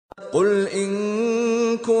قل إن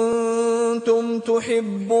كنتم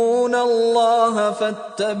تحبون الله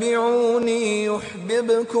فاتبعوني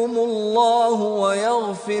يحببكم الله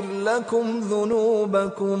ويغفر لكم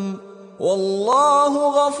ذنوبكم والله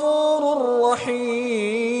غفور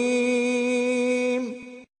رحيم.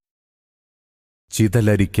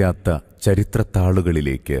 ചിതലരിക്കാത്ത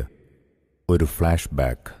ചരിത്രത്താളുകളിലേക്ക് ഒരു flash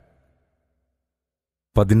back.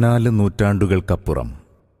 14 നൂറ്റാണ്ടുകൾക്കപ്പുറം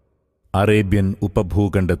Arabian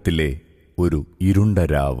ഉപഭൂഖണ്ഡത്തിലെ ഒരു ഇരുണ്ട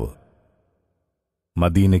രാവ്.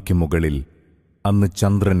 മദീനയ്ക്ക് മുകളിൽ അന്ന്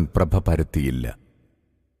ചന്ദ്രൻ പ്രഭ പരത്തിയില്ല.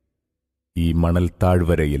 ഈ മണൽ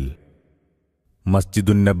താഴ്വരയിൽ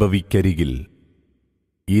മസ്ജിദുൻ നബവിക്കരികിൽ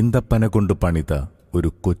ഈന്തപ്പന കൊണ്ട് പണിത ഒരു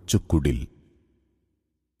കൊച്ചുകുടിൽ.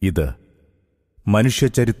 ഇത്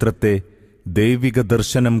മനുഷ്യചരിത്രത്തെ ദൈവിക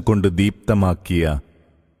ദർശനം കൊണ്ട് ദീപ്തമാക്കിയ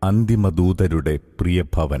അന്തിമദൂതരുടെ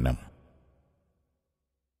പ്രിയഭവനം.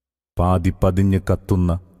 പാതി പതിഞ്ഞ്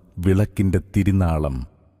കത്തുന്ന വിളക്കിന്റെ തിരുനാളം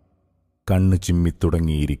കണ്ണു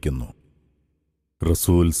ചിമ്മിത്തുടങ്ങിയിരിക്കുന്നു.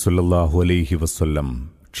 റസൂൽ സല്ലല്ലാഹു അലൈഹി വസല്ലം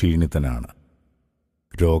ക്ഷീണിതനാണ്.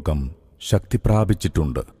 രോഗം ശക്തി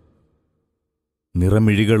പ്രാപിച്ചിട്ടുണ്ട്.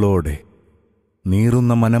 നിറമിഴികളോടെ,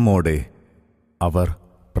 നീറുന്ന മനമോടെ അവർ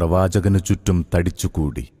പ്രവാചകനു ചുറ്റും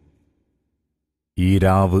തടിച്ചുകൂടി. ഈ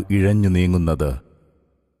രാവ് ഇഴഞ്ഞു നീങ്ങുന്നത്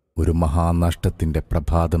ഒരു മഹാനഷ്ടത്തിന്റെ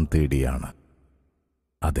പ്രഭാതം തേടിയാണ്.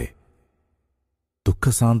 അതെ,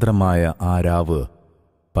 ദുഃഖസാന്ദ്രമായ ആ രാവ്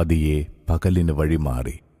പതിയെ പകലിന്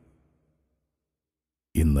വഴിമാറി.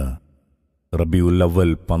 ഇന്ന് റബീഉൽ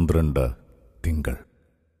അവ്വൽ 12 തിങ്കൾ.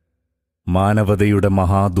 മാനവതയുടെ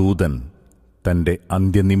മഹാദൂതൻ തന്റെ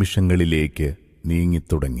അന്ത്യനിമിഷങ്ങളിലേക്ക്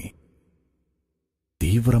നീങ്ങിത്തുടങ്ങി.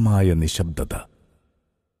 തീവ്രമായ നിശബ്ദത.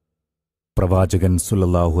 പ്രവാചകൻ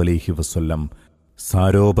സല്ലല്ലാഹു അലൈഹി വസല്ലം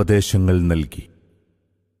സാരോപദേശങ്ങൾ നൽകി.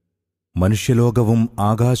 മനുഷ്യലോകവും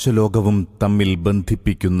ആകാശലോകവും തമ്മിൽ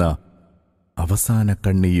ബന്ധിപ്പിക്കുന്ന അവസാന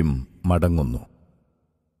കണ്ണിയും മടങ്ങുന്നു.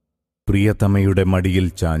 പ്രിയതമയുടെ മടിയിൽ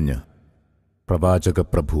ചാഞ്ഞ് പ്രവാചക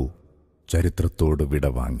പ്രഭു ചരിത്രത്തോട്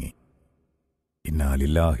വിടവാങ്ങി. ഇന്നാ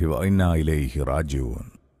ലില്ലാഹി വ ഇന്നാ ഇലൈഹി റാജിഊൻ.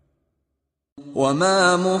 وما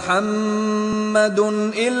محمد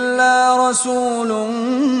إلا رسول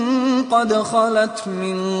قد خلت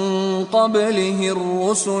من قبله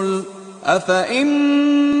الرسل أفإن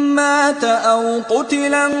مات أو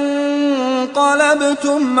قتل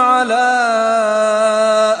انقلبتم على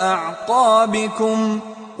أعقابكم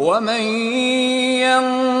ومن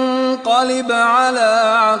ينقلب على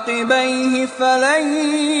عقبيه فلن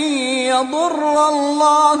يضر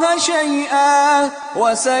الله شيئا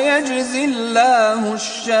وسيجزي الله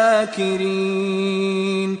الشاكرين.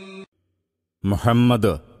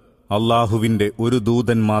 മുഹമ്മദ് അല്ലാഹുവിന്റെ ഒരു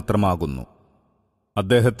ദൂതൻ മാത്രമാകുന്നു.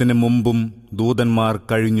 അദ്ദേഹത്തിന് മുമ്പും ദൂതന്മാർ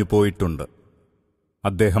കഴിഞ്ഞു പോയിട്ടുണ്ട്.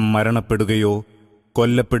 അദ്ദേഹം മരണപ്പെടുകയോ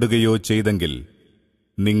കൊല്ലപ്പെടുകയോ ചെയ്തെങ്കിൽ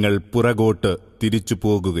നിങ്ങൾ പുറകോട്ട് തിരിച്ചു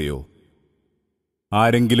പോകുകയോ,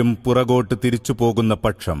 ആരെങ്കിലും പുറകോട്ട് തിരിച്ചു പോകുന്ന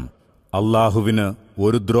പക്ഷം അല്ലാഹുവിന്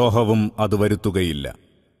ഒരു ദ്രോഹവും അത് വരുത്തുകയില്ല.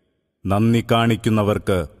 നന്ദി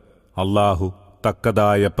കാണിക്കുന്നവർക്ക് അല്ലാഹു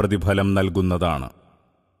തക്കതായ പ്രതിഫലം നൽകുന്നതാണ്.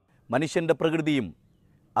 മനുഷ്യന്റെ പ്രകൃതിയും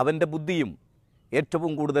അവന്റെ ബുദ്ധിയും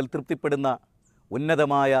ഏറ്റവും കൂടുതൽ തൃപ്തിപ്പെടുന്ന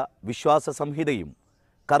ഉന്നതമായ വിശ്വാസ സംഹിതയും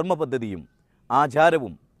കർമ്മപദ്ധതിയും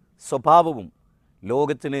ആചാരവും സ്വഭാവവും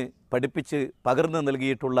ലോകത്തിന് പഠിപ്പിച്ച് പകർന്നു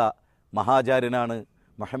നൽകിയിട്ടുള്ള മഹാചാര്യനാണ്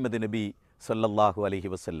മുഹമ്മദ് നബി സല്ലല്ലാഹു അലൈഹി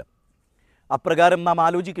വസല്ലം. അപ്രകാരം നാം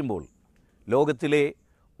ആലോചിക്കുമ്പോൾ ലോകത്തിലെ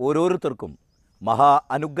ഓരോരുത്തർക്കും മഹാ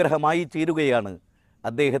അനുഗ്രഹമായി തീരുകയാണ്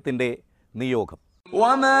അദ്ദേഹത്തിൻ്റെ നിയോഗം.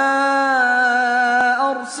 وما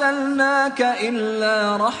أرسلناك إلا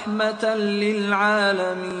رحمة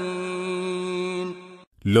للعالمين.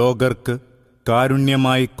 ലോകർക്ക്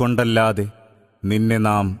കാരുണ്യമായി കൊണ്ടല്ലാതെ നിന്നെ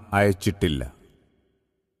നാം അയച്ചിട്ടില്ല.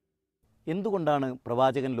 എന്തുകൊണ്ടാണ്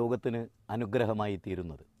പ്രവാചകൻ ലോകത്തിന് അനുഗ്രഹമായി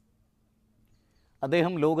തീരുന്നത്?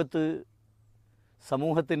 അദ്ദേഹം ലോകത്ത്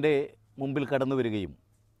സമൂഹത്തിൻ്റെ മുമ്പിൽ കടന്നു വരികയും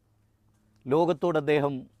ലോകത്തോട്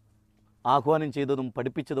അദ്ദേഹം ആഹ്വാനം ചെയ്തതും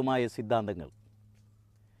പഠിപ്പിച്ചതുമായ സിദ്ധാന്തങ്ങൾ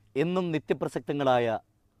എന്നും നിത്യപ്രസക്തങ്ങളായ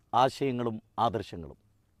ആശയങ്ങളും ആദർശങ്ങളും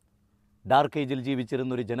ഡാർക്ക് ഏജിൽ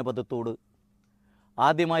ജീവിച്ചിരുന്നൊരു ജനപദത്തോട്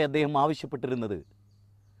ആദ്യമായി അദ്ദേഹം ആവശ്യപ്പെട്ടിരുന്നത്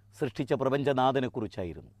സൃഷ്ടിച്ച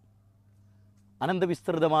പ്രപഞ്ചനാഥനെക്കുറിച്ചായിരുന്നു.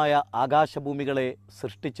 അനന്തവിസ്തൃതമായ ആകാശഭൂമികളെ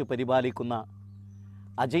സൃഷ്ടിച്ച് പരിപാലിക്കുന്ന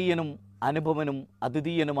അജയ്യനും അനുപമനും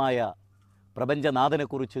അദ്വിതീയനുമായ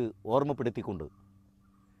പ്രപഞ്ചനാഥനെക്കുറിച്ച് ഓർമ്മപ്പെടുത്തിക്കൊണ്ട്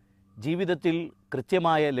ജീവിതത്തിൽ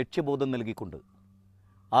കൃത്യമായ ലക്ഷ്യബോധം നൽകിക്കൊണ്ട്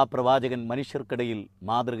ആ പ്രവാചകൻ മനുഷ്യർക്കിടയിൽ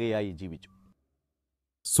മാതൃകയായി ജീവിച്ചു.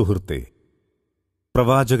 സുഹൃത്തെ,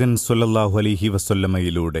 പ്രവാചകൻ സല്ലല്ലാഹു അലൈഹി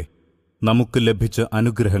വസല്ലമയിലൂടെ നമുക്ക് ലഭിച്ച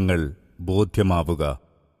അനുഗ്രഹങ്ങൾ ബോധ്യമാവുക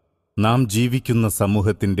നാം ജീവിക്കുന്ന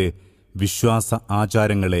സമൂഹത്തിന്റെ വിശ്വാസ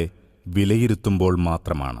ആചാരങ്ങളെ വിലയിരുത്തുമ്പോൾ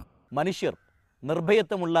മാത്രമാണ്. മനുഷ്യർ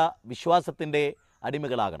നിർഭയത്വമുള്ള വിശ്വാസത്തിൻ്റെ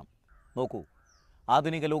അടിമകളാകണം. നോക്കൂ,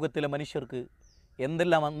 ആധുനിക ലോകത്തിലെ മനുഷ്യർക്ക്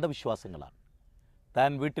എന്തെല്ലാം അന്ധവിശ്വാസങ്ങളാണ്. താൻ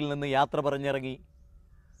വീട്ടിൽ നിന്ന് യാത്ര പറഞ്ഞിറങ്ങി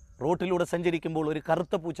റോട്ടിലൂടെ സഞ്ചരിക്കുമ്പോൾ ഒരു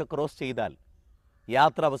കറുത്ത പൂച്ച ക്രോസ് ചെയ്താൽ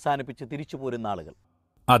യാത്ര അവസാനിപ്പിച്ച് തിരിച്ചു പോരുന്ന ആളുകൾ.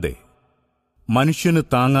 അതെ, മനുഷ്യന്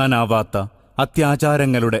താങ്ങാനാവാത്ത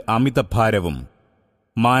അത്യാചാരങ്ങളുടെ അമിതഭാരവും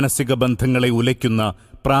മാനസിക ബന്ധങ്ങളെ ഉലയ്ക്കുന്ന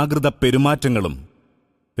പ്രാകൃത പെരുമാറ്റങ്ങളും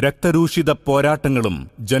രക്തരൂഷിത പോരാട്ടങ്ങളും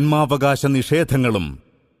ജന്മാവകാശ നിഷേധങ്ങളും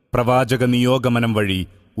പ്രവാചക നിയോഗമനം വഴി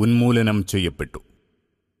ഉന്മൂലനം ചെയ്യപ്പെട്ടു.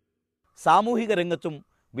 സാമൂഹിക രംഗത്തും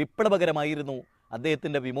വിപ്ലവകരമായിരുന്നു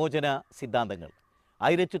അദ്ദേഹത്തിൻ്റെ വിമോചന സിദ്ധാന്തങ്ങൾ.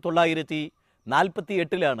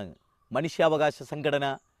 1948 മനുഷ്യാവകാശ സംഘടന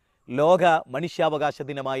ലോക മനുഷ്യാവകാശ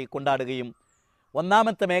ദിനമായി കൊണ്ടാടുകയും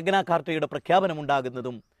ഒന്നാമത്തെ മേഘ്നാ കാർട്ടയുടെ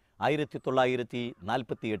പ്രഖ്യാപനമുണ്ടാകുന്നതും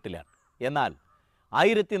 1948. എന്നാൽ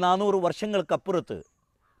 1400 വർഷങ്ങൾക്കപ്പുറത്ത്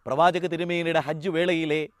പ്രവാചക തിരുമേനിയുടെ ഹജ്ജ്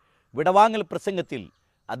വേളയിലെ വിടവാങ്ങൽ പ്രസംഗത്തിൽ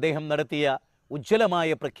അദ്ദേഹം നടത്തിയ ഉജ്ജ്വലമായ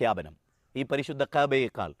പ്രഖ്യാപനം ഈ പരിശുദ്ധ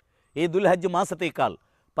കഅബയേക്കാൾ, ഈ ദുൽഹജ്ജ് മാസത്തേക്കാൾ,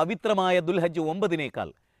 പവിത്രമായ ദുൽഹജ്ജ് 9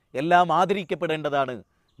 എല്ലാം ആദരിക്കപ്പെടേണ്ടതാണ്.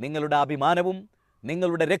 നിങ്ങളുടെ അഭിമാനവും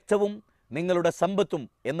നിങ്ങളുടെ രക്തവും നിങ്ങളുടെ സമ്പത്തും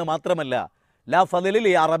എന്ന് മാത്രമല്ല, ലാ ഫളലിൽ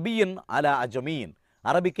അറബിയൻ അല അജമീൻ,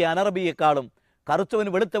 അറബിക്ക് അനറബിയേക്കാളും കറുത്തവന്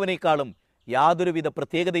വെളുത്തവനേക്കാളും യാതൊരുവിധ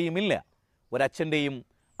പ്രത്യേകതയുമില്ല. ഒരച്ഛൻ്റെയും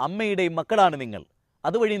അമ്മയുടെയും മക്കളാണ് നിങ്ങൾ.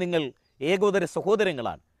 അതുവഴി നിങ്ങൾ ഏകോദര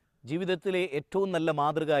സഹോദരങ്ങളാണ്. ജീവിതത്തിലെ ഏറ്റവും നല്ല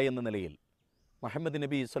മാതൃക എന്ന നിലയിൽ മുഹമ്മദ്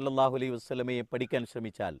നബി സല്ലല്ലാഹു അലൈഹി വസല്ലമയെ പഠിക്കാൻ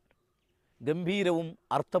ശ്രമിച്ചാൽ ഗംഭീരവും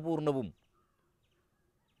അർത്ഥപൂർണവും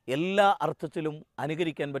എല്ലാ അർത്ഥത്തിലും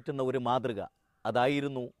അനുകരിക്കാൻ പറ്റുന്ന ഒരു മാതൃക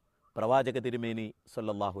അതായിരുന്നു പ്രവാചക തിരുമേനി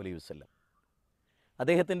സല്ലല്ലാഹു അലൈഹി വസല്ലം.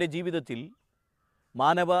 അദ്ദേഹത്തിൻ്റെ ജീവിതത്തിൽ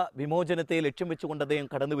മാനവ വിമോചനത്തെ ലക്ഷ്യം വെച്ചുകൊണ്ട് അദ്ദേഹം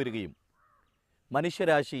കടന്നു വരികയും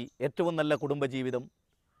മനുഷ്യരാശി ഏറ്റവും നല്ല കുടുംബജീവിതം,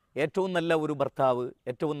 ഏറ്റവും നല്ല ഒരു ഭർത്താവ്,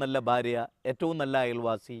 ഏറ്റവും നല്ല ഭാര്യ, ഏറ്റവും നല്ല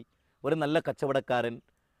അയൽവാസി, ഒരു നല്ല കച്ചവടക്കാരൻ,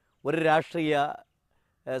 ഒരു രാഷ്ട്രീയ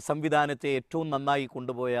സംവിധാനത്തെ ഏറ്റവും നന്നായി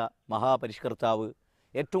കൊണ്ടുപോയ മഹാപരിഷ്കർത്താവ്,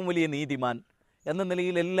 ഏറ്റവും വലിയ നീതിമാൻ എന്ന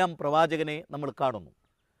നിലയിലെല്ലാം പ്രവാചകനെ നമ്മൾ കാണുന്നു.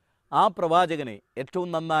 ആ പ്രവാചകനെ ഏറ്റവും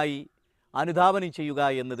നന്നായി അനുധാവനം ചെയ്യുക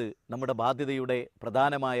എന്നത് നമ്മുടെ ബാധ്യതയുടെ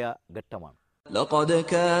പ്രധാനമായ ഘട്ടമാണ്. لقد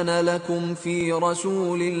كان لكم في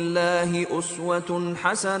رسول الله أسوة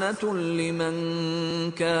حسنة لمن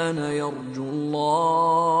كان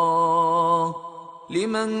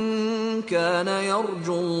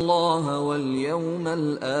يرجو الله واليوم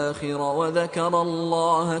الآخر وذكر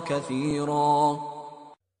الله كثيرا.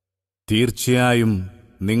 തീർച്ചയായും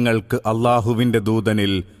നിങ്ങൾക്ക് അല്ലാഹുവിന്റെ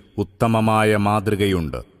ദൂതനിൽ ഉത്തമമായ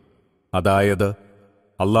മാതൃകയുണ്ട്. അതായത്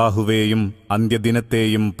അല്ലാഹുവേയും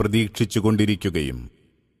അന്ത്യദിനത്തെയും പ്രതീക്ഷിച്ചുകൊണ്ടിരിക്കുകയും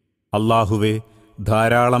അല്ലാഹുവെ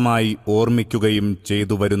ധാരാളമായി ഓർമ്മിക്കുകയും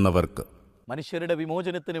ചെയ്തു വരുന്നവർക്ക്. മനുഷ്യരുടെ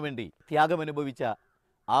വിമോചനത്തിന് വേണ്ടി ത്യാഗമനുഭവിച്ച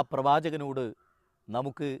ആ പ്രവാചകനോട്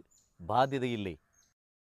നമുക്ക് ബാധ്യതയില്ലേ?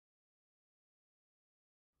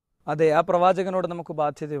 അതെ, ആ പ്രവാചകനോട് നമുക്ക്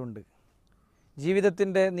ബാധ്യതയുണ്ട്.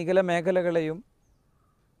 ജീവിതത്തിൻ്റെ നിഖില മേഖലകളെയും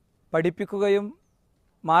പഠിപ്പിക്കുകയും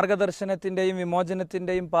മാർഗദർശനത്തിൻ്റെയും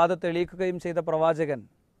വിമോചനത്തിൻ്റെയും പാത തെളിയിക്കുകയും ചെയ്ത പ്രവാചകൻ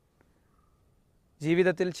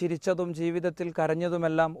ജീവിതത്തിൽ ചിരിച്ചതും ജീവിതത്തിൽ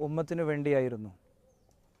കരഞ്ഞതുമെല്ലാം ഉമ്മത്തിനു വേണ്ടിയായിരുന്നു.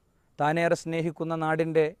 താനേറെ സ്നേഹിക്കുന്ന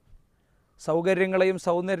നാടിൻ്റെ സൗകര്യങ്ങളെയും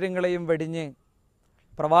സൗന്ദര്യങ്ങളെയും വെടിഞ്ഞ്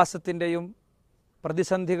പ്രവാസത്തിൻ്റെയും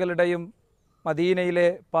പ്രതിസന്ധികളുടെയും മദീനയിലെ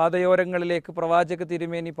പാതയോരങ്ങളിലേക്ക് പ്രവാചക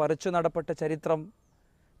തിരുമേനി പറിച്ചു നടപ്പെട്ട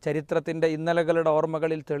ചരിത്രത്തിൻ്റെ ഇന്നലകളുടെ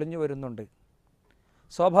ഓർമ്മകളിൽ തെളിഞ്ഞു വരുന്നുണ്ട്.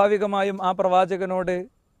 സ്വാഭാവികമായും ആ പ്രവാചകനോട്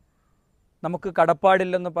നമുക്ക്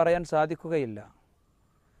കടപ്പാടില്ലെന്ന് പറയാൻ സാധിക്കുകയില്ല.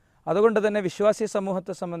 അതുകൊണ്ട് തന്നെ വിശ്വാസി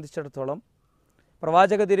സമൂഹത്തെ സംബന്ധിച്ചിടത്തോളം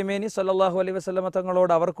പ്രവാചക തിരുമേനി സല്ലല്ലാഹു അലൈഹി വസല്ലമ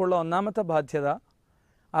തങ്ങളോട് അവർക്കുള്ള ഒന്നാമത്തെ ബാധ്യത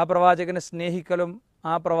ആ പ്രവാചകനെ സ്നേഹിക്കലും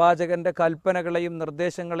ആ പ്രവാചകൻ്റെ കൽപ്പനകളെയും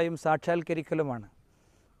നിർദ്ദേശങ്ങളെയും സാക്ഷാത്കരിക്കലുമാണ്.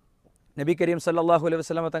 നബി കരീം സല്ലല്ലാഹു അലൈഹി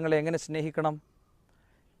വസല്ലമ തങ്ങളെ എങ്ങനെ സ്നേഹിക്കണം?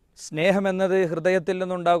 സ്നേഹമെന്നത് ഹൃദയത്തിൽ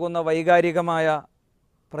നിന്നുണ്ടാകുന്ന വൈകാരികമായ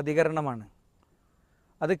പ്രതികരണമാണ്.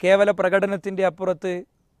 അത് കേവല പ്രകടനത്തിൻ്റെ അപ്പുറത്ത്,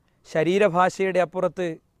 ശരീരഭാഷയുടെ അപ്പുറത്ത്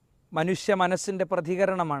മനുഷ്യ മനസ്സിൻ്റെ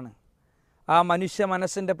പ്രതികരണമാണ്. ആ മനുഷ്യ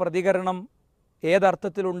മനസ്സിൻ്റെ പ്രതികരണം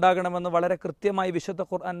ഏതർത്ഥത്തിലുണ്ടാകണമെന്ന് വളരെ കൃത്യമായി വിശുദ്ധ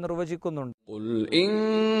ഖുർആൻ നിർവചിക്കുന്നുണ്ട്. ഖുൽ ഇൻ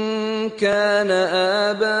കാന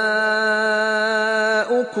ആബാഉകും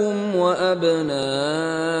വഅബ്നാഉകും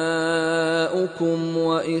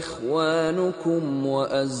വഇഖ്വാനുകും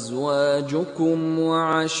വഅസ്വാജുകും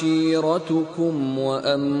വഅശീറതുകും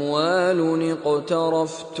വഅംവാലുൻ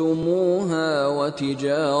ഇഖ്തറഫ്തുമൂഹാ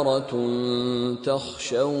വതിജാറത്തുൻ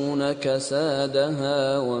തഖ്ശൗന കസാദഹാ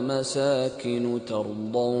വമസാകിൻ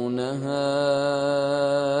തർദൗനഹാ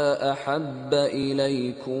أحب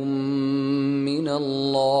إليكم من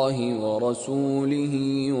الله ورسوله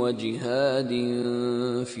وجهاد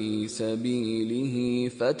في سبيله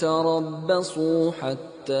فتربصوا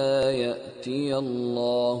حتى يأتي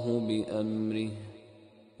الله بأمره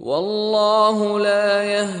والله لا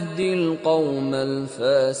يهدي القوم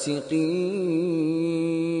الفاسقين.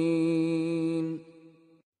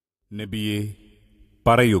 നബിയേ,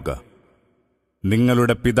 പറയുക,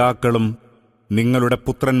 നിങ്ങളുടെ പിതാക്കളും നിങ്ങളുടെ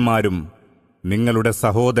പുത്രന്മാരും നിങ്ങളുടെ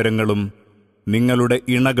സഹോദരങ്ങളും നിങ്ങളുടെ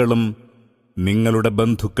ഇണകളും നിങ്ങളുടെ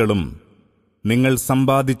ബന്ധുക്കളും നിങ്ങൾ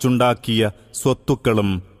സമ്പാദിച്ചുണ്ടാക്കിയ സ്വത്തുക്കളും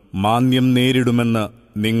മാന്ദ്യം നേരിടുമെന്ന്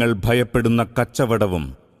നിങ്ങൾ ഭയപ്പെടുന്ന കച്ചവടവും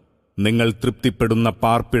നിങ്ങൾ തൃപ്തിപ്പെടുന്ന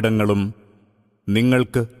പാർപ്പിടങ്ങളും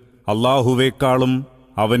നിങ്ങൾക്ക് അല്ലാഹുവേക്കാളും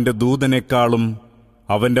അവന്റെ ദൂതനേക്കാളും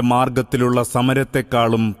അവന്റെ മാർഗത്തിലുള്ള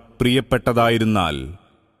സമരത്തെക്കാളും പ്രിയപ്പെട്ടതായിരുന്നാൽ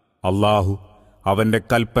അല്ലാഹു അവന്റെ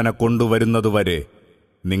കൽപ്പന കൊണ്ടുവരുന്നതുവരെ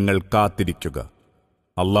നിങ്ങൾ കാത്തിരിക്കുക.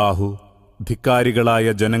 അല്ലാഹു ധിക്കാരികളായ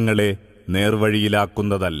ജനങ്ങളെ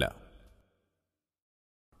നേർവഴിയിലാക്കുന്നതല്ല.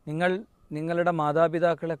 നിങ്ങൾ നിങ്ങളുടെ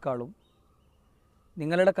മാതാപിതാക്കളെക്കാളും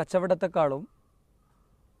നിങ്ങളുടെ കച്ചവടത്തെക്കാളും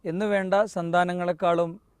എന്നുവേണ്ട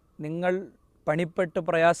സന്താനങ്ങളെക്കാളും നിങ്ങൾ പണിപ്പെട്ട്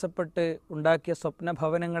പ്രയാസപ്പെട്ട് ഉണ്ടാക്കിയ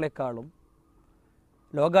സ്വപ്നഭവനങ്ങളെക്കാളും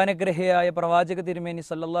ലോകാനുഗ്രഹിയായ പ്രവാചക തിരുമേനി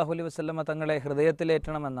സല്ലല്ലാഹു അലൈഹി വസല്ലമ തങ്ങളെ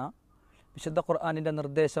ഹൃദയത്തിലേറ്റണമെന്ന വിശുദ്ധ ഖുർആനിൻ്റെ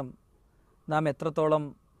നിർദ്ദേശം നാം എത്രത്തോളം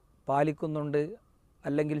പാലിക്കുന്നുണ്ട്,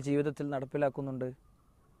 അല്ലെങ്കിൽ ജീവിതത്തിൽ നടപ്പിലാക്കുന്നുണ്ട്?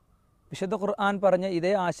 വിശുദ്ധ ഖുർആൻ പറഞ്ഞ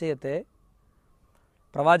ഇതേ ആശയത്തെ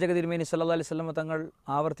പ്രവാചക തിരുമേനി സല്ലല്ലാഹു അലൈഹി വസല്ലമ തങ്ങൾ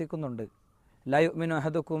ആവർത്തിക്കുന്നുണ്ട്. ലാ യുഅ്മിനു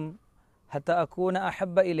അഹദുക്കും ഹത്ത അകൂന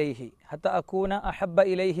അഹബ്ബ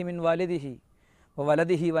ഇലൈഹി മിൻ വാലിദിഹി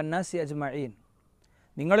വവലദിഹി വന്നാസി അജ്മഈൻ.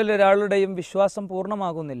 നിങ്ങളിലൊരാളുടെയും വിശ്വാസം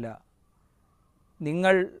പൂർണ്ണമാകുന്നില്ല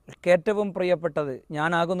നിങ്ങൾക്കേറ്റവും പ്രിയപ്പെട്ടത്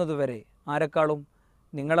ഞാനാകുന്നതുവരെ. ആരെക്കാളും?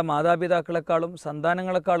 നിങ്ങളെ മാതാപിതാക്കളെക്കാളും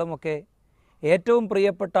സന്താനങ്ങളെക്കാളുമൊക്കെ ഏറ്റവും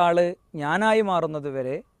പ്രിയപ്പെട്ട ആൾ ഞാനായി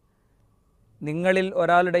മാറുന്നതുവരെ നിങ്ങളിൽ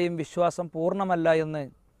ഒരാളുടെയും വിശ്വാസം പൂർണ്ണമല്ല എന്ന്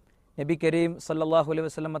നബി കരീം സല്ലല്ലാഹു അലൈഹി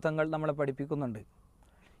വസല്ലമ തങ്ങൾ നമ്മളെ പഠിപ്പിക്കുന്നുണ്ട്.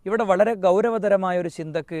 ഇവിടെ വളരെ ഗൗരവതരമായൊരു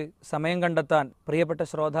ചിന്തക്ക് സമയം കണ്ടെത്താൻ പ്രിയപ്പെട്ട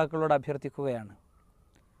ശ്രോതാക്കളോട് അഭ്യർത്ഥിക്കുകയാണ്.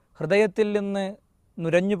 ഹൃദയത്തിൽ നിന്ന്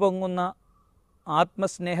നുരഞ്ഞു പൊങ്ങുന്ന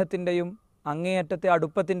ആത്മസ്നേഹത്തിൻ്റെയും അങ്ങേയറ്റത്തെ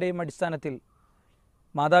അടുപ്പത്തിൻ്റെയും അടിസ്ഥാനത്തിൽ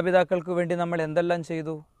മാതാപിതാക്കൾക്ക് വേണ്ടി നമ്മൾ എന്തെല്ലാം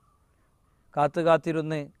ചെയ്തു?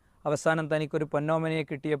 കാത്തുകാത്തിരുന്ന് അവസാനം തനിക്കൊരു പൊന്നോമനയെ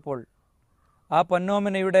കിട്ടിയപ്പോൾ ആ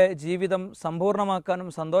പൊന്നോമനയുടെ ജീവിതം സമ്പൂർണ്ണമാക്കാനും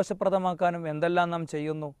സന്തോഷപ്രദമാക്കാനും എന്തെല്ലാം നാം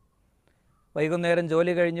ചെയ്യുന്നു? വൈകുന്നേരം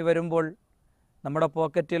ജോലി കഴിഞ്ഞ് വരുമ്പോൾ നമ്മുടെ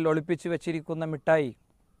പോക്കറ്റിൽ ഒളിപ്പിച്ചു വച്ചിരിക്കുന്ന മിഠായി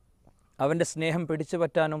അവൻ്റെ സ്നേഹം പിടിച്ചു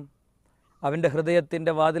പറ്റാനും അവൻ്റെ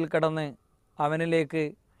ഹൃദയത്തിൻ്റെ വാതിൽ കടന്ന് അവനിലേക്ക്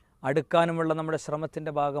അടുക്കാനുമുള്ള നമ്മുടെ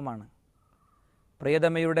ശ്രമത്തിൻ്റെ ഭാഗമാണ്.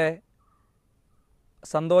 പ്രിയതമയുടെ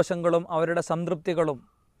സന്തോഷങ്ങളും അവരുടെ സംതൃപ്തികളും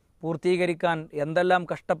പൂർത്തീകരിക്കാൻ എന്തെല്ലാം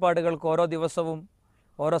കഷ്ടപ്പാടുകൾക്ക് ഓരോ ദിവസവും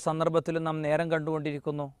ഓരോ സന്ദർഭത്തിലും നാം നേരം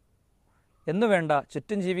കണ്ടുകൊണ്ടിരിക്കുന്നു എന്നുവേണ്ട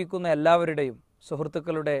ചുറ്റും ജീവിക്കുന്ന എല്ലാവരുടെയും,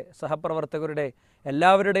 സുഹൃത്തുക്കളുടെ, സഹപ്രവർത്തകരുടെ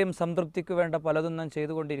എല്ലാവരുടെയും സംതൃപ്തിക്ക് വേണ്ട പലതും നാം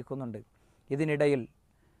ചെയ്തുകൊണ്ടിരിക്കുന്നുണ്ട്. ഇതിനിടയിൽ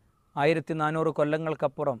 1400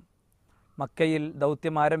 കൊല്ലങ്ങൾക്കപ്പുറം മക്കയിൽ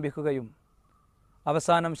ദൗത്യം ആരംഭിക്കുകയും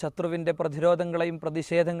അവസാനം ശത്രുവിൻ്റെ പ്രതിരോധങ്ങളെയും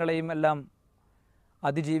പ്രതിഷേധങ്ങളെയും എല്ലാം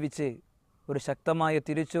അതിജീവിച്ച് ഒരു ശക്തമായ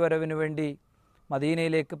തിരിച്ചുവരവിനു വേണ്ടി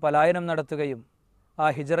മദീനയിലേക്ക് പലായനം നടത്തുകയും ആ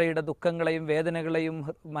ഹിജറയുടെ ദുഃഖങ്ങളെയും വേദനകളെയും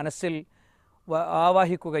മനസ്സിൽ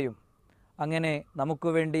ആവാഹിക്കുകയും അങ്ങനെ നമുക്ക്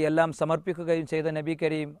വേണ്ടി എല്ലാം സമർപ്പിക്കുകയും ചെയ്ത നബി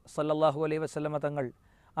കരീം സല്ലല്ലാഹു അലൈഹി വസല്ലമ തങ്ങൾ,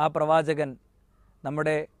 ആ പ്രവാചകൻ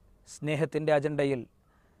നമ്മുടെ സ്നേഹത്തിൻ്റെ അജണ്ടയിൽ,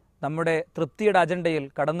 നമ്മുടെ തൃപ്തിയുടെ അജണ്ടയിൽ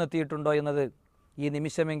കടന്നെത്തിയിട്ടുണ്ടോ എന്നത് ഈ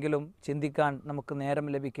നിമിഷമെങ്കിലും ചിന്തിക്കാൻ നമുക്ക് നേരം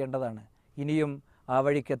ലഭിക്കേണ്ടതാണ്. ഇനിയും ആ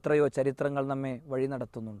വഴിക്ക് എത്രയോ ചരിത്രങ്ങൾ നമ്മെ വഴി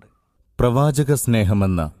നടത്തുന്നുണ്ട്. പ്രവാചക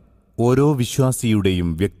സ്നേഹമെന്ന ഓരോ വിശ്വാസിയുടെയും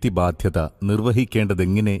വ്യക്തിബാധ്യത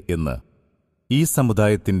നിർവഹിക്കേണ്ടതെങ്ങനെ എന്ന് ഈ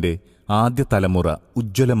സമുദായത്തിന്റെ ആദ്യ തലമുറ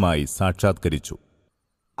ഉജ്ജ്വലമായി സാക്ഷാത്കരിച്ചു.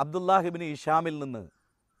 അബ്ദുല്ലാഹിബ്നു ഹിഷാമിൽ നിന്ന്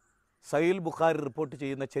സഹീൽ ബുഖാരി റിപ്പോർട്ട്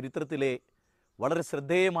ചെയ്യുന്ന ചരിത്രത്തിലെ വളരെ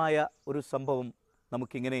ശ്രദ്ധേയമായ ഒരു സംഭവം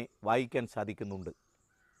നമുക്കിങ്ങനെ വായിക്കാൻ സാധിക്കുന്നുണ്ട്.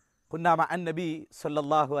 കുന്നാമ അൻ നബി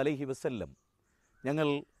സല്ലല്ലാഹു അലൈഹി വസല്ലം, ഞങ്ങൾ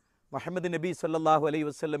മുഹമ്മദ് നബി സല്ലല്ലാഹു അലൈഹി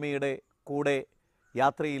വസല്ലമയുടെ കൂടെ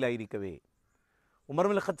യാത്രയിലായിരിക്കവേ ഉമർ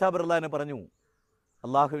ബിൻ ഖത്താബ് റളിയല്ലാഹു അൻഹു പറഞ്ഞു,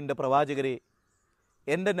 അള്ളാഹുവിൻ്റെ പ്രവാചകരെ,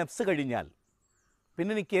 എൻ്റെ നഫ്സ് കഴിഞ്ഞാൽ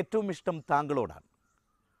പിന്നെ എനിക്ക് ഏറ്റവും ഇഷ്ടം താങ്കളോടാണ്.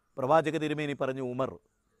 പ്രവാചക തിരുമേനി പറഞ്ഞു, ഉമർ,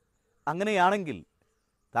 അങ്ങനെയാണെങ്കിൽ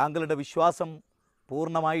താങ്കളുടെ വിശ്വാസം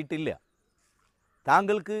പൂർണ്ണമായിട്ടില്ല.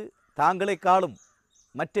 താങ്കൾക്ക് താങ്കളെക്കാളും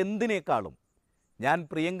മറ്റെന്തിനേക്കാളും ഞാൻ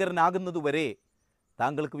പ്രിയങ്കരനാകുന്നതുവരെ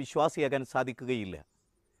താങ്കൾക്ക് വിശ്വാസിയാകാൻ സാധിക്കുകയില്ല.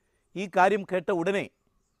 ഈ കാര്യം കേട്ട ഉടനെ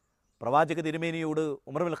പ്രവാചക തിരുമേനിയോട്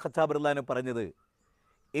ഉമർ ബിൻ ഖത്താബ് റളിയല്ലാഹു അൻഹു പറഞ്ഞത്,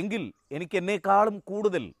 എങ്കിൽ എനിക്ക് എന്നേക്കാളും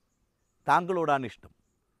കൂടുതൽ താങ്കളോടാണ് ഇഷ്ടം.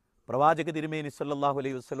 പ്രവാചക തിരുമേനി സല്ലല്ലാഹു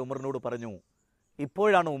അലൈഹി വസല്ലം ഉമറിനോട് പറഞ്ഞു,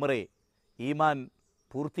 ഇപ്പോഴാണ് ഉമറെ ഈമാൻ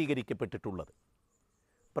പൂർത്തീകരിക്കപ്പെട്ടിട്ടുള്ളത്.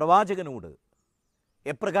 പ്രവാചകനോട്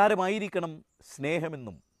എപ്രകാരമായിരിക്കണം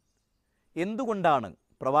സ്നേഹമെന്നും എന്തുകൊണ്ടാണ്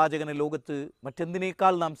പ്രവാചകനെ ലോകത്ത്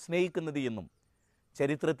മറ്റെന്തിനേക്കാൾ നാം സ്നേഹിക്കുന്നത് എന്നും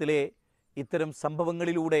ചരിത്രത്തിലെ ഇത്തരം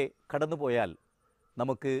സംഭവങ്ങളിലൂടെ കടന്നുപോയാൽ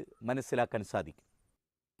നമുക്ക് മനസ്സിലാക്കാൻ സാധിക്കും.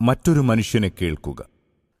 മറ്റൊരു മനുഷ്യനെ കേൾക്കുക.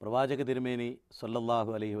 പ്രവാചക തിരുമേനി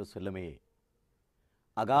സല്ലല്ലാഹു അലൈഹി വസല്ലമയെ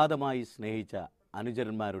അഗാധമായി സ്നേഹിച്ച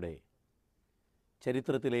അനുചരന്മാരുടെ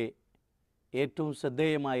ചരിത്രത്തിലെ ഏറ്റവും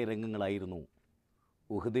ശ്രദ്ധേയമായ രംഗങ്ങളായിരുന്നു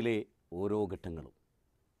ഉഹദിലെ ഓരോ ഘട്ടങ്ങളും.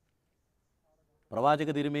 പ്രവാചക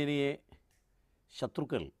തിരുമേനിയെ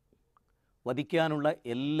ശത്രുക്കൾ വധിക്കാനുള്ള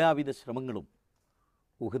എല്ലാവിധ ശ്രമങ്ങളും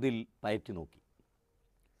ഉഹദിൽ പയറ്റി നോക്കി.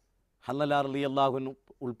 ഹല്ലല റളിയല്ലാഹു അൻഹു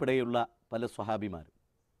ഉൾപ്പെടെയുള്ള പല സ്വഹാബിമാരും,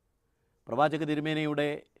 പ്രവാചക തിരുമേനിയുടെ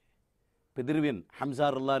പിതൃവ്യൻ ഹംസ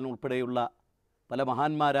റളിയല്ലാഹു അൻഹു ഉൾപ്പെടെയുള്ള പല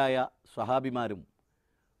മഹാന്മാരായ സ്വഹാബിമാരും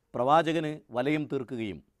പ്രവാചകന് വലയം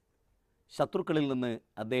തീർക്കുകയും ശത്രുക്കളിൽ നിന്ന്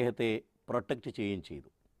അദ്ദേഹത്തെ പ്രൊട്ടക്റ്റ് ചെയ്യുകയും ചെയ്തു.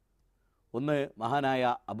 ഒന്ന് മഹാനായ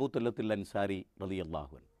അബൂ തല്ലത്തുൽ അൻസാരി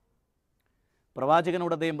റളിയല്ലാഹു അൻഹു.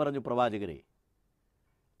 പ്രവാചകനോട് അദ്ദേഹം പറഞ്ഞു, പ്രവാചകരെ,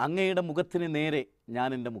 അങ്ങയുടെ മുഖത്തിന് നേരെ ഞാൻ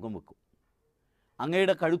എൻ്റെ മുഖം വെക്കും,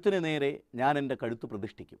 അങ്ങയുടെ കഴുത്തിന് നേരെ ഞാൻ എൻ്റെ കഴുത്ത്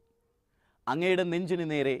പ്രതിഷ്ഠിക്കും, അങ്ങയുടെ നെഞ്ചിന്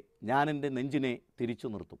നേരെ ഞാൻ എൻ്റെ നെഞ്ചിനെ തിരിച്ചു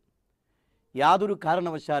നിർത്തും. യാതൊരു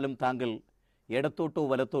കാരണവശാലും താങ്കൾ ഇടത്തോട്ടോ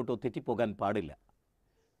വലത്തോട്ടോ തെറ്റിപ്പോകാൻ പാടില്ല.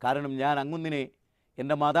 കാരണം ഞാൻ അങ്ങൊന്നിനെ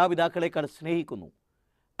എൻ്റെ മാതാപിതാക്കളെക്കാൾ സ്നേഹിക്കുന്നു.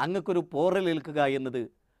 അങ്ങക്കൊരു പോറലേൽക്കുക എന്നത്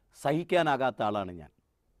സഹിക്കാനാകാത്ത ആളാണ് ഞാൻ.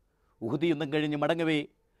 ഉഹദ് യുദ്ധം കഴിഞ്ഞ് മടങ്ങവേ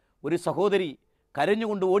ഒരു സഹോദരി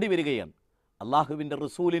കരഞ്ഞുകൊണ്ട് ഓടി വരികയാണ്. അള്ളാഹുവിൻ്റെ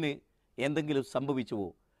റസൂലിന് എന്തെങ്കിലും സംഭവിച്ചുവോ?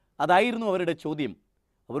 അതായിരുന്നു അവരുടെ ചോദ്യം.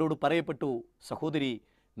 അവരോട് പറയപ്പെട്ടു, സഹോദരി,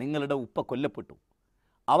 നിങ്ങളുടെ ഉപ്പ കൊല്ലപ്പെട്ടു.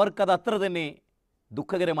 അവർക്കത് അത്ര തന്നെ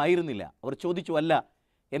ദുഃഖകരമായിരുന്നില്ല. അവർ ചോദിച്ചു, അല്ല,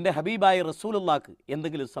 എൻ്റെ ഹബീബായ റസൂലുള്ളാഹ്ക്ക്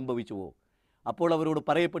എന്തെങ്കിലും സംഭവിച്ചുവോ? അപ്പോൾ അവരോട്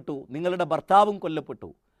പറയപ്പെട്ടു, നിങ്ങളുടെ ഭർത്താവും കൊല്ലപ്പെട്ടു.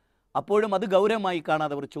 അപ്പോഴും അത് ഗൗരവമായി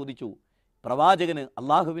കാണാതെ അവർ ചോദിച്ചു, പ്രവാചകന്,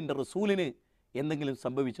 അള്ളാഹുവിൻ്റെ റസൂലിന് എന്തെങ്കിലും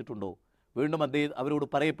സംഭവിച്ചിട്ടുണ്ടോ? വീണ്ടും അവരോട്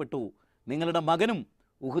പറയപ്പെട്ടു, നിങ്ങളുടെ മകനും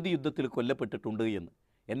ഉഹദ് യുദ്ധത്തിൽ കൊല്ലപ്പെട്ടിട്ടുണ്ട് എന്ന്.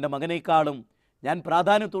 എൻ്റെ മകനേക്കാളും ഞാൻ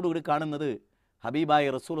പ്രാധാന്യത്തോടുകൂടി കാണുന്നത് ഹബീബായ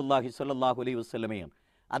റസൂലുള്ളാഹി സ്വല്ലല്ലാഹു അലൈഹി വസല്ലമയാണ്.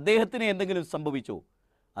 അദ്ദേഹത്തിന് എന്തെങ്കിലും സംഭവിച്ചോ?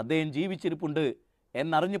 അദ്ദേഹം ജീവിച്ചിരിപ്പുണ്ട്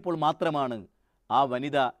എന്നറിഞ്ഞപ്പോൾ മാത്രമാണ് ആ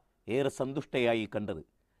വനിത ഏറെ സന്തുഷ്ടയായി കണ്ടത്.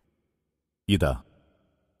 ഇതാ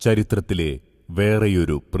ചരിത്രത്തിലെ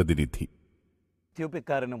വേറെയൊരു പ്രതിനിധി.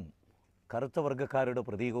 എത്യോപ്യക്കാരനും കറുത്ത വർഗ്ഗക്കാരുടെ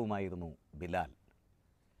പ്രതീകവുമായിരുന്നു ബിലാൽ.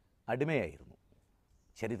 അടിമയായിരുന്നു.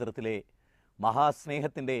 ചരിത്രത്തിലെ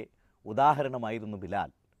മഹാസ്നേഹത്തിൻ്റെ ഉദാഹരണമായിരുന്നു ബിലാൽ.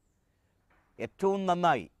 ഏറ്റവും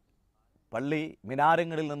നന്നായി പള്ളി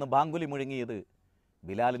മിനാരങ്ങളിൽ നിന്ന് ബാങ്കുലി മുഴങ്ങിയത്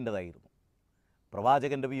ബിലാലിൻ്റെതായിരുന്നു.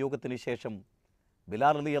 പ്രവാചകൻ്റെ വിയോഗത്തിന് ശേഷം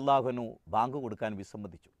ബിലാൽ റളിയല്ലാഹു അൻഹു ബാങ്ക് കൊടുക്കാൻ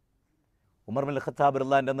വിസമ്മതിച്ചു. ഉമർ ബിൻ ഖത്താബ്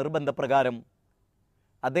റളിയല്ലാഹുവിൻ്റെ നിർബന്ധപ്രകാരം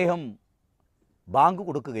അദ്ദേഹം ബാങ്ക്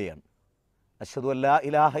കൊടുക്കുകയാണ്. അഷ്ഹദു അല്ലാ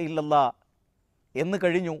ഇലാഹ ഇല്ലല്ലാ എന്ന്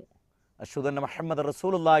കഴിഞ്ഞു അഷ്ഹദു അന്ന മുഹമ്മദ്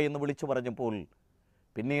റസൂലുള്ളാഹി എന്ന് വിളിച്ചു പറഞ്ഞപ്പോൾ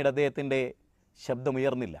പിന്നീട് അദ്ദേഹത്തിൻ്റെ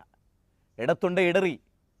ശബ്ദമുയർന്നില്ല. ഇടത്തൊണ്ട ഇടറി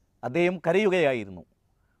അദ്ദേഹം കരയുകയായിരുന്നു.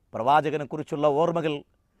 പ്രവാചകനെക്കുറിച്ചുള്ള ഓർമ്മകൾ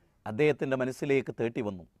അദ്ദേഹത്തിൻ്റെ മനസ്സിലേക്ക് തേട്ടി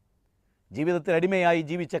വന്നു. ജീവിതത്തിൽ അടിമയായി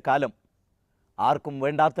ജീവിച്ച കാലം, ആർക്കും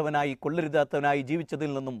വേണ്ടാത്തവനായി കൊള്ളരുതാത്തവനായി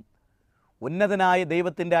ജീവിച്ചതിൽ നിന്നും ഉന്നതനായ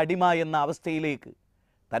ദൈവത്തിൻ്റെ അടിമ എന്ന അവസ്ഥയിലേക്ക്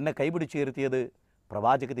തന്നെ കൈപിടിച്ചുയർത്തിയത്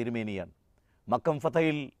പ്രവാചക തിരുമേനിയാണ്. മക്കം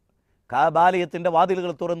ഫതയിൽ കാബാലയത്തിൻ്റെ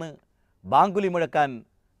വാതിലുകൾ തുറന്ന് ബാങ്കുലി മുഴക്കാൻ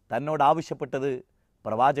തന്നോട് ആവശ്യപ്പെട്ടത്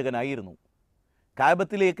പ്രവാചകനായിരുന്നു.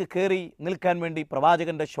 കാബത്തിലേക്ക് കയറി നിൽക്കാൻ വേണ്ടി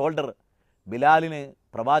പ്രവാചകൻ്റെ ഷോൾഡർ ബിലാലിന്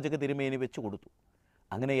പ്രവാചക തിരുമേനി വെച്ചു കൊടുത്തു.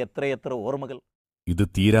 അങ്ങനെ എത്രയെത്ര ഓർമ്മകൾ. ഇത്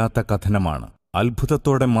തീരാത്ത കഥനമാണ്.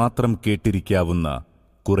 അത്ഭുതത്തോടെ മാത്രം കേട്ടിരിക്കാവുന്ന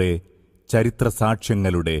കുറെ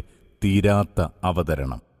ചരിത്രസാക്ഷ്യങ്ങളുടെ തീരാത്ത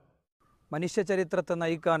അവതരണം. മനുഷ്യചരിത്രത്തെ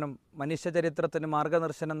നയിക്കാനും മനുഷ്യചരിത്രത്തിന്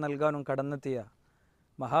മാർഗദർശനം നൽകാനും കടന്നെത്തിയ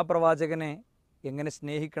മഹാപ്രവാചകനെ എങ്ങനെ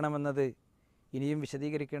സ്നേഹിക്കണമെന്നത് ഇനിയും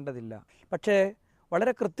വിശദീകരിക്കേണ്ടതില്ല. പക്ഷേ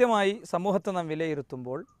വളരെ കൃത്യമായി സമൂഹത്തെ നാം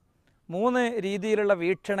വിലയിരുത്തുമ്പോൾ 3 രീതിയിലുള്ള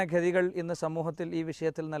വീക്ഷണഗതികൾ ഇന്ന് സമൂഹത്തിൽ ഈ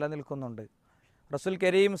വിഷയത്തിൽ നിലനിൽക്കുന്നുണ്ട്. റസൂൽ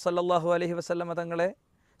കരീം സല്ലല്ലാഹു അലൈഹി വസല്ലമ തങ്ങളെ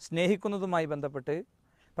സ്നേഹിക്കുന്നതുമായി ബന്ധപ്പെട്ട്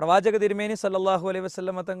പ്രവാചക തിരുമേനി സല്ലല്ലാഹു അലൈഹി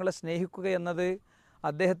വസല്ലമ തങ്ങളെ സ്നേഹിക്കുക എന്നത്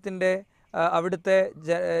അദ്ദേഹത്തിൻ്റെ അവിടുത്തെ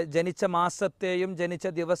ജനിച്ച മാസത്തെയും ജനിച്ച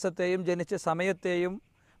ദിവസത്തെയും ജനിച്ച സമയത്തെയും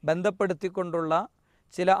ബന്ധപ്പെടുത്തിക്കൊണ്ടുള്ള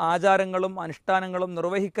ചില ആചാരങ്ങളും അനുഷ്ഠാനങ്ങളും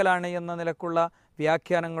നിർവഹിക്കലാണ് എന്ന നിലക്കുള്ള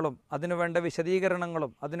വ്യാഖ്യാനങ്ങളും അതിനുവേണ്ട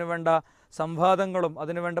വിശദീകരണങ്ങളും അതിനുവേണ്ട സംവാദങ്ങളും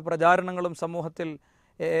അതിനുവേണ്ട പ്രചാരണങ്ങളും സമൂഹത്തിൽ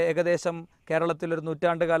ഏകദേശം കേരളത്തിലൊരു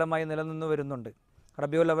നൂറ്റാണ്ട് കാലമായി നിലനിന്നു വരുന്നുണ്ട്.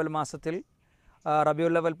 റബിയുൽ അവൽ മാസത്തിൽ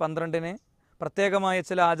റബിയുൽ അവൽ 12-ന് പ്രത്യേകമായ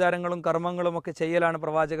ചില ആചാരങ്ങളും കർമ്മങ്ങളുമൊക്കെ ചെയ്യലാണ്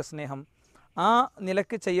പ്രവാചക സ്നേഹം. ആ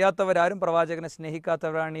നിലക്ക് ചെയ്യാത്തവരാരും പ്രവാചകനെ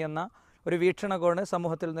സ്നേഹിക്കാത്തവരാണ് എന്ന ഒരു വീക്ഷണകോണ്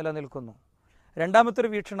സമൂഹത്തിൽ നിലനിൽക്കുന്നു. രണ്ടാമത്തെ ഒരു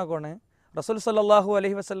വീക്ഷണകോണ്, റസൂൽ സല്ലല്ലാഹു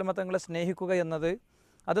അലൈഹി വസല്ലമ തങ്ങളെ സ്നേഹിക്കുക എന്നത്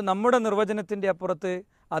അത് നമ്മുടെ നിർവചനത്തിൻ്റെ അപ്പുറത്ത്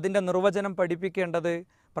അതിൻ്റെ നിർവചനം പഠിപ്പിക്കേണ്ടത്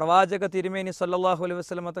പ്രവാചക തിരുമേനി സല്ലല്ലാഹു അലൈഹി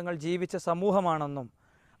വസല്ലമ തങ്ങൾ ജീവിച്ച സമൂഹമാണെന്നും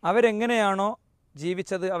അവരെങ്ങനെയാണോ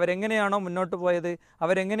ജീവിച്ചത്, അവരെങ്ങനെയാണോ മുന്നോട്ട് പോയത്,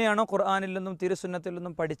 അവരെങ്ങനെയാണോ ഖുർആനിൽ നിന്നും തിരുസുന്നത്തിൽ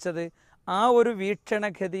നിന്നും പഠിച്ചത്, ആ ഒരു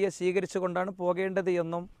വീക്ഷണഗതിയെ സ്വീകരിച്ചുകൊണ്ടാണ് പോകേണ്ടത്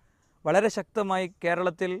എന്നും വളരെ ശക്തമായി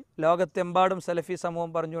കേരളത്തിൽ ലോകത്തെമ്പാടും സലഫി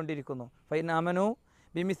സമൂഹം പറഞ്ഞുകൊണ്ടിരിക്കുന്നു. ഫൈൻ ആമനു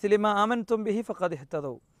ബിമിസ്ലിമ ആമൻതും ബിഹി ഫഖദ്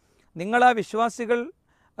ഇഹ്തദൗ. നിങ്ങൾ ആ വിശ്വാസികൾ,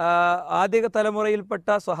 ആദ്യ തലമുറയിൽപ്പെട്ട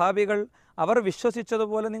സ്വഹാബികൾ അവർ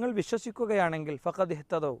വിശ്വസിച്ചതുപോലെ നിങ്ങൾ വിശ്വസിക്കുകയാണെങ്കിൽ ഫഖദ്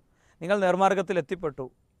ഇഹ്തദൗ, നിങ്ങൾ നേർമാർഗത്തിൽ എത്തിപ്പെട്ടു.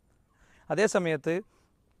 അതേസമയത്ത്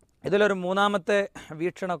ഇതിലൊരു മൂന്നാമത്തെ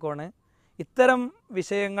വീക്ഷണകോണ്, ഇത്തരം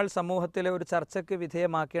വിഷയങ്ങൾ സമൂഹത്തിലെ ഒരു ചർച്ചയ്ക്ക്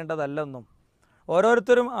വിധേയമാക്കേണ്ടതല്ലെന്നും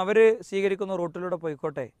ഓരോരുത്തരും അവർ സ്വീകരിക്കുന്ന റൂട്ടിലൂടെ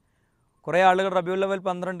പോയിക്കോട്ടെ. കുറേ ആളുകൾ റബീഉൽ അവ്വൽ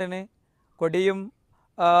 12-ന് കൊടിയും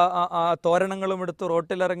തോരണങ്ങളും എടുത്ത്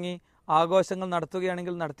റോട്ടിലിറങ്ങി ആഘോഷങ്ങൾ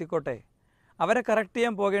നടത്തുകയാണെങ്കിൽ നടത്തിക്കോട്ടെ, അവരെ കറക്റ്റ്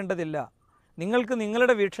ചെയ്യാൻ പോകേണ്ടതില്ല. നിങ്ങൾക്ക്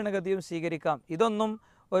നിങ്ങളുടെ വീക്ഷണഗതിയും സ്വീകരിക്കാം. ഇതൊന്നും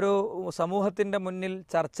ഒരു സമൂഹത്തിൻ്റെ മുന്നിൽ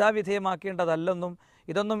ചർച്ചാവിധേയമാക്കേണ്ടതല്ലെന്നും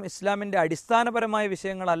ഇതൊന്നും ഇസ്ലാമിൻ്റെ അടിസ്ഥാനപരമായ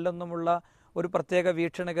വിഷയങ്ങളല്ലെന്നുമുള്ള ഒരു പ്രത്യേക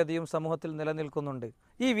വീക്ഷണഗതിയും സമൂഹത്തിൽ നിലനിൽക്കുന്നുണ്ട്.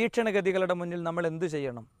 ഈ വീക്ഷണഗതികളുടെ മുന്നിൽ നമ്മൾ എന്തു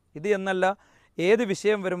ചെയ്യണം? ഇത് എന്നല്ല, ഏത്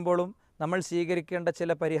വിഷയം വരുമ്പോഴും നമ്മൾ സ്വീകരിക്കേണ്ട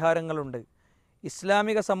ചില പരിഹാരങ്ങളുണ്ട്.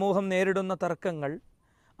 ഇസ്ലാമിക സമൂഹം നേരിടുന്ന തർക്കങ്ങൾ,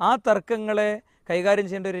 ആ തർക്കങ്ങളെ കൈകാര്യം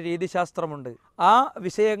ചെയ്യേണ്ട ഒരു രീതിശാസ്ത്രമുണ്ട്. ആ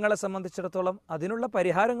വിഷയങ്ങളെ സംബന്ധിച്ചിടത്തോളം അതിനുള്ള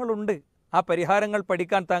പരിഹാരങ്ങളുണ്ട്. ആ പരിഹാരങ്ങൾ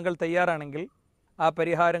പഠിക്കാൻ താങ്കൾ തയ്യാറാണെങ്കിൽ ആ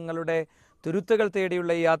പരിഹാരങ്ങളുടെ തുരുത്തുകൾ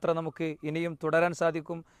തേടിയുള്ള ഈ യാത്ര നമുക്ക് ഇനിയും തുടരാൻ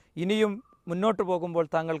സാധിക്കും. ഇനിയും മുന്നോട്ട് പോകുമ്പോൾ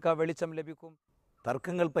താങ്കൾക്ക് ആ വെളിച്ചം ലഭിക്കും.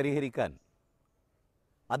 തർക്കങ്ങൾ പരിഹരിക്കാൻ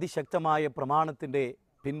അതിശക്തമായ പ്രമാണത്തിൻ്റെ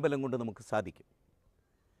പിൻബലം കൊണ്ട് നമുക്ക് സാധിക്കും.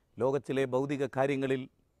 ലോകത്തിലെ ഭൗതിക കാര്യങ്ങളിൽ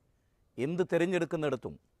എന്ത്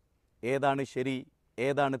തിരഞ്ഞെടുക്കുന്നിടത്തും ഏതാണ് ശരി,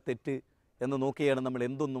 ഏതാണ് തെറ്റ് എന്ന് നോക്കിയാണ് നമ്മൾ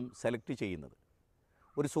എന്തൊന്നും സെലക്ട് ചെയ്യുന്നത്.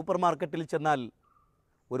 ഒരു സൂപ്പർ മാർക്കറ്റിൽ ചെന്നാൽ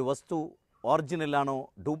ഒരു വസ്തു ഒറിജിനലാണോ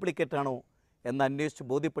ഡ്യൂപ്ലിക്കേറ്റാണോ എന്ന് അന്വേഷിച്ച്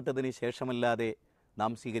ബോധ്യപ്പെട്ടതിന് ശേഷമല്ലാതെ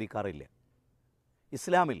നാം സ്വീകരിക്കാറില്ല.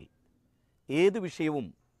 ഇസ്ലാമിൽ ഏത് വിഷയവും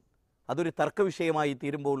അതൊരു തർക്ക വിഷയമായി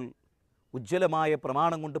തീരുമ്പോൾ ഉജ്ജ്വലമായ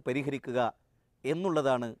പ്രമാണം കൊണ്ട് പരിഹരിക്കുക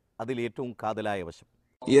എന്നുള്ളതാണ് അതിലേറ്റവും കാതലായ വശം.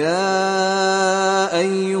 يا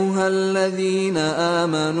أيها الذين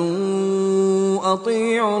آمنوا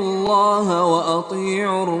أطيعوا الله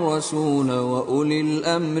وأطيعوا الرسول وأولي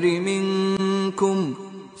الأمر منكم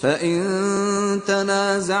فإن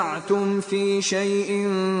تنازعتم في شيء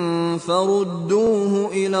فردوه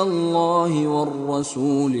إلى الله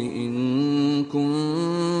والرسول إن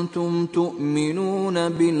كنتم تؤمنون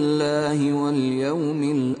بالله واليوم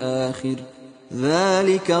الآخر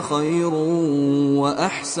ذلك خير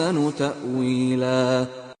وأحسن تأويلا.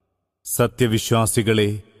 സത്യവിശ്വാസികളെ,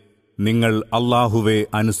 നിങ്ങൾ അല്ലാഹുവെ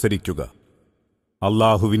അനുസരിക്കുക,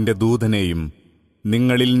 അല്ലാഹുവിൻ്റെ ദൂതനെയും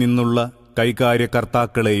നിങ്ങളിൽ നിന്നുള്ള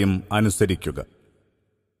കൈകാര്യകർത്താക്കളെയും അനുസരിക്കുക.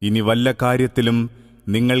 ഇനി വല്ല കാര്യത്തിലും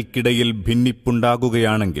നിങ്ങൾക്കിടയിൽ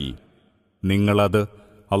ഭിന്നിപ്പുണ്ടാകുകയാണെങ്കിൽ നിങ്ങളത്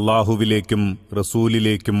അല്ലാഹുവിലേക്കും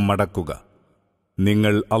റസൂലിലേക്കും മടക്കുക.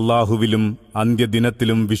 നിങ്ങൾ അല്ലാഹുവിലും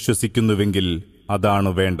അന്ത്യദിനത്തിലും വിശ്വസിക്കുന്നുവെങ്കിൽ അതാണ്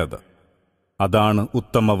വേണ്ടത്. അതാണ്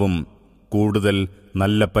ഉത്തമവും കൂടുതൽ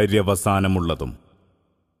നല്ല പര്യവസാനമുള്ളതും.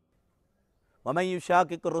 വമൻ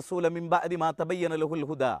യുശാഖിഖ് റസൂല മിൻ ബഅദി മാ തബയ്യന ലഹുൽ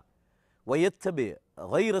ഹുദാ വയത്തബി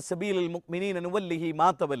ഗൈറ സബീലിൽ മുഅ്മിനീന നുവല്ലിഹി മാ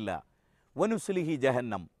തവല്ല വനുസ്ലിഹി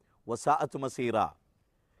ജഹന്നം വസഅത് മസീറ.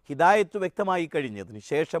 ഹിദായത്ത് വ്യക്തമായി കഴിഞ്ഞതിന്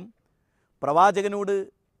ശേഷം പ്രവാചകനോട്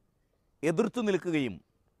എതിർത്തു നിൽക്കുകയും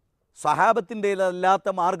സഹാബത്തിൻ്റെതല്ലാത്ത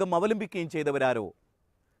മാർഗം അവലംബിക്കുകയും ചെയ്തവരാരോ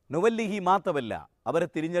നുവല്ലിഹി മാത്തവല്ല, അവരെ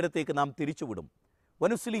തിരിഞ്ഞിടത്തേക്ക് നാം തിരിച്ചുവിടും.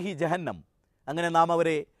 വനുസ്ലിഹി ജഹന്നം, അങ്ങനെ നാം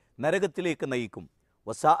അവരെ നരകത്തിലേക്ക് നയിക്കും.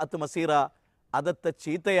 വസാഅത്ത് മസീറ, അതത്തെ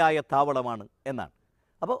ചീത്തയായ താവളമാണ് എന്നാണ്.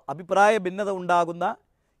 അപ്പോൾ അഭിപ്രായ ഭിന്നത ഉണ്ടാകുന്ന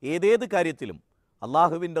ഏതേത് കാര്യത്തിലും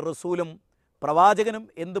അള്ളാഹുവിൻ്റെ റസൂലും പ്രവാചകനും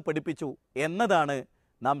എന്ത് പഠിപ്പിച്ചു എന്നതാണ്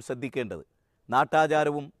നാം ശ്രദ്ധിക്കേണ്ടത്.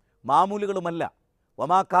 നാട്ടാചാരവും മാമൂലുകളുമല്ല.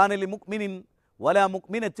 വമാ കാനലി മുഅ്മിനിൻ വലാ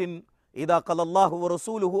മുഅ്മിനത്തിൻ ഇദാ ഖലല്ലാഹു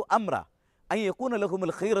വറസൂലുഹു അംറ അൻ യകൂന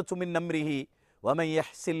ലഹുമുൽ ഖൈറതു മിൻ അംരിഹി വമൻ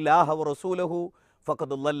യഹ്സില്ലാഹ വറസൂലഹു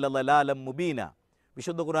ഫഖദ് ളല്ല ളലാലം മുബീന.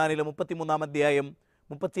 വിശുദ്ധ ഖുർആനിലെ 33-ാം അധ്യായം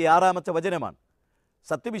 36-ാമത്തെ വചനമാണ്.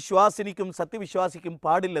 സത്യവിശ്വാസിനിക്കും സത്യവിശ്വാസിക്കും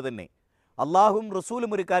പാടില്ല തന്നെ അള്ളാഹും റസൂലും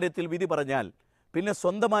ഒരു കാര്യത്തിൽ വിധി പറഞ്ഞാൽ പിന്നെ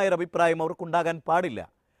സ്വന്തമായൊരഭിപ്രായം അവർക്കുണ്ടാകാൻ പാടില്ല.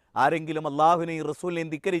 ആരെങ്കിലും അള്ളാഹുവിനെയും റസൂലിനെയും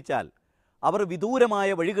ധിക്കരിച്ചാൽ അവർ വിദൂരമായ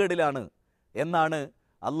വഴികേടിലാണ് എന്നാണ്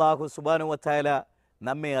അള്ളാഹു സുബ്ഹാനഹു വ തആല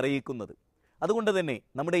നമ്മെ അറിയിക്കുന്നത്. അതുകൊണ്ട് തന്നെ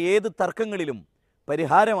നമ്മുടെ ഏത് തർക്കങ്ങളിലും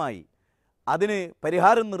പരിഹാരമായി അതിന്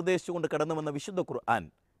പരിഹാരം നിർദ്ദേശിച്ചുകൊണ്ട് കടന്നു വന്ന വിശുദ്ധ ഖുർആൻ,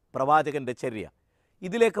 പ്രവാചകൻ്റെ ചര്യ,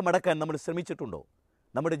 ഇതിലേക്ക് മടക്കാൻ നമ്മൾ ശ്രമിച്ചിട്ടുണ്ടോ?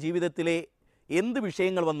 നമ്മുടെ ജീവിതത്തിലെ എന്ത്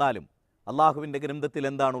വിഷയങ്ങൾ വന്നാലും അള്ളാഹുവിൻ്റെ ഗ്രന്ഥത്തിൽ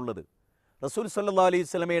എന്താണുള്ളത്, റസൂൽ സല്ലല്ലാഹു അലൈഹി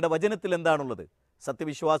വസല്ലമയുടെ വചനത്തിൽ എന്താണുള്ളത്,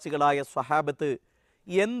 സത്യവിശ്വാസികളായ സ്വഹാബത്ത്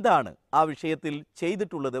എന്താണ് ആ വിഷയത്തിൽ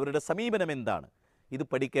ചെയ്തിട്ടുള്ളത്, അവരുടെ സമീപനം എന്താണ്, ഇത്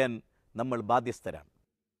പഠിക്കാൻ നമ്മൾ ബാധ്യസ്ഥരാണ്.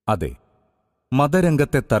 അതെ,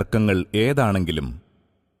 മതരംഗത്തെ തർക്കങ്ങൾ ഏതാണെങ്കിലും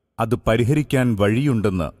അത് പരിഹരിക്കാൻ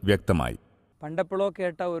വഴിയുണ്ടെന്ന് വ്യക്തമായി. പണ്ടെപ്പോഴോ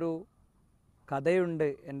കേട്ട ഒരു കഥയുണ്ട്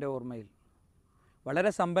എൻ്റെ ഓർമ്മയിൽ.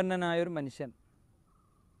 വളരെ സമ്പന്നനായൊരു മനുഷ്യൻ,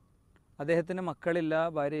 അദ്ദേഹത്തിന് മക്കളില്ല,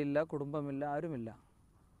 ഭാര്യയില്ല, കുടുംബമില്ല, ആരുമില്ല.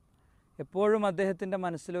 എപ്പോഴും അദ്ദേഹത്തിൻ്റെ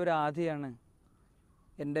മനസ്സിലൊരു ആധിയാണ്,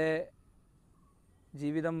 എൻ്റെ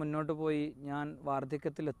ജീവിതം മുന്നോട്ട് പോയി ഞാൻ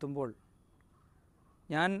വാർദ്ധക്യത്തിലെത്തുമ്പോൾ,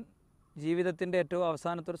 ഞാൻ ജീവിതത്തിൻ്റെ ഏറ്റവും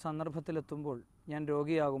അവസാനത്തൊരു സന്ദർഭത്തിലെത്തുമ്പോൾ, ഞാൻ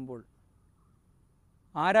രോഗിയാകുമ്പോൾ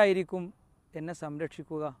ആരായിരിക്കും എന്നെ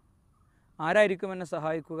സംരക്ഷിക്കുക, ആരായിരിക്കും എന്നെ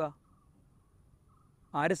സഹായിക്കുക?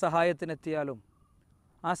 ആര് സഹായത്തിനെത്തിയാലും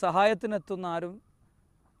ആ സഹായത്തിനെത്തുന്ന ആരും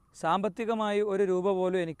സാമ്പത്തികമായി ഒരു രൂപ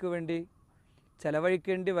പോലും എനിക്ക് വേണ്ടി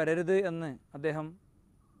ചെലവഴിക്കേണ്ടി വരരുത് എന്ന് അദ്ദേഹം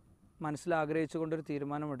മനസ്സിലാഗ്രഹിച്ചുകൊണ്ടൊരു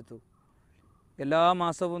തീരുമാനമെടുത്തു. എല്ലാ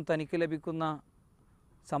മാസവും തനിക്ക് ലഭിക്കുന്ന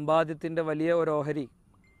സമ്പാദ്യത്തിൻ്റെ വലിയ ഒരു ഓഹരി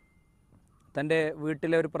തൻ്റെ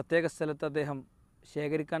വീട്ടിലെ ഒരു പ്രത്യേക സ്ഥലത്ത് അദ്ദേഹം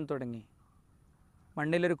ശേഖരിക്കാൻ തുടങ്ങി.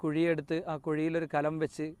 മണ്ണിലൊരു കുഴിയെടുത്ത് ആ കുഴിയിലൊരു കലം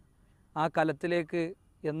വെച്ച് ആ കലത്തിലേക്ക്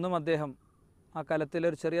എന്നും അദ്ദേഹം ആ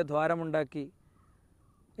കലത്തിലൊരു ചെറിയ ദ്വാരമുണ്ടാക്കി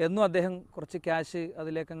എന്നും അദ്ദേഹം കുറച്ച് ക്യാഷ്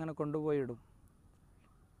അതിലേക്ക് അങ്ങനെ കൊണ്ടുപോയിടും.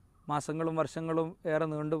 മാസങ്ങളും വർഷങ്ങളും ഏറെ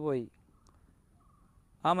നീണ്ടുപോയി.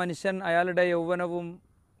 ആ മനുഷ്യൻ അയാളുടെ യൗവനവും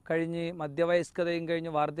കഴിഞ്ഞ് മധ്യവയസ്കതയും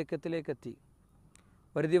കഴിഞ്ഞ് വാർദ്ധക്യത്തിലേക്കെത്തി.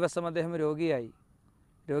 ഒരു ദിവസം അദ്ദേഹം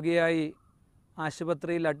രോഗിയായി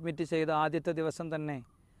ആശുപത്രിയിൽ അഡ്മിറ്റ് ചെയ്ത ആദ്യത്തെ ദിവസം തന്നെ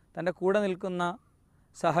തൻ്റെ കൂടെ നിൽക്കുന്ന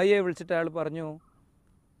സഹായിയെ വിളിച്ചിട്ട് അയാൾ പറഞ്ഞു,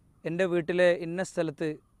 എൻ്റെ വീട്ടിലെ ഇന്ന സ്ഥലത്ത്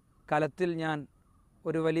കലത്തിൽ ഞാൻ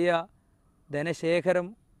ഒരു വലിയ ധനശേഖരം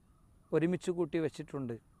ഒരുമിച്ച് കൂട്ടി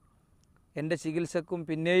വച്ചിട്ടുണ്ട്. എൻ്റെ ചികിത്സക്കും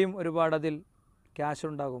പിന്നെയും ഒരുപാട് അതിൽ ക്യാഷ്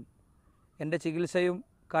ഉണ്ടാകും. എൻ്റെ ചികിത്സയും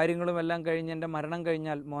കാര്യങ്ങളുമെല്ലാം കഴിഞ്ഞ് എൻ്റെ മരണം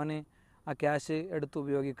കഴിഞ്ഞാൽ മോന് ആ ക്യാഷ് എടുത്ത്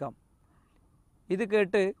ഉപയോഗിക്കാം. ഇത്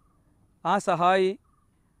കേട്ട് ആ സഹായി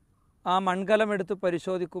ആ മൺകലം എടുത്ത്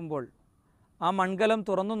പരിശോധിക്കുമ്പോൾ, ആ മൺകലം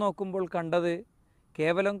തുറന്നു നോക്കുമ്പോൾ കണ്ടത്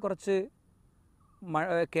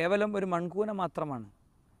കേവലം ഒരു മൺകൂന മാത്രമാണ്.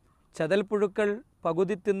 ചതൽപ്പുഴുക്കൾ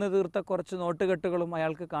പകുതി തിന്നു തീർത്ത കുറച്ച് നോട്ടുകെട്ടുകളും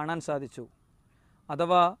അയാൾക്ക് കാണാൻ സാധിച്ചു.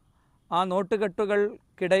 അഥവാ ആ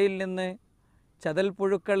നോട്ടുകെട്ടുകൾക്കിടയിൽ നിന്ന്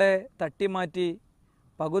ചതൽപ്പുഴുക്കളെ തട്ടിമാറ്റി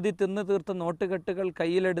പകുതി തിന്നു തീർത്ത നോട്ടുകെട്ടുകൾ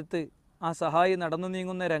കയ്യിലെടുത്ത് ആ സഹായി നടന്നു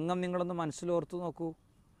നീങ്ങുന്ന രംഗം നിങ്ങളൊന്ന് മനസ്സിലോർത്തു നോക്കൂ.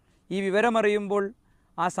 ഈ വിവരമറിയുമ്പോൾ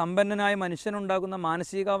ആ സമ്പന്നനായ മനുഷ്യനുണ്ടാകുന്ന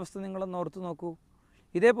മാനസികാവസ്ഥ നിങ്ങളൊന്ന് ഓർത്തു നോക്കൂ.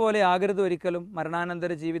 ഇതേപോലെ ആകരുത് ഒരിക്കലും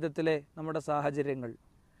മരണാനന്തര ജീവിതത്തിലെ നമ്മുടെ സാഹചര്യങ്ങൾ.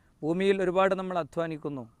 ഭൂമിയിൽ ഒരുപാട് നമ്മൾ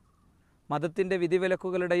അധ്വാനിക്കുന്നു. മതത്തിൻ്റെ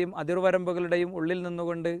വിധിവിലക്കുകളുടെയും അതിർവരമ്പുകളുടെയും ഉള്ളിൽ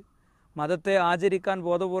നിന്നുകൊണ്ട് മതത്തെ ആചരിക്കാൻ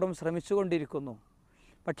ബോധപൂർവം ശ്രമിച്ചുകൊണ്ടിരിക്കുന്നു.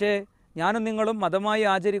 പക്ഷേ ഞാനും നിങ്ങളും മതമായി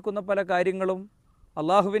ആചരിക്കുന്ന പല കാര്യങ്ങളും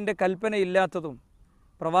അള്ളാഹുവിൻ്റെ കൽപ്പനയില്ലാത്തതും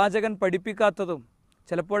പ്രവാചകൻ പഠിപ്പിക്കാത്തതും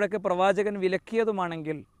ചിലപ്പോഴൊക്കെ പ്രവാചകൻ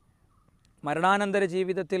വിലക്കിയതുമാണെങ്കിൽ മരണാനന്തര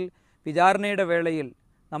ജീവിതത്തിൽ വിചാരണയുടെ വേളയിൽ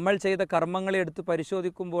നമ്മൾ ചെയ്ത കർമ്മങ്ങളെ എടുത്ത്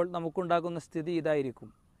പരിശോധിക്കുമ്പോൾ നമുക്കുണ്ടാകുന്ന സ്ഥിതി ഇതായിരിക്കും.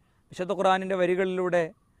 വിശുദ്ധ ഖുർആനിൻ്റെ വരികളിലൂടെ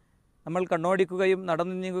നമ്മൾ കണ്ണോടിക്കുകയും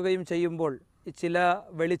നടന്നു നീങ്ങുകയും ചെയ്യുമ്പോൾ ചില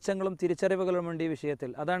വെളിച്ചങ്ങളും തിരിച്ചറിവുകളുമുണ്ട് ഈ വിഷയത്തിൽ.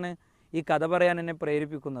 അതാണ് ഈ കഥ പറയാൻ എന്നെ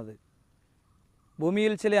പ്രേരിപ്പിക്കുന്നത്.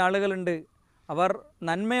 ഭൂമിയിൽ ചില ആളുകളുണ്ട്, അവർ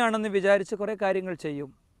നന്മയാണെന്ന് വിചാരിച്ച് കുറേ കാര്യങ്ങൾ ചെയ്യും.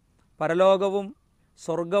 പരലോകവും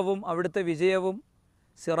സ്വർഗവും അവിടുത്തെ വിജയവും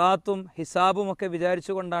സിറാത്തും ഹിസാബുമൊക്കെ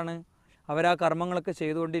വിചാരിച്ചുകൊണ്ടാണ് അവരാ കർമ്മങ്ങളൊക്കെ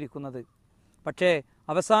ചെയ്തുകൊണ്ടിരിക്കുന്നത്. പക്ഷേ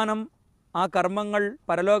അവസാനം ആ കർമ്മങ്ങൾ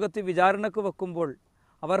പരലോകത്ത് വിചാരണക്ക് വെക്കുമ്പോൾ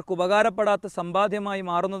അവർക്ക് ഉപകാരപ്പെടാത്ത സമ്പാദ്യമായി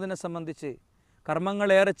മാറുന്നതിനെ സംബന്ധിച്ച്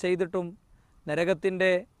കർമ്മങ്ങളേറെ ചെയ്തിട്ടും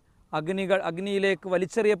നരകത്തിൻ്റെ അഗ്നിയിലേക്ക്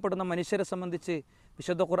വലിച്ചെറിയപ്പെടുന്ന മനുഷ്യരെ സംബന്ധിച്ച്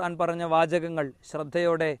വിശുദ്ധ ഖുർആൻ പറഞ്ഞ വാചകങ്ങൾ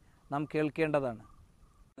ശ്രദ്ധയോടെ നാം കേൾക്കേണ്ടതാണ്.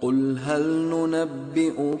 قُلْ هَلْ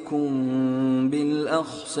نُنَبِّئُكُمْ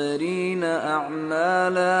بِالْأَخْسَرِينَ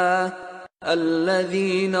أَعْمَالًا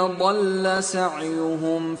الَّذِينَ ضَلَّ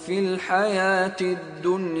سَعْيُهُمْ فِي الْحَيَاةِ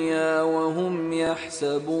الدُّنْيَا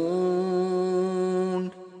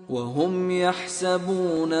وَهُمْ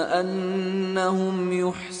يَحْسَبُونَ أَنَّهُمْ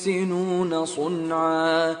يُحْسِنُونَ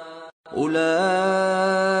صُنْعًا أُولَئِكَ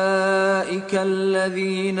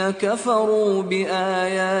الَّذِينَ كَفَرُوا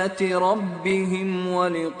بِآيَاتِ رَبِّهِمْ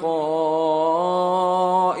وَلِقَائِهِ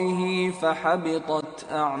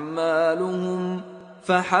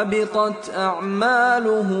فحبطت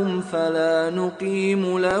أعمالهم فلا نقيم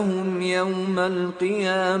لهم يوم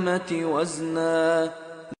القيامة وزنا.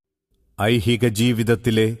 ഐഹിക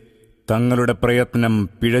ജീവിതത്തിലെ തങ്ങളുടെ പ്രയത്നം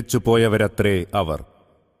പിഴച്ചുപോയവരത്രേ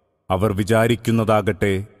അവർ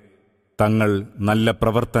വിചാരിക്കുന്നതാകട്ടെ തങ്ങൾ നല്ല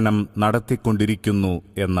പ്രവർത്തനം നടത്തിക്കൊണ്ടിരിക്കുന്നു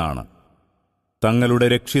എന്നാണ്. തങ്ങളുടെ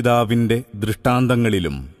രക്ഷിതാവിൻ്റെ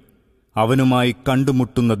ദൃഷ്ടാന്തങ്ങളിലും അവനുമായി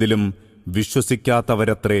കണ്ടുമുട്ടുന്നതിലും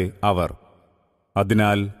വിശ്വസിക്കാത്തവരത്രേ അവർ.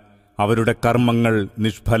 അതിനാൽ അവരുടെ കർമ്മങ്ങൾ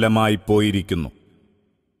നിഷ്ഫലമായി പോയിരിക്കുന്നു.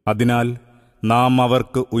 അതിനാൽ നാം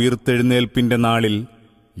അവർക്ക് ഉയിർത്തെഴുന്നേൽപ്പിന്റെ നാളിൽ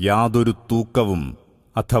യാതൊരു തൂക്കവും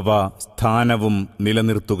അഥവാ സ്ഥാനവും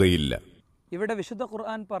നിലനിർത്തുകയില്ല. ഇവിടെ വിശുദ്ധ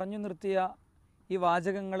ഖുർആൻ പറഞ്ഞു നിർത്തിയ ഈ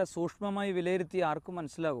വാചകങ്ങളെ സൂക്ഷ്മമായി വിലയിരുത്തി ആർക്കും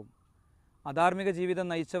മനസ്സിലാകും, അധാർമിക ജീവിതം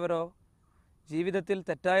നയിച്ചവരോ, ജീവിതത്തിൽ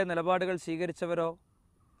തെറ്റായ നിലപാടുകൾ സ്വീകരിച്ചവരോ,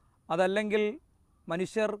 അതല്ലെങ്കിൽ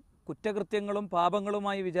മനുഷ്യർ കുറ്റകൃത്യങ്ങളും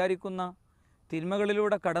പാപങ്ങളുമായി വിചാരിക്കുന്ന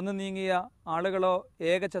തിന്മകളിലൂടെ കടന്നു നീങ്ങിയ ആളുകളോ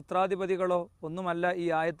ഏകഛത്രാധിപതികളോ ഒന്നുമല്ല ഈ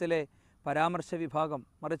ആയത്തിലെ പരാമർശ വിഭാഗം.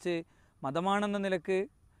 മറിച്ച് മതമാണെന്ന നിലക്ക്,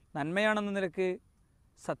 നന്മയാണെന്ന നിലക്ക്,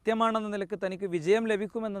 സത്യമാണെന്ന നിലക്ക്, തനിക്ക് വിജയം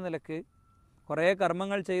ലഭിക്കുമെന്ന നിലക്ക് കുറേ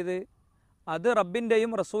കർമ്മങ്ങൾ ചെയ്ത് അത്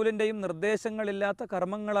റബ്ബിൻ്റെയും റസൂലിൻ്റെയും നിർദ്ദേശങ്ങളില്ലാത്ത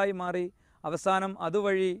കർമ്മങ്ങളായി മാറി അവസാനം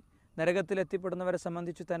അതുവഴി നരകത്തിലെത്തിപ്പെടുന്നവരെ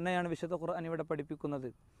സംബന്ധിച്ച് തന്നെയാണ് വിശുദ്ധ ഖുർആൻ ഇവിടെ പഠിപ്പിക്കുന്നത്.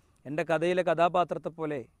 എൻ്റെ കഥയിലെ കഥാപാത്രത്തെ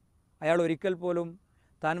പോലെ അയാൾ ഒരിക്കൽ പോലും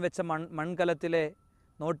താൻ വെച്ച മൺകലത്തിലെ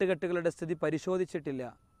നോട്ടുകെട്ടുകളുടെ സ്ഥിതി പരിശോധിച്ചിട്ടില്ല.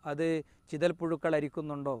 അത് ചിതൽ പുഴുക്കൾ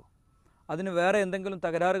അരിക്കുന്നുണ്ടോ, അതിന് വേറെ എന്തെങ്കിലും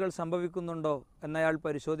തകരാറുകൾ സംഭവിക്കുന്നുണ്ടോ എന്നയാൾ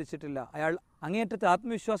പരിശോധിച്ചിട്ടില്ല. അയാൾ അങ്ങേയറ്റത്തെ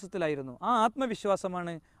ആത്മവിശ്വാസത്തിലായിരുന്നു. ആ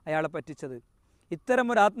ആത്മവിശ്വാസമാണ് അയാളെ പറ്റിച്ചത്.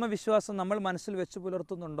 ഇത്തരമൊരു ആത്മവിശ്വാസം നമ്മൾ മനസ്സിൽ വെച്ച്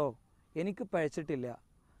പുലർത്തുന്നുണ്ടോ? എനിക്ക് പഴച്ചിട്ടില്ല.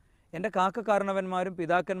 എൻ്റെ കാക്കക്കാരണവന്മാരും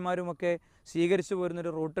പിതാക്കന്മാരുമൊക്കെ സ്വീകരിച്ചു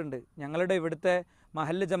പോരുന്നൊരു റൂട്ടുണ്ട്. ഞങ്ങളുടെ ഇവിടുത്തെ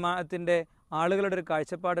മഹല്ല് ജമാഅത്തിൻ്റെ ആളുകളുടെ ഒരു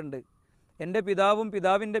കാഴ്ചപ്പാടുണ്ട്. എൻ്റെ പിതാവും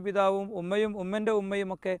പിതാവിൻ്റെ പിതാവും ഉമ്മയും ഉമ്മൻ്റെ ഉമ്മയും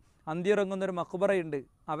ഒക്കെ അന്തിയിറങ്ങുന്നൊരു മഖ്ബറയുണ്ട്.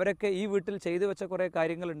 അവരൊക്കെ ഈ വീട്ടിൽ ചെയ്തു വെച്ച കുറേ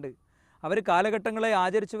കാര്യങ്ങളുണ്ട്. അവർ കാലഘട്ടങ്ങളെ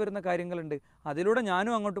ആചരിച്ചു വരുന്ന കാര്യങ്ങളുണ്ട്. അതിലൂടെ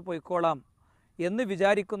ഞാനും അങ്ങോട്ട് പോയിക്കോളാം എന്ന്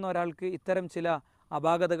വിചാരിക്കുന്ന ഒരാൾക്ക് ഇത്തരം ചില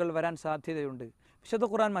അപാകതകൾ വരാൻ സാധ്യതയുണ്ട്. വിശുദ്ധ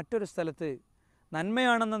ഖുർആൻ മറ്റൊരു സ്ഥലത്ത്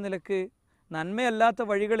നന്മയാണെന്ന നിലക്ക് നന്മയല്ലാത്ത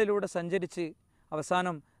വഴികളിലൂടെ സഞ്ചരിച്ച്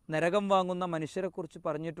അവസാനം നരകം വാങ്ങുന്ന മനുഷ്യരെക്കുറിച്ച്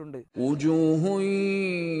പറഞ്ഞിട്ടുണ്ട്.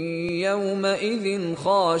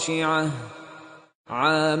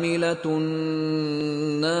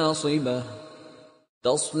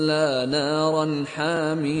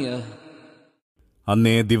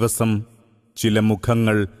 അന്നേ ദിവസം ചില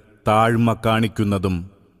മുഖങ്ങൾ താഴ്മ കാണിക്കുന്നതും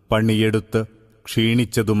പണിയെടുത്ത്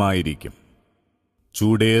ക്ഷീണിച്ചതുമായിരിക്കും.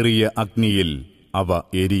 ചൂടേറിയ അഗ്നിയിൽ അവ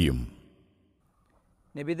എരിയും.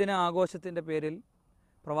 നബിദിന ആഘോഷത്തിൻ്റെ പേരിൽ,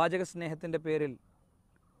 പ്രവാചക സ്നേഹത്തിൻ്റെ പേരിൽ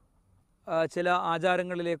ചില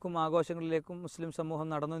ആചാരങ്ങളിലേക്കും ആഘോഷങ്ങളിലേക്കും മുസ്ലിം സമൂഹം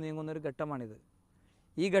നടന്നു നീങ്ങുന്നൊരു ഘട്ടമാണിത്.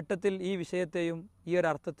 ഈ ഘട്ടത്തിൽ ഈ വിഷയത്തെയും ഈ ഒരു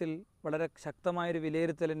അർത്ഥത്തിൽ വളരെ ശക്തമായൊരു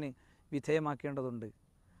വിലയിരുത്തലിന് വിധേയമാക്കേണ്ടതുണ്ട്.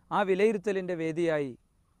 ആ വിലയിരുത്തലിൻ്റെ വേദിയായി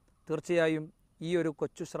തീർച്ചയായും ഈ ഒരു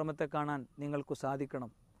കൊച്ചു ശ്രമത്തെ കാണാൻ നിങ്ങൾക്ക്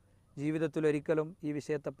സാധിക്കണം. ജീവിതത്തിലൊരിക്കലും ഈ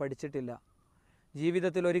വിഷയത്തെ പഠിച്ചിട്ടില്ല,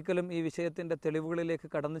 ജീവിതത്തിലൊരിക്കലും ഈ വിഷയത്തിൻ്റെ തെളിവുകളിലേക്ക്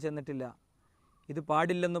കടന്നു ചെന്നിട്ടില്ല. ഇത്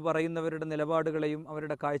പാടില്ലെന്ന് പറയുന്നവരുടെ നിലപാടുകളെയും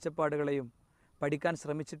അവരുടെ കാഴ്ചപ്പാടുകളെയും പഠിക്കാൻ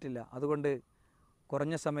ശ്രമിച്ചിട്ടില്ല. അതുകൊണ്ട്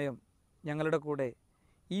കുറഞ്ഞ സമയം ഞങ്ങളുടെ കൂടെ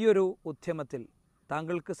ഈ ഒരു ഉദ്യമത്തിൽ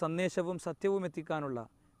താങ്കൾക്ക് സന്ദേശവും സത്യവും എത്തിക്കാനുള്ള,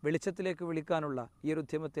 വെളിച്ചത്തിലേക്ക് വിളിക്കാനുള്ള ഈ ഒരു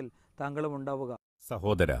ഉദ്യമത്തിൽ താങ്കളും ഉണ്ടാവുക.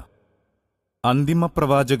 സഹോദര, അന്തിമ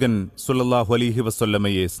പ്രവാചകൻ സ്വല്ലല്ലാഹു അലൈഹി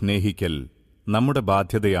വസല്ലമയെ സ്നേഹിക്കൽ നമ്മുടെ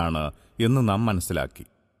ബാധ്യതയാണ് എന്ന് നാം മനസ്സിലാക്കി.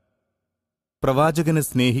 പ്രവാചകനെ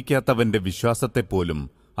സ്നേഹിക്കാത്തവന്റെ വിശ്വാസത്തെപ്പോലും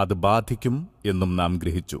അത് ബാധിക്കും എന്നും നാം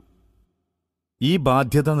ഗ്രഹിച്ചു. ഈ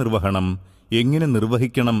ബാധ്യത നിർവഹണം എങ്ങനെ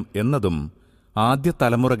നിർവഹിക്കണം എന്നതും ആദ്യ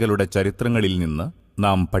തലമുറകളുടെ ചരിത്രങ്ങളിൽ നിന്ന്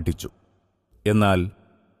നാം പഠിച്ചു. എന്നാൽ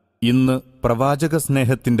ഇന്ന് പ്രവാചക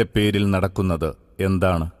സ്നേഹത്തിന്റെ പേരിൽ നടക്കുന്നത്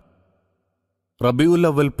എന്താണ്? റബീഉൽ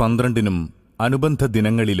അവ്വൽ 12-നും അനുബന്ധ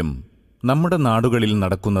ദിനങ്ങളിലും നമ്മുടെ നാടുകളിൽ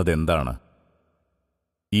നടക്കുന്നതെന്താണ്?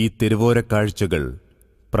 ഈ തെരുവോര കാഴ്ചകൾ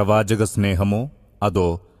പ്രവാചക സ്നേഹമോ അതോ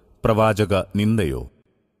പ്രവാചക നിന്ദയോ?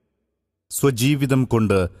 സ്വജീവിതം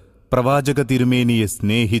കൊണ്ട് പ്രവാചക തിരുമേനിയെ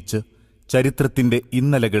സ്നേഹിച്ച് ചരിത്രത്തിന്റെ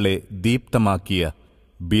ഇന്നലകളെ ദീപ്തമാക്കിയ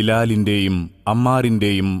ബിലാലിന്റെയും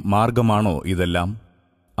അമ്മാറിന്റെയും മാർഗമാണോ ഇതെല്ലാം?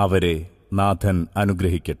 അവരെ നാഥൻ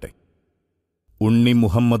അനുഗ്രഹിക്കട്ടെ. ഉണ്ണി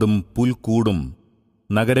മുഹമ്മദും പുൽക്കൂടും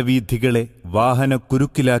നഗരവീഥികളെ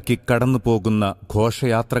വാഹനക്കുരുക്കിലാക്കി കടന്നുപോകുന്ന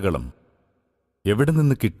ഘോഷയാത്രകളും എവിടെ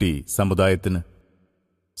നിന്ന് കിട്ടി സമുദായത്തിന്?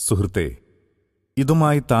 സുഹൃത്തേ,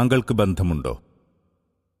 ഇതുമായി താങ്കൾക്ക് ബന്ധമുണ്ടോ?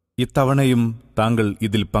 ഇത്തവണയും താങ്കൾ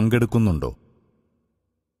ഇതിൽ പങ്കെടുക്കുന്നുണ്ടോ?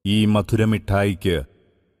 ഈ മധുരമിഠായിക്ക്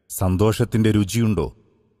സന്തോഷത്തിന്റെ രുചിയുണ്ടോ?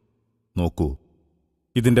 നോക്കൂ,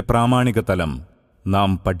 ഇതിന്റെ പ്രാമാണിക തലം നാം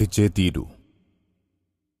പഠിച്ചേ തീരൂ.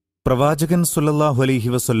 പ്രവാചകൻ സ്വല്ലല്ലാഹു അലൈഹി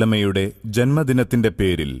വസല്ലമയുടെ ജന്മദിനത്തിന്റെ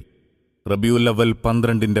പേരിൽ റബീഉൽ അവ്വൽ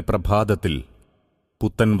 12-ന്റെ പ്രഭാതത്തിൽ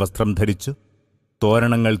പുത്തൻ വസ്ത്രം ധരിച്ച്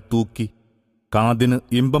തോരണങ്ങൾ തൂക്കി കാതിന്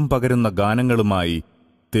ഇമ്പം പകരുന്ന ഗാനങ്ങളുമായി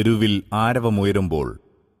തെരുവിൽ ആരവമുയരുമ്പോൾ,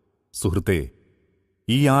 സുഹൃത്തേ,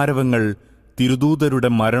 ഈ ആരവങ്ങൾ തിരുദൂതരുടെ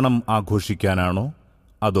മരണം ആഘോഷിക്കാനാണോ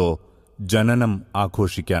അതോ ജനനം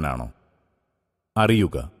ആഘോഷിക്കാനാണോ?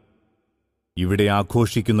 അറിയുക, ഇവിടെ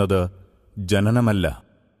ആഘോഷിക്കുന്നത് ജനനമല്ല,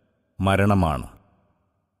 മരണമാണ്.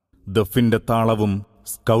 ദഫിന്റെ താളവും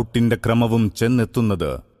സ്കൗട്ടിന്റെ ക്രമവും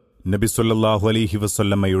ചെന്നെത്തുന്നത് നബി സല്ലല്ലാഹു അലൈഹി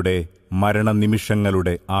വസല്ലമയുടെ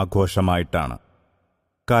മരണനിമിഷങ്ങളുടെ ആഘോഷമായിട്ടാണ്.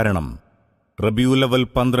 കാരണം റബീഉൽ അവ്വൽ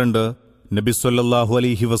 12 നബി സല്ലല്ലാഹു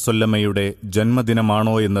അലൈഹി വസല്ലമയുടെ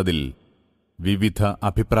ജന്മദിനമാണോ എന്നതിൽ വിവിധ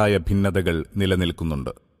അഭിപ്രായ ഭിന്നതകൾ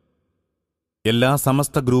നിലനിൽക്കുന്നുണ്ട്. എല്ലാ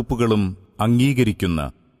സമസ്ത ഗ്രൂപ്പുകളും അംഗീകരിക്കുന്ന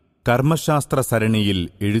കർമ്മശാസ്ത്ര സരണിയിൽ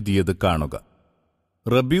എഴുതിയത് കാണുക.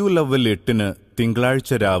 റബീഉൽ അവ്വൽ 8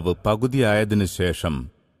 തിങ്കളാഴ്ച രാവ് പകുതിയായതിനു ശേഷം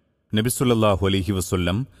നബി സല്ലല്ലാഹു അലൈഹി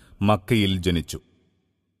വസല്ലം മക്കയിൽ ജനിച്ചു.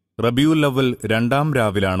 റബീഉൽ അവ്വൽ 2-ാം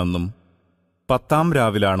രാവിലാണെന്നും 10-ാം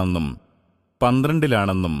രാവിലാണെന്നും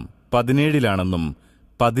 12-ലാണെന്നും 17-ലാണെന്നും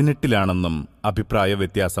 18-ലാണെന്നും അഭിപ്രായ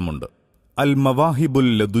വ്യത്യാസമുണ്ട്. അൽ മവാഹിബുൽ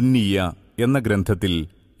ലദുന്നിയ എന്ന ഗ്രന്ഥത്തിൽ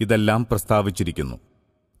ഇതെല്ലാം പ്രസ്താവിച്ചിരിക്കുന്നു.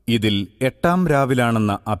 ഇതിൽ 8-ാം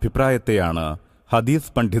രാവിലാണെന്ന അഭിപ്രായത്തെയാണ്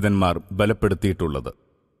ഹദീസ് പണ്ഡിതന്മാർ ബലപ്പെടുത്തിയിട്ടുള്ളത്.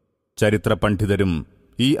 ചരിത്ര പണ്ഡിതരും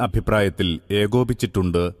ഈ അഭിപ്രായത്തിൽ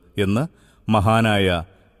ഏകോപിച്ചിട്ടുണ്ട് എന്ന് മഹാനായ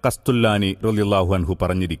ഖസ്തുല്ലാനി റളിയല്ലാഹു അൻഹു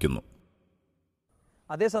പറഞ്ഞിരിക്കുന്നു.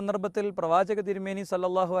 അതേ സന്ദർഭത്തിൽ പ്രവാചക തിരുമേനി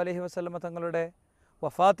സല്ലല്ലാഹു അലൈഹി വസല്ലമ തങ്ങളുടെ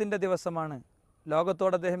വഫാത്തിൻ്റെ ദിവസമാണ്,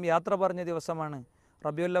 ലോകത്തോട് അദ്ദേഹം യാത്ര പറഞ്ഞ ദിവസമാണ്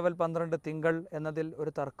റബീഉൽ അവ്വൽ 12 തിങ്കൾ എന്നതിൽ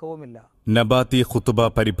ഒരു തർക്കവുമില്ല. നബാത്തി ഖുതുബ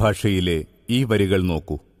പരിഭാഷയിലെ ഈ വരികൾ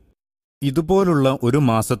നോക്കൂ. ഇതുപോലുള്ള ഒരു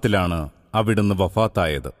മാസത്തിലാണ് അവിടുന്ന്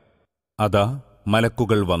വഫാത്തായത്. അതാ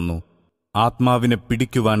മലക്കുകൾ വന്നു ആത്മാവിനെ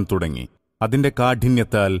പിടിക്കുവാൻ തുടങ്ങി. അതിന്റെ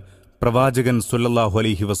കാഠിന്യത്താൽ പ്രവാചകൻ സല്ലല്ലാഹു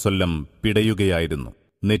അലൈഹി വസല്ലം പിടയുകയായിരുന്നു.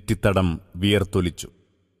 നെറ്റിത്തടം വിയർത്തൊലിച്ചു.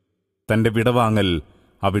 തന്റെ വിടവാങ്ങൽ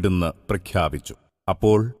അവിടുന്ന് പ്രഖ്യാപിച്ചു.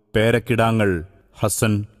 അപ്പോൾ പേരക്കിടാങ്ങൾ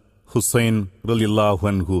ഹസൻ, ഹുസൈൻ റളിയല്ലാഹു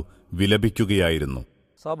അൻഹു വിലപിക്കുകയായിരുന്നു.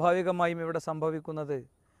 സ്വാഭാവികമായും ഇവിടെ സംഭവിക്കുന്നത്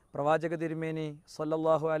പ്രവാചക തിരുമേനി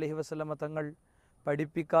സല്ലല്ലാഹു അലൈഹി വസല്ലമ തങ്ങൾ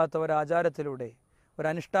പഠിപ്പിക്കാത്ത ഒരാചാരത്തിലൂടെ,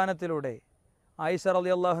 ഒരനുഷ്ഠാനത്തിലൂടെ ആയിഷ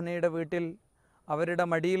റളിയല്ലാഹു അൻഹയുടെ വീട്ടിൽ അവരുടെ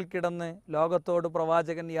മടിയിൽ കിടന്ന് ലോകത്തോട്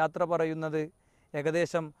പ്രവാചകൻ യാത്ര പറയുന്നത്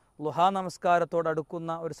ഏകദേശം ളുഹാ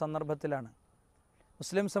നമസ്കാരത്തോടടുക്കുന്ന ഒരു സന്ദർഭത്തിലാണ്.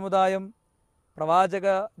 മുസ്ലിം സമുദായം പ്രവാചക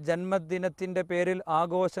ജന്മദിനത്തിൻ്റെ പേരിൽ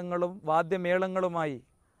ആഘോഷങ്ങളും വാദ്യമേളങ്ങളുമായി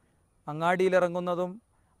അങ്ങാടിയിലിറങ്ങുന്നതും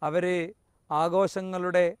അവർ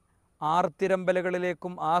ആഘോഷങ്ങളുടെ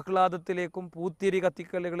ആർത്തിരമ്പലുകളിലേക്കും ആഹ്ലാദത്തിലേക്കും പൂത്തിരി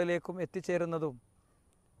കത്തിക്കലുകളിലേക്കും എത്തിച്ചേരുന്നതും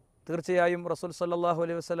തീർച്ചയായും റസൂൽ സല്ലല്ലാഹു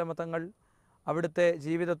അലൈഹി വസല്ലമ തങ്ങൾ അവിടുത്തെ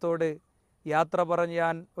ജീവിതത്തോട് യാത്ര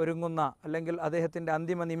പറയാൻ ഒരുങ്ങുന്ന, അല്ലെങ്കിൽ അദ്ദേഹത്തിൻ്റെ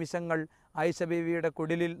അന്തിമ നിമിഷങ്ങൾ ആയിഷ ബീവിയുടെ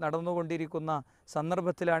കുടിലിൽ നടന്നുകൊണ്ടിരിക്കുന്ന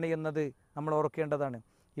സന്ദർഭത്തിലാണ് എന്നത് നമ്മൾ ഓർക്കേണ്ടതാണ്.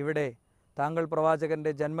 ഇവിടെ താങ്കൾ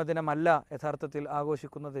പ്രവാചകൻ്റെ ജന്മദിനമല്ല യഥാർത്ഥത്തിൽ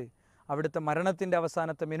ആഘോഷിക്കുന്നത്, അവിടുത്തെ മരണത്തിൻ്റെ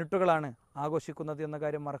അവസാനത്തെ മിനിറ്റുകളാണ് ആഘോഷിക്കുന്നത് എന്ന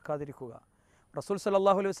കാര്യം മറക്കാതിരിക്കുക. റസൂൽ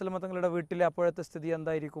സല്ലല്ലാഹു അലൈഹി വസല്ലമ തങ്ങളുടെ വീട്ടിലെ അപ്പോഴത്തെ സ്ഥിതി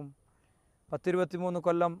എന്തായിരിക്കും? 10-23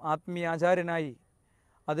 കൊല്ലം ആത്മീയ ആചാര്യനായി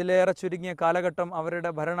അതിലേറെ ചുരുങ്ങിയ കാലഘട്ടം അവരുടെ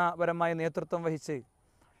ഭരണപരമായ നേതൃത്വം വഹിച്ച്,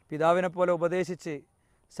 പിതാവിനെ പോലെ ഉപദേശിച്ച്,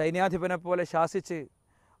 സൈന്യാധിപനെ പോലെ ശാസിച്ച്,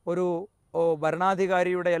 ഒരു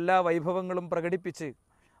ഭരണാധികാരിയുടെ എല്ലാ വൈഭവങ്ങളും പ്രകടിപ്പിച്ച്,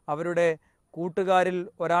 അവരുടെ കൂട്ടുകാരിൽ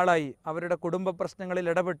ഒരാളായി അവരുടെ കുടുംബ പ്രശ്നങ്ങളിൽ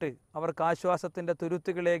ഇടപെട്ട് അവർക്ക് ആശ്വാസത്തിൻ്റെ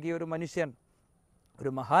തുരുത്തുകളേകിയ ഒരു മനുഷ്യൻ, ഒരു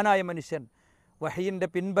മഹാനായ മനുഷ്യൻ, വഹയിൻ്റെ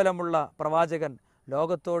പിൻബലമുള്ള പ്രവാചകൻ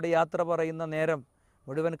ലോകത്തോട് യാത്ര പറയുന്ന നേരം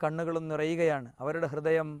മുഴുവൻ കണ്ണുകളും നിറയുകയാണ്. അവരുടെ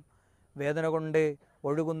ഹൃദയം വേദന കൊണ്ട്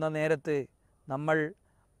ഒഴുകുന്ന നേരത്ത് നമ്മൾ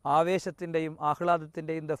ആവേശത്തിൻ്റെയും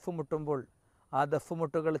ആഹ്ലാദത്തിൻ്റെയും ദഫ്മുട്ടുമ്പോൾ ആ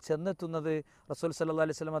ദഫ്മുട്ടുകൾ ചെന്നെത്തുന്നത് റസൂൽ സല്ലല്ലാഹു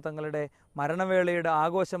അലൈഹി വസല്ലമ തങ്ങളുടെ മരണവേളയുടെ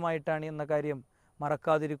ആഘോഷമായിട്ടാണ് എന്ന കാര്യം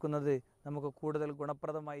മറക്കാതിരിക്കുന്നത് നമുക്ക് കൂടുതൽ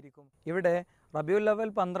ഗുണപ്രദമായിരിക്കും. ഇവിടെ റബീഉൽ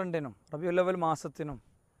അവ്വൽ 12-നും റബീഉൽ അവ്വൽ മാസത്തിനും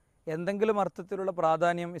എന്തെങ്കിലും അർത്ഥത്തിലുള്ള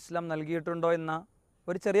പ്രാധാന്യം ഇസ്ലാം നൽകിയിട്ടുണ്ടോ എന്ന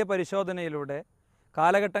ഒരു ചെറിയ പരിശോധനയിലൂടെ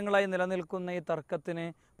കാലഘട്ടങ്ങളായി നിലനിൽക്കുന്ന ഈ തർക്കത്തിന്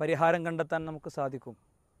പരിഹാരം കണ്ടെത്താൻ നമുക്ക് സാധിക്കും.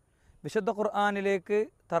 വിശുദ്ധ ഖുർആനിലേക്ക്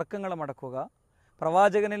തർക്കങ്ങൾ മടക്കുക,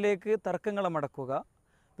 പ്രവാചകനിലേക്ക് തർക്കങ്ങൾ മടക്കുക,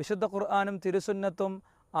 വിശുദ്ധ ഖുർആനും തിരുസുന്നത്തും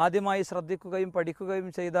ആദ്യമായി ശ്രദ്ധിക്കുകയും പഠിക്കുകയും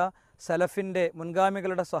ചെയ്ത സലഫിൻ്റെ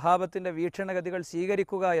മുൻഗാമികളുടെ സ്വഹാബത്തിൻ്റെ വീക്ഷണഗതികൾ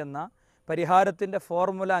സ്വീകരിക്കുക എന്ന പരിഹാരത്തിൻ്റെ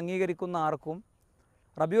ഫോർമുല അംഗീകരിക്കുന്ന ആർക്കും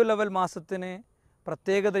റബീഉൽ അവ്വൽ മാസത്തിന്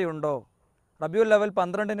പ്രത്യേകതയുണ്ടോ, റബീഉൽ അവ്വൽ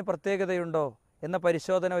 12-ന് പ്രത്യേകതയുണ്ടോ എന്ന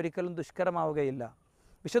പരിശോധന ഒരിക്കലും ദുഷ്കരമാവുകയില്ല.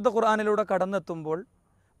 വിശുദ്ധ ഖുർആനിലൂടെ കടന്നെത്തുമ്പോൾ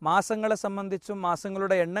മാസങ്ങളെ സംബന്ധിച്ചും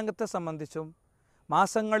മാസങ്ങളുടെ എണ്ണത്തെ സംബന്ധിച്ചും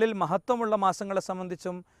മാസങ്ങളിൽ മഹത്വമുള്ള മാസങ്ങളെ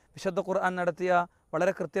സംബന്ധിച്ചും വിശുദ്ധ ഖുർആൻ നടത്തിയ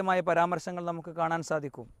വളരെ കൃത്യമായ പരാമർശങ്ങൾ നമുക്ക് കാണാൻ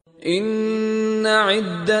സാധിക്കും. ഇന്ന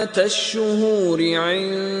ഇദ്ദതശ് ശുഹൂരി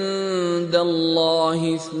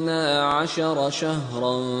ഇൻദല്ലാഹി 12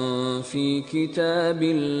 ശഹ്റൻ ഫീ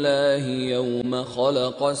കിതാബില്ലാഹി യൗമ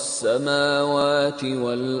ഖലഖസ് സമാവാതി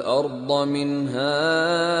വൽ അർദ മിൻഹാ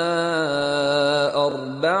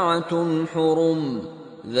അർബഅത്തുൻ ഹുറും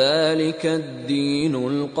ذلك الدين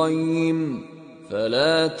القيم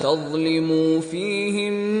فلا تظلموا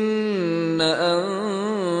فيهن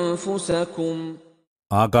أنفسكم.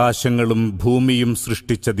 ആകാശങ്ങളും ഭൂമിയും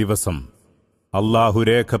സൃഷ്ടിച്ച ദിവസം അല്ലാഹു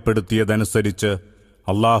രേഖപ്പെടുത്തിയതനുസരിച്ച്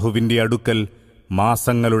അല്ലാഹുവിന്റെ അടുക്കൽ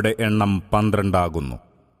മാസങ്ങളുടെ എണ്ണം 12 ആകുന്നു.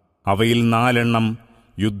 അവയിൽ 4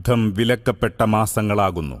 യുദ്ധം വിലക്കപ്പെട്ട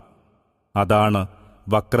മാസങ്ങളാകുന്നു. അതാണ്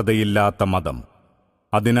വക്രതയില്ലാത്ത മതം.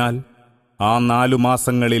 അതിനാൽ ആ 4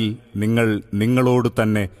 മാസങ്ങളിൽ നിങ്ങൾ നിങ്ങളോട്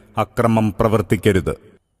തന്നെ അക്രമം പ്രവർത്തിക്കരുത്.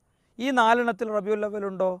 ഈ 4 റബീഉൽ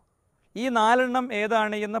അവ്വലുണ്ടോ? ഈ 4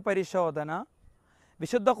 ഏതാണ് എന്ന പരിശോധന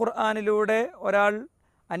വിശുദ്ധ ഖുർആനിലൂടെ ഒരാൾ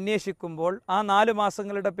അന്വേഷിക്കുമ്പോൾ ആ 4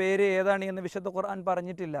 മാസങ്ങളുടെ പേര് ഏതാണ് എന്ന് വിശുദ്ധ ഖുർആൻ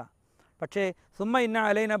പറഞ്ഞിട്ടില്ല. പക്ഷേ സുമ്മ ഇന്ന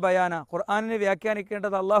അലൈന ബയാന, ഖുർആനിനെ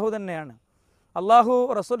വ്യാഖ്യാനിക്കേണ്ടത് അള്ളാഹു തന്നെയാണ്. അള്ളാഹു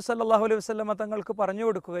റസൂൽ സല്ലല്ലാഹു അലൈഹി വസല്ലമ തങ്ങൾക്ക് പറഞ്ഞു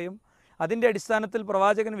കൊടുക്കുകയും അതിൻ്റെ അടിസ്ഥാനത്തിൽ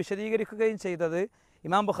പ്രവാചകൻ വിശദീകരിക്കുകയും ചെയ്തത്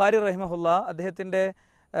ഇമാം ബുഖാരി റഹിമഹുല്ല അദ്ദേഹത്തിൻ്റെ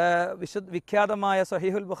വിഖ്യാതമായ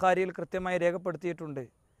സഹീഹുൽ ബുഖാരിയിൽ കൃത്യമായി രേഖപ്പെടുത്തിയിട്ടുണ്ട്.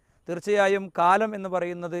 തീർച്ചയായും കാലം എന്ന്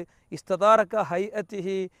പറയുന്നത് ഇസ്തദാറക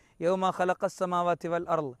ഹൈഅതിഹി യൗമ ഖലഖസ് സമാവാതി വൽ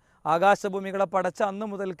അർള്, ആകാശഭൂമികളെ പടച്ച അന്ന്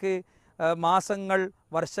മുതൽക്ക് മാസങ്ങൾ,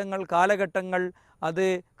 വർഷങ്ങൾ, കാലഘട്ടങ്ങൾ അത്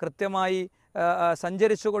കൃത്യമായി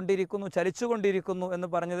സഞ്ചരിച്ചു കൊണ്ടിരിക്കുന്നു, ചലിച്ചുകൊണ്ടിരിക്കുന്നു എന്ന്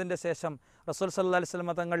പറഞ്ഞതിൻ്റെ ശേഷം റസൂൽ സല്ലല്ലാഹു അലൈഹി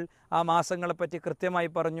വസല്ലം തങ്ങൾ ആ മാസങ്ങളെപ്പറ്റി കൃത്യമായി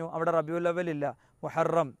പറഞ്ഞു. അവിടെ റബീഉൽ അവ്വലില്ല,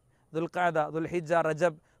 മുഹറം, ദുൽഖഅദ, ദുൽഹിജ്ജ,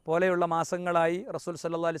 റജബ് പോലെയുള്ള മാസങ്ങളായി റസൂൽ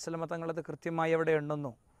സല്ലല്ലാഹു അലൈഹി വസല്ലം തങ്ങളത് കൃത്യമായി അവിടെ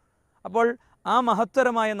എണ്ണുന്നു. അപ്പോൾ ആ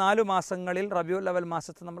മഹത്തരമായ 4 മാസങ്ങളിൽ റബീഉൽ അവ്വൽ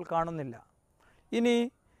മാസത്തെ നമ്മൾ കാണുന്നില്ല. ഇനി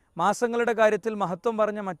മാസങ്ങളുടെ കാര്യത്തിൽ മഹത്വം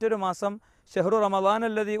പറഞ്ഞ മറ്റൊരു മാസം ഷഹ്റു റമളാൻ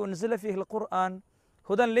അല്ലദീ ഉൻസില ഫീഹിൽ ഖുർആൻ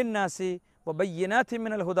ഹുദൻ ലിന്നാസി വബയ്യിനാതി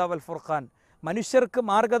മിനൽ ഹുദാ വൽ ഫുർഖാൻ, മനുഷ്യർക്ക്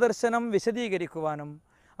മാർഗദർശനം വിശദീകരിക്കുവാനും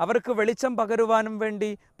അവർക്ക് വെളിച്ചം പകരുവാനും വേണ്ടി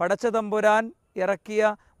പടച്ച തമ്പുരാൻ ഇറക്കിയ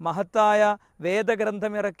മഹത്തായ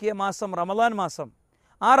വേദഗ്രന്ഥം ഇറക്കിയ മാസം റമളാൻ മാസം.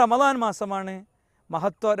 ആ റമളാൻ മാസമാണ്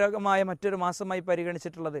മഹത്വരകമായ മറ്റൊരു മാസമായി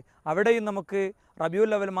പരിഗണിച്ചിട്ടുള്ളത്. അവിടെയും നമുക്ക്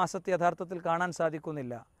റബീഉൽ അവ്വൽ മാസത്തെ യഥാർത്ഥത്തിൽ കാണാൻ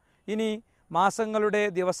സാധിക്കുന്നില്ല. ഇനി മാസങ്ങളുടെ,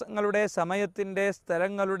 ദിവസങ്ങളുടെ, സമയത്തിൻ്റെ,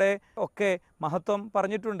 സ്ഥലങ്ങളുടെ ഒക്കെ മഹത്വം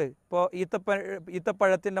പറഞ്ഞിട്ടുണ്ട്. ഇപ്പോൾ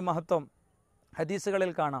ഈത്തപ്പഴത്തിൻ്റെ മഹത്വം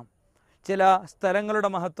ഹദീസുകളിൽ കാണാം. ചില സ്ഥലങ്ങളുടെ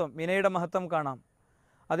മഹത്വം, മിനയുടെ മഹത്വം കാണാം.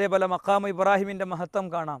 അതേപോലെ മഖാം ഇബ്രാഹിമിൻ്റെ മഹത്വം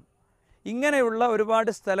കാണാം. ഇങ്ങനെയുള്ള ഒരുപാട്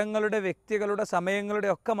സ്ഥലങ്ങളുടെ, വ്യക്തികളുടെ, സമയങ്ങളുടെ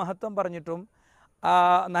ഒക്കെ മഹത്വം പറഞ്ഞിട്ടും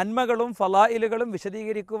നന്മകളും ഫലായിലുകളും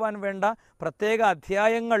വിശദീകരിക്കുവാൻ വേണ്ട പ്രത്യേക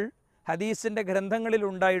അധ്യായങ്ങൾ ഹദീസിൻ്റെ ഗ്രന്ഥങ്ങളിൽ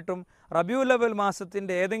ഉണ്ടായിട്ടും റബീഉൽ അവ്വൽ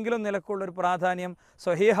മാസത്തിൻ്റെ ഏതെങ്കിലും നിലക്കുള്ളൊരു പ്രാധാന്യം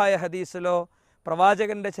സ്വഹീഹായ ഹദീസിലോ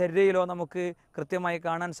പ്രവാചകൻ്റെ ചര്യയിലോ നമുക്ക് കൃത്യമായി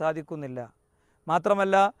കാണാൻ സാധിക്കുന്നില്ല.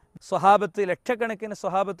 മാത്രമല്ല സ്വഹാബത്ത്, ലക്ഷക്കണക്കിന്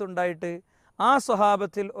സ്വഹാബത്ത് ഉണ്ടായിട്ട് ആ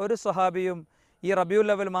സ്വഹാബത്തിൽ ഒരു സ്വഹാബിയും ഈ റബീഉൽ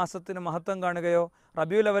അവ്വൽ മാസത്തിന് മഹത്വം കാണുകയോ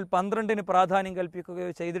റബീഉൽ അവ്വൽ 12 പ്രാധാന്യം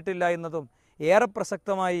കൽപ്പിക്കുകയോ ചെയ്തിട്ടില്ല എന്നതും ഏറെ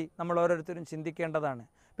പ്രസക്തമായി നമ്മൾ ഓരോരുത്തരും ചിന്തിക്കേണ്ടതാണ്.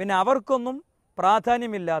 പിന്നെ അവർക്കൊന്നും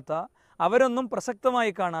പ്രാധാന്യമില്ലാത്ത, അവരൊന്നും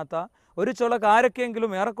പ്രസക്തമായി കാണാത്ത, ഒരു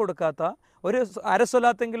ചൊലക്കാരക്കെങ്കിലും ഏറെ കൊടുക്കാത്ത, ഒരു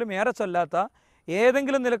അരസ്വലാത്തെങ്കിലും ഏറെ ചൊല്ലാത്ത,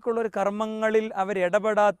 ഏതെങ്കിലും നിലക്കുള്ള ഒരു കർമ്മങ്ങളിൽ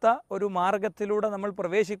അവരിടപെടാത്ത ഒരു മാർഗത്തിലൂടെ നമ്മൾ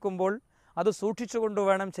പ്രവേശിക്കുമ്പോൾ അത് സൂക്ഷിച്ചുകൊണ്ട്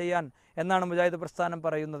വേണം ചെയ്യാൻ എന്നാണ് മുജാഹിദ് പ്രസ്ഥാനം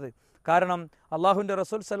പറയുന്നത്. കാരണം അള്ളാഹുവിൻ്റെ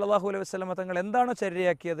റസൂൽ സല്ലല്ലാഹു അലൈഹി വസല്ലമ തങ്ങൾ എന്താണോ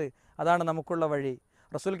ചര്യയാക്കിയത് അതാണ് നമുക്കുള്ള വഴി.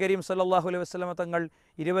 റസൂൽ കരീം സല്ലല്ലാഹു അലൈഹി വസല്ലമ തങ്ങൾ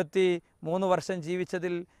 23 വർഷം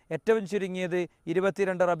ജീവിച്ചതിൽ ഏറ്റവും ചുരുങ്ങിയത്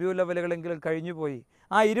 22 റബീഉൽ അവ്വലുകളെങ്കിലും കഴിഞ്ഞുപോയി.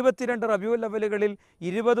 ആ 22 റബീഉൽ അവ്വലുകളിൽ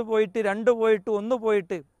 20 പോയിട്ട്, 2 പോയിട്ട്, 1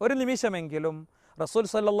 പോയിട്ട് ഒരു നിമിഷമെങ്കിലും റസൂൽ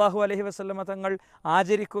സല്ലല്ലാഹു അലൈഹി വസല്ലമ തങ്ങൾ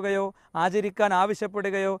ആചരിക്കുകയോ ആചരിക്കാൻ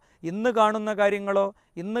ആവശ്യപ്പെടുകയോ ഇന്ന് കാണുന്ന കാര്യങ്ങളോ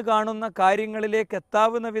ഇന്ന് കാണുന്ന കാര്യങ്ങളിലേക്ക്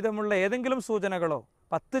എത്താവുന്ന വിധമുള്ള ഏതെങ്കിലും സൂചനകളോ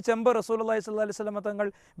 10 ചെമ്പ് റസൂലുള്ളാഹി സ്വല്ലല്ലാഹു അലൈഹി വസല്ലമ തങ്ങൾ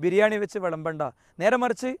ബിരിയാണി വെച്ച് വിളമ്പണ്ട, നേരെ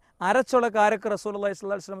മറിച്ച് അരച്ചൊളക്കാരക്ക് റസൂലുള്ളാഹി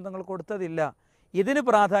സ്വല്ലല്ലാഹു അലൈഹി വസല്ലമ തങ്ങൾ കൊടുത്തതില്ല. ഇതിന്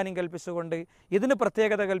പ്രാധാന്യം കൽപ്പിച്ചുകൊണ്ട്, ഇതിന്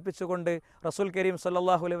പ്രത്യേകത കൽപ്പിച്ചുകൊണ്ട് റസൂൽ കരീം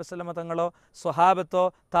സല്ലല്ലാഹു അലൈഹി വസല്ലമ തങ്ങളോ സ്വഹാബത്തോ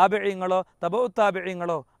താബിഈങ്ങളോ തബഉ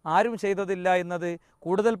താബിഈങ്ങളോ ആരും ചെയ്തതില്ല എന്നത്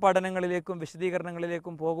കൂടുതൽ പഠനങ്ങളിലേക്കും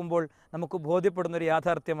വിശദീകരണങ്ങളിലേക്കും പോകുമ്പോൾ നമുക്ക് ബോധ്യപ്പെടുന്നൊരു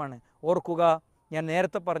യാഥാർത്ഥ്യമാണ്. ഓർക്കുക, ഞാൻ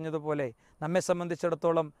നേരത്തെ പറഞ്ഞതുപോലെ നമ്മെ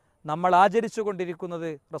സംബന്ധിച്ചിടത്തോളം നമ്മൾ ആചരിച്ചു കൊണ്ടിരിക്കുന്നത്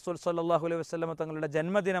റസൂൽ സല്ലല്ലാഹു അലൈഹി വസല്ലമ തങ്ങളുടെ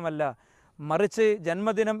ജന്മദിനമല്ല, മറിച്ച്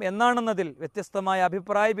ജന്മദിനം എന്നാണെന്നതിൽ വ്യത്യസ്തമായ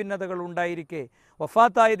അഭിപ്രായ ഭിന്നതകൾ ഉണ്ടായിരിക്കെ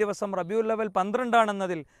വഫാത്തായ ദിവസം റബീഉൽ അവ്വൽ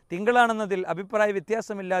 12 തിങ്കളാണെന്നതിൽ അഭിപ്രായ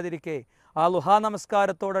വ്യത്യാസമില്ലാതിരിക്കെ ആ ളുഹാ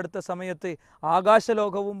നമസ്കാരത്തോടടുത്ത സമയത്ത്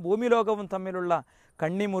ആകാശലോകവും ഭൂമിലോകവും തമ്മിലുള്ള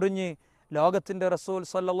കണ്ണി മുറിഞ്ഞ് ലോകത്തിൻ്റെ റസൂൽ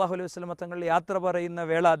സല്ലല്ലാഹു അലൈഹി വസല്ലമ തങ്ങൾ യാത്ര പറയുന്ന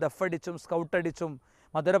വേള ദഫടിച്ചും സ്കൗട്ടടിച്ചും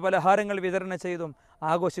മധുരപലഹാരങ്ങൾ വിതരണം ചെയ്തും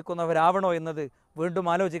ആഘോഷിക്കുന്നവരാവണോ എന്നത് വീണ്ടും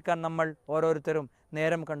ആലോചിക്കാൻ നമ്മൾ ഓരോരുത്തരും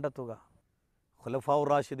നേരം കണ്ടെത്തുക. ഖുലഫാഉർ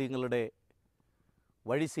റാഷിദീങ്ങളുടെ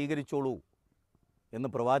വഴി സ്വീകരിച്ചോളൂ എന്ന്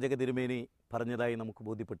പ്രവാചക തിരുമേനി പറഞ്ഞതായി നമുക്ക്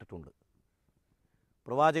ബോധ്യപ്പെട്ടിട്ടുണ്ട്.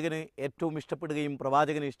 പ്രവാചകന് ഏറ്റവും ഇഷ്ടപ്പെടുകയും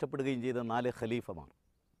പ്രവാചകനെ ഇഷ്ടപ്പെടുകയും ചെയ്ത 4 ഖലീഫമാർ.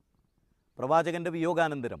 പ്രവാചകൻ്റെ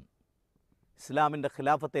വിയോഗാനന്തരം ഇസ്ലാമിൻ്റെ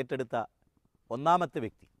ഖിലാഫത്ത് ഏറ്റെടുത്ത ഒന്നാമത്തെ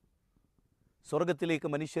വ്യക്തി, സ്വർഗത്തിലേക്ക്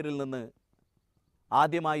മനുഷ്യരിൽ നിന്ന്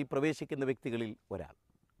ആദ്യമായി പ്രവേശിക്കുന്ന വ്യക്തികളിൽ ഒരാൾ.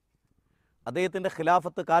 അദ്ദേഹത്തിൻ്റെ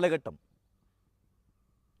ഖിലാഫത്ത് കാലഘട്ടം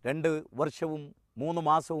 2 വർഷവും 3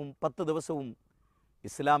 മാസവും 10 ദിവസവും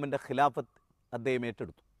ഇസ്ലാമിൻ്റെ ഖിലാഫത്ത് അദ്ദേഹം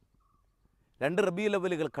ഏറ്റെടുത്തു. 2 റബീഉൽ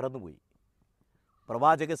അവ്വലുകൾ കടന്നുപോയി.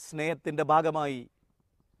 പ്രവാചക സ്നേഹത്തിൻ്റെ ഭാഗമായി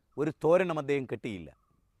ഒരു തോരണം അദ്ദേഹം കെട്ടിയില്ല.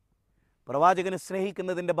 പ്രവാചകനെ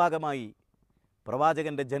സ്നേഹിക്കുന്നതിൻ്റെ ഭാഗമായി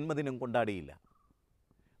പ്രവാചകൻ്റെ ജന്മദിനം കൊണ്ടാടിയില്ല.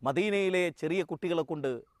 മദീനയിലെ ചെറിയ കുട്ടികളെ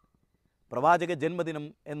കൊണ്ട് പ്രവാചക ജന്മദിനം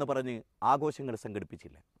എന്ന് പറഞ്ഞ് ആഘോഷങ്ങൾ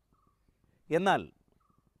സംഘടിപ്പിച്ചില്ല. എന്നാൽ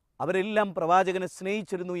അവരെല്ലാം പ്രവാചകനെ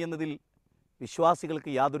സ്നേഹിച്ചിരുന്നു എന്നതിൽ വിശ്വാസികൾക്ക്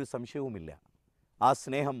യാതൊരു സംശയവുമില്ല. ആ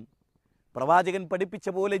സ്നേഹം പ്രവാചകൻ പഠിപ്പിച്ച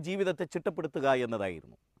പോലെ ജീവിതത്തെ ചിട്ടപ്പെടുത്തുക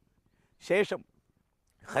എന്നതായിരുന്നു. ശേഷം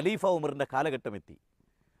ഖലീഫ ഉമറിൻ്റെ കാലഘട്ടമെത്തി.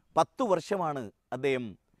 10 വർഷമാണ് അദ്ദേഹം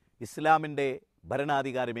ഇസ്ലാമിൻ്റെ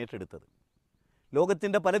ഭരണാധികാരം ഏറ്റെടുത്തത്.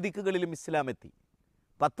 ലോകത്തിൻ്റെ പല ദിക്കുകളിലും ഇസ്ലാം എത്തി.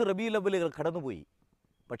 10 റബീഉൽ അവ്വലുകൾ കടന്നുപോയി.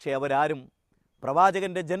 പക്ഷേ അവരാരും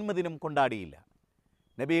പ്രവാചകൻ്റെ ജന്മദിനം കൊണ്ടാടിയില്ല.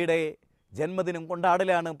 നബിയുടെ ജന്മദിനം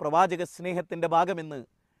കൊണ്ടാടലാണ് പ്രവാചക സ്നേഹത്തിൻ്റെ ഭാഗമെന്ന്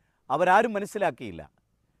അവരാരും മനസ്സിലാക്കിയില്ല.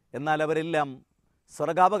 എന്നാൽ അവരെല്ലാം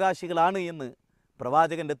സ്വർഗാവകാശികളാണ് എന്ന്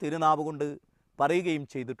പ്രവാചകൻ്റെ തിരുനാവ് കൊണ്ട് പറയുകയും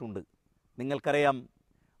ചെയ്തിട്ടുണ്ട്. നിങ്ങൾക്കറിയാം,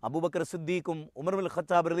 അബൂബക്കർ സിദ്ദീഖും ഉമർ ഇബ്നുൽ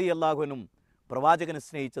ഖത്താബ് റളിയല്ലാഹു അൻഹും പ്രവാചകനെ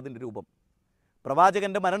സ്നേഹിച്ചതിൻ്റെ രൂപം.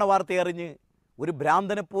 പ്രവാചകൻ്റെ മരണവാർത്തയറിഞ്ഞ് ഒരു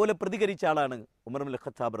ഭ്രാന്തനെ പോലെ പ്രതികരിച്ച ആളാണ് ഉമർ ഇബ്നുൽ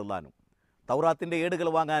ഖത്താബ് റളിയല്ലാഹു അൻഹു. തൗറാത്തിൻ്റെ ഏടുകൾ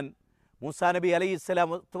വാങ്ങാൻ മൂസാ നബി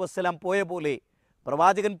അലൈഹിസ്സലാത്തു വസ്സലാം പോയ പോലെ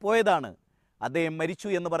പ്രവാചകൻ പോയതാണ്. അദ്ദേഹം മരിച്ചു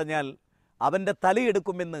എന്ന് പറഞ്ഞാൽ അവൻ്റെ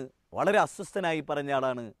തലയെടുക്കുമെന്ന് വളരെ അസ്വസ്ഥനായി പറഞ്ഞ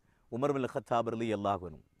ആളാണ് ഉമർ ഇബ്നുൽ ഖത്താബ് റളിയല്ലാഹു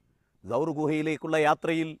അൻഹു. സൗർ ഗുഹയിലേക്കുള്ള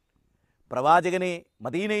യാത്രയിൽ പ്രവാചകനെ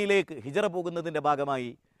മദീനയിലേക്ക് ഹിജറ പോകുന്നതിൻ്റെ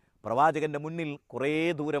ഭാഗമായി പ്രവാചകൻ്റെ മുന്നിൽ കുറേ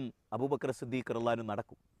ദൂരം അബൂബക്കർ സിദ്ദീഖ് റളിയല്ലാഹു അൻഹു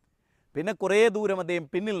നടക്കും. പിന്നെ കുറേ ദൂരം അദ്ദേഹം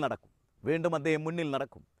പിന്നിൽ നടക്കും. വീണ്ടും അദ്ദേഹം മുന്നിൽ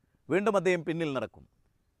നടക്കും. വീണ്ടും അദ്ദേഹം പിന്നിൽ നടക്കും.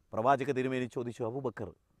 പ്രവാചക തിരുമേനി ചോദിച്ചു, അബൂബക്കർ,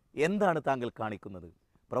 എന്താണ് താങ്കൾ കാണിക്കുന്നത്?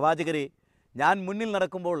 പ്രവാചകരെ, ഞാൻ മുന്നിൽ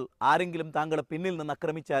നടക്കുമ്പോൾ ആരെങ്കിലും താങ്കളെ പിന്നിൽ നിന്ന്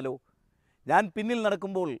ആക്രമിച്ചാലോ, ഞാൻ പിന്നിൽ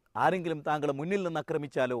നടക്കുമ്പോൾ ആരെങ്കിലും താങ്കളെ മുന്നിൽ നിന്ന്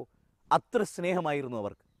ആക്രമിച്ചാലോ? അത്ര സ്നേഹമായിരുന്നു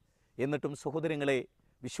അവർക്ക്. എന്നിട്ടും സഹോദരങ്ങളെ,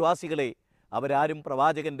 വിശ്വാസികളെ, അവരാരും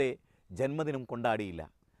പ്രവാചകൻ്റെ ജന്മദിനം കൊണ്ടാടിയില്ല.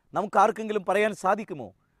 നമുക്കാർക്കെങ്കിലും പറയാൻ സാധിക്കുമോ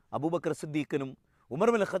അബൂബക്കർ സിദ്ദീഖിനും ഉമർ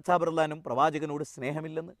ഇബ്നുൽ ഖത്താബ് റളിയല്ലാഹു അൻഹു പ്രവാചകനോട്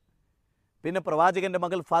സ്നേഹമില്ലെന്ന്? പിന്നെ പ്രവാചകൻ്റെ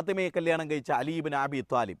മകൾ ഫാത്തിമയെ കല്യാണം കഴിച്ച അലി ഇബ്നു അബി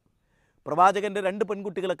ത്വാലിബ്, പ്രവാചകൻ്റെ 2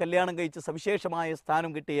 പെൺകുട്ടികളെ കല്യാണം കഴിച്ച് സവിശേഷമായ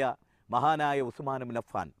സ്ഥാനം കിട്ടിയ മഹാനായ ഉസ്മാൻ ഇബ്നു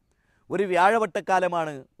അഫ്ഫാൻ. ഒരു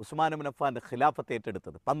വ്യാഴവട്ടക്കാലമാണ് ഉസ്മാൻ ഇബ്നു അഫ്ഫാൻ്റെ ഖിലാഫത്ത്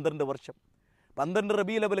ഏറ്റെടുത്തത്. 12 വർഷം. 12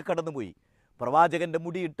 റബീഉൽ അവ്വൽ കടന്നുപോയി. പ്രവാചകൻ്റെ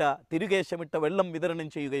മുടിയിട്ട തിരുകേശമിട്ട വെള്ളം വിതരണം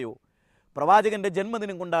ചെയ്യുകയോ, പ്രവാചകൻ്റെ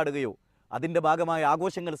ജന്മദിനം കൊണ്ടാടുകയോ, അതിൻ്റെ ഭാഗമായ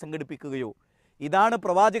ആഘോഷങ്ങൾ സംഘടിപ്പിക്കുകയോ, ഇതാണ്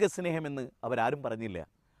പ്രവാചക സ്നേഹമെന്ന് അവരാരും പറഞ്ഞില്ല.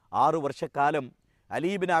 6 വർഷക്കാലം അലി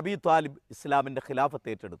ഇബ്നു അബി ത്വാലിബ് ഇസ്ലാമിൻ്റെ ഖിലാഫത്ത്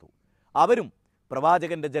ഏറ്റെടുത്തു. അവരും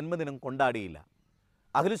പ്രവാചകൻ്റെ ജന്മദിനം കൊണ്ടാടിയില്ല.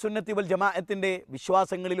 അഹ്ലുസുന്നത്തി വൽ ജമാഅത്തിൻ്റെ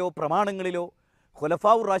വിശ്വാസങ്ങളിലോ പ്രമാണങ്ങളിലോ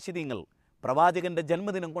ഖുലഫാഉർ റാഷിദീങ്ങൾ പ്രവാചകൻ്റെ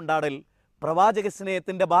ജന്മദിനം കൊണ്ടാടൽ പ്രവാചക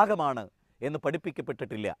സ്നേഹത്തിൻ്റെ ഭാഗമാണ് എന്ന്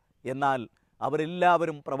പഠിപ്പിക്കപ്പെട്ടിട്ടില്ല. എന്നാൽ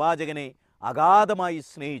അവരെല്ലാവരും പ്രവാചകനെ അഗാധമായി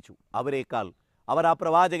സ്നേഹിച്ചു. അവരെക്കാൾ അവർ ആ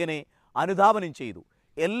പ്രവാചകനെ അനുധാവനം ചെയ്തു.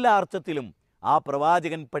 എല്ലാ അർത്ഥത്തിലും ആ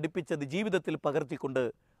പ്രവാചകൻ പഠിപ്പിച്ചത് ജീവിതത്തിൽ പകർത്തിക്കൊണ്ട്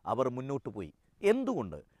അവർ മുന്നോട്ട് പോയി.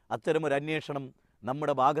 എന്തുകൊണ്ട് അത്തരമൊരു അന്വേഷണം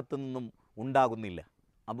നമ്മുടെ ഭാഗത്തു നിന്നും ഉണ്ടാകുന്നില്ല?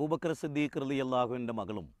 അബൂബക്കർ സിദ്ദീഖ് റളിയല്ലാഹു അൻഹുവിൻ്റെ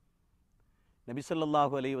മകളും നബി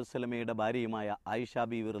സല്ലല്ലാഹു അലൈഹി വസല്ലമയുടെ ഭാര്യയുമായ ആയിഷ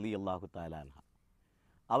ബീവി റളിയല്ലാഹു തആല അൻഹ,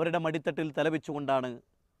 അവരുടെ മടിത്തട്ടിൽ തലവെച്ചുകൊണ്ടാണ്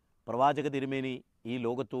പ്രവാചക തിരുമേനി ഈ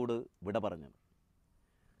ലോകത്തോട് വിട പറഞ്ഞത്.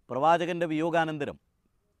 പ്രവാചകൻ്റെ വിയോഗാനന്തരം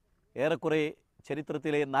ഏറെക്കുറെ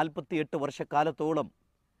ചരിത്രത്തിലെ 48 വർഷക്കാലത്തോളം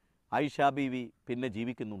ആയിഷ ബീവി പിന്നെ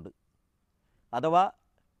ജീവിക്കുന്നുണ്ട്. അഥവാ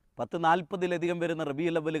 10-40 വരുന്ന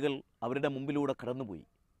റബീഉൽ അവ്വലുകൾ അവരുടെ മുമ്പിലൂടെ കടന്നുപോയി.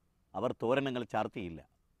 അവർ തോരണങ്ങൾ ചാർത്തിയില്ല.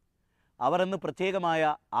 അവർ അന്ന് പ്രത്യേകമായ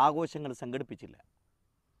ആഘോഷങ്ങൾ സംഘടിപ്പിച്ചില്ല.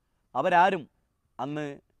 അവരാരും അന്ന്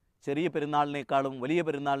ചെറിയ പെരുന്നാളിനേക്കാളും വലിയ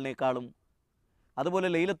പെരുന്നാളിനേക്കാളും അതുപോലെ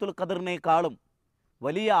ലൈലത്തുൽ ഖദറിനേക്കാളും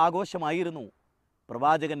വലിയ ആഘോഷമായിരുന്നു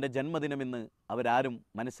പ്രവാചകൻ്റെ ജന്മദിനമെന്ന് അവരാരും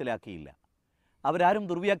മനസ്സിലാക്കിയില്ല. അവരാരും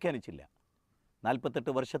ദുർവ്യാഖ്യാനിച്ചില്ല.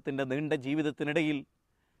 48 വർഷത്തിൻ്റെ നീണ്ട ജീവിതത്തിനിടയിൽ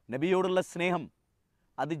നബിയോടുള്ള സ്നേഹം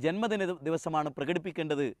അത് ജന്മദിന ദിവസമാണ്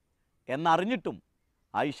പ്രകടിപ്പിക്കേണ്ടത് എന്നറിഞ്ഞിട്ടും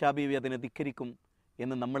ആയിഷ ബീവി അതിനെ ധിക്കരിക്കും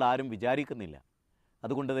എന്ന് നമ്മൾ ആരും വിചാരിക്കുന്നില്ല.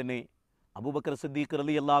 അതുകൊണ്ട് തന്നെ അബൂബക്കർ സിദ്ദീഖ്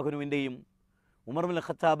റളിയല്ലാഹു അൻഹുവിൻ്റെയും ഉമർ ഇബ്നുൽ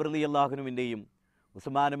ഖത്താബ് റളിയല്ലാഹു അൻഹുവിൻ്റെയും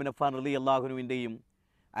ഉസ്മാൻ ഇബ്നു അഫ്ഫാൻ റളിയല്ലാഹു അൻഹുവിൻ്റെയും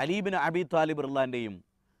അലി ഇബ്നു അബി ത്വാലിബ് റളിയല്ലാഹുവിൻ്റെയും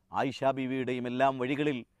ആയിഷ ബീവിയുടെയും എല്ലാം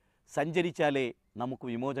വഴികളിൽ സഞ്ചരിച്ചാലേ നമുക്ക്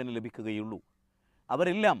വിമോചനം ലഭിക്കുകയുള്ളൂ.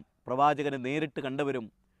 അവരെല്ലാം പ്രവാചകനെ നേരിട്ട് കണ്ടവരും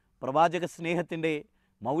പ്രവാചക സ്നേഹത്തിൻ്റെ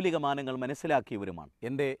മൗലികമാനങ്ങൾ മനസ്സിലാക്കിയവരുമാണ്.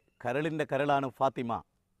 എൻ്റെ കരളിൻ്റെ കരളാണ് ഫാത്തിമ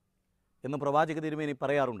എന്ന് പ്രവാചക തിരുമേനി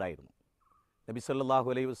പറയാറുണ്ടായിരുന്നു. നബി സല്ലല്ലാഹു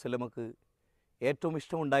അലൈഹി വസല്ലമക്ക് ഏറ്റവും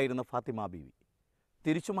ഇഷ്ടമുണ്ടായിരുന്ന ഫാത്തിമ ബീവി.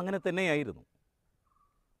 തിരിച്ചും അങ്ങനെ തന്നെയായിരുന്നു.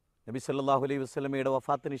 നബി സല്ലല്ലാഹു അലൈഹി വസല്ലമയുടെ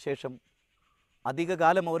വഫാത്തിന് ശേഷം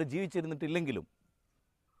അധികകാലം അവർ ജീവിച്ചിരുന്നിട്ടില്ലെങ്കിലും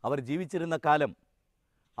അവർ ജീവിച്ചിരുന്ന കാലം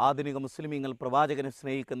ആധുനിക മുസ്ലിമീങ്ങൾ പ്രവാചകനെ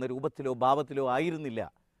സ്നേഹിക്കുന്ന രൂപത്തിലോ ഭാവത്തിലോ ആയിരുന്നില്ല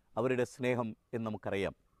അവരുടെ സ്നേഹം എന്ന്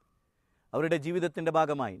നമുക്കറിയാം. അവരുടെ ജീവിതത്തിൻ്റെ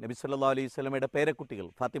ഭാഗമായി നബി സല്ലല്ലാഹു അലൈഹി വസല്ലമയുടെ പേരക്കുട്ടികൾ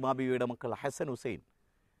ഫാത്തിമ ബീവിയുടെ മക്കൾ ഹസൻ, ഹുസൈൻ,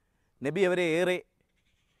 നബി അവരെ ഏറെ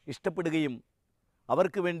ഇഷ്ടപ്പെടുകയും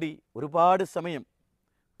അവർക്ക് വേണ്ടി ഒരുപാട് സമയം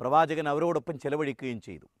പ്രവാചകൻ അവരോടൊപ്പം ചെലവഴിക്കുകയും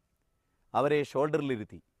ചെയ്തു. അവരെ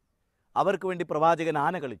ഷോൾഡറിലിരുത്തി അവർക്ക് വേണ്ടി പ്രവാചകൻ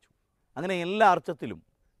ആന കളിച്ചു. അങ്ങനെ എല്ലാ അർത്ഥത്തിലും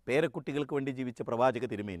പേരക്കുട്ടികൾക്ക് വേണ്ടി ജീവിച്ച പ്രവാചക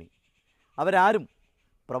തിരുമേനി. അവരാരും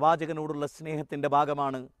പ്രവാചകനോടുള്ള സ്നേഹത്തിൻ്റെ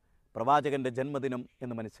ഭാഗമാണ് പ്രവാചകൻ്റെ ജന്മദിനം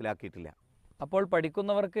എന്ന് മനസ്സിലാക്കിയിട്ടില്ല. അപ്പോൾ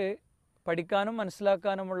പഠിക്കുന്നവർക്ക് പഠിക്കാനും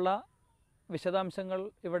മനസ്സിലാക്കാനുമുള്ള വിശദാംശങ്ങൾ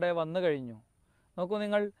ഇവിടെ വന്നു കഴിഞ്ഞു. നോക്കൂ,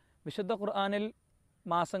 നിങ്ങൾ വിശുദ്ധ ഖുർആനിൽ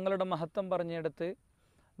മാസങ്ങളുടെ മഹത്വം പറഞ്ഞെടുത്ത്,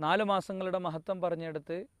 4 മാസങ്ങളുടെ മഹത്വം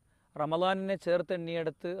പറഞ്ഞെടുത്ത് റമളാനിനെ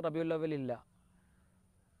ചേർത്തെണ്ണിയെടുത്ത് റബീഉൽ അവ്വൽ ഇല്ല.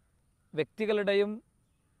 വ്യക്തികളുടെയും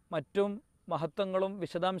മറ്റും മഹത്വങ്ങളും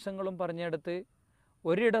വിശദാംശങ്ങളും പറഞ്ഞെടുത്ത്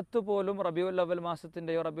ഒരിടത്തു പോലും റബീഉൽ അവ്വൽ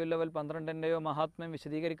മാസത്തിൻ്റെയോ റബീഉൽ അവ്വൽ 12-ൻ്റെയോ മഹാത്മ്യം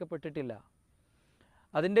വിശദീകരിക്കപ്പെട്ടിട്ടില്ല.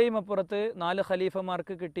 അതിൻ്റെയും അപ്പുറത്ത് 4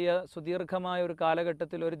 ഖലീഫമാർക്ക് കിട്ടിയ സുദീർഘമായ ഒരു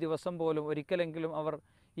കാലഘട്ടത്തിൽ ഒരു ദിവസം പോലും ഒരിക്കലെങ്കിലും അവർ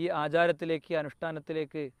ഈ ആചാരത്തിലേക്ക്,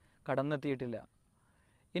 അനുഷ്ഠാനത്തിലേക്ക് കടന്നെത്തിയിട്ടില്ല.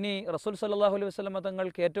 ഇനി റസൂൽ സല്ലല്ലാഹു അലൈഹി വസല്ലമ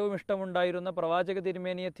തങ്ങൾക്ക് ഏറ്റവും ഇഷ്ടമുണ്ടായിരുന്ന പ്രവാചക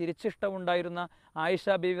തിരുമേനിയെ തിരിച്ചിഷ്ടമുണ്ടായിരുന്ന ആയിഷ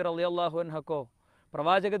ബീവി റളിയല്ലാഹു അൻഹക്കോ,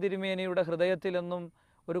 പ്രവാചക തിരുമേനിയുടെ ഹൃദയത്തിലെന്നും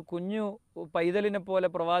ഒരു കുഞ്ഞു പൈതലിനെ പോലെ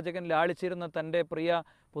പ്രവാചകൻ ലാളിച്ചിരുന്ന തൻ്റെ പ്രിയ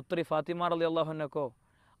പുത്രി ഫാത്തിമ റളിയല്ലാഹു അൻഹക്കോ,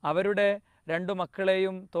 അവരുടെ 2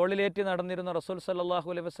 മക്കളെയും തോളിലേറ്റി നടന്നിരുന്ന റസൂൽ സല്ലല്ലാഹു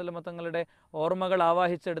അലൈഹി വസല്ലമ തങ്ങളുടെ ഓർമ്മകൾ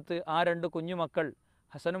ആവാഹിച്ചെടുത്ത് ആ 2 കുഞ്ഞുമക്കൾ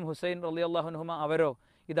ഹസനും ഹുസൈൻ റളിയല്ലാഹു അൻഹുമ അവരോ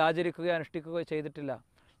ഇത് ആചരിക്കുകയോ അനുഷ്ഠിക്കുകയോ ചെയ്തിട്ടില്ല.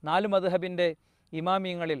 4 മദ്ഹബിൻ്റെ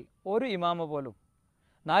ഇമാമിയങ്ങളിൽ ഒരു ഇമാമ പോലും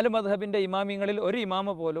 4 മദ്ഹബിൻ്റെ ഇമാമിയങ്ങളിൽ ഒരു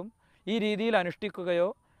ഇമാമ പോലും ഈ രീതിയിൽ അനുഷ്ഠിക്കുകയോ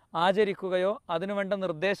ആചരിക്കുകയോ അതിനുവേണ്ട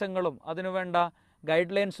നിർദ്ദേശങ്ങളും അതിനുവേണ്ട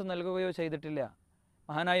ഗൈഡ് ലൈൻസും നൽകുകയോ ചെയ്തിട്ടില്ല.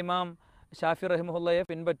 മഹാനായ ഇമാം ഷാഫി റഹിമഹുല്ലയെ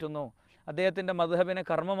പിൻപറ്റുന്നു, അദ്ദേഹത്തിൻ്റെ മദ്ഹബിനെ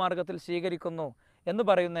കർമ്മമാർഗത്തിൽ സ്വീകരിക്കുന്നു എന്ന്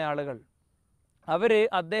പറയുന്ന ആളുകൾ, അവർ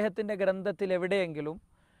അദ്ദേഹത്തിൻ്റെ ഗ്രന്ഥത്തിൽ എവിടെയെങ്കിലും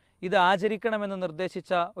ഇത് ആചരിക്കണമെന്ന്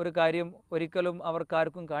നിർദ്ദേശിച്ച ഒരു കാര്യം ഒരിക്കലും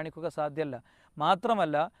അവർക്കാർക്കും കാണിക്കുക സാധ്യമല്ല.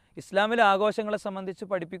 മാത്രമല്ല, ഇസ്ലാമിലെ ആഘോഷങ്ങളെ സംബന്ധിച്ച്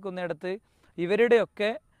പഠിപ്പിക്കുന്നിടത്ത് ഇവരുടെയൊക്കെ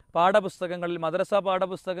പാഠപുസ്തകങ്ങളിൽ, മദ്രസ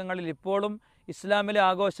പാഠപുസ്തകങ്ങളിൽ ഇപ്പോഴും ഇസ്ലാമിലെ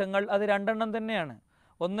ആഘോഷങ്ങൾ അത് 2 എണ്ണം തന്നെയാണ്.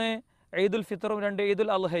 ഒന്ന് ഈദുൽ ഫിത്തറും 2 ഈദുൽ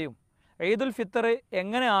അൽഹയും. ഈദുൽ ഫിത്തർ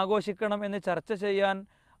എങ്ങനെ ആഘോഷിക്കണം എന്ന് ചർച്ച ചെയ്യാൻ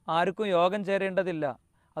ആർക്കും യോഗം ചേരേണ്ടതില്ല.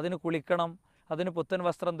 അതിന് കുളിക്കണം, അതിന് പുത്തൻ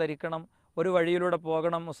വസ്ത്രം ധരിക്കണം, ഒരു വഴിയിലൂടെ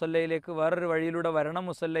പോകണം മുസല്ലയിലേക്ക്, വേറൊരു വഴിയിലൂടെ വരണം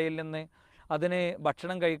മുസല്ലയിൽ നിന്ന്, അതിന്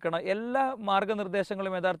ഭക്ഷണം കഴിക്കണം. എല്ലാ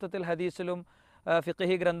മാർഗനിർദ്ദേശങ്ങളും യഥാർത്ഥത്തിൽ ഹദീസിലും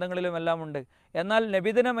ഫിഖ്ഹി ഗ്രന്ഥങ്ങളിലുമെല്ലാം ഉണ്ട്. എന്നാൽ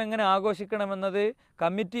നബിദിനം എങ്ങനെ ആഘോഷിക്കണമെന്നത്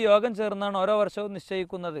കമ്മിറ്റി യോഗം ചേർന്നാണ് ഓരോ വർഷവും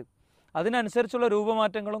നിശ്ചയിക്കുന്നത്. അതിനനുസരിച്ചുള്ള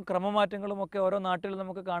രൂപമാറ്റങ്ങളും ക്രമമാറ്റങ്ങളും ഒക്കെ ഓരോ നാട്ടിലും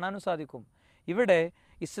നമുക്ക് കാണാനും സാധിക്കും. ഇവിടെ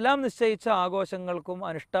ഇസ്ലാം നിശ്ചയിച്ച ആഘോഷങ്ങൾക്കും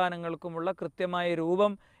അനുഷ്ഠാനങ്ങൾക്കുമുള്ള കൃത്യമായ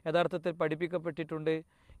രൂപം യഥാർത്ഥത്തിൽ പഠിപ്പിക്കപ്പെട്ടിട്ടുണ്ട്.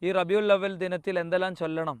 ഈ റബീഉൽ അവ്വൽ ദിനത്തിൽ എന്തെല്ലാം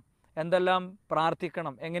ചൊല്ലണം, എന്തെല്ലാം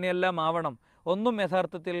പ്രാർത്ഥിക്കണം, എങ്ങനെയെല്ലാം ആവണം, ഒന്നും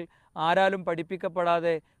യഥാർത്ഥത്തിൽ ആരാലും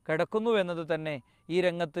പഠിപ്പിക്കപ്പെടാതെ കിടക്കുന്നു എന്നത് തന്നെ ഈ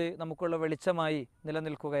രംഗത്ത് നമുക്കുള്ള വെളിച്ചമായി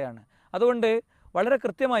നിലനിൽക്കുകയാണ്. അതുകൊണ്ട് വളരെ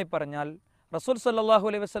കൃത്യമായി പറഞ്ഞാൽ റസൂൽ സല്ലല്ലാഹു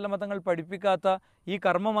അലൈഹി വസല്ലമ തങ്ങൾ പഠിപ്പിക്കാത്ത ഈ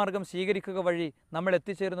കർമ്മമാർഗം സ്വീകരിക്കുക വഴി നമ്മൾ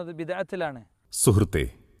എത്തിച്ചേരുന്നത് ബിദ്അത്തിലാണ്. സുഹൃത്തെ,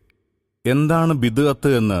 എന്താണ് ബിദ്അത്ത്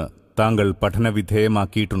എന്ന് താങ്കൾ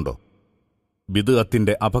പഠനവിധേയമാക്കിയിട്ടുണ്ടോ?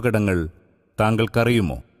 ബിദ്അത്തിന്റെ അപകടങ്ങൾ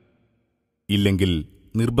താങ്കൾക്കറിയുമോ? ഇല്ലെങ്കിൽ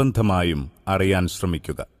നിർബന്ധമായും അറിയാൻ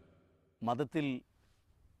ശ്രമിക്കുക. മതത്തിൽ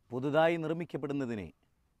പുതുതായി നിർമ്മിക്കപ്പെടുന്നതിനെ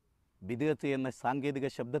ബിദ്അത്ത് എന്ന സാങ്കേതിക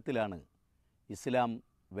ശബ്ദത്തിലാണ് ഇസ്ലാം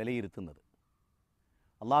വിലയിരുത്തുന്നത്.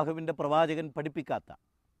 അള്ളാഹുവിൻ്റെ പ്രവാചകൻ പഠിപ്പിക്കാത്ത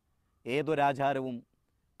ഏതൊരാചാരവും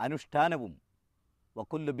അനുഷ്ഠാനവും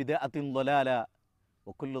വകുല്ലു ബിദ്അത്തിൻ ളലാല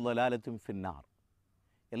വകുല്ലു ളലാലത്തിൻ ഫിന്നാർ,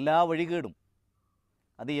 എല്ലാ വഴികേടും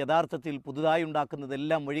അത് യഥാർത്ഥത്തിൽ പുതുതായി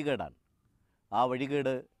ഉണ്ടാക്കുന്നതെല്ലാം വഴികേടാണ്. ആ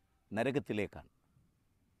വഴികേട് നരകത്തിലേക്കാണ്.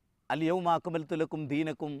 അൽ യൗമ അക്മൽതു ലക്കും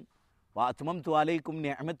ദീനക്കും വഅത്മംതു അലൈക്കും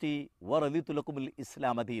നിഅമതി വറദിതു ലക്കുമുൽ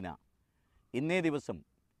ഇസ്ലാമ ദീന. ഇന്നേ ദിവസം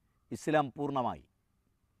ഇസ്ലാം പൂർണ്ണമായി.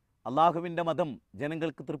 അള്ളാഹുവിൻ്റെ മതം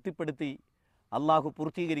ജനങ്ങൾക്ക് തൃപ്തിപ്പെടുത്തി അള്ളാഹു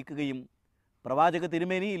പൂർത്തീകരിക്കുകയും പ്രവാചക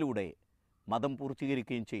തിരുമേനിയിലൂടെ മതം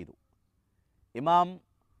പൂർത്തീകരിക്കുകയും ചെയ്തു. ഇമാം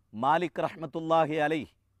മാലിക് റഹ്മത്തുള്ളാഹി അലൈഹി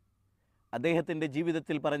അദ്ദേഹത്തിൻ്റെ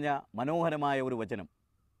ജീവിതത്തിൽ പറഞ്ഞ മനോഹരമായ ഒരു വചനം,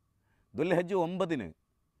 ദുൽഹജ്ജ് 9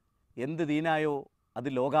 എന്ത് ദീനായോ അത്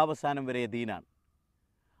ലോകാവസാനം വരെ ദീനാണ്.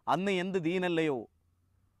 അന്ന് എന്ത് ദീനല്ലയോ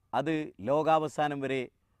അത് ലോകാവസാനം വരെ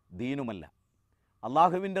ദീനുമല്ല.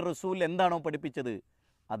 അള്ളാഹുവിൻ്റെ റസൂൽ എന്താണോ പഠിപ്പിച്ചത്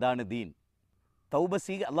അതാണ് ദീൻ.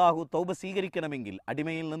 അള്ളാഹു തൗബ സ്വീകരിക്കണമെങ്കിൽ,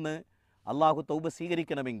 അടിമയിൽ നിന്ന് അള്ളാഹു തൗബ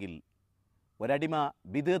സ്വീകരിക്കണമെങ്കിൽ ഒരടിമ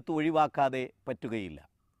ബിദ്അത്ത് ഒഴിവാക്കാതെ പറ്റുകയില്ല.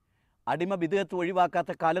 അടിമ ബിദ്അത്ത്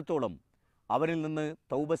ഒഴിവാക്കാത്ത കാലത്തോളം അവരിൽ നിന്ന്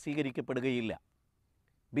തൗബ സ്വീകരിക്കപ്പെടുകയില്ല.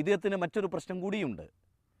 ബിദ്അത്തിന് മറ്റൊരു പ്രശ്നം കൂടിയുണ്ട്.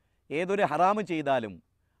 ഏതൊരു ഹറാമ് ചെയ്താലും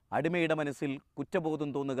അടിമയുടെ മനസ്സിൽ കുറ്റബോധം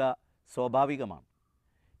തോന്നുക സ്വാഭാവികമാണ്.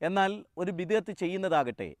 എന്നാൽ ഒരു ബിദ്അത്ത്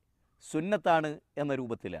ചെയ്യുന്നതാകട്ടെ സുന്നത്താണ് എന്ന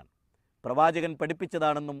രൂപത്തിലാണ്, പ്രവാചകൻ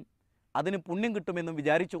പഠിപ്പിച്ചതാണെന്നും അതിന് പുണ്യം കിട്ടുമെന്നും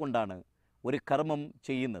വിചാരിച്ചുകൊണ്ടാണ് ഒരു കർമ്മം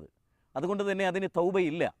ചെയ്യുന്നത്. അതുകൊണ്ട് തന്നെ അതിന്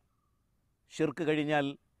തൗബയില്ല. ഷിർക്ക് കഴിഞ്ഞാൽ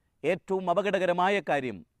ഏറ്റവും അപകടകരമായ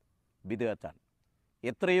കാര്യം ബിദ്അത്താണ്.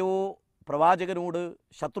 എത്രയോ പ്രവാചകനോട്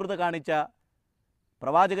ശത്രുത കാണിച്ച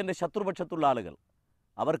പ്രവാചകൻ്റെ ശത്രുപക്ഷത്തുള്ള ആളുകൾ,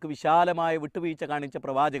 അവർക്ക് വിശാലമായ വിട്ടുവീഴ്ച കാണിച്ച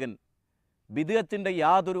പ്രവാചകൻ ബിദ്അത്തിൻ്റെ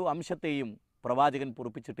യാതൊരു അംശത്തെയും പ്രവാചകൻ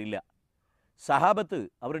പൊറുപ്പിച്ചിട്ടില്ല. സഹാബത്ത്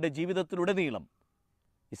അവരുടെ ജീവിതത്തിലുടനീളം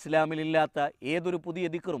ഇസ്ലാമിലില്ലാത്ത ഏതൊരു പുതിയ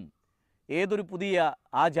ദിക്റും ഏതൊരു പുതിയ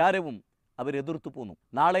ആചാരവും അവരെതിർത്തു പോന്നു.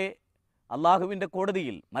 നാളെ അള്ളാഹുവിൻ്റെ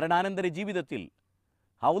കോടതിയിൽ മരണാനന്തര ജീവിതത്തിൽ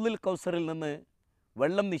ഹൗലുൽ കൗസറിൽ നിന്ന്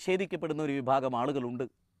വെള്ളം നിഷേധിക്കപ്പെടുന്ന ഒരു വിഭാഗം ആളുകളുണ്ട്.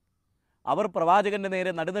 അവർ പ്രവാചകൻ്റെ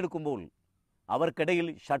നേരെ നടന്നെടുക്കുമ്പോൾ അവർക്കിടയിൽ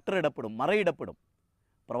ഷട്ടറിടപ്പെടും, മറയിടപ്പെടും.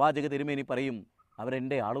 പ്രവാചക തിരുമേനി പറയും,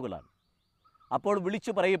 അവരെൻ്റെ ആളുകളാണ്. അപ്പോൾ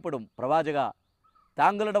വിളിച്ചു പറയപ്പെടും, പ്രവാചക,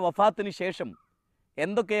 താങ്കളുടെ വഫാത്തിന് ശേഷം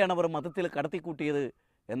എന്തൊക്കെയാണ് അവർ മതത്തിൽ കടത്തിക്കൂട്ടിയത്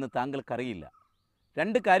എന്ന് താങ്കൾക്കറിയില്ല.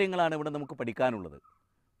 രണ്ട് കാര്യങ്ങളാണ് ഇവിടെ നമുക്ക് പഠിക്കാനുള്ളത്.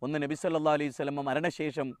 ഒന്ന്, നബി സല്ലല്ലാഹു അലൈഹി വസല്ലം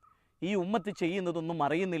മരണശേഷം ഈ ഉമ്മത്ത് ചെയ്യുന്നതൊന്നും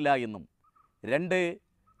അറിയുന്നില്ല എന്നും, രണ്ട്,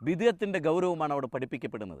 ബിദ്അത്തിൻ്റെ ഗൗരവമാണ് അവിടെ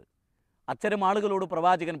പഠിപ്പിക്കപ്പെടുന്നത്. അത്തരം ആളുകളോട്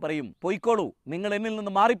പ്രവാചകൻ പറയും, പൊയ്ക്കോളൂ, നിങ്ങൾ എന്നിൽ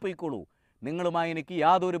നിന്ന് മാറിപ്പോയിക്കോളൂ, നിങ്ങളുമായി എനിക്ക്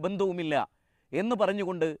യാതൊരു ബന്ധവുമില്ല എന്ന്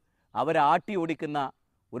പറഞ്ഞുകൊണ്ട് അവരെ ആട്ടി ഓടിക്കുന്ന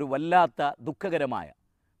ഒരു വല്ലാത്ത ദുഃഖകരമായ,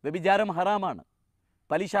 വ്യഭിചാരം ഹറാമാണ്,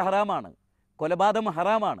 പലിശ ഹറാമാണ്, കൊലപാതകം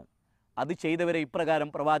ഹറാമാണ്, അത് ചെയ്തവരെ ഇപ്രകാരം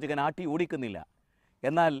പ്രവാചകൻ ആട്ടി ഓടിക്കുന്നില്ല.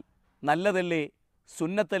 എന്നാൽ നല്ലതല്ലേ,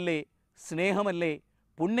 സുന്നത്തല്ലേ, സ്നേഹമല്ലേ,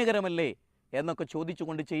 പുണ്യകരമല്ലേ എന്നൊക്കെ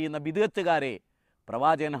ചോദിച്ചുകൊണ്ട് ചെയ്യുന്ന ബിദ്അത്തുകാരെ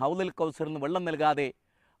പ്രവാചകൻ ഹൗലുൽ കൗസറിന് വെള്ളം നൽകാതെ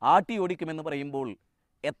ആട്ടി ഓടിക്കുമെന്ന് പറയുമ്പോൾ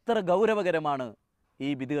എത്ര ഗൗരവകരമാണ് ഈ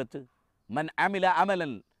ബിദ്അത്ത്. മൻ അമില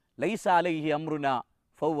അമലൻ ലൈസ അലൈഹി അംറുനാ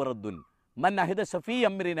ഫഹുവ റദ്ദുൻ മൻ അഹദസ ഫീ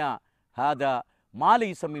അംരിനാ ഹാദാ മാ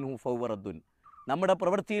ലൈസ മിൻഹു ഫഹുവ റദ്ദുൻ. നമ്മുടെ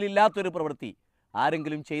പ്രവൃത്തിയിലില്ലാത്തൊരു പ്രവൃത്തി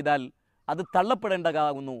ആരെങ്കിലും ചെയ്താൽ അത്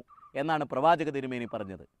തള്ളപ്പെടേണ്ടതാകുന്നു എന്നാണ് പ്രവാചക തിരുമേനി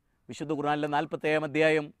പറഞ്ഞത്. വിശുദ്ധ ഖുർആനിലെ 47-ാം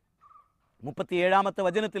അധ്യായം 37-ാമത്തെ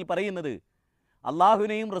വചനത്തിൽ പറയുന്നത്,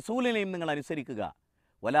 അള്ളാഹുവിനെയും റസൂലിനെയും നിങ്ങൾ അനുസരിക്കുക,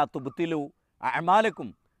 വലാ തുബ്തിലു അഅമാലക്കും,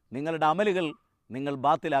 നിങ്ങളുടെ അമലുകൾ നിങ്ങൾ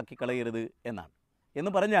ബാത്തിലാക്കി കളയരുത് എന്നാണ്.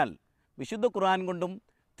 എന്ന് പറഞ്ഞാൽ വിശുദ്ധ ഖുർആൻ കൊണ്ടും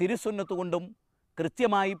തിരുസുന്നത്ത് കൊണ്ടും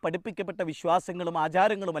കൃത്യമായി പഠിപ്പിക്കപ്പെട്ട വിശ്വാസങ്ങളും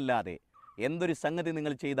ആചാരങ്ങളുമല്ലാതെ എന്തൊരു സംഗതി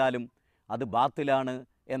നിങ്ങൾ ചെയ്താലും അത് ബാത്തിലാണ്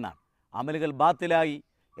എന്നാണ്. അമലുകൾ ബാത്തിലായി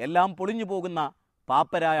എല്ലാം പൊളിഞ്ഞു പോകുന്ന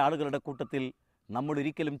പാപ്പരായ ആളുകളുടെ കൂട്ടത്തിൽ നമ്മൾ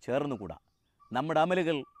ഒരിക്കലും ചേർന്നുകൂടാ. നമ്മുടെ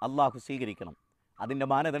അമലുകൾ അള്ളാഹു സ്വീകരിക്കണം. അതിൻ്റെ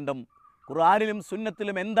മാനദണ്ഡം ഖുർആനിലും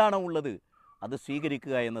സുന്നത്തിലും എന്താണോ ഉള്ളത് അത്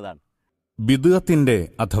സ്വീകരിക്കുക എന്നതാണ്. ബിദ്അത്തിന്റെ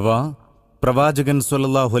അഥവാ പ്രവാചകൻ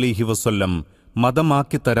സ്വല്ലല്ലാഹു അലൈഹി വസല്ലം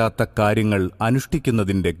മതമാക്കി തരാത്ത കാര്യങ്ങൾ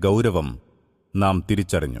അനുഷ്ഠിക്കുന്നതിന്റെ ഗൗരവം നാം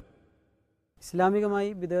തിരിച്ചറിഞ്ഞു. ഇസ്ലാമികമായി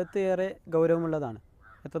ബിദ്അത്ത് ഏറെ ഗൗരവമുള്ളതാണ്.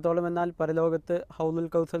 എത്രത്തോളം എന്നാൽ പരലോകത്ത് ഹൗലുൽ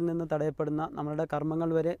കൗസറിൽ നിന്ന് തടയപ്പെടുന്ന നമ്മളുടെ കർമ്മങ്ങൾ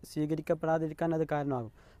വരെ സ്വീകരിക്കപ്പെടാതിരിക്കാൻ അത്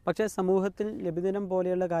കാരണമാകും. പക്ഷേ സമൂഹത്തിൽ ലഭിദിനം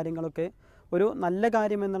പോലെയുള്ള കാര്യങ്ങളൊക്കെ ഒരു നല്ല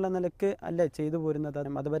കാര്യം എന്നുള്ള നിലക്ക് അല്ലേ ചെയ്തു പോരുന്നത്.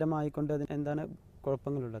 മതപരമായിക്കൊണ്ട് അതിന് എന്താണ്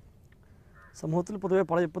കുഴപ്പങ്ങളുള്ളത്? സമൂഹത്തിൽ പൊതുവെ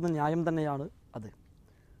പറയപ്പെടുന്ന ന്യായം തന്നെയാണ് അത്.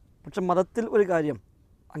 പക്ഷെ മതത്തിൽ ഒരു കാര്യം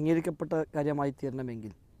അംഗീകരിക്കപ്പെട്ട കാര്യമായി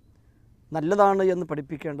തീരണമെങ്കിൽ നല്ലതാണ് എന്ന്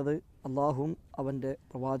പഠിപ്പിക്കേണ്ടത് അള്ളാഹുവും അവൻ്റെ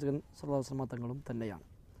പ്രവാചകൻ സ്വല്ലല്ലാഹു അലൈഹി വസല്ലം തങ്ങളും തന്നെയാണ്.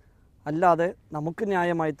 അല്ലാതെ നമുക്ക്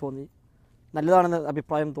ന്യായമായി തോന്നി, നല്ലതാണെന്ന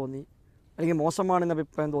അഭിപ്രായം തോന്നി, അല്ലെങ്കിൽ മോശമാണെന്ന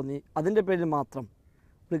അഭിപ്രായം തോന്നി, അതിൻ്റെ പേരിൽ മാത്രം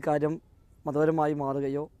ഒരു കാര്യം മതപരമായി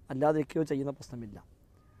മാറുകയോ അല്ലാതിരിക്കുകയോ ചെയ്യുന്ന പ്രശ്നമില്ല.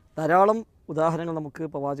 ധാരാളം ഉദാഹരണങ്ങൾ നമുക്ക്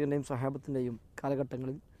പ്രവാചകൻ്റെയും സ്വഹാബത്തിൻ്റെയും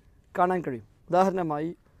കാലഘട്ടങ്ങളിൽ കാണാൻ കഴിയും. ഉദാഹരണമായി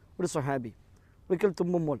ഒരു സ്വഹാബി ഒരിക്കൽ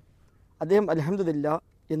തുമ്മുമ്പോൾ അദ്ദേഹം അൽഹംദുലില്ലാ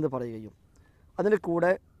എന്ന് പറയുകയും അതിൻ്റെ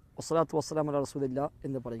കൂടെ വസ്സലാത്തു വസ്സലാമു അലാ റസൂലില്ലാ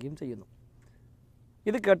എന്ന് പറയുകയും ചെയ്യുന്നു.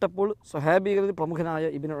 ഇത് കേട്ടപ്പോൾ സ്വഹാബികളിൽ പ്രമുഖനായ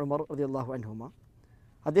ഇബ്നു ഉമർ റളിയല്ലാഹു അൻഹുമ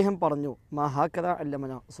അദ്ദേഹം പറഞ്ഞു, മാ ഹാക്കദ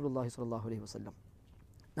അല്ലമന റസൂലുള്ളാഹി സ്വല്ലല്ലാഹു അലൈഹി വസല്ലം,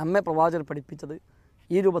 നമ്മെ പ്രവാചകർ പഠിപ്പിച്ചത്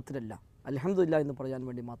ഈ രൂപത്തിലല്ല, അൽഹംദുലില്ലാ എന്ന് പറയാൻ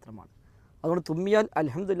വേണ്ടി മാത്രമാണ്. അതുകൊണ്ട് തുമ്മിയാൽ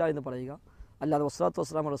അൽഹംദുലില്ലാ എന്ന് പറയുക, അല്ലാതെ വസ്സലാത്തു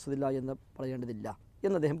വസ്സലാമു റസൂലില്ലാ എന്ന് പറയേണ്ടതില്ല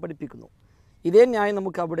എന്ന് അദ്ദേഹം പഠിപ്പിക്കുന്നു. ഇതേ ന്യായം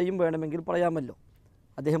നമുക്ക് അവിടെയും വേണമെങ്കിൽ പറയാമല്ലോ.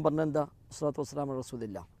 അദ്ദേഹം പറഞ്ഞെന്താ, വസ്സലാത്തു വസ്സലാമു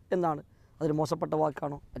റസൂലില്ലാ എന്നാണ്. അതിന് മോശപ്പെട്ട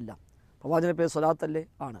വാക്കാണോ? അല്ല. പ്രവാചകൻ്റെ പേര് സ്വലാത്തല്ലേ?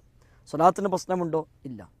 ആണ്. സ്വലാത്തിന് പ്രശ്നമുണ്ടോ?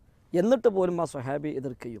 ഇല്ല. എന്നിട്ട് പോലും ആ സ്വഹാബി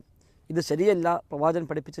എതിർക്കുകയും ഇത് ശരിയല്ല, പ്രവാചകൻ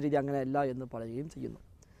പഠിപ്പിച്ച രീതി അങ്ങനെയല്ല എന്ന് പറയുകയും ചെയ്യുന്നു.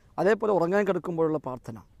 അതേപോലെ ഉറങ്ങാൻ കിടക്കുമ്പോഴുള്ള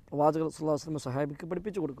പ്രാർത്ഥന പ്രവാചകർ സ്വല്ലല്ലാഹു അലൈഹി വസല്ലം സ്വഹാബിക്ക്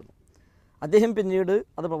പഠിപ്പിച്ചു കൊടുക്കുന്നു. അദ്ദേഹം പിന്നീട്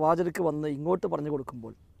അത് പ്രവാചകർക്ക് വന്ന് ഇങ്ങോട്ട് പറഞ്ഞു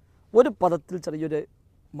കൊടുക്കുമ്പോൾ ഒരു പദത്തിൽ ചെറിയൊരു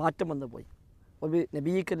മാറ്റം വന്നു പോയി. ഒബി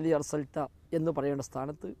നബീക്കല്ലി അർസൽത്ത എന്ന് പറയേണ്ട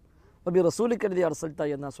സ്ഥാനത്ത് ഒബി റസൂലിക്കല്ലി അർസൽത്ത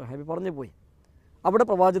എന്ന സ്വഹാബി പറഞ്ഞു പോയി. അവിടെ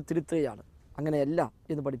പ്രവാചകൻ തിരുത്തുകയാണ്, അങ്ങനെയല്ല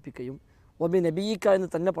എന്ന് പഠിപ്പിക്കുകയും ഒബി നബീക്ക എന്ന്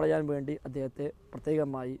തന്നെ പറയാൻ വേണ്ടി അദ്ദേഹത്തെ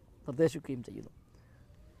പ്രത്യേകമായി നിർദ്ദേശിക്കുകയും ചെയ്യുന്നു.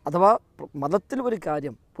 അഥവാ മതത്തിൽ ഒരു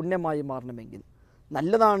കാര്യം പുണ്യമായി മാറണമെങ്കിൽ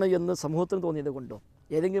നല്ലതാണ് എന്ന് സമൂഹത്തിന് തോന്നിയത് കൊണ്ടോ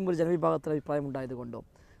ഏതെങ്കിലും ഒരു ജനവിഭാഗത്തിന് അഭിപ്രായം ഉണ്ടായത് കൊണ്ടോ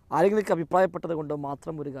ആരെങ്കിലും അഭിപ്രായപ്പെട്ടത് കൊണ്ടോ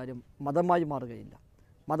മാത്രം ഒരു കാര്യം മതമായി മാറുകയില്ല.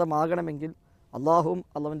 മതമാകണമെങ്കിൽ അള്ളാഹുവും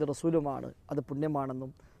അള്ളാഹുവിൻ്റെ റസൂലുമാണ് അത്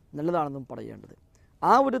പുണ്യമാണെന്നും നല്ലതാണെന്നും പറയേണ്ടത്.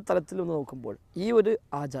 ആ ഒരു തലത്തിൽ നിന്ന് നോക്കുമ്പോൾ ഈ ഒരു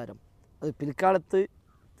ആചാരം അത് പിൽക്കാലത്ത്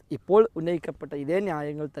ഇപ്പോൾ ഉന്നയിക്കപ്പെട്ട ഇതേ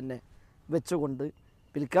ന്യായങ്ങൾ തന്നെ വെച്ചുകൊണ്ട്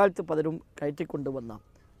പിൽക്കാലത്ത് പലരും കയറ്റിക്കൊണ്ടുവന്ന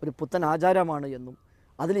ഒരു പുത്തൻ ആചാരമാണ് എന്നും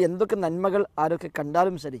അതിൽ എന്തൊക്കെ നന്മകൾ ആരൊക്കെ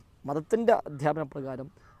കണ്ടാലും ശരി മതത്തിൻ്റെ അധ്യാപന പ്രകാരം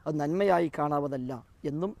അത് നന്മയായി കാണാവതല്ല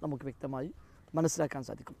എന്നും നമുക്ക് വ്യക്തമായി മനസ്സിലാക്കാൻ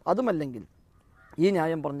സാധിക്കും. അതുമല്ലെങ്കിൽ ഈ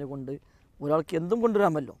ന്യായം പറഞ്ഞുകൊണ്ട് ഒരാൾക്ക് എന്തും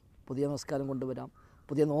കൊണ്ടുവരാമല്ലോ. പുതിയ നമസ്കാരം കൊണ്ടുവരാം,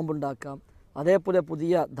 പുതിയ നോമ്പുണ്ടാക്കാം, അതേപോലെ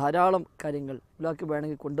പുതിയ ധാരാളം കാര്യങ്ങൾ ഒരാൾക്ക്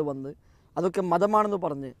വേണമെങ്കിൽ കൊണ്ടുവന്ന് അതൊക്കെ മതമാണെന്ന്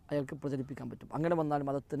പറഞ്ഞ് അയാൾക്ക് പ്രചരിപ്പിക്കാൻ പറ്റും. അങ്ങനെ വന്നാൽ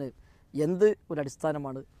മതത്തിന് എന്ത് ഒരു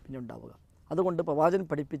അടിസ്ഥാനമാണ് പിന്നെ ഉണ്ടാവുക? അതുകൊണ്ട് പ്രവാചകൻ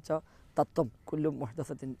പഠിപ്പിച്ച തത്വം കുല്ലു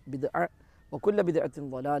മുഹ്ദസത്തിൻ ബിദ്അ വകുല്ല ബിദ്അത്തിൻ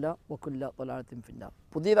ളലാല വകുല്ല ളലാലത്തിൻ ഫിന്നാർ.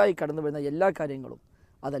 പുതിയതായി കടന്നു വരുന്ന എല്ലാ കാര്യങ്ങളും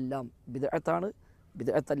അതെല്ലാം ബിദ്അത്താണ്,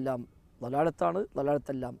 ബിദ്അത്തെല്ലാം ളലാലത്താണ്,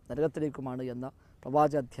 ളലാലത്തെല്ലാം നരകത്തിലേക്കുമാണ് എന്ന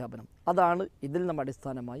പ്രവാചക അധ്യാപനം അതാണ് ഇതിൽ നമ്മൾ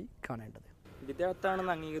അടിസ്ഥാനമായി കാണേണ്ടത്.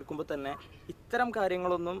 ബിദ്അത്താണെന്ന് അംഗീകരിക്കുമ്പോൾ തന്നെ ഇത്തരം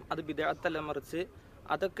കാര്യങ്ങളൊന്നും അത് ബിദ്അത്തല്ല, മറിച്ച്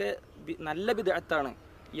അതൊക്കെ നല്ല ബിദ്അത്താണ്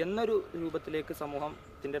എന്നൊരു രൂപത്തിലേക്ക്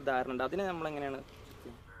സമൂഹത്തിൻ്റെ ധാരണ ഉണ്ട്. അതിനെ നമ്മളെങ്ങനെയാണ്?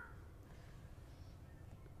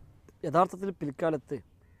 യഥാർത്ഥത്തിൽ പിൽക്കാലത്ത്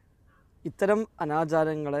ഇത്തരം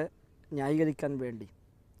അനാചാരങ്ങളെ ന്യായീകരിക്കാൻ വേണ്ടി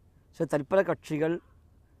പക്ഷേ തൽപര കക്ഷികൾ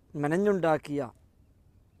മെനഞ്ഞുണ്ടാക്കിയ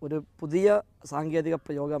ഒരു പുതിയ സാങ്കേതിക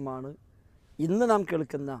പ്രയോഗമാണ് ഇന്ന് നാം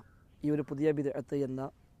കേൾക്കുന്ന ഈ ഒരു പുതിയ ബിദ്അത്ത് എന്ന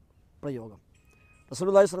പ്രയോഗം.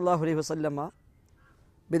 റസൂലുള്ളാഹി സ്വല്ലല്ലാഹു അലൈഹി വസല്ലമ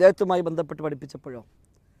ബിദ്അത്തുമായി ബന്ധപ്പെട്ട് പഠിപ്പിച്ചപ്പോഴോ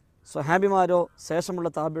സ്വഹാബിമാരോ ശേഷമുള്ള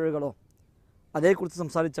താബിഴുകളോ അതേക്കുറിച്ച്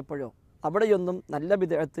സംസാരിച്ചപ്പോഴോ അവിടെയൊന്നും നല്ല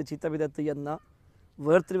ബിദ്അത്ത് ചീത്ത ബിദ്അത്ത് എന്ന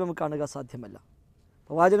വേർതിരിവ് നമുക്ക് കാണുക സാധ്യമല്ല.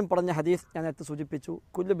 പ്രവാചകൻ പറഞ്ഞ ഹദീസ് ഞാൻ നേരത്തെ സൂചിപ്പിച്ചു,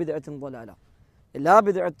 കുല്ലു ബിദ്അത്തിൻ ളലാല, എല്ലാ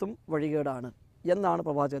ബിദ്അത്തും വഴികേടാണ് എന്നാണ്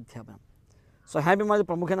പ്രവാചക അധ്യാപനം. സ്വഹാബിമാരിൽ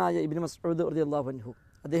പ്രമുഖനായ ഇബ്നു മസ്ഊദ് റളിയല്ലാഹു അൻഹു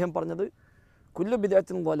അദ്ദേഹം പറഞ്ഞത് കുല്ലു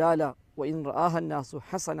ബിദ്അത്തിൻ ളലാല വഇൻ റആഹന്നാസു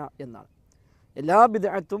ഹസന എന്നാണ്. എല്ലാ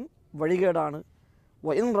ബിദ്അത്തും വഴികേടാണ്,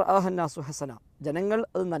 വഇൻ റആഹന്നാസു ഹസന, ജനങ്ങൾ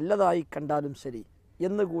അത് നല്ലതായി കണ്ടാലും ശരി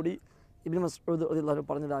എന്നുകൂടി ഇബ്നു മസ്ഊദ് റളിയല്ലാഹു അൻഹു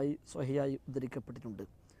പറഞ്ഞതായി സ്വഹീഹായി ഉദ്ധരിക്കപ്പെട്ടിട്ടുണ്ട്.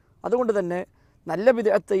 അതുകൊണ്ട് തന്നെ നല്ല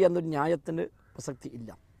ബിദ്അത്ത് എന്നൊരു ന്യായത്തിന് പ്രസക്തി ഇല്ല.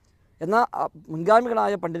 എന്നാൽ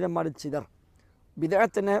മുൻഗാമികളായ പണ്ഡിതന്മാരിൽ ചിലർ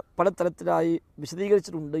ബിദ്അത്തിനെ പല തരത്തിലായി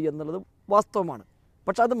വിശദീകരിച്ചിട്ടുണ്ട് എന്നുള്ളത് വാസ്തവമാണ്.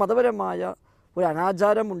 പക്ഷെ അത് മതപരമായ ഒരു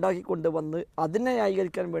അനാചാരം ഉണ്ടാക്കിക്കൊണ്ടുവന്ന് അതിനെ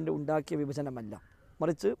ന്യായീകരിക്കാൻ വേണ്ടി ഉണ്ടാക്കിയ വിഭജനമല്ല,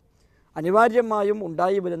 മറിച്ച് അനിവാര്യമായും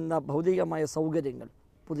ഉണ്ടായി വരുന്ന ഭൗതികമായ സൗകര്യങ്ങൾ,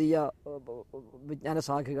 പുതിയ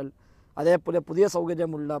വിജ്ഞാനശാഖകൾ, അതേപോലെ പുതിയ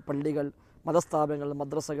സൗകര്യമുള്ള പള്ളികൾ, മതസ്ഥാപനങ്ങൾ,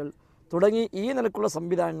 മദ്രസകൾ തുടങ്ങി ഈ നിലക്കുള്ള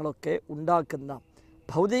സംവിധാനങ്ങളൊക്കെ ഉണ്ടാക്കുന്ന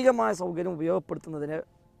ഭൗതികമായ സൗകര്യം ഉപയോഗപ്പെടുത്തുന്നതിന്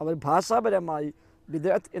അവർ ഭാഷാപരമായി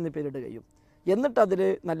ബിദ്അത്ത് എന്ന് പേരിടുകയും എന്നിട്ട് അതിൽ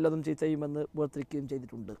നല്ലതും ചീത്തയുമെന്ന് വേർതിരിക്കുകയും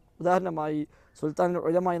ചെയ്തിട്ടുണ്ട്. ഉദാഹരണമായി സുൽത്താൻ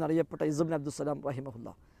ഉലമായി എന്നറിയപ്പെട്ട ഇസ്ബിൻ അബ്ദുസലാം റഹിമഹുല്ല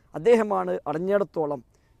അദ്ദേഹമാണ് അറിഞ്ഞിടത്തോളം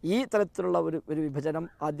ഈ തരത്തിലുള്ള ഒരു വിഭജനം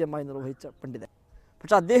ആദ്യമായി നിർവഹിച്ച പണ്ഡിതൻ.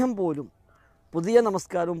 പക്ഷെ അദ്ദേഹം പോലും പുതിയ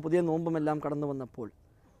നമസ്കാരവും പുതിയ നോമ്പുമെല്ലാം കടന്നു വന്നപ്പോൾ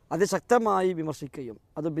അതിശക്തമായി വിമർശിക്കുകയും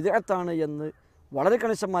അത് ബിദ്അത്താണ് എന്ന് വളരെ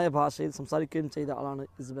കണിശമായ ഭാഷയിൽ സംസാരിക്കുകയും ചെയ്ത ആളാണ്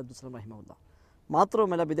ഇസ്ബിൻ അബ്ദുസലാം റഹിമഹുല്ല.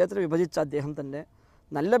 മാത്രവുമല്ല ബിദ്അത്തിനെ വിഭജിച്ച അദ്ദേഹം തന്നെ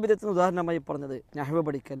നല്ല ബിദ്അത്തിന് ഉദാഹരണമായി പറഞ്ഞത് നഹ്വ്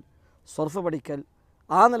പഠിക്കൽ, സർഫ് പഠിക്കൽ,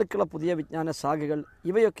 ആ നിലക്കുള്ള പുതിയ വിജ്ഞാന ശാഖകൾ,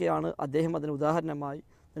 ഇവയൊക്കെയാണ് അദ്ദേഹം അതിന് ഉദാഹരണമായി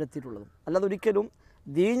നിരത്തിയിട്ടുള്ളത്. അല്ലാതെ ഒരിക്കലും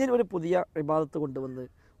ദീനിൽ ഒരു പുതിയ ഇബാദത്ത് കൊണ്ടുവന്ന്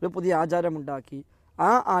ഒരു പുതിയ ആചാരമുണ്ടാക്കി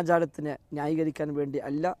ആ ആചാരത്തിനെ ന്യായീകരിക്കാൻ വേണ്ടി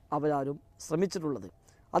അല്ല അവരാരും ശ്രമിച്ചിട്ടുള്ളത്.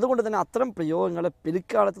 അതുകൊണ്ട് തന്നെ അത്തരം പ്രയോഗങ്ങളെ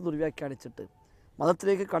പിൽക്കാലത്ത് ദുർവ്യാഖ്യാനിച്ചിട്ട്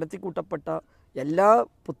മതത്തിലേക്ക് കടത്തിക്കൂട്ടപ്പെട്ട എല്ലാ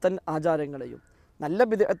പുത്തൻ ആചാരങ്ങളെയും നല്ല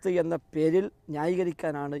ബിദ്അത്ത് എന്ന പേരിൽ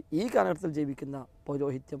ന്യായീകരിക്കാനാണ് ഈ കാലഘട്ടത്തിൽ ജീവിക്കുന്ന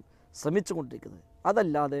പൗരോഹിത്യം ശ്രമിച്ചുകൊണ്ടിരിക്കുന്നത്.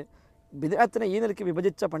 അതല്ലാതെ ബിദ്അത്തിനെ ഈ നിലയ്ക്ക്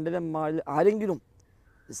വിഭജിച്ച പണ്ഡിതന്മാരിൽ ആരെങ്കിലും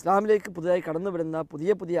ഇസ്ലാമിലേക്ക് പുതുതായി കടന്നു വരുന്ന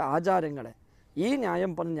പുതിയ പുതിയ ആചാരങ്ങളെ ഈ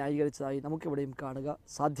ന്യായം പറഞ്ഞ് ന്യായീകരിച്ചതായി നമുക്കിവിടെയും കാണുക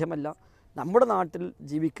സാധ്യമല്ല. നമ്മുടെ നാട്ടിൽ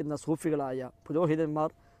ജീവിക്കുന്ന സൂഫികളായ പുരോഹിതന്മാർ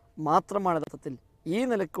മാത്രമാണ് യഥാർത്ഥത്തിൽ ഈ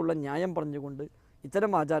നിലയ്ക്കുള്ള ന്യായം പറഞ്ഞുകൊണ്ട്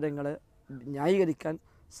ഇത്തരം ആചാരങ്ങളെ ന്യായീകരിക്കാൻ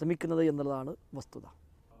ശ്രമിക്കുന്നത് എന്നുള്ളതാണ് വസ്തുത.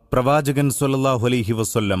 പ്രവാചകൻ സ്വല്ലല്ലാഹു അലൈഹി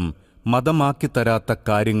വസല്ലം മതമാക്കി തരാത്ത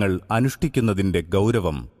കാര്യങ്ങൾ അനുഷ്ഠിക്കുന്നതിന്റെ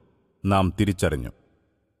ഗൗരവം നാം തിരിച്ചറിഞ്ഞു.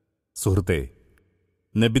 സുഹൃത്തെ,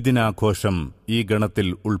 നബിദിനാഘോഷം ഈ ഗണത്തിൽ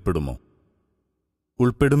ഉൾപ്പെടുമോ?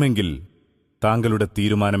 ഉൾപ്പെടുമെങ്കിൽ താങ്കളുടെ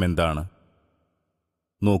തീരുമാനമെന്താണ്?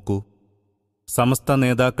 നോക്കൂ, സമസ്ത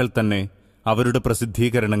നേതാക്കൾ തന്നെ അവരുടെ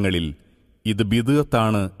പ്രസിദ്ധീകരണങ്ങളിൽ ഇത്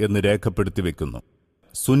ബിദ്അത്താണ് എന്ന് രേഖപ്പെടുത്തി വെക്കുന്നു.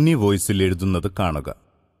 സുന്നി വോയിസിൽ എഴുതുന്നത് കാണുക.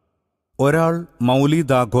 ഒരാൾ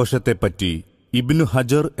മൗലീദാഘോഷത്തെപ്പറ്റി ഇബ്നു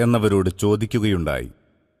ഹജർ എന്നവരോട് ചോദിക്കുകയുണ്ടായി.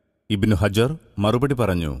 ഇബ്നു ഹജർ മറുപടി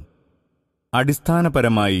പറഞ്ഞു,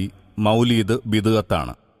 അടിസ്ഥാനപരമായി മൗലീദ്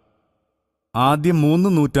ബിദ്അത്താണ്. ആദ്യ 3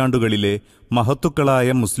 നൂറ്റാണ്ടുകളിലെ മഹത്തുക്കളായ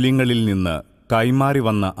മുസ്ലിങ്ങളിൽ നിന്ന് കൈമാറി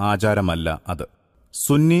വന്ന ആചാരമല്ല അത്.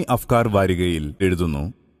 സുന്നി അഫ്കാർ വാരികയിൽ എഴുതുന്നു,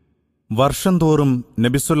 വർഷം തോറും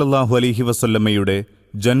നബിസ്വല്ലല്ലാഹു അലൈഹി വസല്ലമയുടെ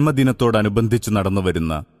ജന്മദിനത്തോടനുബന്ധിച്ച്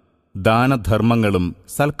നടന്നുവരുന്ന ദാനധർമ്മങ്ങളും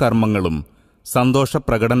സൽക്കർമ്മങ്ങളും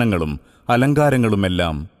സന്തോഷപ്രകടനങ്ങളും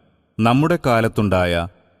അലങ്കാരങ്ങളുമെല്ലാം നമ്മുടെ കാലത്തുണ്ടായ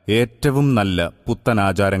ഏറ്റവും നല്ല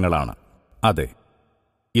പുത്തനാചാരങ്ങളാണ്. അതെ,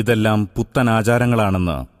 ഇതെല്ലാം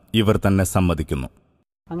പുത്തനാചാരങ്ങളാണെന്ന് ഇവർ തന്നെ സമ്മതിക്കുന്നു.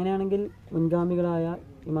 അങ്ങനെയാണെങ്കിൽ മുൻഗാമികളായ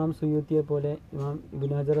ഇമാം സുയൂത്തിയെ പോലെ, ഇമാം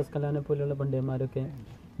ഇബ്നു ഹജർ അസ്കലാനെ പോലെയുള്ള പണ്ഡിതന്മാരൊക്കെ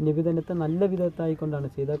നിബിധനത്തെ നല്ല വിധത്തായിക്കൊണ്ടാണ്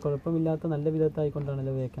ചെയ്താൽ കുഴപ്പമില്ലാത്ത നല്ല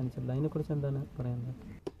വിധത്തായിക്കൊണ്ടാണല്ലോ വ്യാഖ്യാനിച്ചിട്ടുള്ളത്. അതിനെക്കുറിച്ച് എന്താണ് പറയുന്നത്?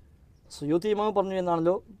 സുയൂത്തി ഇമാം പറഞ്ഞു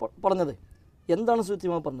എന്നാണല്ലോ പറഞ്ഞത്. എന്താണ് സുയൂത്തി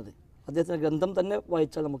ഇമാം പറഞ്ഞത്? അദ്ദേഹത്തിൻ്റെ ഗ്രന്ഥം തന്നെ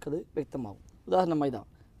വായിച്ചാൽ നമുക്കത് വ്യക്തമാകും. ഉദാഹരണമായി ഇതാ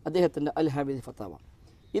അദ്ദേഹത്തിൻ്റെ അൽ ഹാബിദി ഫത്താവ,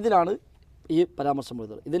 ഇതിലാണ് ഈ പരാമർശം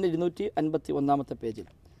എഴുതുന്നത്. ഇതിൻ്റെ 251 പേജിൽ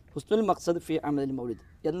ഹുസ്നുൽ മഖ്സദ് ഫി അമലിൽ മൗലിദ്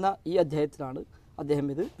എന്ന ഈ അധ്യായത്തിലാണ് അദ്ദേഹം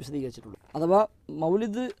ഇത് വിശദീകരിച്ചിട്ടുള്ളത്. അഥവാ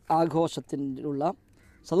മൗലിദ് ആഘോഷത്തിനുള്ള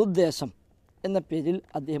സതുദ്ദേശം എന്ന പേരിൽ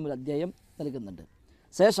അദ്ദേഹം ഒരു അധ്യായം നൽകുന്നുണ്ട്.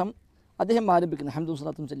 ശേഷം അദ്ദേഹം ആരംഭിക്കുന്ന ഹംദും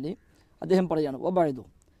സ്വലാത്തും ചൊല്ലി അദ്ദേഹം പറയുകയാണ്, വബഅദു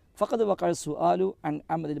ഫഖദ് വഖഅ സുആലു അൻ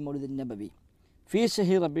അമലിൽ മൗലിദിൻ നബവി ഫീ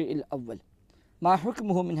ഷഹ്രി റബീഇൽ അവ്വൽ മാ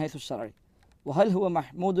ഹുക്മുഹു മിൻ ഹൈസു ശർഇ വഹൽ ഹുവ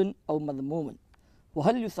മഹ്മൂദുൻ ഔ മദ്മൂമുൻ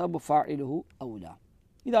വഹൽ യുസാബു ഫാഇലുഹു ഔ ലാ.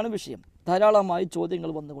 ഇതാണ് വിഷയം. ധാരാളമായി ചോദ്യങ്ങൾ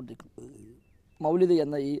വന്നുകൊണ്ടിരിക്കുന്നു. മൗലിദ്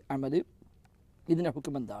എന്ന ഈ അമൽ, ഇതിൻ്റെ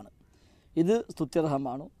ഹുക്കം എന്താണ്? ഇത്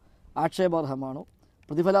സ്തുത്യർഹമാണോ, ആക്ഷേപാർഹമാണോ,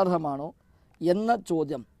 പ്രതിഫലാർഹമാണോ എന്ന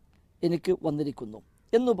ചോദ്യം എനിക്ക് വന്നിരിക്കുന്നു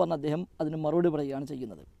എന്ന് പറഞ്ഞ് അദ്ദേഹം അതിന് മറുപടി പറയുകയാണ്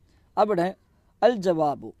ചെയ്യുന്നത്. അവിടെ അൽ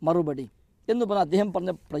ജവാബു, മറുപടി എന്ന് പറഞ്ഞാൽ അദ്ദേഹം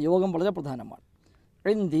പറഞ്ഞ പ്രയോഗം വളരെ പ്രധാനമാണ്.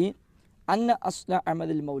 ഇന്ദി അന്ന അസ്ല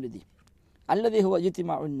അമലിൽ മൗലിദി അല്ലദി ഹുവ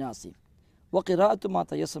ഇജ്തിമാഉ الناس وقراءة ما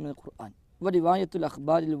تيسر من القرآن ورواية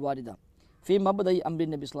الأخبار الواردة في مبدأ أمر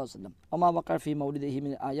النبي صلى الله عليه وسلم وما وقع في مولده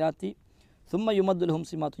من الآيات ثم يمد لهم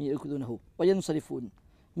سمات يأخذونه وينصرفون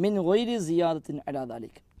من غير زيادة على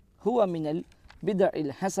ذلك هو من البدع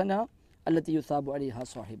الحسنة التي يثاب عليها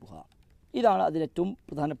صاحبها. ഇതാണ് അതിലേറ്റവും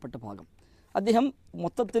പ്രധാനപ്പെട്ട ഭാഗം. അദ്ദേഹം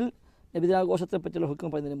മൊത്തത്തിൽ നബിദിനാഘോഷത്തെ പറ്റിയുള്ള ഹുക്കം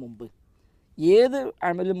പറയുന്നതിന് മുമ്പ് ഏത്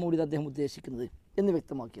അമലും മൗലിദ് അദ്ദേഹം ഉദ്ദേശിക്കുന്നത് എന്ന്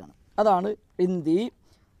വ്യക്തമാക്കിയാണ്. അതാണ് ഇന്ദി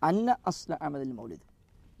അന്ന അസ്ല അമലിൽ മൗലിദ്.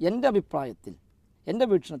 എൻ്റെ അഭിപ്രായത്തിൽ, എൻ്റെ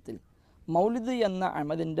വീക്ഷണത്തിൽ മൗലിദ് എന്ന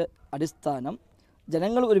അമലിൻ്റെ അടിസ്ഥാനം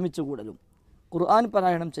ജനങ്ങൾ ഒരുമിച്ച് കൂടലും ഖുർആൻ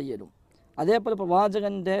പാരായണം ചെയ്യലും അതേപോലെ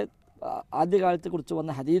പ്രവാചകൻ്റെ ആദ്യകാലത്തെക്കുറിച്ച്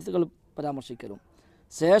വന്ന ഹദീസുകൾ പരാമർശിക്കലും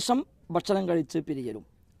ശേഷം ഭക്ഷണം കഴിച്ച് പിരിയലും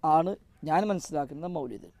ആണ് ഞാൻ മനസ്സിലാക്കുന്ന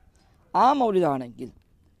മൗലിദ്. ആ മൗലിദാണെങ്കിൽ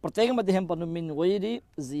പ്രത്യേകം അദ്ദേഹം പറഞ്ഞു മിൻ ഗൈരി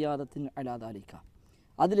സിയാദത്തിൻ അലാ ദാലിക,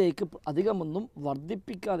 അതിലേക്ക് അധികമൊന്നും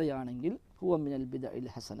വർദ്ധിപ്പിക്കാതെയാണെങ്കിൽ ഹുവ മിനൽ ബിദ്അഇൽ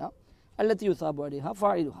ഹസന അല്ലത്തി യുസാബു അലൈഹ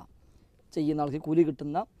ഫാഇലുഹ, ചെയ്യുന്ന ആൾക്ക് കൂലി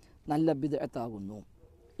കിട്ടുന്ന നല്ല ബിദ്അത്താകുന്നു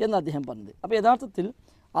എന്ന് അദ്ദേഹം പറഞ്ഞത്. അപ്പോൾ യഥാർത്ഥത്തിൽ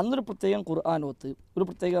അന്നൊരു പ്രത്യേകം ഖുർആനോത്ത്, ഒരു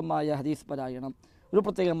പ്രത്യേകമായ ഹദീസ് പാരായണം, ഒരു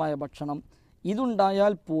പ്രത്യേകമായ ഭക്ഷണം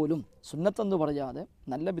ഇതുണ്ടായാൽ പോലും സുന്നത്തെന്ന് പറയാതെ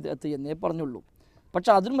നല്ല ബിദ്അത്ത് എന്നേ പറഞ്ഞുള്ളൂ.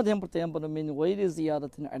 പക്ഷേ അതിനും അദ്ദേഹം പ്രത്യേകം പറഞ്ഞു മിൻ ഗൈരി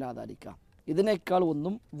സിയാദത്തിൻ അലാ ദാലിക, ഇതിനേക്കാൾ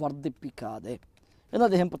ഒന്നും വർദ്ധിപ്പിക്കാതെ എന്ന്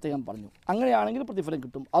അദ്ദേഹം പ്രത്യേകം പറഞ്ഞു. അങ്ങനെയാണെങ്കിൽ പ്രതിഫലം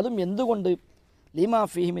കിട്ടും. അതും എന്തുകൊണ്ട്? ലിമാ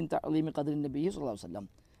ഫീഹി മിൻ തഅ്ലീമി ഖദ്രി നബി സ്വല്ലല്ലാഹു അലൈഹി വസല്ലം,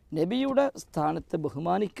 നബിയുടെ സ്ഥാനത്തെ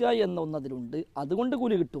ബഹുമാനിക്കുക എന്ന ഒന്നതിലുണ്ട്, അതുകൊണ്ട്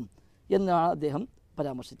കൂലി കിട്ടും എന്നാണ് അദ്ദേഹം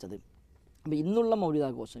പരാമർശിച്ചത്. അപ്പോൾ ഇന്നുള്ള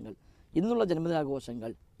മൗലിദാഘോഷങ്ങൾ, ഇന്നുള്ള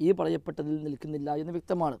ജന്മദിനാഘോഷങ്ങൾ ഈ പറയപ്പെട്ടതിൽ നിൽക്കുന്നില്ല എന്ന്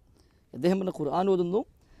വ്യക്തമാണ്. അദ്ദേഹം പറഞ്ഞ ഖുർആൻ ഓതുന്നു,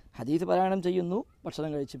 ഹദീസ് പാരായണം ചെയ്യുന്നു, ഭക്ഷണം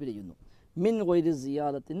കഴിച്ച് പിരിയുന്നു. മിൻ ഗൈരി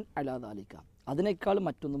സിയാദത്തിൻ അലാ ദാലിക, അതിനേക്കാൾ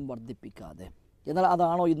മറ്റൊന്നും വർദ്ധിപ്പിക്കാതെ. എന്നാൽ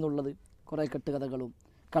അതാണോ ഇന്നുള്ളത്? കുറേ കെട്ടുകഥകളും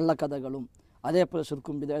കള്ളക്കഥകളും അതേപോലെ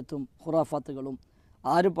ശിർക്കും ബിദ്അത്തും ഖുറാഫാത്തുകളും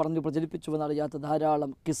ആര് പറഞ്ഞു പ്രചരിപ്പിച്ചുവെന്നറിയാത്ത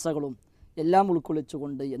ധാരാളം കിസ്സകളും എല്ലാം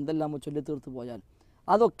ഉൾക്കൊള്ളിച്ചുകൊണ്ട് എന്തെല്ലാമോ ചൊല്ലിത്തീർത്തു പോയാൽ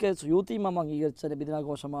അതൊക്കെ സുയൂത്തി ഇമാം അംഗീകരിച്ച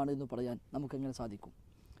നബിദിനാഘോഷമാണ് എന്ന് പറയാൻ നമുക്കെങ്ങനെ സാധിക്കും?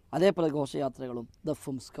 അതേപോലെ ഘോഷയാത്രകളും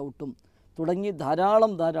ദഫും സ്കൗട്ടും തുടങ്ങി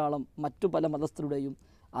ധാരാളം മറ്റു പല മതസ്ഥരുടെയും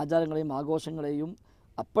ആചാരങ്ങളെയും ആഘോഷങ്ങളെയും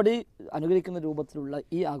അപ്പടി അനുകരിക്കുന്ന രൂപത്തിലുള്ള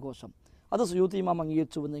ഈ ആഘോഷം അത് സുയൂത്തി ഇമാം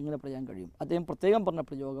അംഗീകരിച്ചുവെന്ന് എങ്ങനെ പറയാൻ കഴിയും? അദ്ദേഹം പ്രത്യേകം പറഞ്ഞ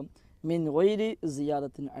പ്രയോഗം മിൻ ഗൈരി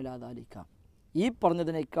സിയാദത്തിൻ അലാ ദാലിക, ഈ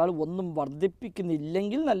പറഞ്ഞതിനേക്കാൾ ഒന്നും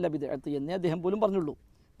വർദ്ധിപ്പിക്കുന്നില്ലെങ്കിൽ നല്ല ബിദ്അത്ത് എന്നേ അദ്ദേഹം പോലും പറഞ്ഞുള്ളൂ.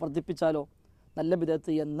 വർദ്ധിപ്പിച്ചാലോ നല്ല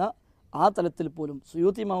ബിദ്അത്ത് എന്ന ആ തലത്തിൽ പോലും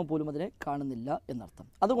സുയൂത്തി ഇമാം പോലും അതിനെ കാണുന്നില്ല എന്നർത്ഥം.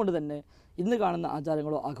 അതുകൊണ്ട് തന്നെ ഇന്ന് കാണുന്ന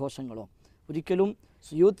ആചാരങ്ങളോ ആഘോഷങ്ങളോ ഒരിക്കലും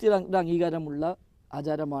സുയൂത്തിയുടെ അംഗീകാരമുള്ള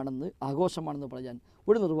ആചാരമാണെന്ന് ആഘോഷമാണെന്ന് പറയാൻ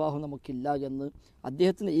ഒരു നിർവാഹവും നമുക്കില്ല എന്ന്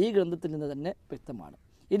അദ്ദേഹത്തിൻ്റെ ഈ ഗ്രന്ഥത്തിൽ നിന്ന് തന്നെ വ്യക്തമാണ്.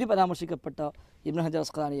 ഇനി പരാമർശിക്കപ്പെട്ട ഇബ്നു ഹജർ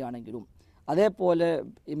അസ്ഖലാനിയാണെങ്കിലും അതേപോലെ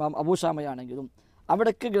ഇമാം അബൂഷാമയാണെങ്കിലും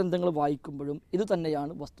അവിടൊക്കെ ഗ്രന്ഥങ്ങൾ വായിക്കുമ്പോഴും ഇത്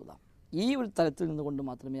തന്നെയാണ് വസ്തുത. ഈ ഒരു തലത്തിൽ നിന്നുകൊണ്ട്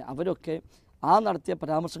മാത്രമേ അവരൊക്കെ ആ നടത്തിയ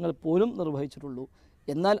പരാമർശങ്ങൾ പോലും നിർവഹിച്ചിട്ടുള്ളൂ.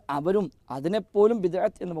 എന്നാൽ അവരും അതിനെപ്പോലും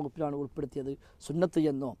ബിദ്അത്ത് എന്ന വകുപ്പിലാണ് ഉൾപ്പെടുത്തിയത്. സുന്നത്ത്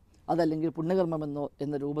എന്നോ അതല്ലെങ്കിൽ പുണ്യകർമ്മമെന്നോ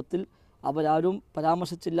എന്ന രൂപത്തിൽ അവരാരും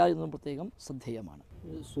പരാമർശിച്ചില്ല എന്നതും പ്രത്യേകം ശ്രദ്ധേയമാണ്.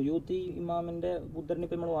 സുയൂത്തി ഇമാമിൻ്റെ ഉദ്ധരണി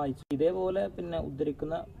ഇപ്പം നമ്മൾ വായിച്ചു, ഇതേപോലെ പിന്നെ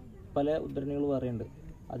ഉദ്ധരിക്കുന്ന പല ഉദ്ധരണികൾ പറയുന്നുണ്ട്.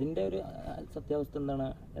 അതിൻ്റെ ഒരു സത്യാവസ്ഥ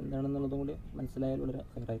എന്താണെന്നുള്ളതും കൂടി മനസ്സിലായാൽ വളരെ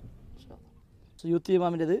ഹൈറായിരുന്നു. സുയൂത്തി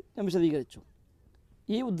ഇമാമിൻ്റെത് ഞാൻ വിശദീകരിച്ചു.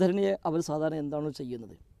 ഈ ഉദ്ധരണിയെ അവർ സാധാരണ എന്താണോ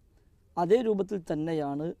ചെയ്യുന്നത് അതേ രൂപത്തിൽ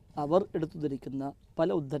തന്നെയാണ് അവർ എടുത്തുദ്ധരിക്കുന്ന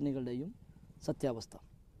പല ഉദ്ധരണികളുടെയും സത്യാവസ്ഥ.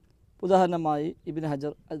 ഉദാഹരണമായി ഇബ്നു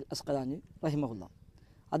ഹജർ അൽ അസ്ഖലാനി റഹിമഹുല്ല,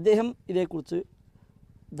 അദ്ദേഹം ഇതേക്കുറിച്ച്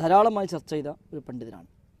ധാരാളമായി ചർച്ച ചെയ്ത ഒരു പണ്ഡിതനാണ്.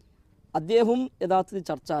 അദ്ദേഹവും യഥാർത്ഥത്തിൽ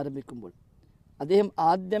ചർച്ച ആരംഭിക്കുമ്പോൾ അദ്ദേഹം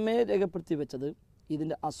ആദ്യമേ രേഖപ്പെടുത്തി വെച്ചത്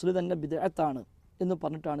ഇതിൻ്റെ അസ്ല് തന്നെ ബിദ്അത്താണ് എന്ന്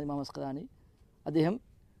പറഞ്ഞിട്ടാണ് ഇമാം അസ്ഖലാനി അദ്ദേഹം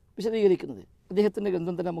വിശദീകരിക്കുന്നത്. അദ്ദേഹത്തിൻ്റെ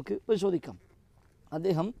ഗ്രന്ഥം തന്നെ നമുക്ക് പരിശോധിക്കാം.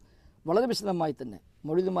 അദ്ദേഹം വളരെ വിശദമായി തന്നെ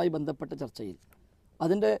മൗലിദുമായി ബന്ധപ്പെട്ട ചർച്ചയിൽ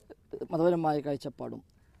അതിൻ്റെ മതപരമായ കാഴ്ചപ്പാടും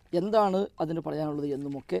എന്താണ് അതിന് പറയാനുള്ളത്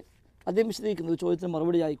എന്നുമൊക്കെ അദ്ദേഹം വിശദീകരിക്കുന്നത് ചോദ്യത്തിന്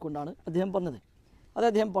മറുപടി ആയിക്കൊണ്ടാണ് അദ്ദേഹം പറഞ്ഞത്. അത്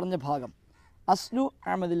അദ്ദേഹം പറഞ്ഞ ഭാഗം അസ്ലു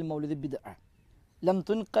അഹ്മദിൽ മൗലിദ് ബിദ്അ ലം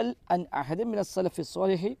തുൻഖൽ അൻ അഹദി മിന സലഫി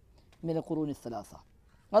സ്വാലിഹി മിന ഖുറൂനി സലാസ.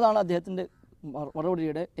 അതാണ് അദ്ദേഹത്തിൻ്റെ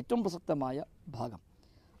മറുപടിയുടെ ഏറ്റവും പ്രസക്തമായ ഭാഗം.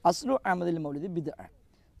 അസ്ലു അഹ്മദിൽ മൗലിദ് ബിദ്അ,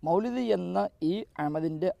 മൗലിദ് എന്ന ഈ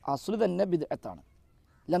അഹ്മദിൻ്റെ അസ്ലു തന്നെ ബിദ്അത്താണ്.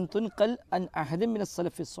 ലം തുൻഖൽ അൻ അഹദി മിന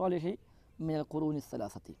സലഫി സ്വാലിഹി മിന ഖുറൂനി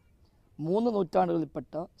സലാസത്തി, 3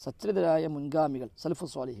 നൂറ്റാണ്ടുകളിൽപ്പെട്ട സച്ചരിതരായ മുൻഗാമികൾ സലഫു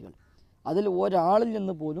സ്വാലിഹികൾ, അതിൽ ഒരാളിൽ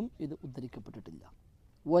നിന്ന് പോലും ഇത് ഉദ്ധരിക്കപ്പെട്ടിട്ടില്ല.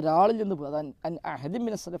 ഒരാളിൽ നിന്ന് പോലും, അതാണ് അൻ അഹദി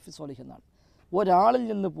മിന സലഫി സ്വാലിഹ് എന്നാണ്, ഒരാളിൽ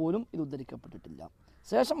നിന്ന് പോലും ഇത് ഉദ്ധരിക്കപ്പെട്ടിട്ടില്ല.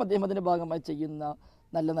 ശേഷം അദ്ദേഹം അതിൻ്റെ ഭാഗമായി ചെയ്യുന്ന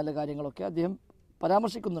നല്ല നല്ല കാര്യങ്ങളൊക്കെ അദ്ദേഹം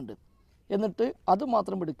പരാമർശിക്കുന്നുണ്ട്. എന്നിട്ട്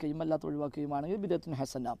അതുമാത്രം എടുക്കുകയും അല്ലാത്ത ഒഴിവാക്കുകയുമാണെങ്കിൽ ബിദ്അത്തുൻ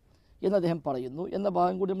ഹസന എന്ന് അദ്ദേഹം പറയുന്നു എന്ന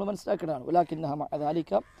ഭാഗം കൂടി നമ്മൾ മനസ്സിലാക്കേണ്ടതാണ്. വലാകിന്നഹ മഅ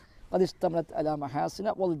ദാലിക ഖദ് ഇസ്തമലത് അലാ മഹാസിന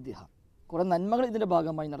വളിദ്ദിഹ, കുറേ നന്മകൾ ഇതിൻ്റെ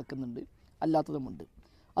ഭാഗമായി നടക്കുന്നുണ്ട്, അല്ലാത്തതുമുണ്ട്.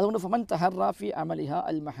 അതുകൊണ്ട് ഫമൻ തഹറ ഫി അമലിഹ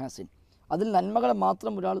അൽ മഹാസിൻ, അതിൽ നന്മകളെ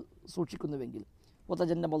മാത്രം ഒരാൾ സൂക്ഷിക്കുന്നുവെങ്കിൽ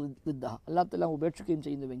വതജന്നബ ളിദ്ദഹ, അല്ലാത്തെല്ലാം ഉപേക്ഷിക്കുകയും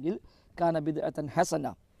ചെയ്യുന്നുവെങ്കിൽ കാന ബിദ്അത്തൻ ഹസന,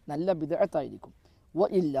 നല്ല ബിദ്അത്തായിരിക്കും. വ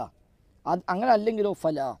ഇല്ല, അത് അങ്ങനെ അല്ലെങ്കിലോ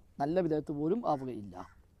ഫല, നല്ല ബിദ്അത്ത് പോലും ആവുകയില്ല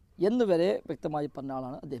എന്ന് വരെ വ്യക്തമായി പറഞ്ഞ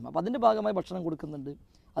ആളാണ് അദ്ദേഹം. അപ്പോൾ അതിൻ്റെ ഭാഗമായി ഭക്ഷണം കൊടുക്കുന്നുണ്ട്,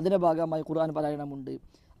 അതിൻ്റെ ഭാഗമായി ഖുർആൻ പാരായണമുണ്ട്,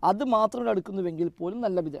 അത് മാത്രം എടുക്കുന്നുവെങ്കിൽ പോലും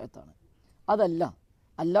നല്ല ബിദ്അത്താണ്. അതല്ല,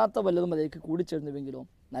 അല്ലാത്ത വല്ലതും അതിലേക്ക് കൂടിച്ചേരുന്നുവെങ്കിലോ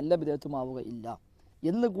നല്ല ബിദ്അത്തുമാവുകയില്ല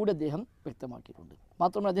എന്ന് കൂടി അദ്ദേഹം വ്യക്തമാക്കിയിട്ടുണ്ട്.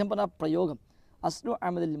 മാത്രമല്ല അദ്ദേഹം പറഞ്ഞ പ്രയോഗം അസ്ലു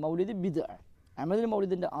അഹ്മദിൽ മൗലിദ് ബിദ്അ, അഹ്മദിൽ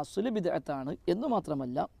മൗലിദിൻ്റെ അസ്ലു ബിദ്അത്താണ് എന്ന്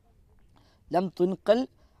മാത്രമല്ല ലം തുൻഖൽ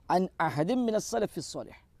അൻ അഹദിൻ മിന സലഫി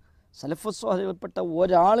സ്വാലിഹ്, സലഫു സ്വാലിഹിൽപ്പെട്ട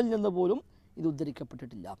ഒരാളിൽ നിന്ന് പോലും ഇത്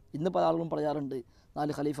ഉദ്ധരിക്കപ്പെട്ടിട്ടില്ല. ഇന്ന് പല ആളുകളും പറയാറുണ്ട്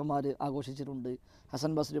 4 ഖലീഫമാർ ആഘോഷിച്ചിട്ടുണ്ട്,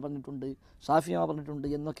 ഹസൻ ബസ്രി പറഞ്ഞിട്ടുണ്ട്, ഷാഫിയ പറഞ്ഞിട്ടുണ്ട്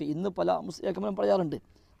എന്നൊക്കെ ഇന്ന് പല മുസ്ലിയാക്കന്മാരും പറയാറുണ്ട്.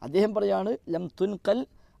 അദ്ദേഹം പറയാണ് ലം തുൻഖൽ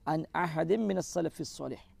അൻ അഹദിൻ മിന സലഫി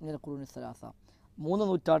സ്വാലിഹ് മിന ഖുറൂനി സലാസ, 3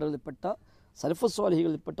 നൂറ്റാണ്ടുകളിൽപ്പെട്ട സലഫു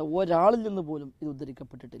സ്വാലിഹികളിൽപ്പെട്ട ഒരാളിൽ നിന്ന് പോലും ഇത്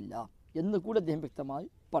ഉദ്ധരിക്കപ്പെട്ടിട്ടില്ല എന്ന് കൂടി അദ്ദേഹം വ്യക്തമായി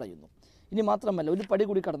പറയുന്നു. ഇനി മാത്രമല്ല ഒരു പടി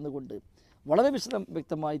കൂടി കടന്നുകൊണ്ട് വളരെ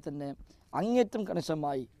വ്യക്തമായി തന്നെ അങ്ങേറ്റം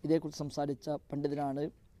കണിശമായി ഇതേക്കുറിച്ച് സംസാരിച്ച പണ്ഡിതനാണ്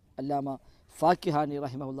അല്ലാമ ഫാക്കിഹാനി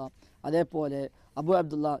റഹിമഹുല്ല, അതേപോലെ അബു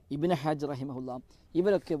അബ്ദുല്ല ഇബ്നു ഹാജ് റഹിമഹുല്ല.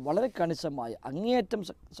 ഇവരൊക്കെ വളരെ കണിശമായ അങ്ങേയറ്റം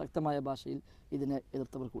ശക്തമായ ഭാഷയിൽ ഇതിനെ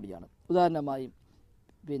എതിർത്തവർ കൂടിയാണ്. ഉദാഹരണമായി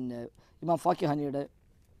പിന്നെ ഇമാം ഫാക്കിഹാനിയുടെ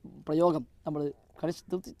പ്രയോഗം നമ്മൾ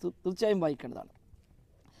തീർച്ചയായും വായിക്കേണ്ടതാണ്.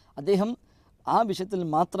 അദ്ദേഹം ആ വിഷയത്തിൽ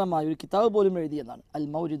മാത്രമായി ഒരു കിതാബ് പോലും എഴുതിയെന്നാണ്, അൽ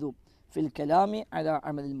മൗലിദു ഫിൽ കലാമി അലാ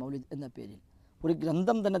അമലിൽ മൗലിദ് എന്ന പേരിൽ ഒരു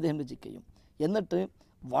ഗ്രന്ഥം തന്നെ അദ്ദേഹം രചിക്കുകയും എന്നിട്ട്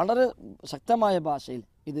വളരെ ശക്തമായ ഭാഷയിൽ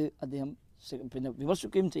ഇത് അദ്ദേഹം പിന്നെ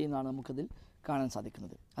വിമർശിക്കുകയും ചെയ്യുന്നതാണ് നമുക്കതിൽ കാണാൻ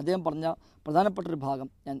സാധിക്കുന്നത്. അദ്ദേഹം പറഞ്ഞ പ്രധാനപ്പെട്ടൊരു ഭാഗം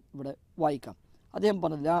ഞാൻ ഇവിടെ വായിക്കാം. അദ്ദേഹം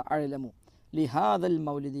പറഞ്ഞു ലാ അഅലമു ലിഹാദൽ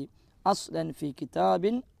മൗലിദി അസ്ലൻ ഫി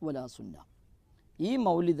കിതാബിൻ വലാ സുന്ന, ഈ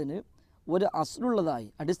മൗലിദിന് ഒരു അസ്ലുള്ളതായി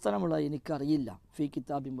അടിസ്ഥാനമുള്ളതായി എനിക്കറിയില്ല, ഫി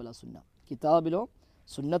കിതാബിൻ വലാ സുന്ന, കിതാബിലോ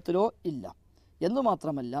സുന്നത്തിലോ ഇല്ല എന്നു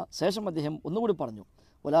മാത്രമല്ല ശേഷം അദ്ദേഹം ഒന്നുകൂടി പറഞ്ഞു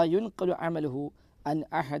വലാ യുൻഖലു അമലുഹു അൻ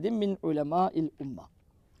അഹദിൻ മിൻ ഉലമാഇൽ ഉമ്മ,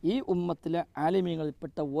 ഈ ഉമ്മത്തിലെ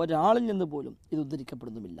ആലിമീങ്ങളിൽപ്പെട്ട ഒരാളിൽ നിന്ന് പോലും ഇത്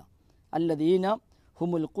ഉദ്ധരിക്കപ്പെടുന്നുമില്ല. അല്ലദീന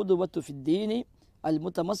ഹുമുൽ ഖുദ്വത്തു ഫിദ്ദീനി അൽ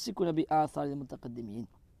മുതമസ്സികുന ബി ആസാരിൽ മുതഖദ്ദിമീൻ,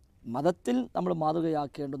 മതത്തിൽ നമ്മൾ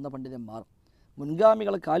മാതൃകയാക്കേണ്ടുന്ന പണ്ഡിതന്മാർ,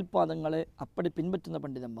 മുൻഗാമികളെ കാൽപാദങ്ങളെ അപ്പടി പിൻപറ്റുന്ന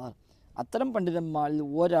പണ്ഡിതന്മാർ, അത്തരം പണ്ഡിതന്മാരിൽ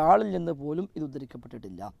ഒരാളിൽ നിന്ന് പോലും ഇത്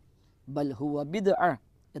ഉദ്ധരിക്കപ്പെട്ടിട്ടില്ല. ബൽ ഹുവ ബിദ്അ,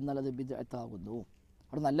 എന്നാൽ അത് ബിദ്അത്താകുന്നു.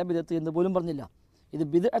 അവിടെ നല്ല ബിദ്അത്ത് എന്ന് പോലും പറഞ്ഞില്ല, ഇത്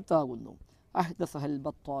ബിദ്അത്താകുന്നു. അഹ്ദസഹൽ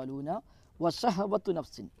ബത്താലൂന വശഹവത്തു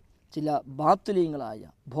നഫ്സിൻ, ചില ബാത്തുലീങ്ങളായ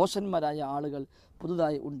ഭോഷന്മാരായ ആളുകൾ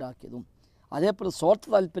പുതുതായി ഉണ്ടാക്കിയതും അതേപോലെ സ്വാർത്ഥ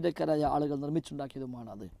താല്പര്യക്കാരായ ആളുകൾ നിർമ്മിച്ചുണ്ടാക്കിയതുമാണ്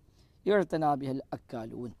അത്. ഇഴത്തനാബിഹൽ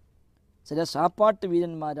അക്കാലൂൻ, ചില ശാപ്പാട്ട്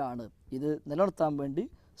വീരന്മാരാണ് ഇത് നിലനിർത്താൻ വേണ്ടി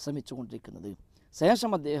ശ്രമിച്ചുകൊണ്ടിരിക്കുന്നത്.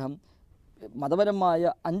 ശേഷം അദ്ദേഹം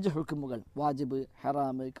മതപരമായ 5 ഹുക്കുമുകൾ, വാജിബ്,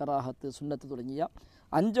 ഹറാമ്, കറാഹത്ത്, സുന്നത്ത് തുടങ്ങിയ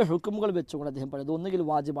 5 ഹുക്കുമുകൾ വെച്ചുകൊണ്ട് അദ്ദേഹം പറയുന്നത് ഒന്നുകിൽ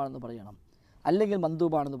വാജിബാണെന്ന് പറയണം, അല്ലെങ്കിൽ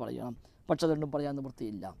മന്ദൂബാണെന്ന് പറയണം. പക്ഷെ അതൊന്നും പറയാൻ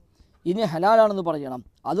നിവൃത്തിയില്ല. ഇനി ഹലാലാണെന്ന് പറയണം,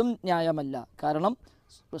 അതും ന്യായമല്ല. കാരണം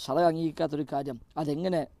ശറഅ് അംഗീകരിക്കാത്തൊരു കാര്യം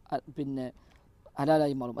അതെങ്ങനെ പിന്നെ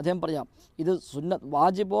ഹലാലായി മാറും? അദ്ദേഹം പറയാം, ഇത്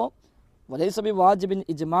വാജിബോ വലൈസ ബി വാജിബിൻ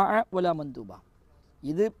ഇജ്മാഅ വലാ മന്ദൂബ,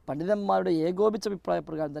 ഇത് പണ്ഡിതന്മാരുടെ ഏകോപിച്ച അഭിപ്രായ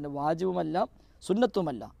പ്രകാരം തന്നെ വാജിബുമല്ല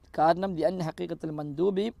സുന്നത്തുമല്ല. കാരണം ലിഅന്ന ഹഖീഖത്തുൽ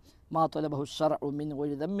മന്ദൂബി മാ തലബഹു ശർഉ മിൻ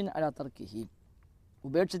ഗൈരി ദമ്മിൻ അലാ തർക്കിഹി,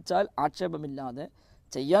 ഉപേക്ഷിച്ചാൽ ആക്ഷേപമില്ലാതെ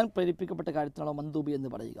ചെയ്യാൻ പ്രേരിപ്പിക്കപ്പെട്ട കാര്യത്തിനാണോ മന്ദൂബി എന്ന്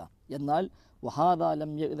പറയുക. എന്നാൽ വഹാദാ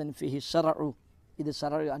ലം യഅ്ദൻ ഫിഹി ശർഉ, ഇത്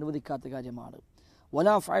ശർഉ അനുവദിക്കാത്ത കാര്യമാണ്.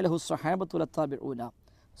 വലാ ഫഅലഹു സ്വഹാബത്തു വത്താബിഊന,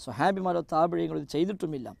 സ്വഹാബിമാരോ താബിഈങ്ങളോ ഇത്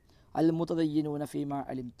ചെയ്തിട്ടുമില്ല. അൽ മുതദയ്യിനൂന ഫീമാ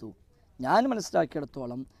അലിംതു, ഞാൻ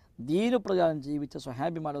മനസ്സിലാക്കിയിടത്തോളം ദീനുപ്രകാരം ജീവിച്ച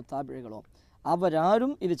സ്വഹാബിമാരോ താബിഈകളോ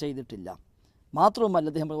അവരാരും ഇത് ചെയ്തിട്ടില്ല. മാത്രവുമല്ല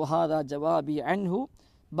അദ്ദേഹം വഹാദാ ജവാബി അൻഹു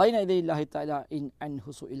ബൈന യദൈല്ലാഹി തആല ഇൻ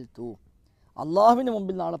അൻഹു സുഇൽതു, അള്ളാഹുവിന്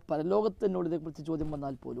മുമ്പിൽ നാളെ പരലോകത്തിനോട് ഇതേക്കുറിച്ച് ചോദ്യം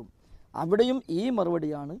വന്നാൽ പോലും അവിടെയും ഈ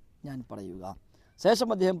മറുപടിയാണ് ഞാൻ പറയുക. ശേഷം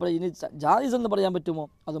അദ്ദേഹം പറയും, ഇനി ജായിസ് എന്ന് പറയാൻ പറ്റുമോ?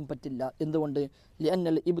 അതും പറ്റില്ല. എന്തുകൊണ്ട്?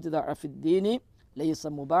 ലിഅന്നൽ ഇബ്തിദാഅ ഫിദ്ദീനി ലൈസ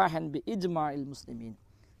മുബാഹൻ ബി ഇജ്മാഇൽ മുസ്ലിമീൻ,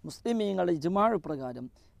 മുസ്ലിമീങ്ങളുടെ ഇജ്മാഅ് പ്രകാരം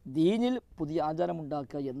ദീനിൽ പുതിയ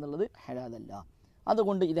ആചാരമുണ്ടാക്കുക എന്നുള്ളത് ഹലാലല്ല.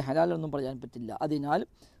 അതുകൊണ്ട് ഇത് ഹലാലൊന്നും പറയാൻ പറ്റില്ല. അതിനാൽ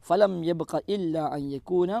ഫലം യബ്ഖ ഇല്ലാ അൻ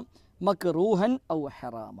യകൂന മക്റൂഹൻ ഔ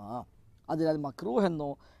ഹറാമാ, അതിനാൽ മക്റൂഹെന്നോ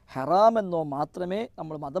ഹറാമെന്നോ മാത്രമേ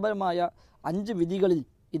നമ്മൾ മതപരമായ 5 വിധികളിൽ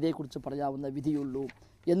ഇതേക്കുറിച്ച് പറയാവുന്ന വിധിയുള്ളൂ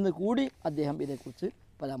എന്ന് കൂടി അദ്ദേഹം ഇതേക്കുറിച്ച്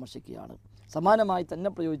പരാമർശിക്കുകയാണ്. സമാനമായി തന്നെ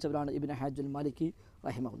പ്രയോഗിച്ചവരാണ് ഇബ്നു ഹാജുൽ മാലിക്കി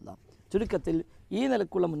റഹിമഹുല്ലാ. ചുരുക്കത്തിൽ ഈ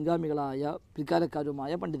നിലക്കുള്ള മുൻഗാമികളായ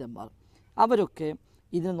പിൽക്കാലക്കാരുമായ പണ്ഡിതന്മാർ അവരൊക്കെ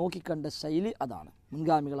ഇതിനെ നോക്കിക്കണ്ട ശൈലി അതാണ്.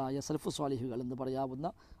 മുൻഗാമികളായ സലഫു സ്വാലിഹുകൾ എന്ന് പറയാവുന്ന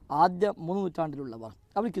ആദ്യ 3 നൂറ്റാണ്ടിലുള്ളവർ,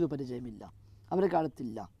 അവർക്കിത് പരിചയമില്ല, അവരുടെ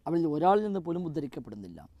കാലത്തില്ല, അവരിൽ ഒരാളിൽ നിന്ന് പോലും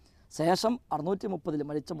ഉദ്ധരിക്കപ്പെടുന്നില്ല. ശേഷം 630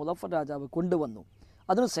 മരിച്ച മുദഫർ രാജാവ് കൊണ്ടുവന്നു.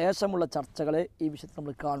 അതിനു ശേഷമുള്ള ചർച്ചകളെ ഈ വിഷയത്തിൽ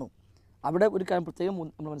നമ്മൾ കാണും. അവിടെ ഒരു കാര്യം പ്രത്യേകം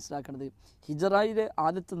നമ്മൾ മനസ്സിലാക്കേണ്ടത്, ഹിജറയിലെ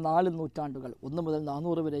ആദ്യത്തെ 4 നൂറ്റാണ്ടുകൾ 1 മുതൽ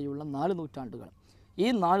 400 വരെയുള്ള 4 നൂറ്റാണ്ടുകൾ, ഈ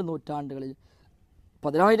 4 നൂറ്റാണ്ടുകളിൽ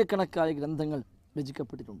 10,000-കണക്കായ ഗ്രന്ഥങ്ങൾ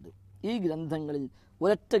രചിക്കപ്പെട്ടിട്ടുണ്ട്. ഈ ഗ്രന്ഥങ്ങളിൽ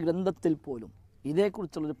ഒരൊറ്റ ഗ്രന്ഥത്തിൽ പോലും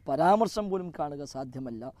ഇതേക്കുറിച്ചുള്ളൊരു പരാമർശം പോലും കാണുക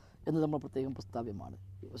സാധ്യമല്ല എന്ന് നമ്മൾ പ്രത്യേകം പ്രസ്താവ്യമാണ്.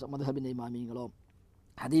 മദ്ഹബിൻ്റെ ഇമാമിങ്ങളോ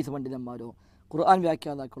ഹദീസ് പണ്ഡിതന്മാരോ ഖുർആൻ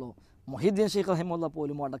വ്യാഖ്യാതാക്കളോ മൊഹീദ്ദീൻ ഷെയ്ഖ് റഹിമഹുല്ലാ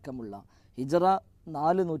പോലും അടക്കമുള്ള ഹിജറ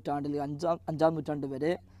 4 നൂറ്റാണ്ടിൽ 5-ാം നൂറ്റാണ്ട്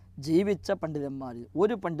വരെ ജീവിച്ച പണ്ഡിതന്മാരിൽ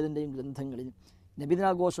ഒരു പണ്ഡിതൻ്റെയും ഗ്രന്ഥങ്ങളിൽ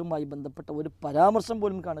നബിദിനാഘോഷവുമായി ബന്ധപ്പെട്ട ഒരു പരാമർശം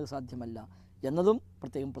പോലും കാണുക സാധ്യമല്ല എന്നതും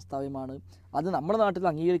പ്രത്യേകം പ്രസ്താവ്യമാണ്. അത് നമ്മുടെ നാട്ടിൽ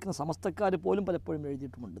അംഗീകരിക്കുന്ന സമസ്തക്കാർ പോലും പലപ്പോഴും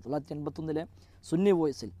എഴുതിയിട്ടുമുണ്ട്. 1981 സുന്നി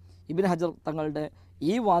വോയിസിൽ ഇബ്നു ഹജർ തങ്ങളുടെ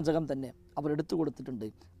ഈ വാചകം തന്നെ അവർ എടുത്തു കൊടുത്തിട്ടുണ്ട്.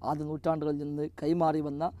 ആദ്യ നൂറ്റാണ്ടുകളിൽ നിന്ന് കൈമാറി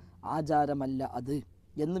വന്ന ആചാരമല്ല അത്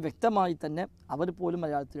എന്ന് വ്യക്തമായി തന്നെ അവർ പോലും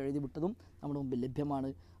മലയാളത്തിൽ എഴുതിവിട്ടതും നമ്മുടെ മുമ്പിൽ ലഭ്യമാണ്.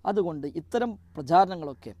 അതുകൊണ്ട് ഇത്തരം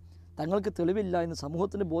പ്രചാരണങ്ങളൊക്കെ തങ്ങൾക്ക് തെളിവില്ല എന്ന്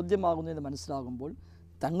സമൂഹത്തിന് ബോധ്യമാകുന്നതെന്ന് മനസ്സിലാകുമ്പോൾ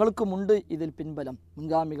തങ്ങൾക്കുമുണ്ട് ഇതിൽ പിൻബലം,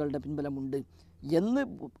 മുൻഗാമികളുടെ പിൻബലമുണ്ട് എന്ന്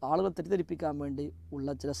ആളുകൾ തെറ്റിദ്ധരിപ്പിക്കാൻ വേണ്ടി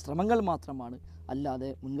ഉള്ള ചില ശ്രമങ്ങൾ മാത്രമാണ്. അല്ലാതെ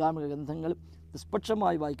മുൻഗാമിക ഗ്രന്ഥങ്ങൾ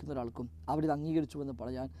നിഷ്പക്ഷമായി വായിക്കുന്ന ഒരാൾക്കും അവരിത് അംഗീകരിച്ചുവെന്ന്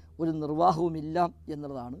പറയാൻ ഒരു നിർവാഹവുമില്ല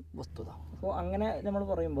എന്നുള്ളതാണ് വസ്തുത. അപ്പോൾ അങ്ങനെ നമ്മൾ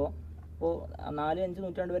പറയുമ്പോൾ ഇപ്പോൾ 4-5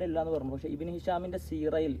 നൂറ്റാണ്ട് വരെ ഇല്ല എന്ന് പറഞ്ഞു. പക്ഷേ ഇബ്നു ഹിഷാമിൻ്റെ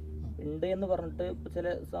സീറയിൽ ഉണ്ട് എന്ന് പറഞ്ഞിട്ട് ചില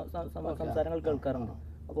സംസാരങ്ങൾ കേൾക്കാറുണ്ട്.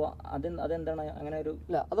 അപ്പോൾ അതെന്താണ് അങ്ങനെ ഒരു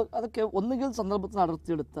ഇല്ല, അതൊക്കെ ഒന്നുകിൽ സന്ദർഭത്തിൽ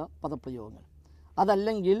അടർത്തിയെടുത്ത പദപ്രയോഗങ്ങൾ,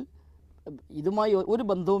 അതല്ലെങ്കിൽ ഇതുമായി ഒരു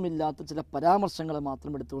ബന്ധവുമില്ലാത്ത ചില പരാമർശങ്ങൾ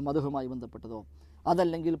മാത്രം എടുത്തു മധുഹുമായി ബന്ധപ്പെട്ടതോ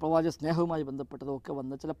അതല്ലെങ്കിൽ പ്രവാചക സ്നേഹവുമായി ബന്ധപ്പെട്ടതോ ഒക്കെ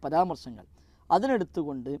വന്ന ചില പരാമർശങ്ങൾ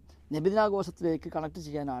അതിനെടുത്തുകൊണ്ട് നബിദിനാഘോഷത്തിലേക്ക് കണക്ട്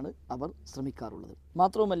ചെയ്യാനാണ് അവർ ശ്രമിക്കാറുള്ളത്.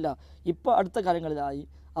 മാത്രവുമല്ല ഇപ്പോൾ അടുത്ത കാലങ്ങളിലായി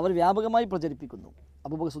അവർ വ്യാപകമായി പ്രചരിപ്പിക്കുന്നു.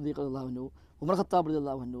 അബൂബക്കർ സിദ്ദീഖ് റളിയല്ലാഹു അൻഹു, ഉമർ ഖത്താബ്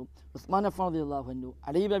റളിയല്ലാഹു അൻഹു, ഉസ്മാൻ അഫ്ഫാൻ റളിയല്ലാഹു അൻഹു,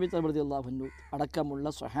 അലി ഇബ്നു അബീ ത്വാലിബ് റളിയല്ലാഹു അൻഹു അടക്കമുള്ള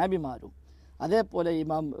സ്വഹാബിമാരും അതേപോലെ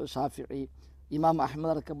ഇമാം ഷാഫിഈ, ഇമാം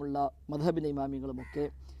അഹ്മദ് അടക്കമുള്ള മദ്ഹബിൻ്റെ ഇമാമികളുമൊക്കെ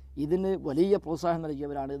ഇതിന് വലിയ പ്രോത്സാഹനം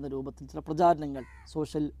നൽകിയവരാണ് എന്ന രൂപത്തിൽ ചില പ്രചാരണങ്ങൾ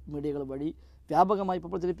സോഷ്യൽ മീഡിയകൾ വഴി വ്യാപകമായി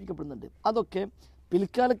ഇപ്പോൾ പ്രചരിപ്പിക്കപ്പെടുന്നുണ്ട്. അതൊക്കെ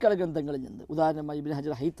പിൽക്കാലക്കാല ഗ്രന്ഥങ്ങളിൽ നിന്ന്, ഉദാഹരണമായി ഇബ്നു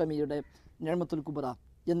ഹജർ ഹൈതമിയുടെ നിഅമത്തുൽ കുബ്ര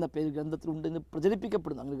എന്ന പേര് ഗ്രന്ഥത്തിലുണ്ട് എന്ന്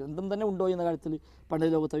പ്രചരിപ്പിക്കപ്പെടുന്നു. അങ്ങനെ ഗ്രന്ഥം തന്നെ ഉണ്ടോ എന്ന കാര്യത്തിൽ പണ്ഡിത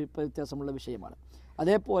ലോകത്തെ വ്യത്യാസമുള്ള വിഷയമാണ്.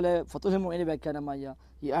 അതേപോലെ ഫതുഹുൽ മുഈൻ വ്യാഖ്യാനമായ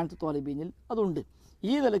ഇആനത്തുൽ ത്വാലിബീനിൽ അതുണ്ട്.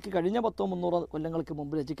 ഈ നിലയ്ക്ക് കഴിഞ്ഞ 100-300 കൊല്ലങ്ങൾക്ക്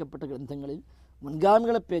മുമ്പ് രചിക്കപ്പെട്ട ഗ്രന്ഥങ്ങളിൽ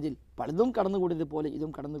മുൻഗാമികളെ പേരിൽ പലതും കടന്നുകൂടിയതുപോലെ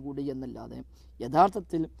ഇതും കടന്നുകൂടി എന്നല്ലാതെ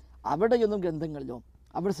യഥാർത്ഥത്തിൽ അവിടെയൊന്നും ഗ്രന്ഥങ്ങളിലോ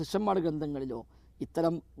അവിടെ ശിഷ്യന്മാരുടെ ഗ്രന്ഥങ്ങളിലോ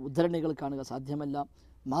ഇത്തരം ഉദ്ധരണികൾ കാണുക സാധ്യമല്ല.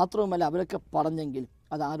 മാത്രവുമല്ല അവരൊക്കെ പറഞ്ഞെങ്കിൽ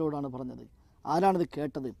അത് ആരോടാണ് പറഞ്ഞത്, ആരാണിത്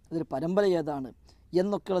കേട്ടത്, അതിൻ്റെ പരമ്പര ഏതാണ്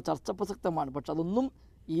എന്നൊക്കെയുള്ള ചർച്ച പ്രസക്തമാണ്. പക്ഷെ അതൊന്നും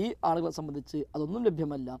ഈ ആളുകളെ സംബന്ധിച്ച് അതൊന്നും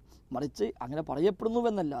ലഭ്യമല്ല. മറിച്ച് അങ്ങനെ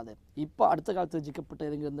പറയപ്പെടുന്നുവെന്നല്ലാതെ ഇപ്പോൾ അടുത്ത കാലത്ത് രചിക്കപ്പെട്ട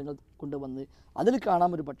ഏതെങ്കിലും ഗ്രന്ഥങ്ങൾ കൊണ്ടുവന്ന് അതിൽ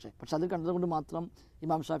കാണാം ഒരു പക്ഷേ അത് കണ്ടതുകൊണ്ട് മാത്രം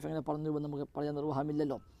ഇമാം ഷാഫി അങ്ങനെ പറഞ്ഞുവെന്ന് നമുക്ക് പറയാൻ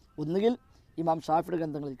നിർവാഹമില്ലല്ലോ. ഒന്നുകിൽ ഇമാം ഷാഫിയുടെ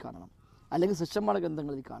ഗ്രന്ഥങ്ങളിൽ കാണണം, അല്ലെങ്കിൽ ശിഷ്യന്മാരുടെ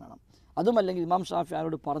ഗ്രന്ഥങ്ങളിൽ കാണണം, അതുമല്ലെങ്കിൽ ഇമാം ഷാഫി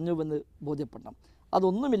ആരോട് പറഞ്ഞുവെന്ന് ബോധ്യപ്പെടണം.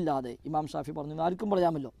 അതൊന്നുമില്ലാതെ ഇമാം ഷാഫി പറഞ്ഞു ആർക്കും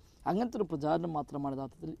പറയാമല്ലോ. അങ്ങനത്തെ ഒരു പ്രചാരണം മാത്രമാണ്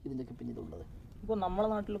യഥാർത്ഥത്തിൽ ഇതിൻ്റെയൊക്കെ പിന്നിലുള്ളത്. ഇപ്പോൾ നമ്മുടെ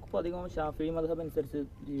നാട്ടിലൊക്കെ ഇപ്പോൾ അധികം ഷാഫി മദ്ഹബ് അനുസരിച്ച്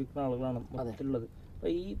ജീവിക്കുന്ന ആളുകളാണ് മൊത്തത്തിലുള്ളത്.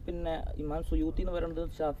 അപ്പോൾ ഈ പിന്നെ ഇമാം സുയൂത്തി എന്ന്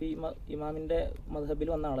പറയുന്നത് ഷാഫി ഇമാമിൻ്റെ മദ്ഹബിൽ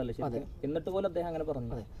വന്ന ആളല്ലേ ശരി, എന്നിട്ട് പോലും അദ്ദേഹം അങ്ങനെ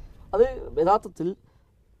പറഞ്ഞു. അത് യഥാർത്ഥത്തിൽ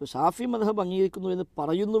ഷാഫി മദ്ഹബ് അംഗീകരിക്കുന്നു എന്ന്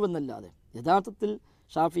പറയുന്നുവെന്നല്ലാതെ യഥാർത്ഥത്തിൽ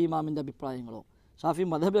ഷാഫി ഇമാമിൻ്റെ അഭിപ്രായങ്ങളോ ഷാഫി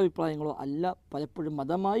മദ്ഹബിൻ്റെ അഭിപ്രായങ്ങളോ അല്ല പലപ്പോഴും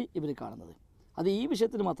മതമായി ഇവർ കാണുന്നത്. അത് ഈ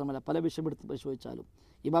വിഷയത്തിൽ മാത്രമല്ല, പല വിഷയം എടുത്ത് പരിശോധിച്ചാലും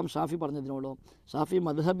ഇമാം ഷാഫി പറഞ്ഞതിനോടോ ഷാഫി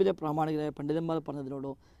മദ്ഹബിലെ പ്രാമാണികരായ പണ്ഡിതന്മാർ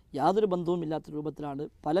പറഞ്ഞതിനോടോ യാതൊരു ബന്ധവും ഇല്ലാത്ത രൂപത്തിലാണ്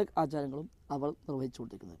പല ആചാരങ്ങളും അവർ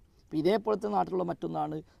നിർവഹിച്ചുകൊണ്ടിരിക്കുന്നത്. ഇപ്പോൾ ഇതേപോലത്തെ നാട്ടിലുള്ള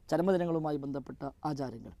മറ്റൊന്നാണ് ചരമദിനങ്ങളുമായി ബന്ധപ്പെട്ട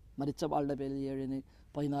ആചാരങ്ങൾ. മരിച്ച ആളുടെ പേരിൽ 7-ന്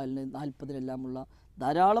 14-ന് 40-നെല്ലാമുള്ള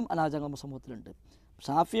ധാരാളം അനാചാരങ്ങൾ സമൂഹത്തിലുണ്ട്.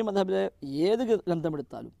 ഷാഫി മദ്ഹബിലെ ഏത്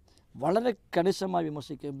ഗ്രന്ഥമെടുത്താലും വളരെ കണിശമായി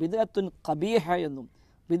വിമർശിക്കുകയും ബിദ്അത്തുൻ ഖബീഹ എന്നും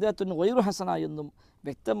ബിദ്അത്തുൻ ഗൈറു ഹസന എന്നും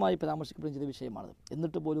വ്യക്തമായി പരാമർശിക്കപ്പെടുന്ന ചെയ്ത വിഷയമാണത്.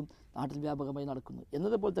 എന്നിട്ട് പോലും നാട്ടിൽ വ്യാപകമായി നടക്കുന്നു.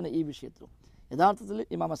 എന്നതുപോലെ തന്നെ ഈ വിഷയത്തിലും യഥാർത്ഥത്തിൽ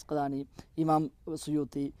ഇമാം അസ്ഖലാനി, ഇമാം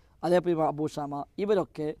സുയൂത്തി, അതേപോലെ ഇമാം അബൂ ഷാമ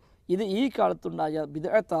ഇവരൊക്കെ ഇത് ഈ കാലത്തുണ്ടായ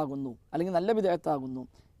ബിദ്അത്താകുന്നു അല്ലെങ്കിൽ നല്ല ബിദ്അത്താകുന്നു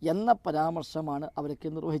എന്ന പരാമർശമാണ് അവരൊക്കെ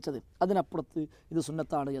നിർവഹിച്ചത്. അതിനപ്പുറത്ത് ഇത്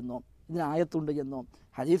സുന്നത്താണ് എന്നോ ഇതിന് ആയത്തുണ്ട് എന്നോ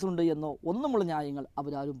ഹദീസുണ്ട് എന്നോ ഒന്നുമുള്ള ന്യായങ്ങൾ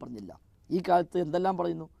അവരാരും പറഞ്ഞില്ല. ഈ കാലത്ത് എന്തെല്ലാം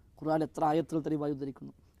പറയുന്നു, ഖുർആൻ എത്ര ആയത്തുകൾ തെളിവായി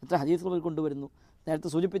ഉദ്ധരിക്കുന്നു, എത്ര ഹദീസുകൾ കൊണ്ടുവരുന്നു. നേരത്തെ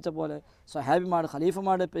സൂചിപ്പിച്ച പോലെ സ്വഹാബിമാരുടെ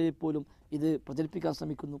ഖലീഫമാരുടെ പേരിൽ പോലും ഇത് പ്രചരിപ്പിക്കാൻ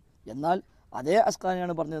ശ്രമിക്കുന്നു. എന്നാൽ അതേ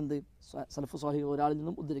അസ്ഖലാനിയാണ് പറഞ്ഞത് സലഫ് സ്വാലിഹ് ഒരാളിൽ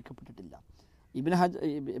നിന്നും ഉദ്ധരിക്കപ്പെട്ടിട്ടില്ല. ഇബ്നു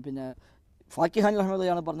പിന്നെ ഫാക്കിഹാനി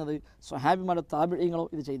റഹ്മത്തുള്ളാഹിയാണ് പറഞ്ഞത് സ്വഹാബിമാരുടെ താബിഈങ്ങളോ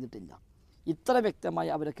ഇത് ചെയ്തിട്ടില്ല. ഇത്ര വ്യക്തമായി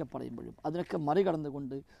അവരൊക്കെ പറയുമ്പോഴും അതിനൊക്കെ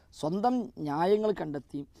മറികടന്നുകൊണ്ട് സ്വന്തം ന്യായങ്ങൾ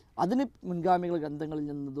കണ്ടെത്തി അതിന് മുൻഗാമികൾ ഗ്രന്ഥങ്ങളിൽ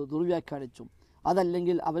നിന്ന് ദുർവ്യാഖ്യാനിച്ചും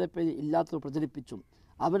അതല്ലെങ്കിൽ അവരെ പേര് ഇല്ലാത്തത് പ്രചരിപ്പിച്ചും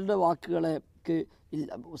അവരുടെ വാക്കുകളെക്ക്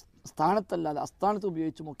സ്ഥാനത്തല്ലാതെ അസ്ഥാനത്ത്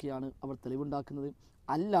ഉപയോഗിച്ചുമൊക്കെയാണ് അവർ തെളിവുണ്ടാക്കുന്നത്.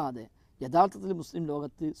 അല്ലാതെ യഥാർത്ഥത്തിൽ മുസ്ലിം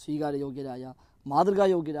ലോകത്ത് സ്വീകാര്യയോഗ്യരായ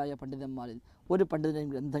മാതൃകായോഗ്യരായ പണ്ഡിതന്മാരിൽ ഒരു പണ്ഡിതനെയും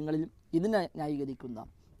ഗ്രന്ഥങ്ങളിൽ ഇതിനെ ന്യായീകരിക്കുന്ന,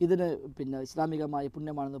 ഇതിന് പിന്നെ ഇസ്ലാമികമായ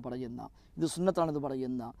പുണ്യമാണെന്ന് പറയുന്ന, ഇത് സുന്നത്താണെന്ന്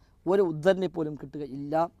പറയുന്ന ഒരു ഉദ്ധരണി പോലും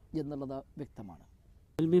കിട്ടുകയില്ല എന്നുള്ളത് വ്യക്തമാണ്.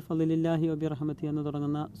 അൽബി ഫളിലില്ലാഹി വബി റഹ്മത്തി എന്ന്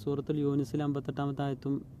തുടങ്ങുന്ന സൂറത്തുൽ യൂനിസിലെ 58-ാമത്തെ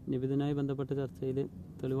ആയത്തും നിബിദിനായി ബന്ധപ്പെട്ട ചർച്ചയിൽ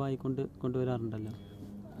തെളിവായി കൊണ്ടുവരാറുണ്ടല്ലോ.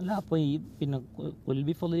 അല്ല, അപ്പോൾ ഈ പിന്നെ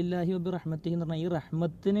കൊൽബി ഫളിലില്ലാഹി വബി റഹ്മത്തി എന്ന് പറഞ്ഞാൽ ഈ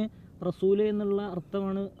റഹ്മത്തിന് റസൂല് എന്നുള്ള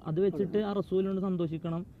അർത്ഥമാണ്. അത് വെച്ചിട്ട് ആ റസൂലിനോട്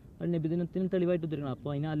സന്തോഷിക്കണം, നബിദിനത്തിന് തെളിവായിട്ട് ഉദ്ധരിക്കണം.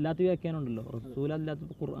 അപ്പോൾ അതിന് അല്ലാത്ത വ്യാഖ്യാനം ഉണ്ടല്ലോ, റസൂൽ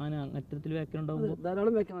അല്ലാത്ത ഖുർആൻ അത്തരത്തിൽ വ്യാഖ്യാനം ഉണ്ടാകുമ്പോൾ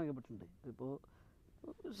ധാരാളം വ്യാഖ്യാനം ആക്കപ്പെട്ടിട്ടുണ്ട്. ഇപ്പോൾ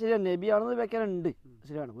ശരിയാണ്, നബിയാണെന്ന് വ്യാഖ്യാനം ഉണ്ട്,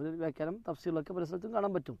 ശരിയാണ്. ഒരു വ്യാഖ്യാനം തഫ്സീറിലൊക്കെ പല സ്ഥലത്തും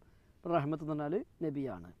കാണാൻ പറ്റും. ഇപ്പോൾ റഹ്മത്ത് എന്ന് പറഞ്ഞാൽ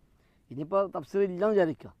നബിയാണ്. ഇനിയിപ്പോൾ തഫ്സീർ ഇല്ലാന്ന്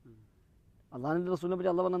വിചാരിക്കുക, അള്ളാഹുവിൻ്റെ റസൂലിനെ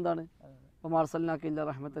പറ്റി അള്ളാഹ് പറഞ്ഞ എന്താണ്, ഇപ്പോൾ മാർസലിനാക്കി ഇല്ല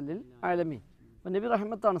റഹ്മത്തൽ ലിൽ ആലമീൻ. അപ്പോൾ നബി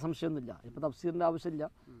റഹ്മത്താണ്, സംശയമൊന്നുമില്ല. ഇപ്പോൾ തഫ്സീറിൻ്റെ ആവശ്യമില്ല,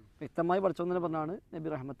 വ്യക്തമായി പഠിച്ചോന്നെ പറഞ്ഞാണ് നബി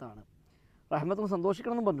റഹ്മത്താണ്. റഹ്മത്ത്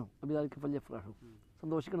സന്തോഷിക്കണം എന്നും പറഞ്ഞു, നബി ദാലിക ഫല്യഫ്റഹു,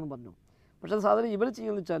 സന്തോഷിക്കണം എന്നും പറഞ്ഞു. പക്ഷേ അത് സാധാരണ ഇവർ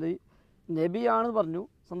ചെയ്യുന്നത് വെച്ചാൽ നബിയാണെന്ന് പറഞ്ഞു,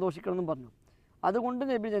 സന്തോഷിക്കണം എന്നും പറഞ്ഞു, അതുകൊണ്ട്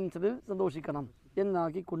നബി ജനിച്ചതിൽ സന്തോഷിക്കണം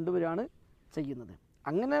എന്നാക്കി കൊണ്ടുവരികയാണ് ചെയ്യുന്നത്.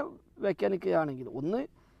 അങ്ങനെ വ്യാഖ്യാനിക്കുകയാണെങ്കിൽ ഒന്ന്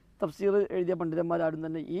തഫ്സീർ എഴുതിയ പണ്ഡിതന്മാരാരും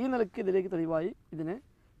തന്നെ ഈ നിലയ്ക്ക് ഇതിലേക്ക് തെളിവായി ഇതിനെ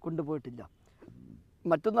കൊണ്ടുപോയിട്ടില്ല.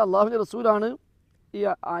 മറ്റൊന്ന് അള്ളാഹുവിൻ്റെ റസൂലാണ് ഈ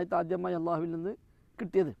ആയത്ത് ആദ്യമായി അള്ളാഹുവിൽ നിന്ന്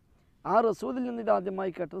കിട്ടിയത്. ആ റസൂലിൽ നിന്ന് ഇത്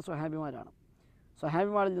ആദ്യമായി കേട്ടത് സ്വഹാബിമാരാണ്,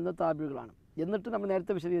 സ്വഹാബിമാരിൽ നിന്ന് താബിഴികളാണ്. എന്നിട്ട് നമ്മൾ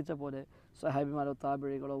നേരത്തെ വിശദീകരിച്ച പോലെ സ്വഹാബിമാരോ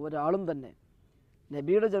താബിഴികളോ ഒരാളും തന്നെ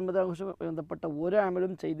നബിയുടെ ജന്മദിനാഘോഷവുമായി ബന്ധപ്പെട്ട ഒരു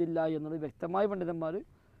അമലും ചെയ്തില്ല എന്നത് വ്യക്തമായി പണ്ഡിതന്മാർ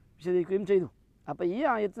വിശദീകരിക്കുകയും ചെയ്തു. അപ്പോൾ ഈ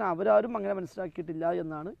ആയത്തിന് അവരാരും അങ്ങനെ മനസ്സിലാക്കിയിട്ടില്ല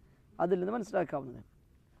എന്നാണ് അതിൽ നിന്ന് മനസ്സിലാക്കാവുന്നത്.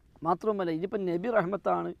 മാത്രവുമല്ല ഇതിപ്പോൾ നബി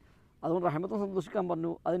റഹ്മത്താണ്, അതുകൊണ്ട് റഹ്മത്തും സന്തോഷിക്കാൻ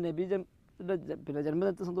പറഞ്ഞു, അത് നബി പിന്നെ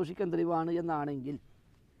ജന്മദിനത്തിൽ സന്തോഷിക്കാൻ തെളിവാണ് എന്നാണെങ്കിൽ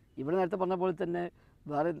ഇവിടെ നേരത്തെ പറഞ്ഞ പോലെ തന്നെ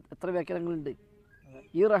വേറെ എത്ര വ്യാഖ്യാനങ്ങളുണ്ട്.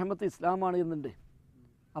 ഈ റഹ്മത്ത് ഇസ്ലാമാണ് എന്നുണ്ട്.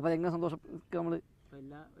 അപ്പോൾ എങ്ങനെ സന്തോഷിക്കുക നമ്മൾ?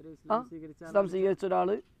 ഇസ്ലാം സ്വീകരിച്ച ഒരാൾ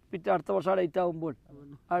പിറ്റേ അടുത്ത വർഷം ഡേറ്റ് ആകുമ്പോൾ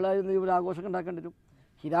അയാൾ ഒരു ആഘോഷം ഉണ്ടാക്കേണ്ടി വരും.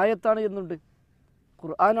 ഹിദായത്താണ് എന്നുണ്ട്,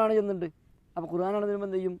 ഖുർആനാണ് എന്നുണ്ട്. അപ്പോൾ ഖുർആനാണ് വരുമ്പോൾ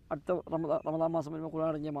എന്ത് ചെയ്യും, അടുത്ത റമദാൻ മാസം വരുമ്പോൾ ഖുർആൻ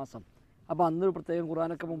അടങ്ങിയ മാസം, അപ്പോൾ അന്നൊരു പ്രത്യേകം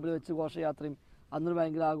ഖുർആനൊക്കെ മുമ്പിൽ വെച്ച് ഘോഷയാത്രയും അന്നൊരു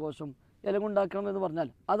ഭയങ്കര ആഘോഷം എല്ലാം ഉണ്ടാക്കണം എന്ന് പറഞ്ഞാൽ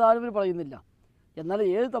അതാരും ഇവർ പറയുന്നില്ല. എന്നാൽ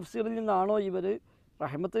ഏത് തഫ്സീറിൽ നിന്നാണോ ഇവർ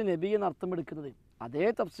റഹ്മത്ത് നബി എന്ന് അർത്ഥമെടുക്കുന്നത് അതേ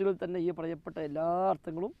തഫ്സീറിൽ തന്നെ ഈ പറയപ്പെട്ട എല്ലാ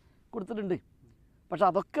അർത്ഥങ്ങളും കൊടുത്തിട്ടുണ്ട്. പക്ഷെ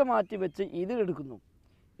അതൊക്കെ മാറ്റി വെച്ച് ഇതിലെടുക്കുന്നു.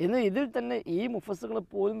 എന്നാൽ ഇതിൽ തന്നെ ഈ മുഫസ്സുകൾ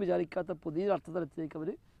പോലും വിചാരിക്കാത്ത പുതിയ അർത്ഥതലത്തിലേക്ക് അവർ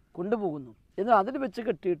കൊണ്ടുപോകുന്നു. എന്നാൽ അതിൽ വെച്ച്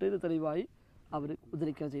കെട്ടിയിട്ട് ഇത് തെളിവായി അവർ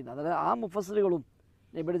ഉദ്ധരിക്കാൻ ചെയ്യുന്നത്. അതായത് ആ മുഫസ്സിലുകളും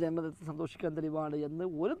നബിയുടെ ജന്മദിനത്തിൽ സന്തോഷിക്കാൻ തെളിവാണ് എന്ന്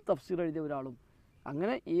ഒരു തഫ്സീർ എഴുതിയ ഒരാളും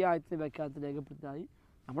അങ്ങനെ ഈ ആയത്തിൻ്റെ വ്യാഖ്യാനത്തിൽ രേഖപ്പെടുത്തിയതായി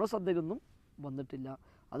നമ്മുടെ ശ്രദ്ധയിലൊന്നും വന്നിട്ടില്ല.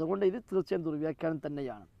 അതുകൊണ്ട് ഇത് തീർച്ചയായും ദുർവ്യാഖ്യാനം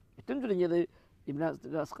തന്നെയാണ്. ഏറ്റവും ചുരുങ്ങിയത് ഇബ്നു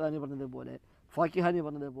അസ്ഖാനി പറഞ്ഞതുപോലെ, ഫാക്കിഹാനി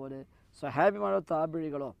പറഞ്ഞതുപോലെ, സ്വഹാബിമാരോ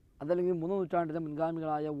താബിഴികളോ അതല്ലെങ്കിൽ 3 നൂറ്റാണ്ടിലെ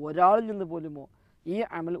മുൻഗാമികളായ ഒരാളിൽ നിന്ന് പോലുമോ ഈ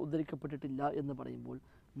അമൽ ഉദ്ധരിക്കപ്പെട്ടിട്ടില്ല എന്ന് പറയുമ്പോൾ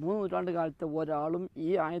 3 നൂറ്റാണ്ട് കാലത്തെ ഒരാളും ഈ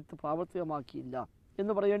ആയത്ത് പ്രാവർത്തികമാക്കിയില്ല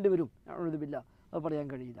എന്ന് പറയേണ്ടി വരും. എഴുതുമില്ല, അത് പറയാൻ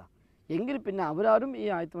കഴിയില്ല. എങ്കിൽ പിന്നെ അവരാരും ഈ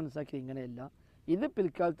ആയത്ത് മനസ്സിലാക്കി ഇങ്ങനെയല്ല, ഇത്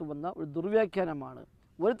പിൽക്കാലത്ത് വന്ന ഒരു ദുർവ്യാഖ്യാനമാണ്,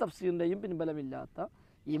 ഒരു തഫ്സീറിൻ്റെയും പിൻബലമില്ലാത്ത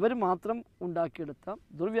ഇവർ മാത്രം ഉണ്ടാക്കിയെടുത്ത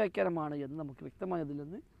ദുർവ്യാഖ്യാനമാണ് എന്ന് നമുക്ക് വ്യക്തമായതിൽ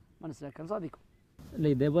നിന്ന് മനസ്സിലാക്കാൻ സാധിക്കും. അല്ല,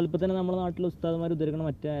 ഇതേപോലെ ഇപ്പോൾ തന്നെ നമ്മുടെ നാട്ടിലെ ഉസ്താദ്മാർ ഉദ്ധരിക്കുന്ന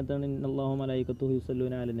മറ്റേ ആയത്താണ് അല്ലാഹു മലായികത്തുഹു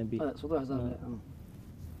യുസല്ലൂന അലൻ നബി.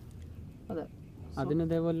 അതെ, അതിന്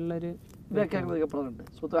ഇതേപോലുള്ളൊരു വ്യാഖ്യാനം നൽകപ്പെടുന്നുണ്ട്.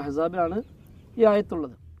 സൂറത്തുൽ അഹ്സാബിലാണ് ഈ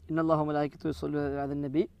ആയത്തുള്ളത്. ഇന്നല്ലാഹു മലായികത്തുഹു യുസല്ലൂന അലൻ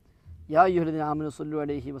നബി യാ അയ്യുഹല്ലദീന ആമനൂ സ്വല്ലു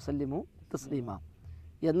അലൈഹി വസല്ലിമു തസ്ലീമ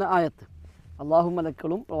എന്ന ആയത്ത്. അള്ളാഹു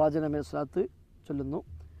മലക്കളും പ്രവാചകനമേ സ്വലാത്ത് ചൊല്ലുന്നു,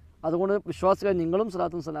 അതുകൊണ്ട് വിശ്വാസികൾ നിങ്ങളും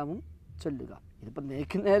സ്വലാത്തും സലാമും ചൊല്ലുക. ഇതിപ്പോൾ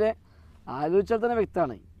നേരെ ആലോചിച്ചാൽ തന്നെ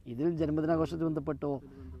വ്യക്തമാണ്. ഇതിൽ ജന്മദിനാഘോഷത്തിൽ ബന്ധപ്പെട്ടോ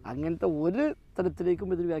അങ്ങനത്തെ ഒരു തരത്തിലേക്കും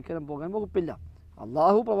ഇതിൽ വ്യാഖ്യാനം പോകാൻ വകുപ്പില്ല.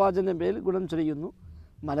 അള്ളാഹു പ്രവാചകൻ്റെ മേൽ ഗുണം ചെയ്യുന്നു,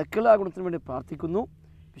 മലക്കൾ ആ ഗുണത്തിന് വേണ്ടി പ്രാർത്ഥിക്കുന്നു,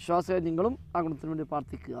 വിശ്വാസികൾ നിങ്ങളും ആ ഗുണത്തിന് വേണ്ടി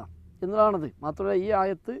പ്രാർത്ഥിക്കുക എന്നതാണത്. മാത്രമല്ല ഈ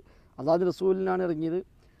ആയത്ത് അള്ളാഹു റസൂലിനാണ് ഇറങ്ങിയത്,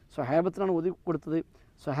 സ്വഹാബത്തിനാണ് ഓതി കൊടുത്തത്.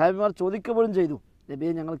 സ്വഹാബിമാർ ചോദിക്കുക പോലും ചെയ്തു,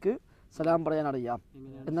 നബിയെ ഞങ്ങൾക്ക് സലാം പറയാൻ അറിയാം,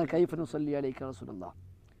 എന്നാൽ കൈഫ നുസല്ലി അലൈക റസൂലല്ലാഹ്,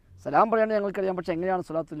 സലാം പറയാണ്ട് ഞങ്ങൾക്കറിയാം, പക്ഷേ എങ്ങനെയാണ്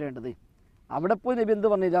സ്വലാത്ത് ചൊല്ലേണ്ടത്? അവിടെ പോയി നബി എന്ത്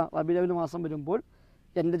പറഞ്ഞില്ല? റബീഉൽ അവ്വൽ മാസം വരുമ്പോൾ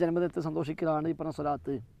എൻ്റെ ജന്മദിനത്തിൽ സന്തോഷിക്കലാണ് ഈ പറഞ്ഞ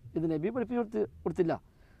സ്വലാത്ത്. ഇത് നബി പഠിപ്പിച്ച് കൊടുത്തില്ല,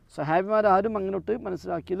 സ്വഹാബിമാരാരും അങ്ങോട്ട്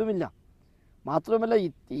മനസ്സിലാക്കിയതുമില്ല. മാത്രമല്ല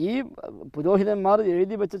ഈ പുരോഹിതന്മാർ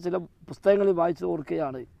എഴുതി വെച്ച ചില പുസ്തകങ്ങളിൽ വായിച്ച്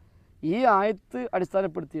ഓർക്കുകയാണ്, ഈ ആയത്ത്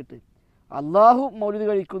അടിസ്ഥാനപ്പെടുത്തിയിട്ട് അള്ളാഹു മൗലിദ്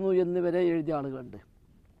കഴിക്കുന്നു എന്ന് വരെ എഴുതിയ ആളുകളുണ്ട്.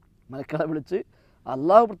 മലക്കളെ വിളിച്ച്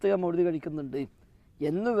അള്ളാഹു പ്രത്യേകം മൗലിദ് കഴിക്കുന്നുണ്ട്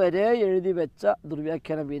എന്നുവരെ എഴുതി വെച്ച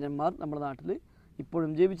ദുർവ്യാഖ്യാന വീരന്മാർ നമ്മുടെ നാട്ടിൽ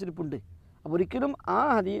ഇപ്പോഴും ജീവിച്ചിരിപ്പുണ്ട്. അപ്പോൾ ഒരിക്കലും ആ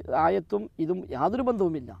ആയത്തും ഇതും യാതൊരു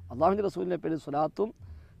ബന്ധവുമില്ല. അള്ളാഹുവിൻ്റെ റസൂലിൻ്റെ പേരിൽ സ്വലാത്തും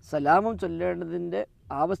സലാമും ചൊല്ലേണ്ടതിൻ്റെ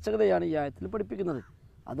ആവശ്യകതയാണ് ഈ ആയത്തിൽ പഠിപ്പിക്കുന്നത്.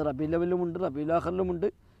 അത് റബീഉൽ അവ്വലിലുമുണ്ട്, റബീഉൽ ആഖിറിലുമുണ്ട്,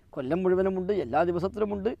 കൊല്ലം മുഴുവനുമുണ്ട്, എല്ലാ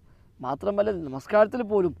ദിവസത്തിലുമുണ്ട്. മാത്രമല്ല നമസ്കാരത്തിൽ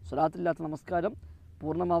പോലും സ്വലാത്തില്ലാത്ത നമസ്കാരം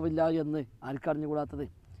പൂർണ്ണമാവില്ല എന്ന് ആർക്കറിഞ്ഞുകൂടാത്തത്.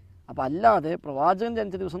 അപ്പോൾ അല്ലാതെ പ്രവാചകൻ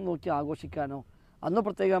ജനിച്ച ദിവസം നോക്കി ആഘോഷിക്കാനോ അന്ന്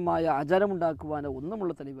പ്രത്യേകമായ ആചാരമുണ്ടാക്കുവാനോ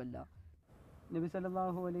ഒന്നുമുള്ള തെളിവല്ല. നബി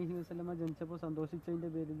സല്ലല്ലാഹു അലൈഹി വസല്ലമ ജനിച്ചപ്പോൾ സന്തോഷിച്ചതിൻ്റെ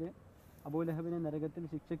പേരിൽ അബൂലഹബിനെ നരകത്തിൽ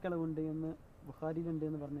ശിക്ഷിക്കളവുണ്ട് എന്ന് ബുഖാരിയിലുണ്ട്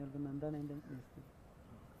എന്ന് പറഞ്ഞു കേൾക്കുന്നത്, എന്താണ് അതിൻ്റെ വ്യവസ്ഥ?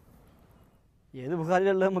 ഏത്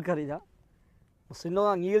ബുഖാരിയിലുള്ളത് നമുക്കറിയില്ല. മുസ്ലിം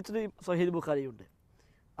അംഗീകരിച്ചൊരു സ്വഹീഹ് ബുഖാരിയുണ്ട്.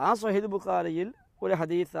 ആ സ്വഹീഹ് ബുഖാരിയിൽ ഒരു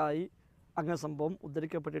ഹദീസായി അങ്ങനെ സംഭവം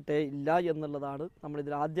ഉദ്ധരിക്കപ്പെട്ടിട്ടേ ഇല്ല എന്നുള്ളതാണ്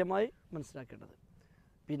നമ്മളിതിൽ ആദ്യമായി മനസ്സിലാക്കേണ്ടത്.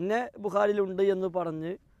 പിന്നെ ബുഖാരിയിലുണ്ട് എന്ന്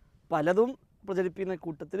പറഞ്ഞ് പലതും പ്രചരിപ്പിക്കുന്ന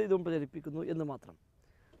കൂട്ടത്തിൽ ഇതും പ്രചരിപ്പിക്കുന്നു എന്ന് മാത്രം.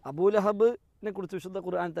 അബൂലഹബിനെ കുറിച്ച് വിശുദ്ധ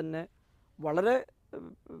ഖുർആൻ തന്നെ വളരെ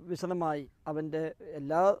വിശദമായി അവൻ്റെ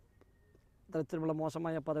എല്ലാ തരത്തിലുള്ള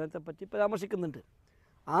മോശമായ പതനത്തെപ്പറ്റി പരാമർശിക്കുന്നുണ്ട്.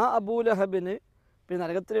 ആ അബൂലഹബിന് പിന്നെ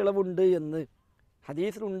നരകത്തിൽ ഇളവുണ്ട് എന്ന്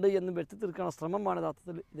ഹദീസിലുണ്ട് എന്ന് വരുത്തി തീർക്കാനുള്ള ശ്രമമാണ്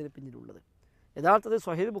യഥാർത്ഥത്തിൽ ഇതിന് പിന്നിലുള്ളത്. യഥാർത്ഥത്തിൽ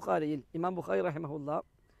സ്വഹീഹ് ബുഖാരിയിൽ ഇമാം ബുഖാരി റഹിമഹുല്ലാ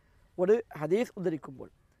ഒരു ഹദീസ് ഉദ്ധരിക്കുമ്പോൾ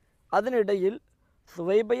അതിനിടയിൽ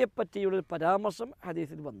സുവൈബയെ പറ്റിയുള്ളൊരു പരാമർശം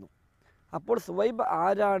ഹദീസിൽ വന്നു. അപ്പോൾ സുവൈബ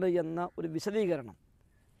ആരാണ് എന്ന ഒരു വിശദീകരണം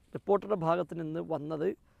റിപ്പോർട്ടറുടെ ഭാഗത്ത് നിന്ന് വന്നത്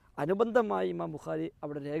അനുബന്ധമായി ഇമാം ബുഖാരി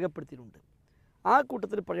അവിടെ രേഖപ്പെടുത്തിയിട്ടുണ്ട്. ആ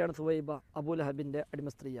കൂട്ടത്തിൽ പറയാണ് സുവൈബ അബൂലഹബിൻ്റെ അടിമ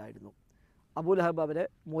സ്ത്രീയായിരുന്നു, അബൂലഹബ് അവരെ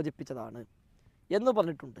മോചിപ്പിച്ചതാണ് എന്ന്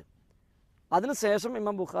പറഞ്ഞിട്ടുണ്ട്. അതിനുശേഷം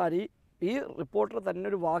ഇമാം ബുഖാരി ഈ റിപ്പോർട്ടർ തന്നെ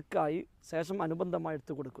ഒരു വാക്കായി ശേഷം അനുബന്ധമായി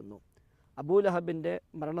എടുത്തു കൊടുക്കുന്നു. അബൂലഹബിൻ്റെ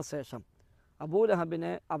മരണശേഷം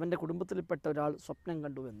അബൂലഹബിനെ അവൻ്റെ കുടുംബത്തിൽപ്പെട്ട ഒരാൾ സ്വപ്നം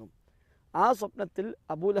കണ്ടുവെന്നും ആ സ്വപ്നത്തിൽ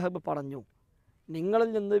അബൂലഹബ് പറഞ്ഞു, നിങ്ങളിൽ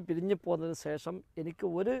നിന്ന് പിരിഞ്ഞു പോകുന്നതിന് ശേഷം എനിക്ക്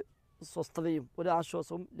ഒരു സ്വസ്ഥതയും ഒരു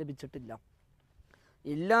ആശ്വാസവും ലഭിച്ചിട്ടില്ല.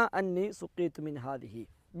 ഇല്ലാ അന്നി സുഖീത്തു മിൻ ഹാദിഹി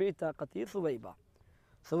ബിതാഖത്തി സുവൈബ,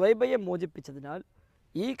 സുവൈബയെ മോചിപ്പിച്ചതിനാൽ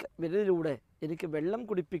ഈ വിരലിലൂടെ എനിക്ക് വെള്ളം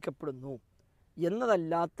കുടിപ്പിക്കപ്പെടുന്നു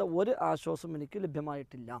എന്നതല്ലാത്ത ഒരു ആശ്വാസം എനിക്ക്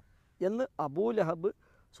ലഭ്യമായിട്ടില്ല എന്ന് അബൂലഹബ്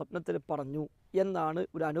സ്വപ്നത്തിൽ പറഞ്ഞു എന്നാണ്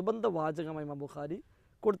ഒരു അനുബന്ധ വാചകമായി ഇമാം ബുഖാരി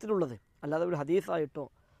കൊടുത്തിട്ടുള്ളത്. അല്ലാതെ ഒരു ഹദീസായിട്ടോ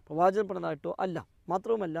പ്രവാചകൻ പറഞ്ഞതായിട്ടോ അല്ല.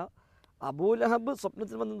 മാത്രവുമല്ല അബൂലഹബ്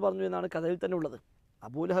സ്വപ്നത്തിൽ വന്ന് പറഞ്ഞു എന്നാണ് കഥയിൽ തന്നെ ഉള്ളത്.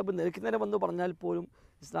 അബൂലഹബ് നേരെ വന്ന് പറഞ്ഞാൽ പോലും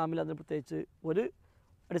ഇസ്ലാമിൽ അതിന് പ്രത്യേകിച്ച് ഒരു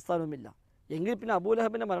അടിസ്ഥാനവുമില്ല. എങ്കിൽ പിന്നെ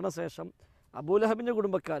അബൂലഹബിൻ്റെ മരണശേഷം അബൂലഹബിൻ്റെ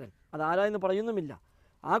കുടുംബക്കാരൻ അതാരായെന്ന് പറയുന്നുമില്ല.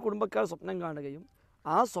 ആ കുടുംബക്കാർ സ്വപ്നം കാണുകയും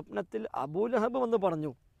ആ സ്വപ്നത്തിൽ അബൂലഹബ് വന്ന്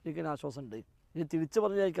പറഞ്ഞു എനിക്കൊരു ആശ്വാസമുണ്ട്, ഇനി തിരിച്ചു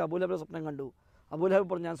പറഞ്ഞായിരിക്കും അബൂലഹബിൻ്റെ സ്വപ്നം കണ്ടു, അബൂലഹബ്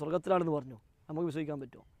പറഞ്ഞു ഞാൻ സ്വർഗത്തിലാണെന്ന് പറഞ്ഞു. നമുക്ക് വിശ്വസിക്കാൻ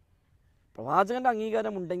പറ്റുമോ? പ്രവാചകൻ്റെ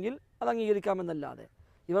അംഗീകാരം ഉണ്ടെങ്കിൽ അത് അംഗീകരിക്കാമെന്നല്ലാതെ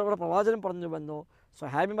ഇവിടെ പ്രവാചകൻ പറഞ്ഞുവെന്നോ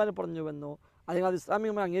സ്വഹാബിമാർ പറഞ്ഞുവെന്നോ അല്ലെങ്കിൽ അത്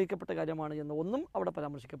ഇസ്ലാമികമായി അംഗീകരിക്കപ്പെട്ട കാര്യമാണ് എന്നോ ഒന്നും അവിടെ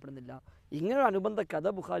പരാമർശിക്കപ്പെടുന്നില്ല. ഇങ്ങനൊരു അനുബന്ധ കഥ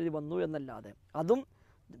ബുഖാരിയിൽ വന്നു എന്നല്ലാതെ അതും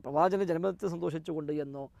പ്രവാചകൻ്റെ ജന്മദിനത്തിൽ സന്തോഷിച്ചുകൊണ്ട്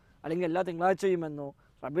എന്നോ അല്ലെങ്കിൽ എല്ലാ തിങ്കളാഴ്ചയും എന്നോ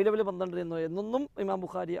റബീഉൽ അവ്വൽ 12 എന്നോ എന്നൊന്നും ഇമാം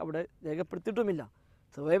ബുഖാരി അവിടെ രേഖപ്പെടുത്തിയിട്ടുമില്ല.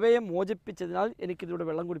 സുവൈബയെ മോചിപ്പിച്ചതിനാൽ എനിക്കിതിലൂടെ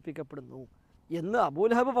വെള്ളം കുടിപ്പിക്കപ്പെടുന്നു എന്ന്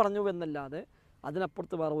അബൂലഹബ് പറഞ്ഞു എന്നല്ലാതെ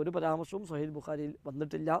അതിനപ്പുറത്ത് വേറെ ഒരു പരാമർശവും സ്വഹീഹ് ബുഖാരിയിൽ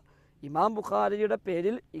വന്നിട്ടില്ല. ഇമാം ബുഖാരിയുടെ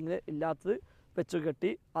പേരിൽ ഇങ്ങനെ ഇല്ലാത്തത്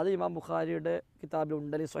വെച്ചുകെട്ടി അത് ഇമാം ബുഖാരിയുടെ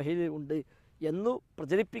കിതാബിലുണ്ട് അല്ലെങ്കിൽ സ്വഹീഹിൽ ഉണ്ട് എന്ന്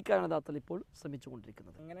പ്രചരിപ്പിക്കാനാണ് യഥാർത്ഥത്തിൽ ഇപ്പോൾ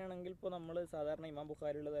ശ്രമിച്ചുകൊണ്ടിരിക്കുന്നത്. അങ്ങനെയാണെങ്കിൽ ഇപ്പോൾ നമ്മൾ സാധാരണ ഇമാം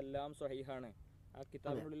ബുഖാരിയുള്ളതെല്ലാം സ്വഹീഹാണ്, ആ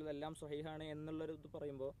കിതാബിനുള്ളിലെല്ലാം സ്വഹീഹാണ് എന്നുള്ളൊരു ഇത്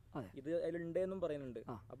പറയുമ്പോൾ ഇത് അതിലുണ്ട് എന്നും പറയുന്നുണ്ട്.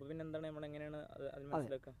 അപ്പോൾ പിന്നെ എന്താണ് നമ്മൾ എങ്ങനെയാണ് അത്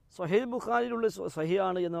മനസ്സിലാക്കുക? സ്വഹീഹ് ബുഖാരിയിലുള്ള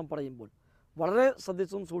സ്വഹീഹാണ് എന്ന് നാം പറയുമ്പോൾ വളരെ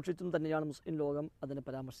ശ്രദ്ധിച്ചും സൂക്ഷിച്ചും തന്നെയാണ് മുസ്ലിം ലോകം അതിനെ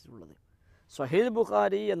പരാമർശിച്ചിട്ടുള്ളത്. സ്വഹീഹ്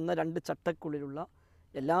ബുഖാരി എന്ന 2 ചട്ടക്കുള്ളിലുള്ള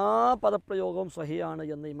എല്ലാ പദപ്രയോഗവും സ്വഹീഹാണ്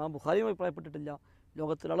എന്ന് ഇമാം ബുഖാരിയും അഭിപ്രായപ്പെട്ടിട്ടില്ല,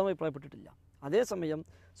 ലോകത്തിലാളും അഭിപ്രായപ്പെട്ടിട്ടില്ല. അതേസമയം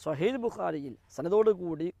സ്വഹീഹ് ബുഖാരിയിൽ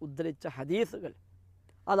സനദോടുകൂടി ഉദ്ധരിച്ച ഹദീസുകൾ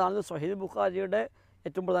അതാണ് സ്വഹീഹ് ബുഖാരിയുടെ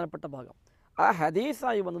ഏറ്റവും പ്രധാനപ്പെട്ട ഭാഗം. ആ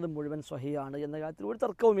ഹദീസായി വന്നത് മുഴുവൻ സ്വഹീഹാണ് എന്ന കാര്യത്തിൽ ഒരു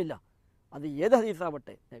തർക്കവുമില്ല. അത് ഏത്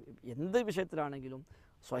ഹദീസാവട്ടെ, എന്ത് വിഷയത്തിലാണെങ്കിലും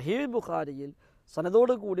സ്വഹീഹ് ബുഖാരിയിൽ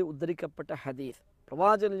സനദോടുകൂടി ഉദ്ധരിക്കപ്പെട്ട ഹദീസ്,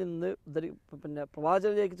 പ്രവാചകനിൽ നിന്ന്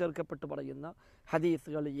പ്രവാചകനിലേക്ക് ചേർക്കപ്പെട്ട് പറയുന്ന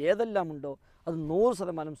ഹദീസുകൾ ഏതെല്ലാം ഉണ്ടോ അത്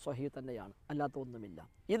 100% സ്വഹീഹ് തന്നെയാണ്, അല്ലാത്ത ഒന്നുമില്ല.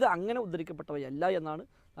 ഇത് അങ്ങനെ ഉദ്ധരിക്കപ്പെട്ടവയല്ല എന്നാണ്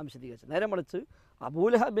നാം വിശദീകരിച്ചത്. നേരെ മറിച്ച്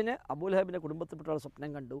അബൂലഹബിനെ കുടുംബത്തിൽപ്പെട്ട ആൾ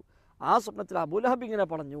സ്വപ്നം കണ്ടു, ആ സ്വപ്നത്തിൽ അബൂലഹബ് ഇങ്ങനെ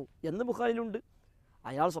പറഞ്ഞു എന്ന് ബുഖാരിയിലുണ്ട്.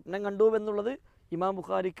 അയാൾ സ്വപ്നം കണ്ടു എന്നുള്ളത് ഇമാം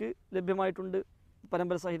ബുഖാരിക്ക് ലഭ്യമായിട്ടുണ്ട്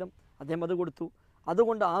പരമ്പര സഹിതം, അദ്ദേഹം അത് കൊടുത്തു.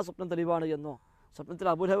 അതുകൊണ്ട് ആ സ്വപ്നം തെളിവാണ് എന്നോ സ്വപ്നത്തിൽ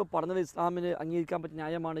അബൂലഹബ് പറഞ്ഞത് ഇസ്ലാമിന് അംഗീകരിക്കാൻ പറ്റിയ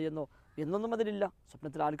ന്യായമാണ് എന്നൊന്നും അതിലില്ല.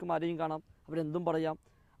 സ്വപ്നത്തിൽ ആർക്കും ആരെയും കാണാം, അവരെന്തും പറയാം.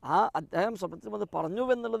 ആ അദ്ദേഹം സ്വപ്നത്തിൽ വന്ന് പറഞ്ഞു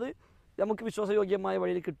എന്നുള്ളത് നമുക്ക് വിശ്വാസയോഗ്യമായ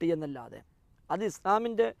വഴിയിൽ കിട്ടിയെന്നല്ലാതെ അത്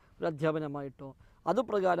ഇസ്ലാമിൻ്റെ ഒരു അധ്യാപനമായിട്ടോ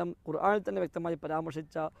അതുപ്രകാരം ഖുർആനിൽ തന്നെ വ്യക്തമായി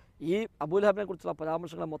പരാമർശിച്ച ഈ അബൂലഹബിനെ കുറിച്ചുള്ള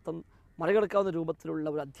പരാമർശങ്ങളെ മൊത്തം മറികടക്കാവുന്ന രൂപത്തിലുള്ള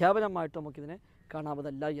ഒരു അധ്യാപനമായിട്ട് നമുക്കിതിനെ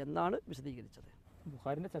കാണാവുന്നതല്ല എന്നാണ് വിശദീകരിച്ചത്.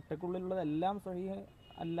 ബുഖാരിൻ്റെ ചട്ടക്കുള്ളിലുള്ളതെല്ലാം സ്വഹീഹ്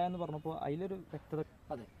അല്ല എന്ന് പറഞ്ഞപ്പോൾ അതിലൊരു വ്യക്തത.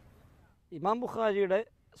 അതെ, ഇമാം ബുഖാരിയുടെ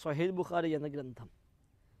സ്വഹീഹ് ബുഖാരി എന്ന ഗ്രന്ഥം,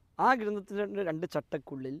 ആ ഗ്രന്ഥത്തിൻ്റെ 2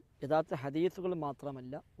 ചട്ടക്കുള്ളിൽ യഥാർത്ഥ ഹദീസുകൾ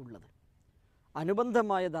മാത്രമല്ല ഉള്ളത്,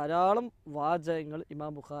 അനുബന്ധമായ ധാരാളം വാചകങ്ങൾ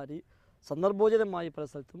ഇമാം ബുഖാരി സന്ദർഭോചിതമായി പല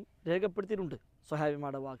സ്ഥലത്തും രേഖപ്പെടുത്തിയിട്ടുണ്ട്.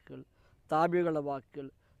 സ്വഹാബിമാരുടെ വാക്കുകൾ, താബികളുടെ വാക്കുകൾ,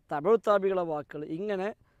 തബഉ താബികളുടെ വാക്കുകൾ, ഇങ്ങനെ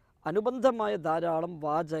അനുബന്ധമായ ധാരാളം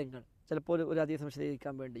വാചകങ്ങൾ ചിലപ്പോൾ ഒരു ഹദീസ്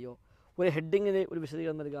വിശദീകരിക്കാൻ വേണ്ടിയോ ഒരു ഹെഡിങ്ങിന് ഒരു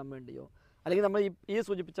വിശദീകരണം നൽകാൻ വേണ്ടിയോ അല്ലെങ്കിൽ നമ്മൾ ഈ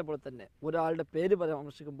സൂചിപ്പിച്ച പോലെ തന്നെ ഒരാളുടെ പേര്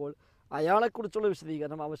പരാമർശിക്കുമ്പോൾ അയാളെക്കുറിച്ചുള്ള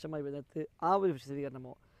വിശദീകരണം ആവശ്യമായ വിധത്തിൽ ആ ഒരു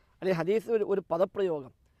വിശദീകരണമോ അല്ലെങ്കിൽ ഹദീസ് ഒരു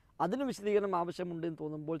പദപ്രയോഗം അതിന് വിശദീകരണം ആവശ്യമുണ്ട് എന്ന്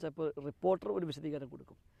തോന്നുമ്പോൾ ചിലപ്പോൾ റിപ്പോർട്ടർ ഒരു വിശദീകരണം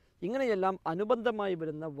കൊടുക്കും. ഇങ്ങനെയെല്ലാം അനുബന്ധമായി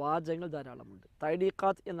വരുന്ന വാചകങ്ങൾ ധാരാളമുണ്ട്.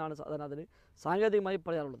 തൈഡീഖാത്ത് എന്നാണ് സാധാരണ അതിന് സാങ്കേതികമായി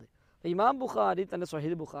പറയാറുള്ളത്. ഇമാം ബുഖാരി തൻ്റെ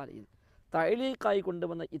സ്വഹീഹ് ബുഖാരിയിൽ തൈലീഖായി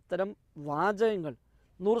കൊണ്ടുവന്ന ഇത്തരം വാചകങ്ങൾ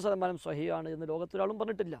 100% സ്വഹീഹാണ് എന്ന് ലോകത്തൊരാളും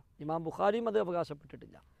പറഞ്ഞിട്ടില്ല. ഇമാം ബുഖാരിയും അത്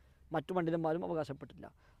അവകാശപ്പെട്ടിട്ടില്ല, മറ്റു പണ്ഡിതന്മാരും അവകാശപ്പെട്ടില്ല.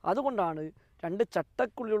 അതുകൊണ്ടാണ് 2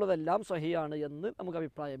 ചട്ടക്കുള്ളിലുള്ളതെല്ലാം സ്വഹീഹാണ് എന്ന് നമുക്ക്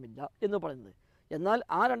അഭിപ്രായമില്ല എന്ന് പറയുന്നത്. എന്നാൽ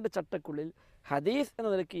ആ 2 ചട്ടക്കുള്ളിൽ ഹദീസ് എന്ന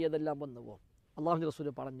നിലയ്ക്ക് ഏതെല്ലാം വന്നുവോ, അള്ളാഹുവിൻ്റെ റസൂൽ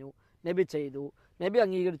പറഞ്ഞു, നബി ചെയ്തു, നബി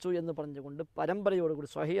അംഗീകരിച്ചു എന്ന് പറഞ്ഞുകൊണ്ട് പരമ്പരയോടുകൂടി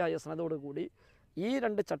സ്വഹീഹായ സനദോടുകൂടി ഈ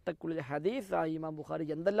 2 ചട്ടക്കുള്ളിൽ ഹദീസായി ഇമാം ബുഖാരി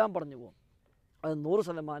എന്തെല്ലാം പറഞ്ഞുവോ അത്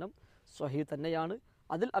 100% സ്വഹീഹ് തന്നെയാണ്,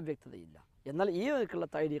 അതിൽ അവ്യക്തതയില്ല. എന്നാൽ ഈ നിലയ്ക്കുള്ള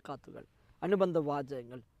തൈരീഖാത്തുകൾ, അനുബന്ധ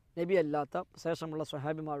വാചകങ്ങൾ, നബി അല്ലാത്ത ശേഷമുള്ള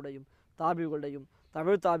സ്വഹാബിമാരുടെയും താബികളുടെയും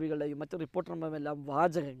തമിഴ് താബികളുടെയും മറ്റ് റിപ്പോർട്ടർമാരുമെല്ലാം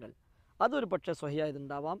വാചകങ്ങൾ, അതൊരു പക്ഷേ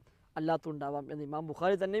സ്വഹീഹായതുണ്ടാവാം, അല്ലാത്തുണ്ടാവാം എന്ന് ഇമാം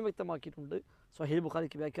ബുഖാരി തന്നെയും വ്യക്തമാക്കിയിട്ടുണ്ട്. സ്വഹീഹ്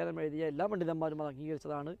ബുഖാരിക്ക് വ്യാഖ്യാനം എഴുതിയ എല്ലാ പണ്ഡിതന്മാരും അത്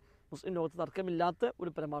അംഗീകരിച്ചതാണ്, മുസ്ലിം ലോകത്ത് തർക്കമില്ലാത്ത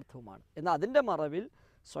ഒരു പരമാർത്ഥവുമാണ്. എന്നാൽ അതിൻ്റെ മറവിൽ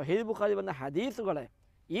സ്വഹീഹ് ബുഖാരി വന്ന ഹദീസുകളെ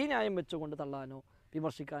ഈ ന്യായം വെച്ചുകൊണ്ട് തള്ളാനോ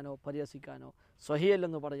വിമർശിക്കാനോ പരിഹസിക്കാനോ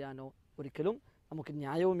സ്വഹീഹല്ലെന്ന് പറയാനോ ഒരിക്കലും നമുക്ക്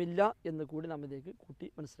ന്യായവുമില്ല എന്ന് കൂടി നാം ഇതിലേക്ക് കൂട്ടി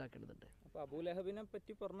മനസ്സിലാക്കേണ്ടതുണ്ട്. അപ്പോൾ അബൂലഹബിനെ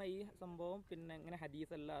പറ്റി പറഞ്ഞ ഈ സംഭവം പിന്നെ എങ്ങനെ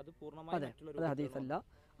ഹദീസല്ല, അത് പൂർണ്ണമായി അത് ഹദീസല്ല,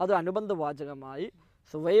 അത് അനുബന്ധ വാചകമായി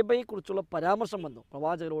സുവൈബയെ കുറിച്ചുള്ള പരാമർശം വന്നു.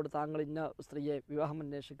 പ്രവാചകരോട് താങ്കൾ ഇന്ന സ്ത്രീയെ വിവാഹം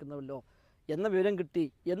അന്വേഷിക്കുന്നുവല്ലോ എന്ന വിവരം കിട്ടി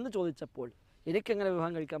എന്ന് ചോദിച്ചപ്പോൾ എനിക്കെങ്ങനെ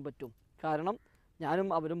വിവാഹം കഴിക്കാൻ പറ്റും, കാരണം ഞാനും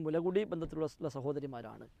അവരും മുലകുടി ബന്ധത്തിലുള്ള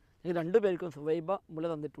സഹോദരിമാരാണ്, ഞങ്ങൾ 2 പേർക്കും സുവൈബ മുല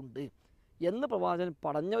തന്നിട്ടുണ്ട് എന്ന് പ്രവാചകൻ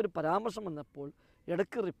പറഞ്ഞ ഒരു പരാമർശം വന്നപ്പോൾ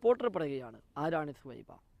ഇടയ്ക്ക് റിപ്പോർട്ടർ പറയുകയാണ് ആരാണ്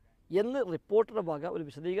സുവൈബ എന്ന് റിപ്പോർട്ടറുടെ വക ഒരു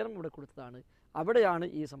വിശദീകരണം ഇവിടെ കൊടുത്തതാണ്. അവിടെയാണ്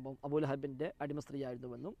ഈ സംഭവം അബൂലഹബിൻ്റെ അടിമ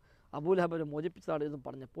സ്ത്രീയായിരുന്നുവെന്നും അബൂലഹബിനെ മോചിപ്പിച്ചതാണെന്നും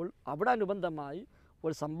പറഞ്ഞപ്പോൾ അവിടെ അനുബന്ധമായി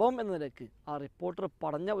ഒരു സംഭവം എന്ന നിലയ്ക്ക് ആ റിപ്പോർട്ടർ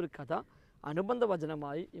പറഞ്ഞ ഒരു കഥ അനുബന്ധ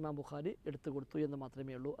വചനമായി ഇമാം ബുഖാരി എടുത്തു കൊടുത്തു എന്ന്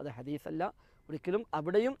മാത്രമേ ഉള്ളൂ. അത് ഹദീസല്ല. ഒരിക്കലും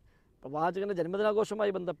അവിടെയും പ്രവാചകൻ്റെ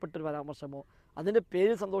ജന്മദിനാഘോഷവുമായി ബന്ധപ്പെട്ടൊരു പരാമർശമോ അതിൻ്റെ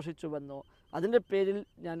പേരിൽ സന്തോഷിച്ചുവെന്നോ അതിൻ്റെ പേരിൽ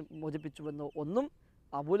ഞാൻ മോചിപ്പിച്ചുവെന്നോ ഒന്നും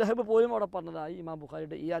അബൂലഹബ് പോലും അവിടെ പറഞ്ഞതായി ഇമാം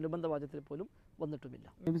ബുഖാരിയുടെ ഈ അനുബന്ധ വാചകത്തിൽ പോലും വന്നിട്ടുമില്ല.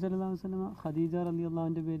 നബി സല്ലല്ലാഹു അലൈഹി വസല്ലം ഖദീജ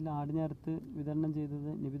റളിയല്ലാഹുവിൻ്റെ പേരിൽ ആടിനറുത്ത് വിതരണം ചെയ്തത്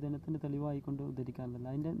നിബിധനത്തിൻ്റെ തെളിവായിക്കൊണ്ട് ഉദ്ധരിക്കാറില്ല.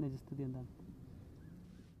 അതിൻ്റെ നിജസ്ഥിതി എന്താണ്?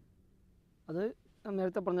 അത് ഞാൻ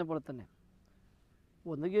നേരത്തെ പറഞ്ഞ പോലെ തന്നെ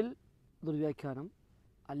ഒന്നുകിൽ ദുർവ്യാഖ്യാനം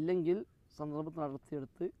അല്ലെങ്കിൽ സന്ദർഭത്തിൽ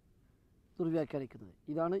നടത്തിയെടുത്ത് ദുർവ്യാഖ്യാനിക്കുന്നത്,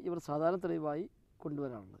 ഇതാണ് ഇവർ സാധാരണ തെളിവായി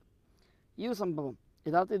കൊണ്ടുവരാറുള്ളത്. ഈ ഒരു സംഭവം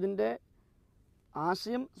യഥാർത്ഥ ഇതിൻ്റെ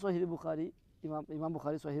ആശയം സ്വഹീഹ് ബുഖാരി ഇമാം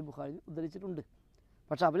ബുഖാരി സ്വഹീഹ് ബുഖാരി ഉദ്ധരിച്ചിട്ടുണ്ട്.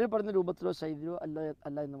 പക്ഷേ അവരിൽ പറയുന്ന രൂപത്തിലോ ശൈലിയോ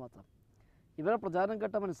അല്ല എന്ന് മാത്രം. ഇവരെ പ്രചാരണം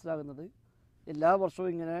കേട്ട മനസ്സിലാകുന്നത് എല്ലാ വർഷവും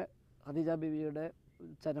ഇങ്ങനെ ഖദീജ ബീവിയുടെ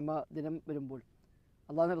ചരമദിനം വരുമ്പോൾ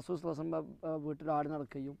അള്ളാഹു റസൂൽ സ്വല്ലല്ലാഹു അലൈഹി വസല്ലം വീട്ടിൽ ആടി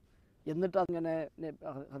നടക്കുകയും എന്നിട്ട് അങ്ങനെ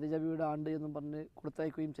ഖദീജ ബീവിയുടെ ആണ്ട് എന്നും പറഞ്ഞ്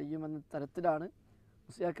കൊടുത്തയക്കുകയും ചെയ്യുമെന്ന തരത്തിലാണ്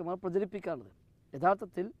മുസ്ലിയാക്കന്മാർ പ്രചരിപ്പിക്കാറുള്ളത്.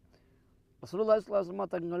 യഥാർത്ഥത്തിൽ റസൂലുള്ളാഹി സ്വല്ലല്ലാഹു അലൈഹി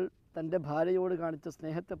വസല്ലം തങ്ങൾ തൻ്റെ ഭാര്യയോട് കാണിച്ച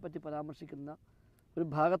സ്നേഹത്തെപ്പറ്റി പരാമർശിക്കുന്ന ഒരു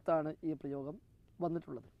ഭാഗത്താണ് ഈ പ്രയോഗം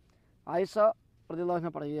വന്നിട്ടുള്ളത്. ആയിഷ റളിയല്ലാഹു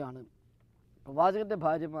അൻഹ പറയുകയാണ്, പ്രവാചകൻ്റെ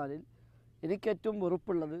ഭാര്യമാരിൽ എനിക്കേറ്റവും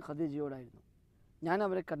വെറുപ്പുള്ളത് ഖദീജയോടായിരുന്നു. ഞാൻ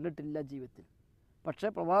അവരെ കണ്ടിട്ടില്ല ജീവിതത്തിൽ, പക്ഷേ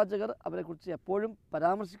പ്രവാചകർ അവരെക്കുറിച്ച് എപ്പോഴും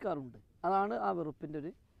പരാമർശിക്കാറുണ്ട്. അതാണ് ആ വെറുപ്പിൻ്റെ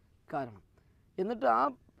ഒരു കാരണം. എന്നിട്ട് ആ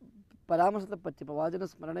പരാമർശത്തെപ്പറ്റി പ്രവാചക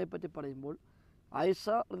സ്മരണയെപ്പറ്റി പറയുമ്പോൾ ആയിഷ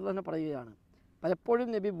റളിയല്ലാഹു അൻഹ പറയുകയാണ്, പലപ്പോഴും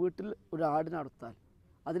നബി വീട്ടിൽ ഒരു ആടിനെ അറുത്താൽ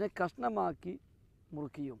അതിനെ കഷ്ണമാക്കി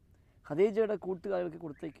മുറുക്കുകയും ഖദീജയുടെ കൂട്ടുകാരികൾക്ക്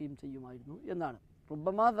കൊടുത്തേക്കുകയും ചെയ്യുമായിരുന്നു എന്നാണ്.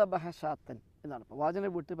 റുബ്ബമാ ദബഹ ഷാത്തൻ എന്നാണ്. പ്രവാചകൻ്റെ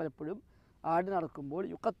വീട്ടിൽ പലപ്പോഴും ആടിനറക്കുമ്പോൾ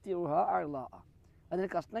യുഖത്തിയുഹ അഅ്ലാഅ, അതിനെ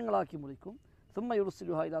കഷ്ണങ്ങളാക്കി മുറിക്കും. സുമ്മ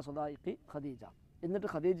യുർസിലുഹ ഇലാ സദായിഖി ഖദീജ, എന്നിട്ട്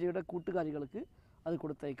ഖദീജയുടെ കൂട്ടുകാരികൾക്ക് അത്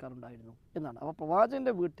കൊടുത്തയക്കാറുണ്ടായിരുന്നു എന്നാണ്. അപ്പോൾ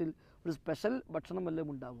പ്രവാചകൻ്റെ വീട്ടിൽ ഒരു സ്പെഷ്യൽ ഭക്ഷണം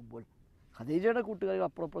വല്ലതും ഉണ്ടാകുമ്പോൾ ഖദീജയുടെ കൂട്ടുകാരികൾ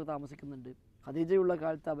അപ്പുറപ്പുറം താമസിക്കുന്നുണ്ട്, ഖദീജയുള്ള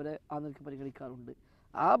കാലത്ത് അവരെ ആ നിലയ്ക്ക് പരിഗണിക്കാറുണ്ട്.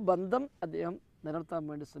 ആ ബന്ധം അദ്ദേഹം നിലനിർത്താൻ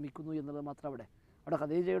വേണ്ടി ശ്രമിക്കുന്നു എന്നുള്ളത് മാത്രം. അവിടെ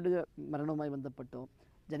ഖദീജയുടെ മരണവുമായി ബന്ധപ്പെട്ടോ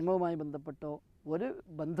ജന്മവുമായി ബന്ധപ്പെട്ടോ ഒരു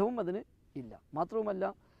ബന്ധവും അതിന് ഇല്ല. മാത്രവുമല്ല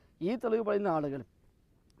ഈ തെളിവ് പറയുന്ന ആളുകൾ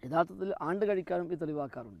യഥാർത്ഥത്തിൽ ആണ്ട് കഴിക്കാനും ഈ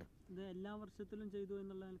തെളിവാക്കാറുണ്ട്. എല്ലാ വർഷത്തിലും ചെയ്തു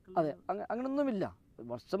എന്നുള്ള അതെ, അങ്ങനൊന്നുമില്ല.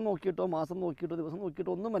 വർഷം നോക്കിയിട്ടോ മാസം നോക്കിയിട്ടോ ദിവസം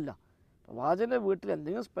നോക്കിയിട്ടോ ഒന്നുമല്ല. പ്രവാചകൻ്റെ വീട്ടിൽ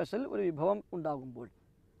എന്തെങ്കിലും സ്പെഷ്യൽ ഒരു വിഭവം ഉണ്ടാകുമ്പോൾ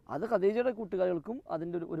അത് ഖദീജയുടെ കൂട്ടുകാരികൾക്കും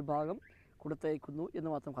അതിൻ്റെ ഒരു ഭാഗം കൊടുത്തയക്കുന്നു എന്ന്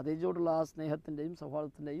മാത്രം. ഖദീജയോടുള്ള ആ സ്നേഹത്തിൻ്റെയും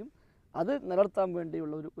സൗഹാർദ്ദത്തിൻ്റെയും അത് നിലനിർത്താൻ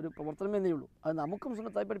വേണ്ടിയുള്ള ഒരു പ്രവർത്തനം എന്നേ ഉള്ളൂ. അത് നമുക്കും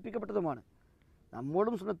സുന്നത്തായി പഠിപ്പിക്കപ്പെട്ടതുമാണ്.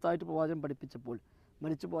 നമ്മോടും സുന്നത്തായിട്ട് പ്രവാചകൻ പഠിപ്പിച്ചപ്പോൾ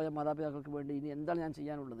മരിച്ചുപോയ മാതാപിതാക്കൾക്ക് വേണ്ടി ഇനി എന്താണ് ഞാൻ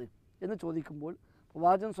ചെയ്യാനുള്ളത് എന്ന് ചോദിക്കുമ്പോൾ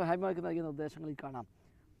പ്രവാചകൻ സ്വഹാബിമാർക്ക് നൽകിയ നിർദ്ദേശങ്ങളിൽ കാണാം,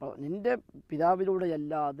 നിൻ്റെ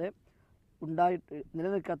പിതാവിലൂടെയല്ലാതെ ഉണ്ടായിട്ട്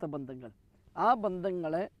നിലനിൽക്കാത്ത ബന്ധങ്ങൾ, ആ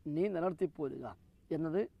ബന്ധങ്ങളെ നീ നിലനിർത്തിപ്പോരുക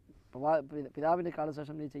എന്നത് പിതാവിൻ്റെ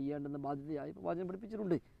കാലശേഷം നീ ചെയ്യേണ്ടുന്ന ബാധ്യതയായി പ്രവാചകൻ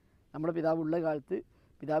പഠിപ്പിച്ചിട്ടുണ്ട്. നമ്മുടെ പിതാവുള്ള കാലത്ത്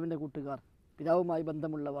പിതാവിൻ്റെ കൂട്ടുകാർ, പിതാവുമായി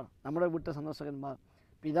ബന്ധമുള്ളവർ, നമ്മുടെ വീട്ടിലെ സന്ദർശകന്മാർ,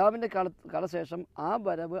 പിതാവിൻ്റെ കാലശേഷം ആ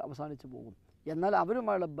വരവ് അവസാനിച്ചു പോകും. എന്നാൽ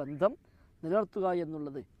അവരുമായുള്ള ബന്ധം നിലനിർത്തുക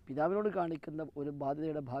എന്നുള്ളത് പിതാവിനോട് കാണിക്കുന്ന ഒരു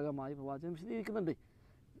ബാധ്യതയുടെ ഭാഗമായി പ്രവാചകൻ വിശദീകരിക്കുന്നുണ്ട്.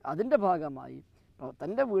 അതിൻ്റെ ഭാഗമായി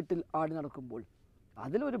തൻ്റെ വീട്ടിൽ ആടി നടക്കുമ്പോൾ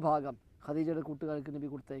അതിലൊരു ഭാഗം ഖദീജയുടെ കൂട്ടുകാർക്ക് നബി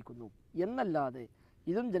കൊടുത്തയക്കുന്നു എന്നല്ലാതെ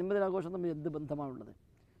ഇതും ജന്മദിനാഘോഷം തമ്മിൽ എന്ത് ബന്ധമാണുള്ളത്?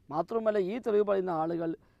 മാത്രവുമല്ല ഈ തെളിവ് പറയുന്ന ആളുകൾ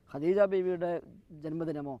ഖദീജ ബീവിയുടെ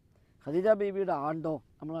ജന്മദിനമോ ഖദീജ ബീവിയുടെ ആണ്ടോ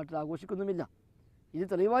നമ്മുടെ നാട്ടിൽ ആഘോഷിക്കുന്നുമില്ല. ഇത്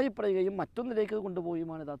തെളിവായി പറയുകയും മറ്റൊന്നിലേക്ക്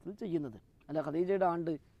കൊണ്ടുപോവുകയുമാണ് യഥാർത്ഥത്തിൽ ചെയ്യുന്നത്. അല്ല ഖദീജയുടെ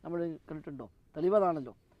ആണ്ട് നമ്മൾ കണ്ടിട്ടുണ്ടോ?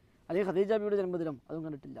 തെളിവതാണല്ലോ. അല്ലെങ്കിൽ ഖദീജ ബീവിയുടെ ജന്മദിനം അതും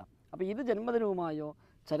കണ്ടിട്ടില്ല. അപ്പോൾ ഇത് ജന്മദിനവുമായോ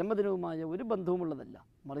ചരമദിനവുമായോ ഒരു ബന്ധവുമുള്ളതല്ല.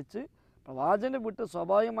 മറിച്ച് പ്രവാചകൻ്റെ വീട്ടിൽ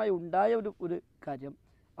സ്വാഭാവികമായി ഉണ്ടായ ഒരു കാര്യം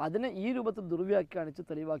അതിനെ ഈ രൂപത്തിൽ ദുർവ്യാഖ്യാനിച്ച്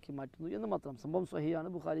തെളിവാക്കി മാറ്റുന്നു എന്ന് മാത്രം. സംഭവം സ്വഹിയാണ്,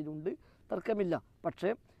 ബുഖാരിയിലുണ്ട്, തർക്കമില്ല. പക്ഷേ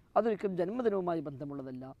അതൊരിക്കലും ജന്മദിനവുമായി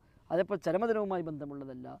ബന്ധമുള്ളതല്ല, അതേപോലെ ചരമദിനവുമായി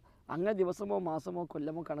ബന്ധമുള്ളതല്ല, അങ്ങനെ ദിവസമോ മാസമോ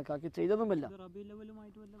കൊല്ലമോ കണക്കാക്കി ചെയ്തതുമല്ല.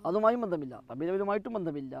 അതുമായും ബന്ധമില്ല, റബീഉൽ അവ്വലുമായിട്ടും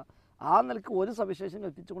ബന്ധമില്ല. ആ നിലക്ക് ഒരു സവിശേഷം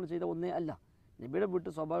കൽപ്പിച്ചുകൊണ്ട് ചെയ്ത ഒന്നേ അല്ല. നബിയുടെ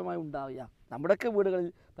വീട്ടിൽ സ്വാഭാവികമായി ഉണ്ടാവുക, നമ്മുടെയൊക്കെ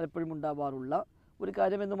വീടുകളിൽ പലപ്പോഴും ഉണ്ടാവാറുള്ള ഒരു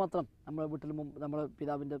കാര്യമെന്ന് മാത്രം. നമ്മുടെ വീട്ടിൽ നമ്മുടെ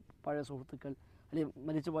പിതാവിൻ്റെ പഴയ സുഹൃത്തുക്കൾ അല്ലെങ്കിൽ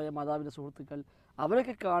മരിച്ചുപോയ മാതാവിൻ്റെ സുഹൃത്തുക്കൾ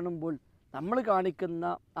അവരൊക്കെ കാണുമ്പോൾ നമ്മൾ കാണിക്കുന്ന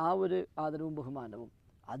ആ ഒരു ആദരവും ബഹുമാനവും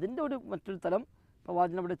അതിൻ്റെ മറ്റൊരു തലം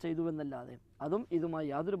പ്രവാചകൻ അവിടെ ചെയ്തു എന്നല്ലാതെ അതും ഇതുമായി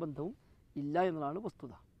യാതൊരു ബന്ധവും ഇല്ല എന്നതാണ്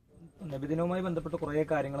വസ്തുത. നബിദിനവുമായി ബന്ധപ്പെട്ട് കുറേ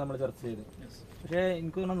കാര്യങ്ങൾ നമ്മൾ ചർച്ച ചെയ്തു. പക്ഷേ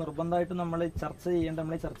എനിക്ക് തോന്നുന്നു നിർബന്ധമായിട്ടും നമ്മൾ ചർച്ച ചെയ്യേണ്ട,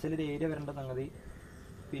 നമ്മളെ ചർച്ചയിൽ ഒരു ഏരിയ വരേണ്ട സംഗതി,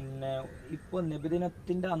 പിന്നെ ഇപ്പോൾ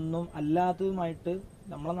നബിദിനത്തിൻ്റെ അന്നും അല്ലാത്തതുമായിട്ട്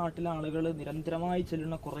നമ്മളെ നാട്ടിലെ ആളുകൾ നിരന്തരമായി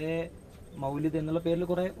ചെല്ലുന്ന കുറേ മൗലിദ് എന്നുള്ള പേരിൽ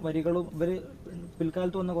കുറേ വരികളും ഇവർ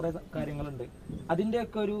പിൽക്കാലത്ത് വന്ന കുറേ കാര്യങ്ങളുണ്ട്.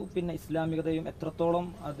 അതിൻ്റെയൊക്കെ ഒരു ഇസ്ലാമികതയും എത്രത്തോളം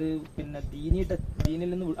അത് ദീനിൽ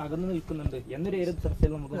നിന്ന് അകന്നു നിൽക്കുന്നുണ്ട് എന്നൊരു ഏത്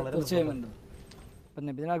ചർച്ചയിൽ നമുക്ക് വളരെ തീർച്ചയായും. ഇപ്പം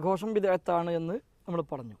നബിദിനാഘോഷം ബിദ്അത്താണ് എന്ന് നമ്മൾ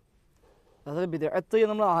പറഞ്ഞു. അതായത് ബിദഅത്ത്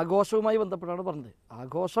എന്ന് നമ്മൾ ആഘോഷവുമായി ബന്ധപ്പെട്ടാണ് പറഞ്ഞത്.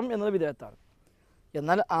 ആഘോഷം എന്നത് ബിദഅത്താണ്.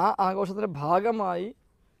 എന്നാൽ ആ ആഘോഷത്തിൻ്റെ ഭാഗമായി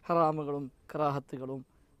ഹറാമുകളും കറാഹത്തുകളും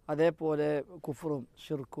അതേപോലെ കുഫറും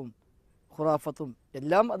ഷിർക്കും ഖുറാഫത്തും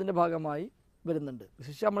എല്ലാം അതിൻ്റെ ഭാഗമായി വരുന്നുണ്ട്.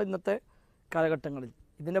 വിശേഷിച്ച് നമ്മൾ ഇന്നത്തെ കാലഘട്ടങ്ങളിൽ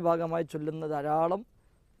ഇതിൻ്റെ ഭാഗമായി ചൊല്ലുന്ന ധാരാളം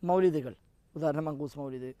മൗലിദുകൾ, ഉദാഹരണം മങ്കൂസ്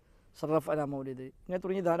മൗലിദ്, ഷറഫ് അല മൗലിദ്, ഇങ്ങനെ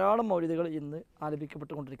തുടങ്ങി ധാരാളം മൗലിദുകൾ ഇന്ന്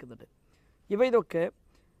ആലപിക്കപ്പെട്ടുകൊണ്ടിരിക്കുന്നുണ്ട്. ഇതൊക്കെ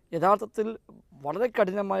യഥാർത്ഥത്തിൽ വളരെ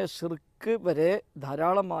കഠിനമായ ഷിർക്ക് വരെ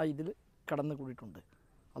ധാരാളമായി ഇതിൽ കടന്നു കൂടിയിട്ടുണ്ട്.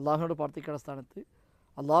 അള്ളാഹുവിനോട് പ്രാർത്ഥിക്കുന്ന സ്ഥാനത്ത്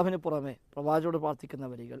അള്ളാഹുവിന് പുറമെ പ്രവാചകനോട് പ്രാർത്ഥിക്കുന്ന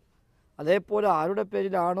വരികൾ, അതേപോലെ ആരുടെ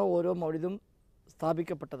പേരിലാണോ ഓരോ മൗലിദും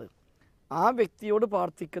സ്ഥാപിക്കപ്പെട്ടത് ആ വ്യക്തിയോട്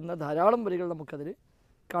പ്രാർത്ഥിക്കുന്ന ധാരാളം വരികൾ നമുക്കതിൽ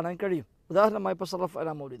കാണാൻ കഴിയും. ഉദാഹരണമായി ഇപ്പോൾ ഷറഫ് അല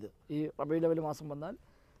മൗലിദ് ഈ റബീഉൽ അവ്വൽ മാസം വന്നാൽ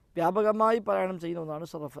വ്യാപകമായി പാരായണം ചെയ്യുന്ന ഒന്നാണ്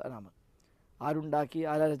ഷറഫ് അനാമ്. ആരുണ്ടാക്കി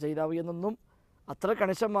ആരാ രചയിതാവ് എന്നൊന്നും അത്ര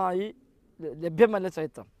കണിശമായി ലഭ്യമല്ല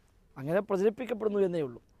ചരിത്രം, അങ്ങനെ പ്രചരിപ്പിക്കപ്പെടുന്നു എന്നേ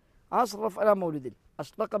ഉള്ളൂ. ആ ഷറഫ് അല മൗലിദിൽ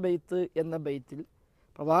അഷ്റഖ ബൈത്ത് എന്ന ബൈത്തിൽ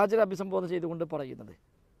പ്രവാചകൻ അഭിസംബോധന ചെയ്തുകൊണ്ട് പറയുന്നത്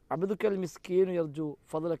അബ്ദുക്കൽ മിസ്കീനു യർജു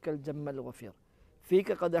ഫദ്ലക്കൽ ജമ്മൽ ഗഫീർ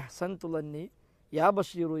ഫീക ഖദ് അഹ്സൻതു ലന്നി യാ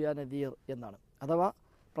ബഷീറു യാ നദീർ എന്നാണ്. അഥവാ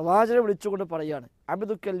പ്രവാചകനെ വിളിച്ചുകൊണ്ട് പറയാണ്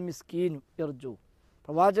അബ്ദുക്കൽ മിസ്കീനു യർജു,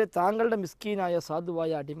 പ്രവാചകൻ താങ്കളുടെ മിസ്കീനായ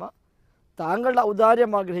സാധുവായ അടിമ താങ്കളുടെ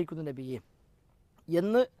ഔദാര്യം ആഗ്രഹിക്കുന്ന നബിയെ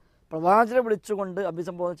എന്ന് പ്രവാചകനെ വിളിച്ചുകൊണ്ട്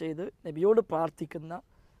അഭിസംബോധന ചെയ്ത് നബിയോട് പ്രാർത്ഥിക്കുന്ന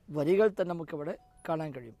വരികൾ തന്നെ നമുക്കിവിടെ കാണാൻ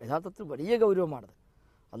കഴിയും. യഥാർത്ഥത്തിൽ വലിയ ഗൗരവമാണത്.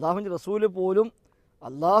 അള്ളാഹുവിൻ്റെ റസൂല് പോലും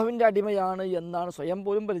അള്ളാഹുവിൻ്റെ അടിമയാണ് എന്നാണ് സ്വയം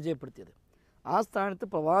പോലും പരിചയപ്പെടുത്തിയത്. ആ സ്ഥാനത്ത്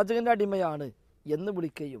പ്രവാചകൻ്റെ അടിമയാണ് എന്ന്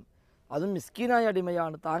വിളിക്കുകയും അതും മിസ്കീനായ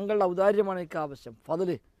അടിമയാണ്, താങ്കളുടെ ഔദാര്യമാണ് എനിക്ക് ആവശ്യം,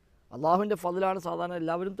 ഫضല്, അള്ളാഹുവിൻ്റെ ഫضലാണ് സാധാരണ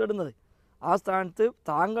എല്ലാവരും തേടുന്നത്. ആ സ്ഥാനത്ത്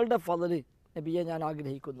താങ്കളുടെ ഫضല് നബിയെ ഞാൻ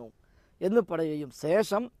ആഗ്രഹിക്കുന്നു എന്ന് പറയുകയും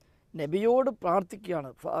ശേഷം നബിയോട് പ്രാർത്ഥിക്കുകയാണ്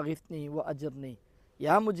ഫഅഗിസ്നി വ അജിർനി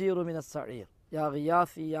യാ മുജീറു മിനസ് സഈർ യാ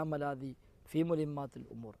ഗിയാസി യാ മലാദി ഫീ മുലിമാത്തിൽ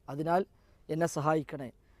ഉമൂർ, അതിനാൽ എന്നെ സഹായിക്കണേ,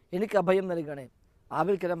 എനിക്ക് അഭയം നൽകണേ,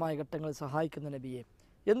 ആപൽക്കരമായ ഘട്ടങ്ങളിൽ സഹായിക്കുന്ന നബിയെ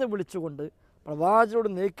എന്ന് വിളിച്ചുകൊണ്ട് പ്രവാചകനോട്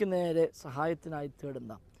നേരെ സഹായത്തിനായി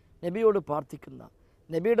തേടുന്ന, നബിയോട് പ്രാർത്ഥിക്കുന്ന,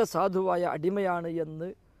 നബിയുടെ സാധുവായ അടിമയാണ് എന്ന്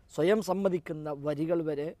സ്വയം സമ്മതിക്കുന്ന വരികൾ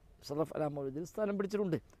വരെ ഷറഫ് അല മൗലിദിൽ സ്ഥാനം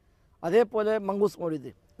പിടിച്ചിട്ടുണ്ട്. അതേപോലെ മങ്കൂസ്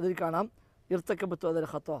മൗലിദ് അതിൽ കാണാം ഇർതകബതു അൽ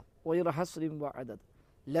ഖത വൈറ ഹസ്രിൻ വഅദദ്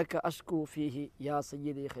ലക അഷ്കു ഫീഹി യാ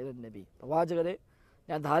സയ്യിദി ഖൈറൻ നബി, പ്രവാചകരെ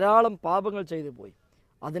ഞാൻ ധാരാളം പാപങ്ങൾ ചെയ്തു പോയി,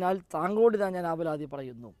 അതിനാൽ താങ്കളോട് ഞാൻ ആവലാതി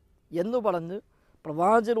പറയുന്നു എന്ന് പറഞ്ഞ്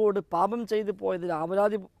പ്രവാചകരോട് പാപം ചെയ്തു പോയതിൽ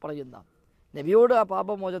ആവലാതി പറയുന്ന, നബിയോട് ആ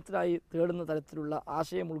പാപമോചനത്തിനായി തേടുന്ന തരത്തിലുള്ള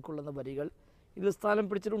ആശയം ഉൾക്കൊള്ളുന്ന വരികൾ ഇതിൽ സ്ഥാനം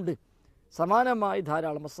പിടിച്ചിട്ടുണ്ട്. സമാനമായി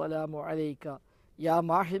ധാരാളം അസ്സലാമു അലൈക യാ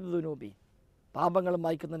മാഹിദ് ദുനൂബി, പാപങ്ങൾ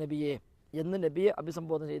മായ്ക്കുന്ന നബിയെ എന്ന് നബിയെ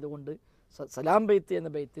അഭിസംബോധന ചെയ്തുകൊണ്ട് സലാം ബൈത്ത് എന്ന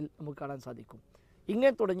ബൈത്തിൽ നമുക്ക് കാണാൻ സാധിക്കും.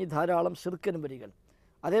 ഇങ്ങനെ തുടങ്ങി ധാരാളം ശിർക്കൻ വരികൾ,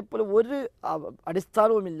 അതേപോലെ ഒരു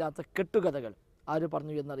അടിസ്ഥാനവുമില്ലാത്ത കെട്ടുകഥകൾ, ആര്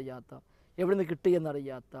പറഞ്ഞു എന്നറിയാത്ത, എവിടെ നിന്ന് കിട്ടി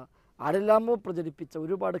എന്നറിയാത്ത, ആരെല്ലാമോ പ്രചരിപ്പിച്ച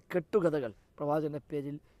ഒരുപാട് കെട്ടുകഥകൾ പ്രവാചകൻ്റെ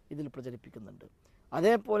പേരിൽ ഇതിൽ പ്രചരിപ്പിക്കുന്നുണ്ട്.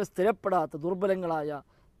 അതേപോലെ സ്ഥിരപ്പെടാത്ത ദുർബലങ്ങളായ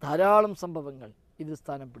ധാരാളം സംഭവങ്ങൾ ഇതിൽ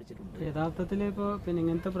സ്ഥാനം പിടിച്ചിട്ടുണ്ട്. യഥാർത്ഥത്തിൽ ഇപ്പോൾ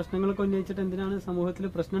ഇങ്ങനത്തെ പ്രശ്നങ്ങളൊക്കെ ഉന്നയിച്ചിട്ട് എന്തിനാണ് സമൂഹത്തിൽ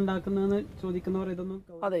പ്രശ്നം ഉണ്ടാക്കുന്നതെന്ന് ചോദിക്കുന്നവർ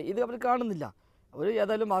ഇതൊന്നും അതെ ഇത് അവർ കാണുന്നില്ല. അവർ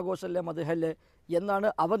ഏതായാലും ആഘോഷമല്ലേ മദ്ഹല്ലേ എന്നാണ്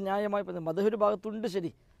അവർ ന്യായമായി പറയുന്നത്. മദ്ഹ് ഒരു ഭാഗത്തുണ്ട്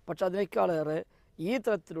ശരി, പക്ഷെ അതിനേക്കാളേറെ ഈ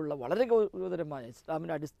തരത്തിലുള്ള വളരെ ഗൗരവതരമായ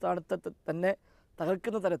ഇസ്ലാമിൻ്റെ അടിസ്ഥാനത്തെ തന്നെ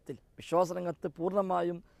തകർക്കുന്ന തരത്തിൽ വിശ്വാസരംഗത്ത്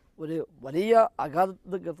പൂർണ്ണമായും ഒരു വലിയ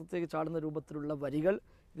അഗാധത്തേക്ക് ചാടുന്ന രൂപത്തിലുള്ള വരികൾ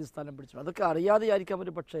ഇത് സ്ഥാനം പിടിച്ചു. അതൊക്കെ അറിയാതെയായിരിക്കാം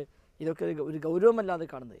ഒരു പക്ഷേ ഇതൊക്കെ ഒരു ഗൗരവമല്ലാതെ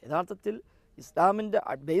കാണുന്നത്. യഥാർത്ഥത്തിൽ ഇസ്ലാമിൻ്റെ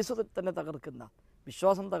ബേസ് തന്നെ തകർക്കുന്ന,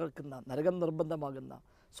 വിശ്വാസം തകർക്കുന്ന, നരകം നിർബന്ധമാകുന്ന,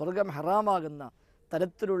 സ്വർഗം ഹറാമാകുന്ന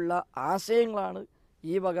തരത്തിലുള്ള ആശയങ്ങളാണ്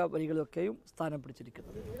ഈ വക വരികളൊക്കെയും സ്ഥാനം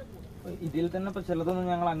പിടിച്ചിരിക്കുന്നത്. ഇതിൽ തന്നെ ഇപ്പോൾ ചിലതൊന്നും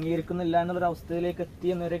ഞങ്ങൾ അംഗീകരിക്കുന്നില്ല എന്നുള്ളൊരു അവസ്ഥയിലേക്ക്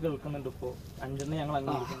എത്തിയെന്നവരെ കേൾക്കുന്നുണ്ട്. ഇപ്പോൾ അഞ്ചെണ്ണം ഞങ്ങൾ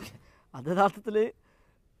അംഗീകരിക്കുന്നു. അത് യഥാർത്ഥത്തിൽ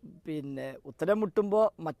ഉത്തരം മുട്ടുമ്പോൾ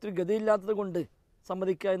മറ്റൊരു ഗതിയില്ലാത്തത് കൊണ്ട്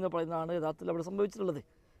സമ്മതിക്കുക എന്ന് പറയുന്നതാണ് യഥാർത്ഥത്തിൽ അവിടെ സംഭവിച്ചിട്ടുള്ളത്.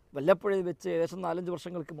 വല്ലപ്പുഴയിൽ വെച്ച് ഏകദേശം 4-5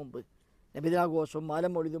 വർഷങ്ങൾക്ക് മുമ്പ് നബിദിനാഘോഷവും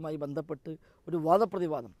മാലം മൗലിദുമായി ബന്ധപ്പെട്ട് ഒരു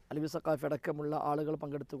വാദപ്രതിവാദം അലവി സഖാഫി അടക്കമുള്ള ആളുകൾ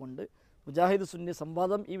പങ്കെടുത്തുകൊണ്ട് മുജാഹിദ് സുന്നി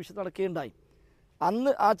സംവാദം ഈ വിഷയത്തിൽ നടക്കുകയുണ്ടായി.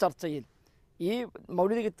 അന്ന് ആ ചർച്ചയിൽ ഈ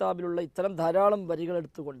മൗലിദ് കിതാബിലുള്ള ഇത്തരം ധാരാളം വരികൾ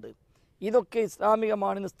എടുത്തുകൊണ്ട് ഇതൊക്കെ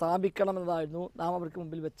ഇസ്ലാമികമാണെന്ന് സ്ഥാപിക്കണമെന്നതായിരുന്നു നാം അവർക്ക്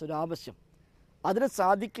മുമ്പിൽ വെച്ചൊരു ആവശ്യം. അതിന്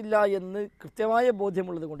സാധിക്കില്ല എന്ന് കൃത്യമായ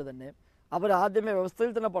ബോധ്യമുള്ളത് കൊണ്ട് തന്നെ അവർ ആദ്യമേ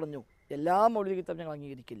വ്യവസ്ഥയിൽ തന്നെ പറഞ്ഞു, എല്ലാ മൗലിദ് കിതാബും ഞങ്ങൾ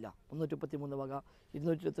അംഗീകരിക്കില്ല. 333 വക,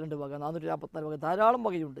 222 വക, 444 വക ധാരാളം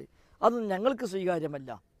വകയുണ്ട്, അതൊന്നും ഞങ്ങൾക്ക്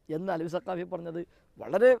സ്വീകാര്യമല്ല എന്ന് അലവി സഖാഫി പറഞ്ഞത്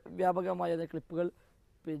വളരെ വ്യാപകമായ ക്ലിപ്പുകൾ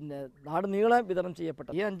നാട് നീളെ വിതരണം ചെയ്യപ്പെട്ട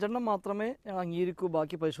ഈ 5 മാത്രമേ ഞങ്ങൾ അംഗീകരിക്കൂ,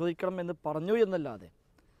 ബാക്കി പരിശോധിക്കണം എന്ന് പറഞ്ഞു എന്നല്ലാതെ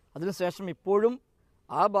അതിനുശേഷം ഇപ്പോഴും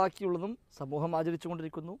ആ ബാക്കിയുള്ളതും സമൂഹം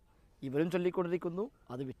ആചരിച്ചുകൊണ്ടിരിക്കുന്നു, ഇവരും ചൊല്ലിക്കൊണ്ടിരിക്കുന്നു,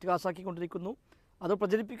 അത് വിറ്റ് കാശാക്കിക്കൊണ്ടിരിക്കുന്നു. അത്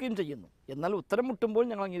പ്രചരിപ്പിക്കുകയും ചെയ്യുന്നു. എന്നാൽ ഉത്തരം മുട്ടുമ്പോൾ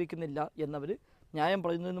ഞങ്ങൾ അംഗീകരിക്കുന്നില്ല എന്നവർ ന്യായം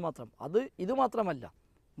പറയുന്നതെന്ന് മാത്രം. ഇത് മാത്രമല്ല,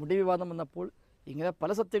 മുടി വിവാദം വന്നപ്പോൾ ഇങ്ങനെ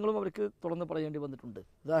പല സത്യങ്ങളും അവർക്ക് തുറന്ന് പറയേണ്ടി വന്നിട്ടുണ്ട്.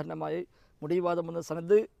 ഉദാഹരണമായി മുടി വിവാദം വന്ന്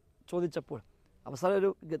സനദ് ചോദിച്ചപ്പോൾ അവസാനം ഒരു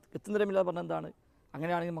ഗത്യന്തരമില്ലാതെ പറഞ്ഞ എന്താണ്,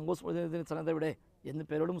 അങ്ങനെയാണെങ്കിൽ മങ്കൂസ് മൊയ്തീന് സനദ് എവിടെ എന്ന്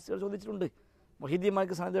പേരോട് മുസ്ലിം ചോദിച്ചിട്ടുണ്ട്.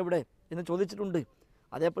 മൊഹീദ്ദീന്മാർക്ക് സനദ് എവിടെ എന്ന് ചോദിച്ചിട്ടുണ്ട്.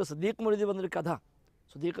 അതേപോലെ സിദ്ദീഖ് മൊയ്തി വന്നൊരു കഥ,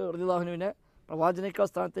 സിദ്ദീഖ് റളിയല്ലാഹുവിനെ പ്രവാചനേക്കാൾ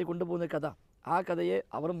സ്ഥാനത്തേക്ക് കൊണ്ടുപോകുന്ന കഥ, ആ കഥയെ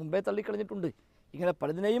അവർ മുമ്പേ തള്ളിക്കളഞ്ഞിട്ടുണ്ട്. ഇങ്ങനെ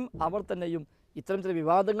പലതിനെയും അവർ തന്നെയും ഇത്തരം ചില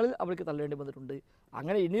വിവാദങ്ങളിൽ അവർക്ക് തള്ളേണ്ടി വന്നിട്ടുണ്ട്.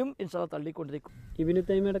 അങ്ങനെ ഇനിയും ഇൻഷാ അല്ലാഹ് തള്ളിക്കൊണ്ടിരിക്കും. ഇബ്നു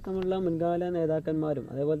തൈമിയ്യ അടക്കമുള്ള മുൻകാല നേതാക്കന്മാരും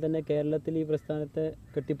അതേപോലെ തന്നെ കേരളത്തിൽ ഈ പ്രസ്ഥാനത്തെ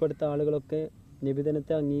കെട്ടിപ്പടുത്ത ആളുകളൊക്കെ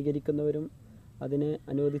നിബിധനത്തെ അംഗീകരിക്കുന്നവരും അതിനെ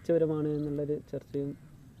അനുവദിച്ചവരുമാണ് എന്നുള്ളൊരു ചർച്ചയും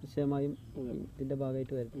വിഷയമായും ഇതിൻ്റെ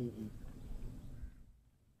ഭാഗമായിട്ട് വരും.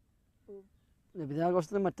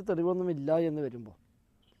 നബിദിനാഘോഷത്തിന് മറ്റ് തെളിവൊന്നുമില്ല എന്ന് വരുമ്പോൾ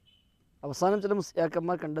അവസാനം ചില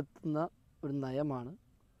മുസ്ലിയാക്കന്മാർ കണ്ടെത്തുന്ന ഒരു നയമാണ്,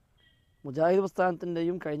 മുജാഹിദ്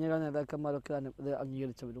പ്രസ്ഥാനത്തിൻ്റെയും കഴിഞ്ഞകാല നേതാക്കന്മാരൊക്കെ ഇത്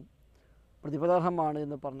അംഗീകരിച്ചവരും പ്രതിഫലാർഹമാണ്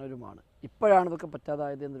എന്ന് പറഞ്ഞവരുമാണ്. ഇപ്പോഴാണ് ഇതൊക്കെ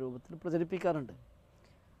പറ്റാതായത് എന്ന രൂപത്തിൽ പ്രചരിപ്പിക്കാറുണ്ട്.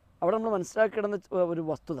 അവിടെ നമ്മൾ മനസ്സിലാക്കേണ്ടുന്ന ഒരു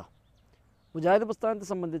വസ്തുത, മുജാഹിദ് പ്രസ്ഥാനത്തെ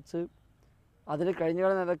സംബന്ധിച്ച് അതിൽ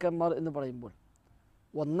കഴിഞ്ഞകാല നേതാക്കന്മാർ എന്ന് പറയുമ്പോൾ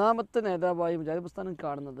ഒന്നാമത്തെ നേതാവായി മുജാഹിദ് പ്രസ്ഥാനം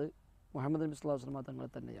കാണുന്നത് മുഹമ്മദ് നബി സ്വല്ലല്ലാഹു അലൈഹി വസല്ലം തങ്ങളെ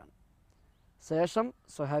തന്നെയാണ്. ശേഷം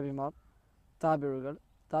സ്വഹാബിമാർ, താബിഴുകൾ,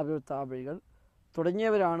 താബിഴികൾ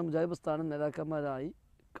തുടങ്ങിയവരാണ് മുജാഹിദ് പ്രസ്ഥാനം നേതാക്കന്മാരായി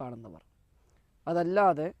കാണുന്നവർ.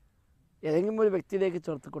 അതല്ലാതെ ഏതെങ്കിലും ഒരു വ്യക്തിയിലേക്ക്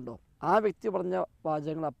ചേർത്തുകൊണ്ടോ ആ വ്യക്തി പറഞ്ഞ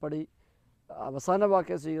വാചകങ്ങൾ അപ്പടി അവസാന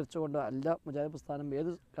വാക്യം സ്വീകരിച്ചുകൊണ്ടോ അല്ല മുജാഹിദ് പ്രസ്ഥാനം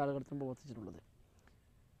ഏത് കാലഘട്ടത്തിലും പ്രവർത്തിച്ചിട്ടുള്ളത്.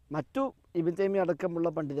 മറ്റു ഇബ്നു തൈമിയ്യ അടക്കമുള്ള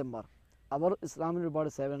പണ്ഡിതന്മാർ അവർ ഇസ്ലാമിന് ഒരുപാട്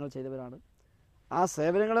സേവനങ്ങൾ ചെയ്തവരാണ്. ആ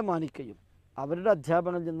സേവനങ്ങളെ മാനിക്കുകയും അവരുടെ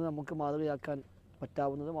അധ്യാപനങ്ങളിൽ നിന്ന് നമുക്ക് മാതൃകയാക്കാൻ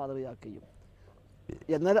പറ്റാവുന്നത് മാതൃകയാക്കുകയും,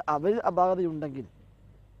 എന്നാൽ അവരിൽ അപാകതയുണ്ടെങ്കിൽ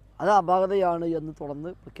അത് അപാകതയാണ് എന്ന് തുറന്ന്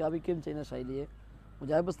പ്രഖ്യാപിക്കുകയും ചെയ്യുന്ന ശൈലിയെ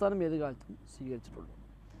മുജാഹിദ് പ്രസ്ഥാനം ഏത് കാലത്തും സ്വീകരിച്ചിട്ടുള്ളൂ.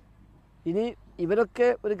 ഇനി ഇവരൊക്കെ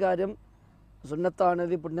ഒരു കാര്യം സുന്നത്താണ്,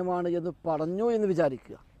 ഇത് പുണ്യമാണ് എന്ന് പറഞ്ഞു എന്ന്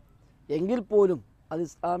വിചാരിക്കുക, എങ്കിൽ പോലും അത്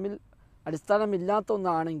ഇസ്ലാമിൽ അടിസ്ഥാനമില്ലാത്ത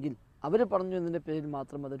ഒന്നാണെങ്കിൽ അവർ പറഞ്ഞു എന്നതിൻ്റെ പേരിൽ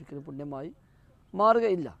മാത്രം അതൊരിക്കലും പുണ്യമായി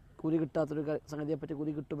മാറുകയില്ല. കൂലി കിട്ടാത്തൊരു സംഗതിയെപ്പറ്റി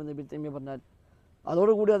കൂലി കിട്ടുമെന്ന് ഇബ്നു തൈമിയ്യ പറഞ്ഞാൽ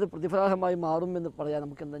അതോടുകൂടി അത് പ്രതിഫലാർഹമായി മാറുമെന്ന് പറയാൻ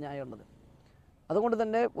നമുക്ക് എന്താ ന്യായമുള്ളത്? അതുകൊണ്ട്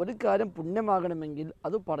തന്നെ ഒരു കാര്യം പുണ്യമാകണമെങ്കിൽ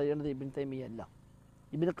അത് പറയേണ്ടത് ഇബ്നു തൈമിയ്യ അല്ല,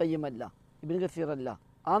 ഇബ്നു ഖയ്യിം അല്ല, ഇബ്നു കസീർ അല്ല,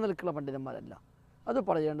 ആ നിലക്കുള്ള പണ്ഡിതന്മാരല്ല. അത്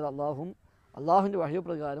പറയേണ്ടത് അള്ളാഹുവിൻ്റെ വഹ്യ്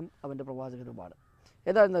പ്രകാരം അവൻ്റെ പ്രവാചകരുമാണ്.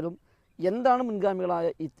 ഏതായിരുന്നാലും എന്താണ് മുൻഗാമികളായ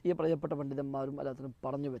ഈ പറയപ്പെട്ട പണ്ഡിതന്മാരും എല്ലാത്തിനും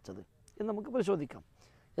പറഞ്ഞു വെച്ചത് എന്ന് നമുക്ക് പരിശോധിക്കാം.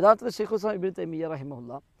 യഥാർത്ഥത്തിൽ ഷെയ്ഖുൽ ഇസ്ലാം ഇബ്നു തൈമിയ്യ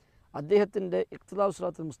റഹിമഹുല്ലാ അദ്ദേഹത്തിൻ്റെ ഇഖ്തിലാഉ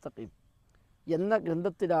സിറാത്തുൽ മുസ്തഖീം എന്ന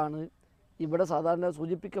ഗ്രന്ഥത്തിലാണ് ഇവിടെ സാധാരണ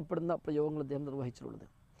സൂചിപ്പിക്കപ്പെടുന്ന പ്രയോഗങ്ങൾ അദ്ദേഹം നിർവഹിച്ചിട്ടുള്ളത്.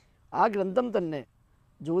 ആ ഗ്രന്ഥം തന്നെ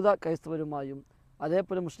ജൂത ക്രൈസ്തവരുമായും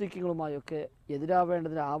അതേപോലെ മുശ്രിക്കുകളുമായൊക്കെ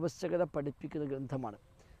എതിരാവേണ്ടതിന് ആവശ്യകത പഠിപ്പിക്കുന്ന ഗ്രന്ഥമാണ്.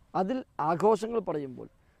 അതിൽ ആഘോഷങ്ങൾ പറയുമ്പോൾ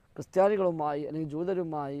ക്രിസ്ത്യാനികളുമായി അല്ലെങ്കിൽ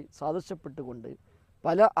ജൂതരുമായി സാദൃശ്യപ്പെട്ടുകൊണ്ട്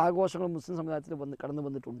പല ആഘോഷങ്ങളും മുസ്ലിം സമുദായത്തിൽ കടന്നു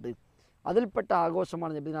വന്നിട്ടുണ്ട്. അതിൽപ്പെട്ട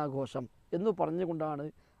ആഘോഷമാണ് നബിദിനാഘോഷം എന്ന് പറഞ്ഞുകൊണ്ടാണ്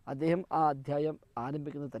അദ്ദേഹം ആ അധ്യായം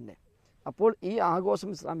ആരംഭിക്കുന്നത് തന്നെ. അപ്പോൾ ഈ ആഘോഷം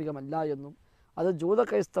ഇസ്ലാമികമല്ല എന്നും അത് ജൂത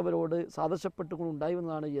ക്രൈസ്തവരോട് സാദൃശ്യപ്പെട്ടുകൊണ്ട് ഉണ്ടായി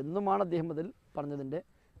വന്നതാണ് എന്നുമാണ് അദ്ദേഹം അതിൽ പറഞ്ഞതിൻ്റെ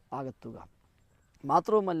ആകത്തുക.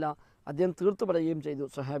 മാത്രവുമല്ല അദ്ദേഹം തീർത്തു പറയുകയും ചെയ്തു,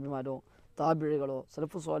 സ്വഹാബിമാരോ താബിഴികളോ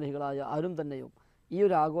സലഫു സ്വാലിഹികളായ ആരും തന്നെയും ഈ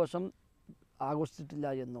ഒരു ആഘോഷം ആഘോഷിച്ചിട്ടില്ല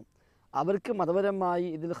എന്നും അവർക്ക് മതപരമായി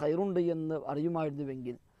ഇതിൽ ഖൈറുണ്ട് എന്ന്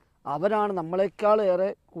അറിയുമായിരുന്നുവെങ്കിൽ അവരാണ് നമ്മളെക്കാളേറെ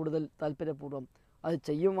കൂടുതൽ താല്പര്യപൂർവ്വം അത്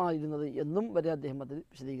ചെയ്യുമായിരുന്നത് എന്നും വരെ അദ്ദേഹം അതിൽ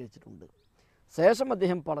വിശദീകരിച്ചിട്ടുണ്ട്. ശേഷം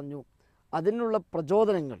അദ്ദേഹം പറഞ്ഞു അതിനുള്ള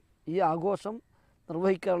പ്രചോദനങ്ങൾ, ഈ ആഘോഷം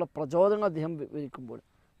നിർവഹിക്കാനുള്ള പ്രചോദനങ്ങൾ അദ്ദേഹം വിവരിക്കുമ്പോൾ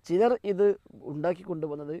ചിലർ ഇത്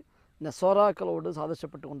ഉണ്ടാക്കിക്കൊണ്ടുവന്നത് നസ്വാറാക്കളോട്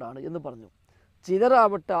സാദൃശ്യപ്പെട്ടുകൊണ്ടാണ് എന്ന് പറഞ്ഞു.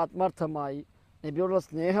 ചിലരാവട്ടെ ആത്മാർത്ഥമായി നബിയോടുള്ള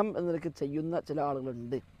സ്നേഹം എന്ന നിലയ്ക്ക് ചെയ്യുന്ന ചില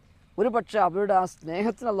ആളുകളുണ്ട്. ഒരു പക്ഷേ അവരുടെ ആ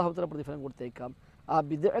സ്നേഹത്തിന് അല്ലാഹു തആല പ്രതിഫലം കൊടുത്തേക്കാം, ആ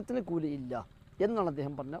ബിദ്അത്തിന് കൂലിയില്ല എന്നാണ്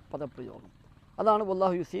അദ്ദേഹം പറഞ്ഞ പദപ്രയോഗം. അതാണ്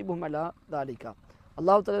വല്ലാഹു യുസീബുഹും അലാ ദാലിക,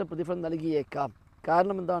 അല്ലാഹു തആല പ്രതിഫലം നൽകിയേക്കാം.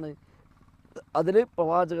 കാരണം എന്താണ്? അതിൽ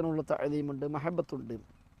പ്രവാചകനുള്ള തഅലീമുണ്ട്, മഹബത്തുണ്ട്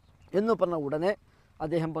എന്ന് പറഞ്ഞ ഉടനെ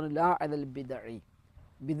അദ്ദേഹം പറഞ്ഞു ലാ അലൽ ബിദ്അഇ,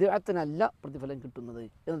 ബിദ്അത്തിനല്ല പ്രതിഫലം കിട്ടുന്നത്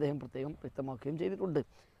എന്ന് അദ്ദേഹം പ്രത്യേകം വ്യക്തമാക്കുകയും ചെയ്തിട്ടുണ്ട്.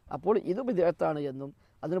 അപ്പോൾ ഇത് ബിദ്അത്താണ് എന്നും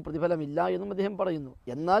അതിന് പ്രതിഫലമില്ല എന്നും അദ്ദേഹം പറയുന്നു.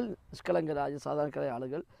 എന്നാൽ നിഷ്കളങ്കരായ സാധാരണക്കാരായ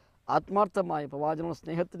ആളുകൾ ആത്മാർത്ഥമായ പ്രവാചകനുള്ള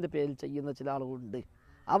സ്നേഹത്തിൻ്റെ പേരിൽ ചെയ്യുന്ന ചില ആളുകളുണ്ട്.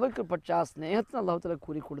 അവർക്ക് പക്ഷേ ആ സ്നേഹത്തിന് അല്ലാഹു തആല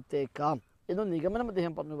കൂലി കൊടുത്തേക്കാം എന്നും നിഗമനം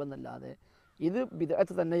അദ്ദേഹം പറഞ്ഞുവെന്നല്ലാതെ ഇത്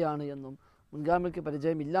ബിദ്അത്ത് തന്നെയാണ് എന്നും മുൻഗാമിക്ക്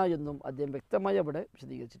പരിചയമില്ല എന്നും അദ്ദേഹം വ്യക്തമായി അവിടെ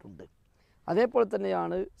വിശദീകരിച്ചിട്ടുണ്ട്. അതേപോലെ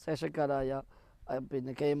തന്നെയാണ് ശേഷക്കാരായ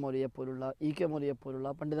കെ എം മൗലവിയെ പോലുള്ള EK മൗലവിയെ പോലുള്ള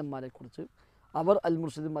പണ്ഡിതന്മാരെക്കുറിച്ച് അവർ അൽ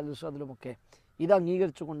മുർഷിദും അൽ ഇർഷാദിലുമൊക്കെ ഇത്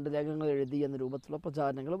അംഗീകരിച്ചുകൊണ്ട് ലേഖനങ്ങൾ എഴുതി എന്ന രൂപത്തിലുള്ള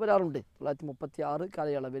പ്രചാരണങ്ങൾ വരാറുണ്ട്. 1936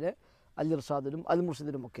 കാലയളവിലെ അൽ ഇർഷാദിലും അൽ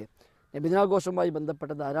മുർഷിദിലുമൊക്കെ നബിദിനാഘോഷവുമായി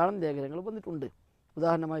ബന്ധപ്പെട്ട ധാരാളം ലേഖനങ്ങൾ വന്നിട്ടുണ്ട്.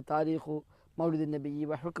 ഉദാഹരണമായി താരീഖു മൗലിദിൻ നബി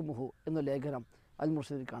വഹുക്മുഹു എന്ന ലേഖനം അൽ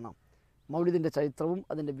മുർഷിദിൽ കാണാം. മൗലിദിൻ്റെ ചരിത്രവും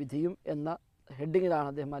അതിൻ്റെ വിധിയും എന്ന ഹെഡിങ്ങിലാണ്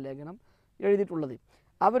അദ്ദേഹം ആ ലേഖനം എഴുതിയിട്ടുള്ളത്.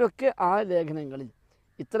 അവരൊക്കെ ആ ലേഖനങ്ങളിൽ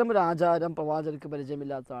ഇത്തരമൊരു ആചാരം പ്രവാചകർക്ക്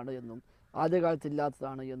പരിചയമില്ലാത്തതാണ് എന്നും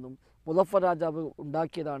ആദ്യകാലത്തില്ലാത്തതാണ് എന്നും മുദഫർ രാജാവ്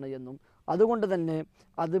ഉണ്ടാക്കിയതാണ് എന്നും അതുകൊണ്ട് തന്നെ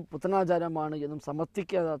അത് പുത്തനാചാരമാണ് എന്നും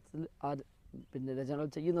സമർത്ഥിക്കാത്ത രചനകൾ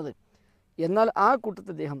ചെയ്യുന്നത്. എന്നാൽ ആ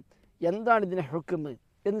കൂട്ടത്തിൽ അദ്ദേഹം എന്താണ് ഇതിനെ ഹുക്മ്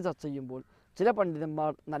എന്ന് ചർച്ച ചെയ്യുമ്പോൾ ചില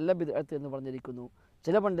പണ്ഡിതന്മാർ നല്ല ബിദ്അത്ത് എന്ന് പറഞ്ഞിരിക്കുന്നു,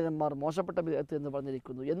 ചില പണ്ഡിതന്മാർ മോശപ്പെട്ട ബിദ്അത്ത് എന്ന്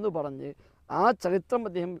പറഞ്ഞിരിക്കുന്നു എന്ന് പറഞ്ഞ് ആ ചരിത്രം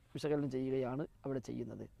അദ്ദേഹം വിശകലനം ചെയ്യുകയാണ് അവിടെ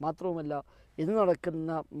ചെയ്യുന്നത്. മാത്രവുമല്ല, ഇന്ന്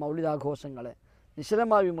നടക്കുന്ന മൗലിദാഘോഷങ്ങളെ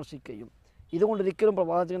നിശിതമായി വിമർശിക്കുകയും ഇതുകൊണ്ടൊരിക്കലും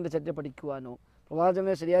പ്രവാചകൻ്റെ ചര്യ പഠിക്കുവാനോ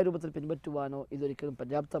പ്രവാചകനെ ശരിയായ രൂപത്തിൽ പിൻപറ്റുവാനോ ഇതൊരിക്കലും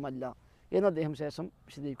പര്യാപ്തമല്ല എന്ന് അദ്ദേഹം ശേഷം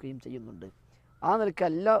വിശദീകരിക്കുകയും ചെയ്യുന്നുണ്ട്. ആ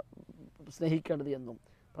നിലയ്ക്കല്ല സ്നേഹിക്കേണ്ടത് എന്നും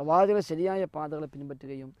പ്രവാചകനെ ശരിയായ പാതകളെ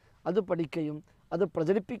പിൻപറ്റുകയും അത് പഠിക്കുകയും അത്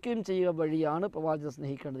പ്രചരിപ്പിക്കുകയും ചെയ്യുക വഴിയാണ് പ്രവാചകനെ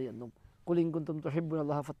സ്നേഹിക്കേണ്ടത് എന്നും കുലിങ്കുന്തും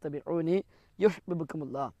തുഹിബ്ബുനല്ലാഹ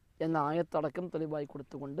യുഹ്ബിബുക്കുമുല്ലാ എന്ന ആയത്തടക്കം തെളിവായി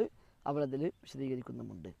കൊടുത്തുകൊണ്ട് അവരതിൽ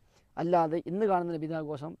വിശദീകരിക്കുന്നുമുണ്ട്. അല്ലാതെ ഇന്ന് കാണുന്ന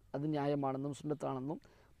നബിദിനാഘോഷം അത് ന്യായമാണെന്നും സുന്നത്താണെന്നും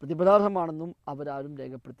പ്രതിഫലാർഹമാണെന്നും അവരാരും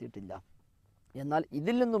രേഖപ്പെടുത്തിയിട്ടില്ല. എന്നാൽ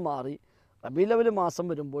ഇതിൽ നിന്നും മാറി റബീഉൽ അവ്വൽ മാസം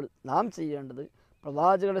വരുമ്പോൾ നാം ചെയ്യേണ്ടത്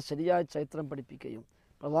പ്രവാചകരുടെ ശരിയായ ചരിത്രം പഠിപ്പിക്കുകയും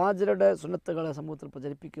പ്രവാചകരുടെ സുന്നത്തുകളെ സമൂഹത്തിൽ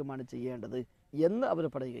പ്രചരിപ്പിക്കുകയുമാണ് ചെയ്യേണ്ടത് എന്ന് അവർ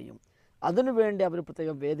പറയുകയും അതിനുവേണ്ടി അവർ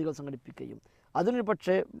പ്രത്യേകം വേദികൾ സംഘടിപ്പിക്കുകയും അതിനൊരു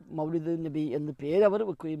പക്ഷേ മൗലിദ് നബി എന്ന് പേര് അവർ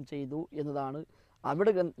വെക്കുകയും ചെയ്തു എന്നതാണ്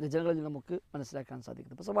അവിടെ രചനകളിൽ നമുക്ക് മനസ്സിലാക്കാൻ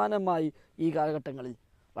സാധിക്കുന്നത്. ഇപ്പോൾ സമാനമായി ഈ കാലഘട്ടങ്ങളിൽ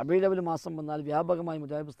റബീഉൽ അവ്വൽ മാസം വന്നാൽ വ്യാപകമായി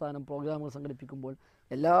മുജാഹിദ് പ്രസ്ഥാനം പ്രോഗ്രാമുകൾ സംഘടിപ്പിക്കുമ്പോൾ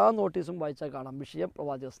എല്ലാ നോട്ടീസും വായിച്ചാൽ കാണാം വിഷയം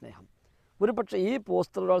പ്രവാചക സ്നേഹം. ഒരു പക്ഷേ ഈ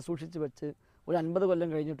പോസ്റ്റർ ഒരാൾ സൂക്ഷിച്ച് വെച്ച് ഒരു 50 കൊല്ലം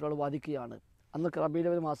കഴിഞ്ഞിട്ടൊരാൾ വാദിക്കുകയാണ് അന്നൊക്കെ റബീഉൽ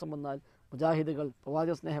അവ്വൽ മാസം വന്നാൽ മുജാഹിദുകൾ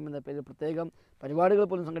പ്രവാചക സ്നേഹം എന്ന പേരിൽ പ്രത്യേകം പരിപാടികൾ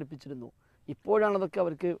പോലും സംഘടിപ്പിച്ചിരുന്നു, ഇപ്പോഴാണ് അതൊക്കെ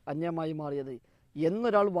അവർക്ക് അന്യമായി മാറിയത്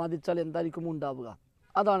എന്നൊരാൾ വാദിച്ചാൽ എന്തായിരിക്കും ഉണ്ടാവുക?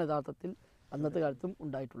 അതാണ് യഥാർത്ഥത്തിൽ അന്നത്തെ കാലത്തും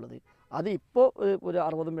ഉണ്ടായിട്ടുള്ളത്. അത് ഇപ്പോൾ ഒരു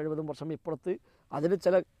 60-70 വർഷം ഇപ്പുറത്ത് അതിൽ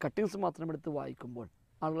ചില കട്ടിങ്സ് മാത്രം എടുത്ത് വായിക്കുമ്പോൾ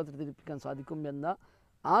ആളുകളെ തിരിച്ചറിയിപ്പിക്കാൻ സാധിക്കും എന്ന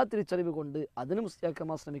ആ തിരിച്ചറിവ് കൊണ്ട് അതിന്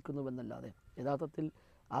മുസ്ലിയാക്കന്മാർ ശ്രമിക്കുന്നുവെന്നല്ലാതെ യഥാർത്ഥത്തിൽ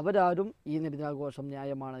അവരാരും ഈ നബിദിനാഘോഷം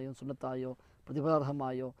ന്യായമായോ സുന്നത്തായോ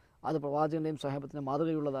പ്രതിഫലാർഹമായോ അത് പ്രവാചകൻ്റെയും സ്വഹാബത്തിൻ്റെ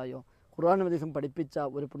മാതൃകയുള്ളതായോ ഖുർആൻ ഹദീസും പഠിപ്പിച്ച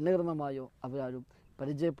ഒരു പുണ്യകർമ്മമായോ അവരാരും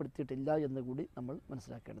പരിചയപ്പെടുത്തിയിട്ടില്ല എന്ന് കൂടി നമ്മൾ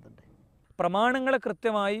മനസ്സിലാക്കേണ്ടതുണ്ട്. പ്രമാണങ്ങളെ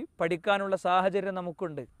കൃത്യമായി പഠിക്കാനുള്ള സാഹചര്യം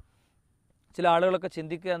നമുക്കുണ്ട്. ചില ആളുകളൊക്കെ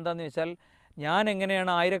ചിന്തിക്കുക എന്താണെന്ന് വെച്ചാൽ, ഞാൻ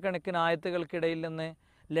എങ്ങനെയാണ് ആയിരക്കണക്കിന് ആയത്തുകൾക്കിടയിൽ നിന്ന്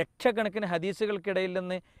ലക്ഷക്കണക്കിന് ഹദീസുകൾക്കിടയിൽ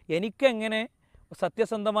നിന്ന് എനിക്കെങ്ങനെ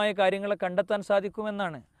സത്യസന്ധമായ കാര്യങ്ങളെ കണ്ടെത്താൻ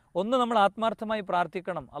സാധിക്കുമെന്നാണ്. ഒന്ന്, നമ്മൾ ആത്മാർത്ഥമായി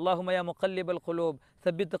പ്രാർത്ഥിക്കണം. അല്ലാഹുമ്മ യാ മുഖല്ലിബൽ ഖുലൂബ്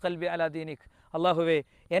സബ്ബിത്ത് ഖൽബി അലാ ദീനിക്. അല്ലാഹുവേ,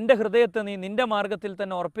 എൻ്റെ ഹൃദയത്തെ നീ നിൻ്റെ മാർഗത്തിൽ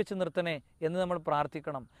തന്നെ ഉറപ്പിച്ചു നിർത്തണേ എന്ന് നമ്മൾ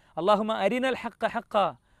പ്രാർത്ഥിക്കണം. അല്ലാഹുമ്മ അരിനൽ ഹഖ്ക ഹഖ്ക,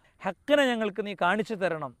 ഹക്കിനെ ഞങ്ങൾക്ക് നീ കാണിച്ചു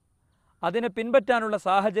തരണം, അതിനെ പിൻപറ്റാനുള്ള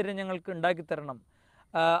സാഹചര്യം ഞങ്ങൾക്ക് ഉണ്ടാക്കി തരണം.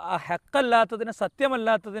 ആ ഹക്കല്ലാത്തതിനെ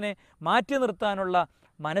സത്യമല്ലാത്തതിനെ മാറ്റി നിർത്താനുള്ള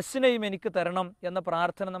മനസ്സിനെയും എനിക്ക് തരണം എന്ന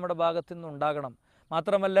പ്രാർത്ഥന നമ്മുടെ ഭാഗത്തു നിന്നുണ്ടാകണം.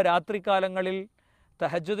 മാത്രമല്ല, രാത്രികാലങ്ങളിൽ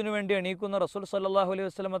തഹജ്ജുദിനു വേണ്ടി എണീക്കുന്ന റസൂൽ സല്ലല്ലാഹു അലൈഹി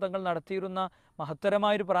വസല്ലം തങ്ങൾ നടത്തിയിരുന്ന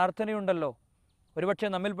മഹത്തരമായൊരു പ്രാർത്ഥനയുണ്ടല്ലോ. ഒരുപക്ഷെ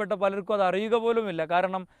നമ്മിൽപ്പെട്ട പലർക്കും അത് അറിയുക പോലുമില്ല.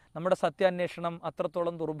 കാരണം നമ്മുടെ സത്യാന്വേഷണം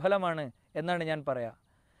അത്രത്തോളം ദുർബലമാണ് എന്നാണ് ഞാൻ പറയാം.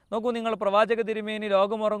 നോക്കൂ, നിങ്ങൾ പ്രവാചക തിരുമേനി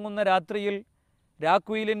ലോകമുറങ്ങുന്ന രാത്രിയിൽ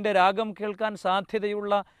രാക്കുയിലിൻ്റെ രാഗം കേൾക്കാൻ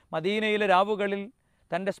സാധ്യതയുള്ള മദീനയിലെ രാവുകളിൽ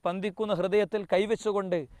തൻ്റെ സ്പന്ദിക്കുന്ന ഹൃദയത്തിൽ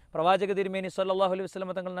കൈവച്ചുകൊണ്ട് പ്രവാചക തിരുമേനി സല്ലല്ലാഹു അലൈഹി വസല്ലം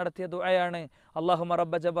തങ്ങൾ നടത്തിയ ദുആയാണ് അല്ലാഹുമ്മ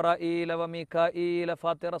റബ്ബ ജബ്രാഈല വ മീകാഈല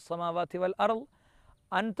ഫാത്തിറസ് സമാവാതി വൽ അർള്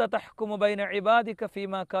അൻത തഹ്കുമു ബൈന ഇബാദിക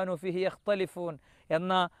ഫീമാ കാനൂ ഫീഹി യഖ്തലിഫൂൻ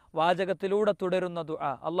എന്ന വാചകത്തിലൂടെ തുടരുന്ന ദുആ.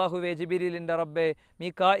 അല്ലാഹുവേ, ജിബ്രീലിൻ്റെ റബ്ബേ,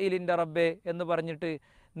 മീകാഈലിൻ്റെ റബ്ബേ എന്ന് പറഞ്ഞിട്ട്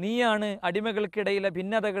നീയാണ് അടിമകൾക്കിടയിലെ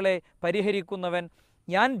ഭിന്നതകളെ പരിഹരിക്കുന്നവൻ,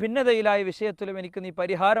 ഞാൻ ഭിന്നതയിലായ വിഷയത്തിലും എനിക്ക് നീ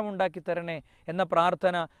പരിഹാരമുണ്ടാക്കി തരണേ എന്ന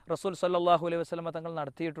പ്രാർത്ഥന റസൂൽ സല്ലല്ലാഹു അലൈഹി വസല്ലം തങ്ങൾ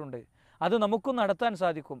നടത്തിയിട്ടുണ്ട്. അത് നമുക്കും നടത്താൻ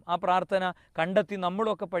സാധിക്കും. ആ പ്രാർത്ഥന കണ്ടെത്തി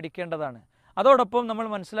നമ്മളൊക്കെ പഠിക്കേണ്ടതാണ്. അതോടൊപ്പം നമ്മൾ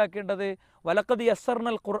മനസ്സിലാക്കേണ്ടത് വലഖദ്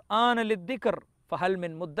യസ്സർനൽ ഖുർആന ലിദ്ദിക്ർ ഫഹൽ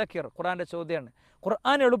മിൻ മുദ്ദക്കിർ. ഖുർആൻ്റെ ചോദ്യമാണ്.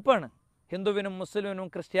 ഖുർആൻ എളുപ്പമാണ്. ഹിന്ദുവിനും മുസ്ലിമിനും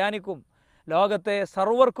ക്രിസ്ത്യാനിക്കും ലോകത്തെ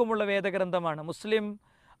സർവർക്കുമുള്ള വേദഗ്രന്ഥമാണ്. മുസ്ലിം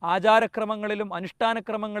ആചാരക്രമങ്ങളിലും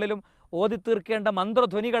അനുഷ്ഠാനക്രമങ്ങളിലും ഓതിത്തീർക്കേണ്ട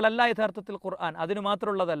മന്ത്രധ്വനികളല്ല യഥാർത്ഥത്തിൽ ഖുർആൻ. അതിനു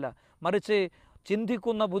മാത്രമുള്ളതല്ല, മറിച്ച്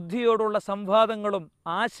ചിന്തിക്കുന്ന ബുദ്ധിയോടുള്ള സംവാദങ്ങളും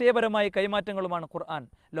ആശയപരമായ കൈമാറ്റങ്ങളുമാണ് ഖുർആൻ,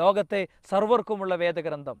 ലോകത്തെ സർവർക്കുമുള്ള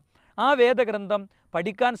വേദഗ്രന്ഥം. ആ വേദഗ്രന്ഥം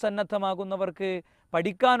പഠിക്കാൻ സന്നദ്ധമാകുന്നവർക്ക്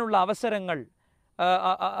പഠിക്കാനുള്ള അവസരങ്ങൾ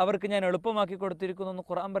അവർക്ക് ഞാൻ എളുപ്പമാക്കി കൊടുത്തിരിക്കുന്നു എന്ന്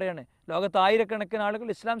ഖുർആൻ പറയാണ്. ലോകത്ത് ആയിരക്കണക്കിന് ആളുകൾ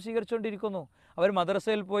ഇസ്ലാം സ്വീകരിച്ചുകൊണ്ടിരിക്കുന്നു. അവർ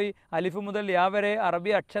മദ്രസയിൽ പോയി അലിഫ് മുതൽ യാ വരെ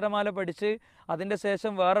അറബി അക്ഷരമാല പഠിച്ച് അതിൻ്റെ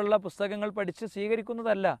ശേഷം വേറുള്ള പുസ്തകങ്ങൾ പഠിച്ച്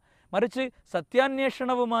സ്വീകരിക്കുന്നതല്ല, മറിച്ച്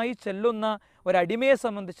സത്യാന്വേഷണവുമായി ചെല്ലുന്ന ഒരടിമയെ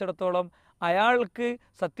സംബന്ധിച്ചിടത്തോളം അയാൾക്ക്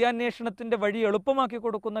സത്യാന്വേഷണത്തിൻ്റെ വഴി എളുപ്പമാക്കി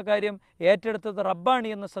കൊടുക്കുന്ന കാര്യം ഏറ്റെടുത്തത് റബ്ബാണ്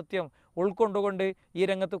എന്ന സത്യം ഉൾക്കൊണ്ടുകൊണ്ട് ഈ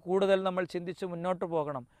രംഗത്ത് കൂടുതൽ നമ്മൾ ചിന്തിച്ച് മുന്നോട്ട്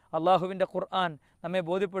പോകണം. അള്ളാഹുവിൻ്റെ ഖുർആൻ നമ്മെ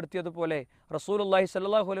ബോധ്യപ്പെടുത്തിയതുപോലെ റസൂലുള്ളാഹി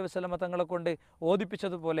സ്വല്ലല്ലാഹു അലൈഹി വസല്ലമ തങ്ങളെ കൊണ്ട്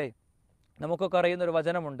ഓദിപ്പിച്ചതുപോലെ നമുക്കൊക്കെ അറിയുന്ന ഒരു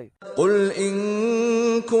വചനമുണ്ട്. ഖുൽ ഇൻ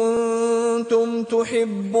കുൻതും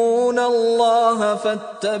തുഹിബ്ബൂനല്ലാഹ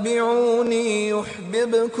ഫത്തബിഊനി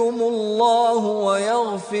യുഹ്ബിബ്കുമുല്ലാഹു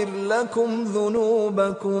വയഗ്ഫിർ ലക്കും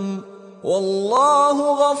ദുനൂബക്കും വല്ലാഹു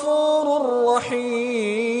ഗഫൂറുർ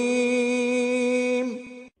റഹീം.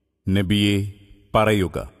 നബിയെ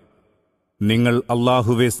പറയുക, നിങ്ങൾ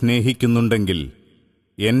അല്ലാഹുവെ സ്നേഹിക്കുന്നുണ്ടെങ്കിൽ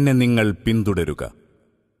എന്നെ നിങ്ങൾ പിന്തുടരുക.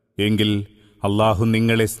 എങ്കിൽ അല്ലാഹു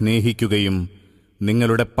നിങ്ങളെ സ്നേഹിക്കുകയും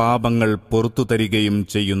നിങ്ങളുടെ പാപങ്ങൾ പൊറുത്തു തരികയും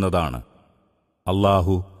ചെയ്യുന്നതാണ്.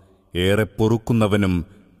 അല്ലാഹു ഏറെ പൊറുക്കുന്നവനും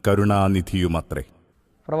കരുണാനിധിയുമത്രേ.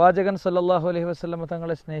 പ്രവാചകൻ സല്ലല്ലാഹു അലൈഹി വസല്ലമ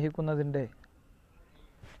തങ്ങളെ സ്നേഹിക്കുന്നതിൻ്റെ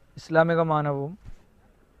ഇസ്ലാമിക മാനവും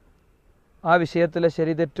ആ വിഷയത്തിലെ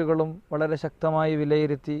ശരിതെറ്റുകളും വളരെ ശക്തമായി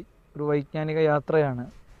വിലയിരുത്തി ഒരു വൈജ്ഞാനിക യാത്രയാണ്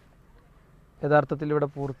യഥാർത്ഥത്തിൽ ഇവിടെ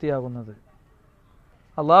പൂർത്തിയാകുന്നത്.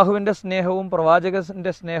 അള്ളാഹുവിൻ്റെ സ്നേഹവും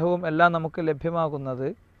പ്രവാചകൻ്റെ സ്നേഹവും എല്ലാം നമുക്ക് ലഭ്യമാകുന്നത്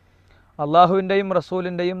അള്ളാഹുവിൻ്റെയും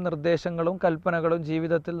റസൂലിൻ്റെയും നിർദ്ദേശങ്ങളും കൽപ്പനകളും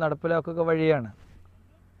ജീവിതത്തിൽ നടപ്പിലാക്കുക വഴിയാണ്.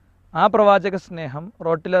 ആ പ്രവാചക സ്നേഹം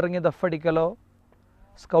റോട്ടിലിറങ്ങി ദഫടിക്കലോ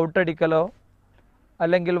സ്കൗട്ടടിക്കലോ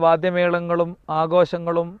അല്ലെങ്കിൽ വാദ്യമേളങ്ങളും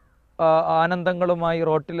ആഘോഷങ്ങളും ആനന്ദങ്ങളുമായി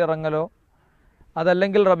റോട്ടിലിറങ്ങലോ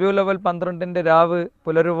അതല്ലെങ്കിൽ റബീഉൽ അവ്വൽ 12 രാവ്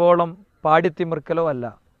പുലരുവോളം പാടിത്തിമിർക്കലോ അല്ല.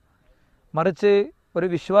 മറിച്ച് ഒരു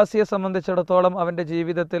വിശ്വാസിയെ സംബന്ധിച്ചിടത്തോളം അവൻ്റെ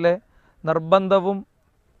ജീവിതത്തിലെ നിർബന്ധവും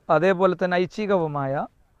അതേപോലെ തന്നെ ഐച്ഛികവുമായ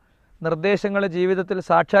നിർദ്ദേശങ്ങളെ ജീവിതത്തിൽ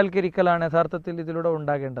സാക്ഷാത്കരിക്കലാണ് യഥാർത്ഥത്തിൽ ഇതിലൂടെ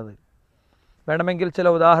ഉണ്ടാകേണ്ടത്. വേണമെങ്കിൽ ചില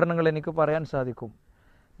ഉദാഹരണങ്ങൾ എനിക്ക് പറയാൻ സാധിക്കും.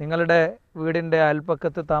 നിങ്ങളുടെ വീടിൻ്റെ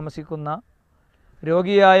അയൽപ്പക്കത്ത് താമസിക്കുന്ന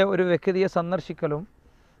രോഗിയായ ഒരു വ്യക്തിയെ സന്ദർശിക്കലും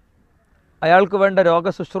അയാൾക്ക് വേണ്ട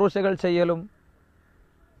രോഗശുശ്രൂഷകൾ ചെയ്യലും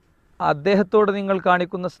അദ്ദേഹത്തോട് നിങ്ങൾ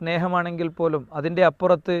കാണിക്കുന്ന സ്നേഹമാണെങ്കിൽ പോലും അതിൻ്റെ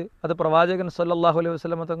അപ്പുറത്ത് അത് പ്രവാചകൻ സല്ലല്ലാഹു അലൈഹി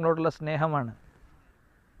വസല്ലം തങ്ങളോടുള്ള സ്നേഹമാണ്.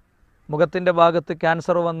 മുഖത്തിൻ്റെ ഭാഗത്ത്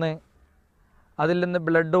ക്യാൻസർ വന്ന് അതിൽ നിന്ന്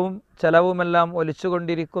ബ്ലഡും ചെലവുമെല്ലാം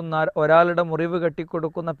ഒലിച്ചുകൊണ്ടിരിക്കുന്ന ഒരാളുടെ മുറിവ്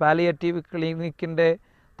കെട്ടിക്കൊടുക്കുന്ന പാലിയേറ്റീവ് ക്ലിനിക്കിൻ്റെ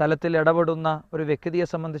തലത്തിൽ ഇടപെടുന്ന ഒരു വ്യക്തിയെ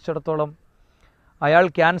സംബന്ധിച്ചിടത്തോളം അയാൾ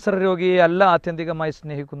ക്യാൻസർ രോഗിയെ അല്ല ആത്യന്തികമായി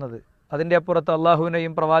സ്നേഹിക്കുന്നത്, അതിൻ്റെ അപ്പുറത്ത്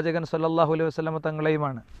അള്ളാഹുവിനെയും പ്രവാചകൻ സല്ലല്ലാഹു അലൈഹി വസല്ലം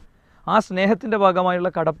തങ്ങളെയുമാണ്. ആ സ്നേഹത്തിൻ്റെ ഭാഗമായുള്ള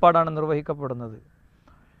കടപ്പാടാണ് നിർവഹിക്കപ്പെടുന്നത്.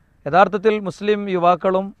 യഥാർത്ഥത്തിൽ മുസ്ലിം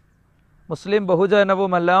യുവാക്കളും മുസ്ലിം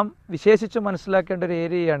ബഹുജനവുമെല്ലാം വിശേഷിച്ച് മനസ്സിലാക്കേണ്ട ഒരു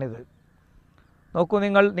ഏരിയയാണിത്. നോക്കൂ,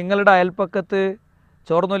 നിങ്ങളുടെ അയൽപ്പക്കത്ത്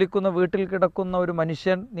ചോർന്നൊലിക്കുന്ന വീട്ടിൽ കിടക്കുന്ന ഒരു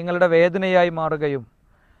മനുഷ്യൻ നിങ്ങളുടെ വേദനയായി മാറുകയും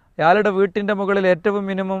അയാളുടെ വീട്ടിൻ്റെ മുകളിൽ ഏറ്റവും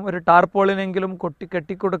മിനിമം ഒരു ടാർപോളിനെങ്കിലും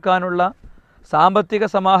കെട്ടിക്കൊടുക്കാനുള്ള സാമ്പത്തിക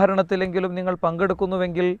സമാഹരണത്തിലെങ്കിലും നിങ്ങൾ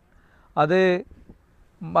പങ്കെടുക്കുന്നുവെങ്കിൽ അത്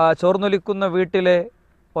ചോർന്നൊലിക്കുന്ന വീട്ടിലെ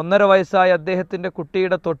 1.5 വയസ്സായ അദ്ദേഹത്തിൻ്റെ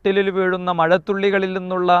കുട്ടിയുടെ തൊട്ടിലിൽ വീഴുന്ന മഴത്തുള്ളികളിൽ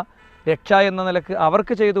നിന്നുള്ള രക്ഷ എന്ന നിലക്ക്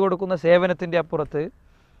അവർക്ക് ചെയ്തു കൊടുക്കുന്ന സേവനത്തിൻ്റെ അപ്പുറത്ത്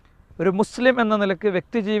ഒരു മുസ്ലിം എന്ന നിലക്ക്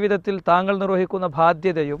വ്യക്തിജീവിതത്തിൽ താങ്കൾ നിർവഹിക്കുന്ന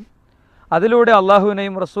ബാധ്യതയും അതിലൂടെ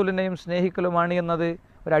അള്ളാഹുവിനെയും റസൂലിനെയും സ്നേഹിക്കലുമാണ് എന്നത്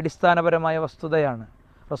ഒരു അടിസ്ഥാനപരമായ വസ്തുതയാണ്.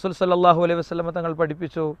 റസൂൽ സല്ലല്ലാഹു അലൈഹി വസല്ലം തങ്ങൾ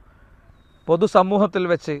പഠിപ്പിച്ചു, പൊതുസമൂഹത്തിൽ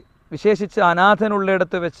വെച്ച് വിശേഷിച്ച്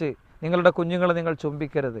അനാഥനുള്ളിടത്ത് വെച്ച് നിങ്ങളുടെ കുഞ്ഞുങ്ങളെ നിങ്ങൾ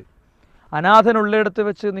ചുംബിക്കരുത്. അനാഥനുള്ളിടത്ത്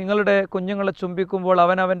വെച്ച് നിങ്ങളുടെ കുഞ്ഞുങ്ങളെ ചുംബിക്കുമ്പോൾ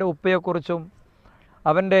അവൻ്റെ ഉപ്പയെക്കുറിച്ചും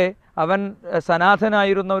അവൻ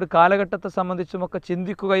സനാഥനായിരുന്ന ഒരു കാലഘട്ടത്തെ സംബന്ധിച്ചുമൊക്കെ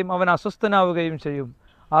ചിന്തിക്കുകയും അവൻ അസ്വസ്ഥനാവുകയും ചെയ്യും.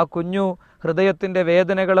 ആ കുഞ്ഞു ഹൃദയത്തിൻ്റെ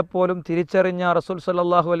വേദനകളെപ്പോലും തിരിച്ചറിഞ്ഞ റസൂൽ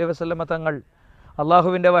സല്ലല്ലാഹു അലൈഹി വസല്ലം തങ്ങൾ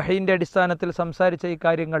അള്ളാഹുവിൻ്റെ വഹയിൻ്റെ അടിസ്ഥാനത്തിൽ സംസാരിച്ച ഈ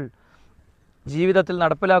കാര്യങ്ങൾ ജീവിതത്തിൽ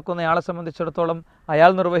നടപ്പിലാക്കുന്നയാളെ സംബന്ധിച്ചിടത്തോളം അയാൾ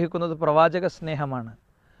നിർവഹിക്കുന്നത് പ്രവാചക സ്നേഹമാണ്.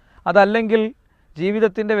 അതല്ലെങ്കിൽ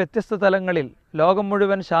ജീവിതത്തിൻ്റെ വ്യത്യസ്ത തലങ്ങളിൽ ലോകം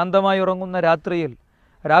മുഴുവൻ ശാന്തമായി ഉറങ്ങുന്ന രാത്രിയിൽ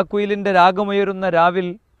രാക്കുയിലിൻ്റെ രാഗമുയരുന്ന രാവിൽ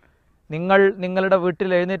നിങ്ങളുടെ വീട്ടിൽ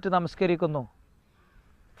എഴുന്നേറ്റ് നമസ്കരിക്കുന്നു.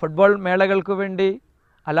 ഫുട്ബോൾ മേളകൾക്ക് വേണ്ടി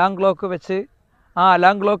അലാം ക്ലോക്ക് വെച്ച് ആ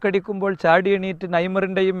അലാം ക്ലോക്ക് അടിക്കുമ്പോൾ ചാടി എണീറ്റ്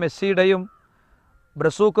നൈമറിൻ്റെയും മെസ്സിയുടെയും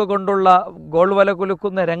ബ്രസൂക്ക കൊണ്ടുള്ള ഗോൾ വല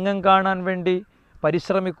കുലുക്കുന്ന രംഗം കാണാൻ വേണ്ടി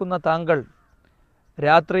പരിശ്രമിക്കുന്ന താങ്കൾ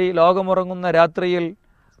ലോകമുറങ്ങുന്ന രാത്രിയിൽ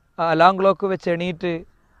അലാം ക്ലോക്ക് വെച്ച്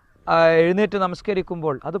എഴുന്നേറ്റ്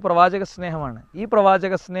നമസ്കരിക്കുമ്പോൾ അത് പ്രവാചക സ്നേഹമാണ്. ഈ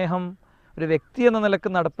പ്രവാചക സ്നേഹം ഒരു വ്യക്തി എന്ന നിലക്ക്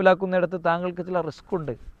നടപ്പിലാക്കുന്നിടത്ത് താങ്കൾക്ക് ചില റിസ്ക്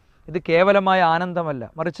ഉണ്ട്. ഇത് കേവലമായ ആനന്ദമല്ല,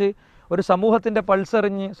 മറിച്ച് ഒരു സമൂഹത്തിൻ്റെ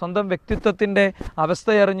പൾസറിഞ്ഞ് സ്വന്തം വ്യക്തിത്വത്തിൻ്റെ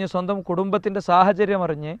അവസ്ഥയറിഞ്ഞ് സ്വന്തം കുടുംബത്തിൻ്റെ സാഹചര്യം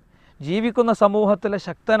അറിഞ്ഞ് ജീവിക്കുന്ന സമൂഹത്തിലെ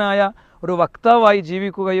ശക്തനായ ഒരു വക്താവായി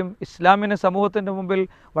ജീവിക്കുകയും ഇസ്ലാമിനെ സമൂഹത്തിൻ്റെ മുമ്പിൽ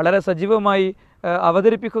വളരെ സജീവമായി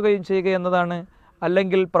അവതരിപ്പിക്കുകയും ചെയ്യുക എന്നതാണ്,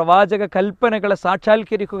 അല്ലെങ്കിൽ പ്രവാചക കൽപ്പനകളെ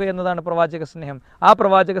സാക്ഷാത്കരിക്കുക എന്നതാണ് പ്രവാചക സ്നേഹം. ആ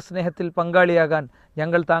പ്രവാചക സ്നേഹത്തിൽ പങ്കാളിയാകാൻ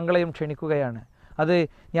ഞങ്ങൾ താങ്കളെയും ക്ഷണിക്കുകയാണ്. അത്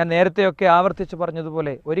ഞാൻ നേരത്തെയൊക്കെ ആവർത്തിച്ച്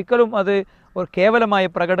പറഞ്ഞതുപോലെ ഒരിക്കലും അത് ഒരു കേവലമായ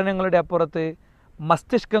പ്രകടനങ്ങളുടെ അപ്പുറത്ത്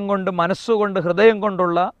മസ്തിഷ്കം കൊണ്ട്, മനസ്സുകൊണ്ട്, ഹൃദയം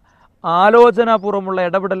കൊണ്ടുള്ള ആലോചനാപൂർവ്വമുള്ള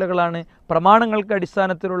ഇടപെടലുകളാണ്, പ്രമാണങ്ങൾക്ക്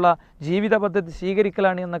അടിസ്ഥാനത്തിലുള്ള ജീവിത പദ്ധതി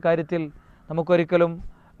സ്വീകരിക്കലാണ് എന്ന കാര്യത്തിൽ നമുക്കൊരിക്കലും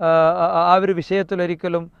ആ ഒരു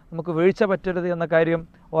വിഷയത്തിലൊരിക്കലും നമുക്ക് വീഴ്ച പറ്റരുത് എന്ന കാര്യം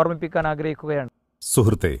ഓർമ്മിപ്പിക്കാൻ ആഗ്രഹിക്കുകയാണ്.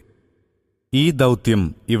 സുഹൃത്തെ, ഈ ദൗത്യം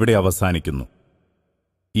ഇവിടെ അവസാനിക്കുന്നു.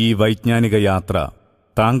 ഈ വൈജ്ഞാനിക യാത്ര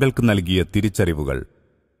താങ്കൾക്ക് നൽകിയ തിരിച്ചറിവുകൾ: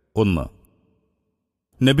 1.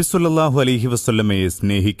 നബി സല്ലല്ലാഹു അലൈഹി വസല്ലമയെ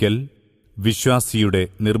സ്നേഹിക്കൽ വിശ്വാസിയുടെ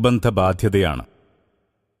നിർബന്ധ ബാധ്യതയാണ്.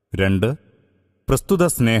 2. പ്രസ്തുത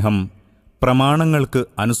സ്നേഹം പ്രമാണങ്ങൾക്ക്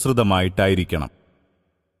അനുസൃതമായിട്ടായിരിക്കണം.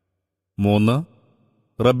 3.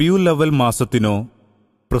 റബിയുൽ അവൽ മാസത്തിനോ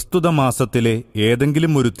പ്രസ്തുത മാസത്തിലെ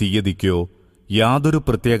ഏതെങ്കിലും ഒരു തീയതിക്കോ യാതൊരു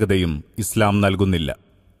പ്രത്യേകതയും ഇസ്ലാം നൽകുന്നില്ല.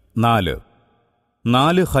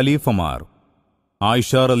 4 ഖലീഫമാർ,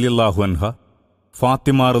 ആയിഷ റളിയല്ലാഹു അൻഹ,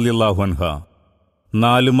 ഫാത്തിമ റളിയല്ലാഹു അൻഹ,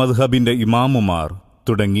 4 മദ്ഹബിന്റെ ഇമാമുമാർ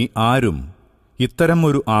തുടങ്ങി ആരും ഇത്തരം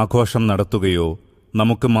ഒരു ആഘോഷം നടത്തുകയോ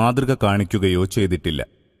നമുക്ക് മാതൃക കാണിക്കുകയോ ചെയ്തിട്ടില്ല.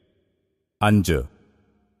 5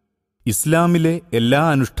 ഇസ്ലാമിലെ എല്ലാ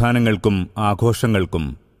അനുഷ്ഠാനങ്ങൾക്കും ആഘോഷങ്ങൾക്കും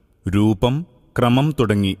രൂപം, ക്രമം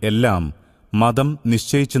തുടങ്ങി എല്ലാം മതം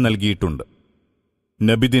നിശ്ചയിച്ചു നൽകിയിട്ടുണ്ട്.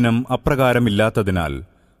 നബിദിനം അപ്രകാരമില്ലാത്തതിനാൽ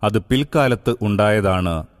അത് പിൽക്കാലത്ത്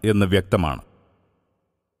ഉണ്ടായതാണ് എന്ന് വ്യക്തമാണ്.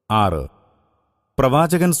 6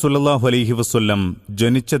 പ്രവാചകൻ സല്ലല്ലാഹു അലൈഹി വസല്ലം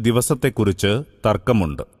ജനിച്ച ദിവസത്തെക്കുറിച്ച്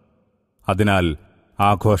തർക്കമുണ്ട്. അതിനാൽ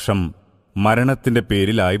ആഘോഷം മരണത്തിന്റെ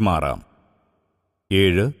പേരിലായി മാറാം.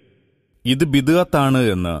 7 ഇത് ബിദ്അത്താണ്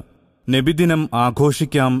എന്ന് നബിദിനം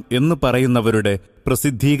ആഘോഷിക്കാം എന്ന് പറയുന്നവരുടെ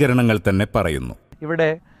പ്രസിദ്ധീകരണങ്ങൾ തന്നെ പറയുന്നു. ഇവിടെ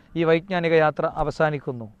ഈ വൈജ്ഞാനിക യാത്ര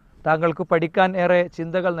അവസാനിക്കുന്നു. താങ്കൾക്ക് പഠിക്കാൻ ഏറെ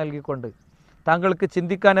ചിന്തകൾ നൽകിക്കൊണ്ട്, താങ്കൾക്ക്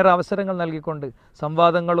ചിന്തിക്കാനേറെ അവസരങ്ങൾ നൽകിക്കൊണ്ട്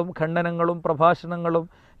സംവാദങ്ങളും ഖണ്ഡനങ്ങളും പ്രഭാഷണങ്ങളും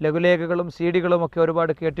ലഘുലേഖകളും CD-കളും ഒക്കെ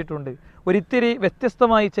ഒരുപാട് കേട്ടിട്ടുണ്ട്. ഒരിത്തിരി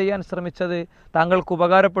വ്യത്യസ്തമായി ചെയ്യാൻ ശ്രമിച്ചത് താങ്കൾക്ക്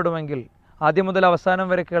ഉപകാരപ്പെടുമെങ്കിൽ, ആദ്യം മുതൽ അവസാനം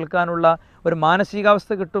വരെ കേൾക്കാനുള്ള ഒരു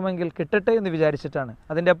മാനസികാവസ്ഥ കിട്ടുമെങ്കിൽ കിട്ടട്ടെ എന്ന് വിചാരിച്ചിട്ടാണ്.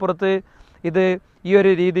 അതിൻ്റെ അപ്പുറത്ത് ഇത് ഈ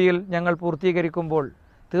ഒരു രീതിയിൽ ഞങ്ങൾ പൂർത്തീകരിക്കുമ്പോൾ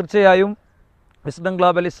തീർച്ചയായും വിസ്ഡം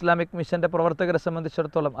ഗ്ലോബൽ ഇസ്ലാമിക് മിഷൻ്റെ പ്രവർത്തകരെ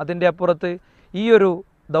സംബന്ധിച്ചിടത്തോളം അതിൻ്റെ അപ്പുറത്ത് ഈ ഒരു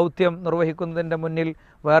ദൗത്യം നിർവഹിക്കുന്നതിൻ്റെ മുന്നിൽ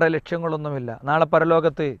വേറെ ലക്ഷ്യങ്ങളൊന്നുമില്ല. നാളെ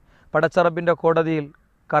പരലോകത്ത് പടച്ചറബിൻ്റെ കോടതിയിൽ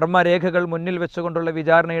കർമ്മരേഖകൾ മുന്നിൽ വെച്ചുകൊണ്ടുള്ള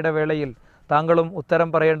വിചാരണയുടെ വേളയിൽ താങ്കളും ഉത്തരം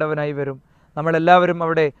പറയേണ്ടവനായി വരും. നമ്മളെല്ലാവരും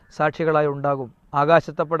അവിടെ സാക്ഷികളായി ഉണ്ടാകും.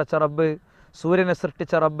 ആകാശത്തെ പടച്ച റബ്ബ്, സൂര്യനെ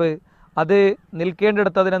സൃഷ്ടിച്ച റബ്ബ്, അത്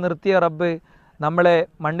നിൽക്കേണ്ടിടത്ത് അതിനെ നിർത്തിയ റബ്ബ് നമ്മളെ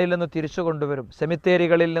മണ്ണിൽ നിന്ന് തിരിച്ചു കൊണ്ടുവരും.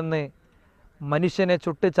 സെമിത്തേരികളിൽ നിന്ന് മനുഷ്യനെ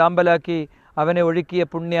ചുട്ട് ചാമ്പലാക്കി അവനെ ഒഴുക്കിയ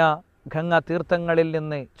പുണ്യ ഗംഗ തീർത്ഥങ്ങളിൽ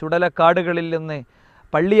നിന്ന്, ചുടലക്കാടുകളിൽ നിന്ന്,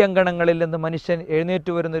 പള്ളിയങ്കണങ്ങളിൽ നിന്ന് മനുഷ്യൻ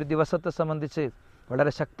എഴുന്നേറ്റു വരുന്നൊരു ദിവസത്തെ സംബന്ധിച്ച്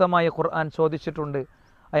വളരെ ശക്തമായ ഖുർആൻ ചോദിച്ചിട്ടുണ്ട്.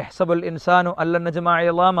 അയഹ്സബുൽ ഇൻസാനു അല്ലൻ നജ്മഅ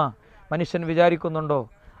ഇളാമ, മനുഷ്യൻ വിചാരിക്കുന്നുണ്ടോ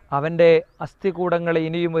അവൻ്റെ അസ്ഥികൂടങ്ങളെ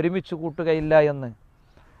ഇനിയും ഒരുമിച്ച് കൂട്ടുകയില്ല എന്ന്?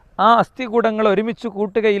 ആ അസ്ഥികൂടങ്ങൾ ഒരുമിച്ച്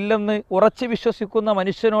കൂട്ടുകയില്ലെന്ന് ഉറച്ചു വിശ്വസിക്കുന്ന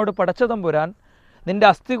മനുഷ്യനോട് പടച്ചതമ്പുരാൻ നിന്റെ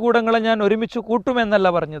അസ്ഥികൂടങ്ങളെ ഞാൻ ഒരുമിച്ച് കൂട്ടുമെന്നല്ല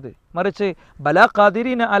പറഞ്ഞത്, മറിച്ച് ബലാ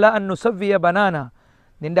ഖാദിരീന അല അൻ നുസവ്വിയ ബനാന,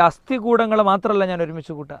 നിന്റെ അസ്ഥികൂടങ്ങളെ മാത്രമല്ല ഞാൻ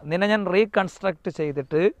ഒരുമിച്ച് കൂട്ടുക, നിന്നെ ഞാൻ റീകൺസ്ട്രക്റ്റ്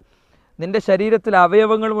ചെയ്തിട്ട് നിന്റെ ശരീരത്തിലെ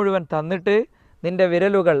അവയവങ്ങൾ മുഴുവൻ തന്നിട്ട് നിന്റെ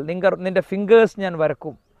വിരലുകൾ, നിന്റെ ഫിംഗേഴ്സ് ഞാൻ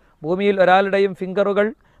വരക്കും. ഭൂമിയിൽ ഒരാളുടെയും ഫിംഗറുകൾ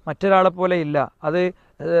മറ്റൊരാളെപ്പോലെ ഇല്ല. അത്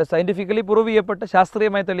സയൻറ്റിഫിക്കലി പ്രൂവ് ചെയ്യപ്പെട്ട,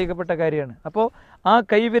 ശാസ്ത്രീയമായി തെളിയിക്കപ്പെട്ട കാര്യമാണ്. അപ്പോൾ ആ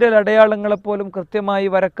കൈവിരൽ അടയാളങ്ങളെപ്പോലും കൃത്യമായി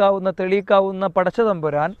വരക്കാവുന്ന, തെളിയിക്കാവുന്ന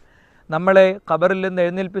പടച്ചതമ്പുരാൻ നമ്മളെ ഖബറിൽ നിന്ന്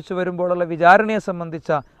എഴുന്നേൽപ്പിച്ചു വരുമ്പോഴുള്ള വിചാരണയെ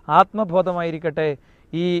സംബന്ധിച്ച ആത്മബോധമായിരിക്കട്ടെ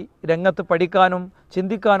ഈ രംഗത്ത് പഠിക്കാനും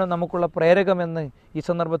ചിന്തിക്കാനും നമുക്കുള്ള പ്രേരകമെന്ന് ഈ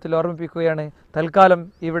സന്ദർഭത്തിൽ ഓർമ്മിപ്പിക്കുകയാണ്. തൽക്കാലം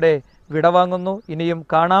ഇവിടെ വിടവാങ്ങുന്നു. ഇനിയും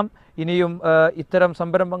കാണാം, ഇനിയും ഇത്തരം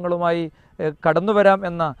സംരംഭങ്ങളുമായി കടന്നു വരാം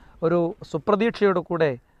എന്ന ഒരു സുപ്രതീക്ഷയോടു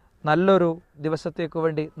കൂടെ നല്ലൊരു ദിവസത്തേക്കു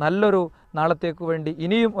വേണ്ടി, നല്ലൊരു നാളത്തേക്കു വേണ്ടി,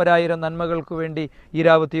 ഇനിയും 1000 നന്മകൾക്ക് വേണ്ടി ഈ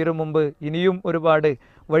രാവ് തീരും മുമ്പ് ഇനിയും ഒരുപാട്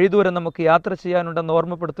വഴിദൂരം നമുക്ക് യാത്ര ചെയ്യാനുണ്ടെന്ന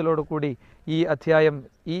ഓർമ്മപ്പെടുത്തലോടുകൂടി ഈ അധ്യായം,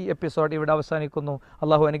 ഈ എപ്പിസോഡ് ഇവിടെ അവസാനിക്കുന്നു.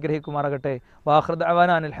 അള്ളാഹു അനുഗ്രഹിക്കുമാറാകട്ടെ. വാഖിർ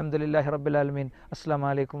ദഅവാനാ അൽഹംദുലില്ലാഹി റബ്ബിൽ ആലമീൻ. അസ്സലാമു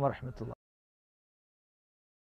അലൈക്കും വറഹ്മത്തുള്ളാഹി.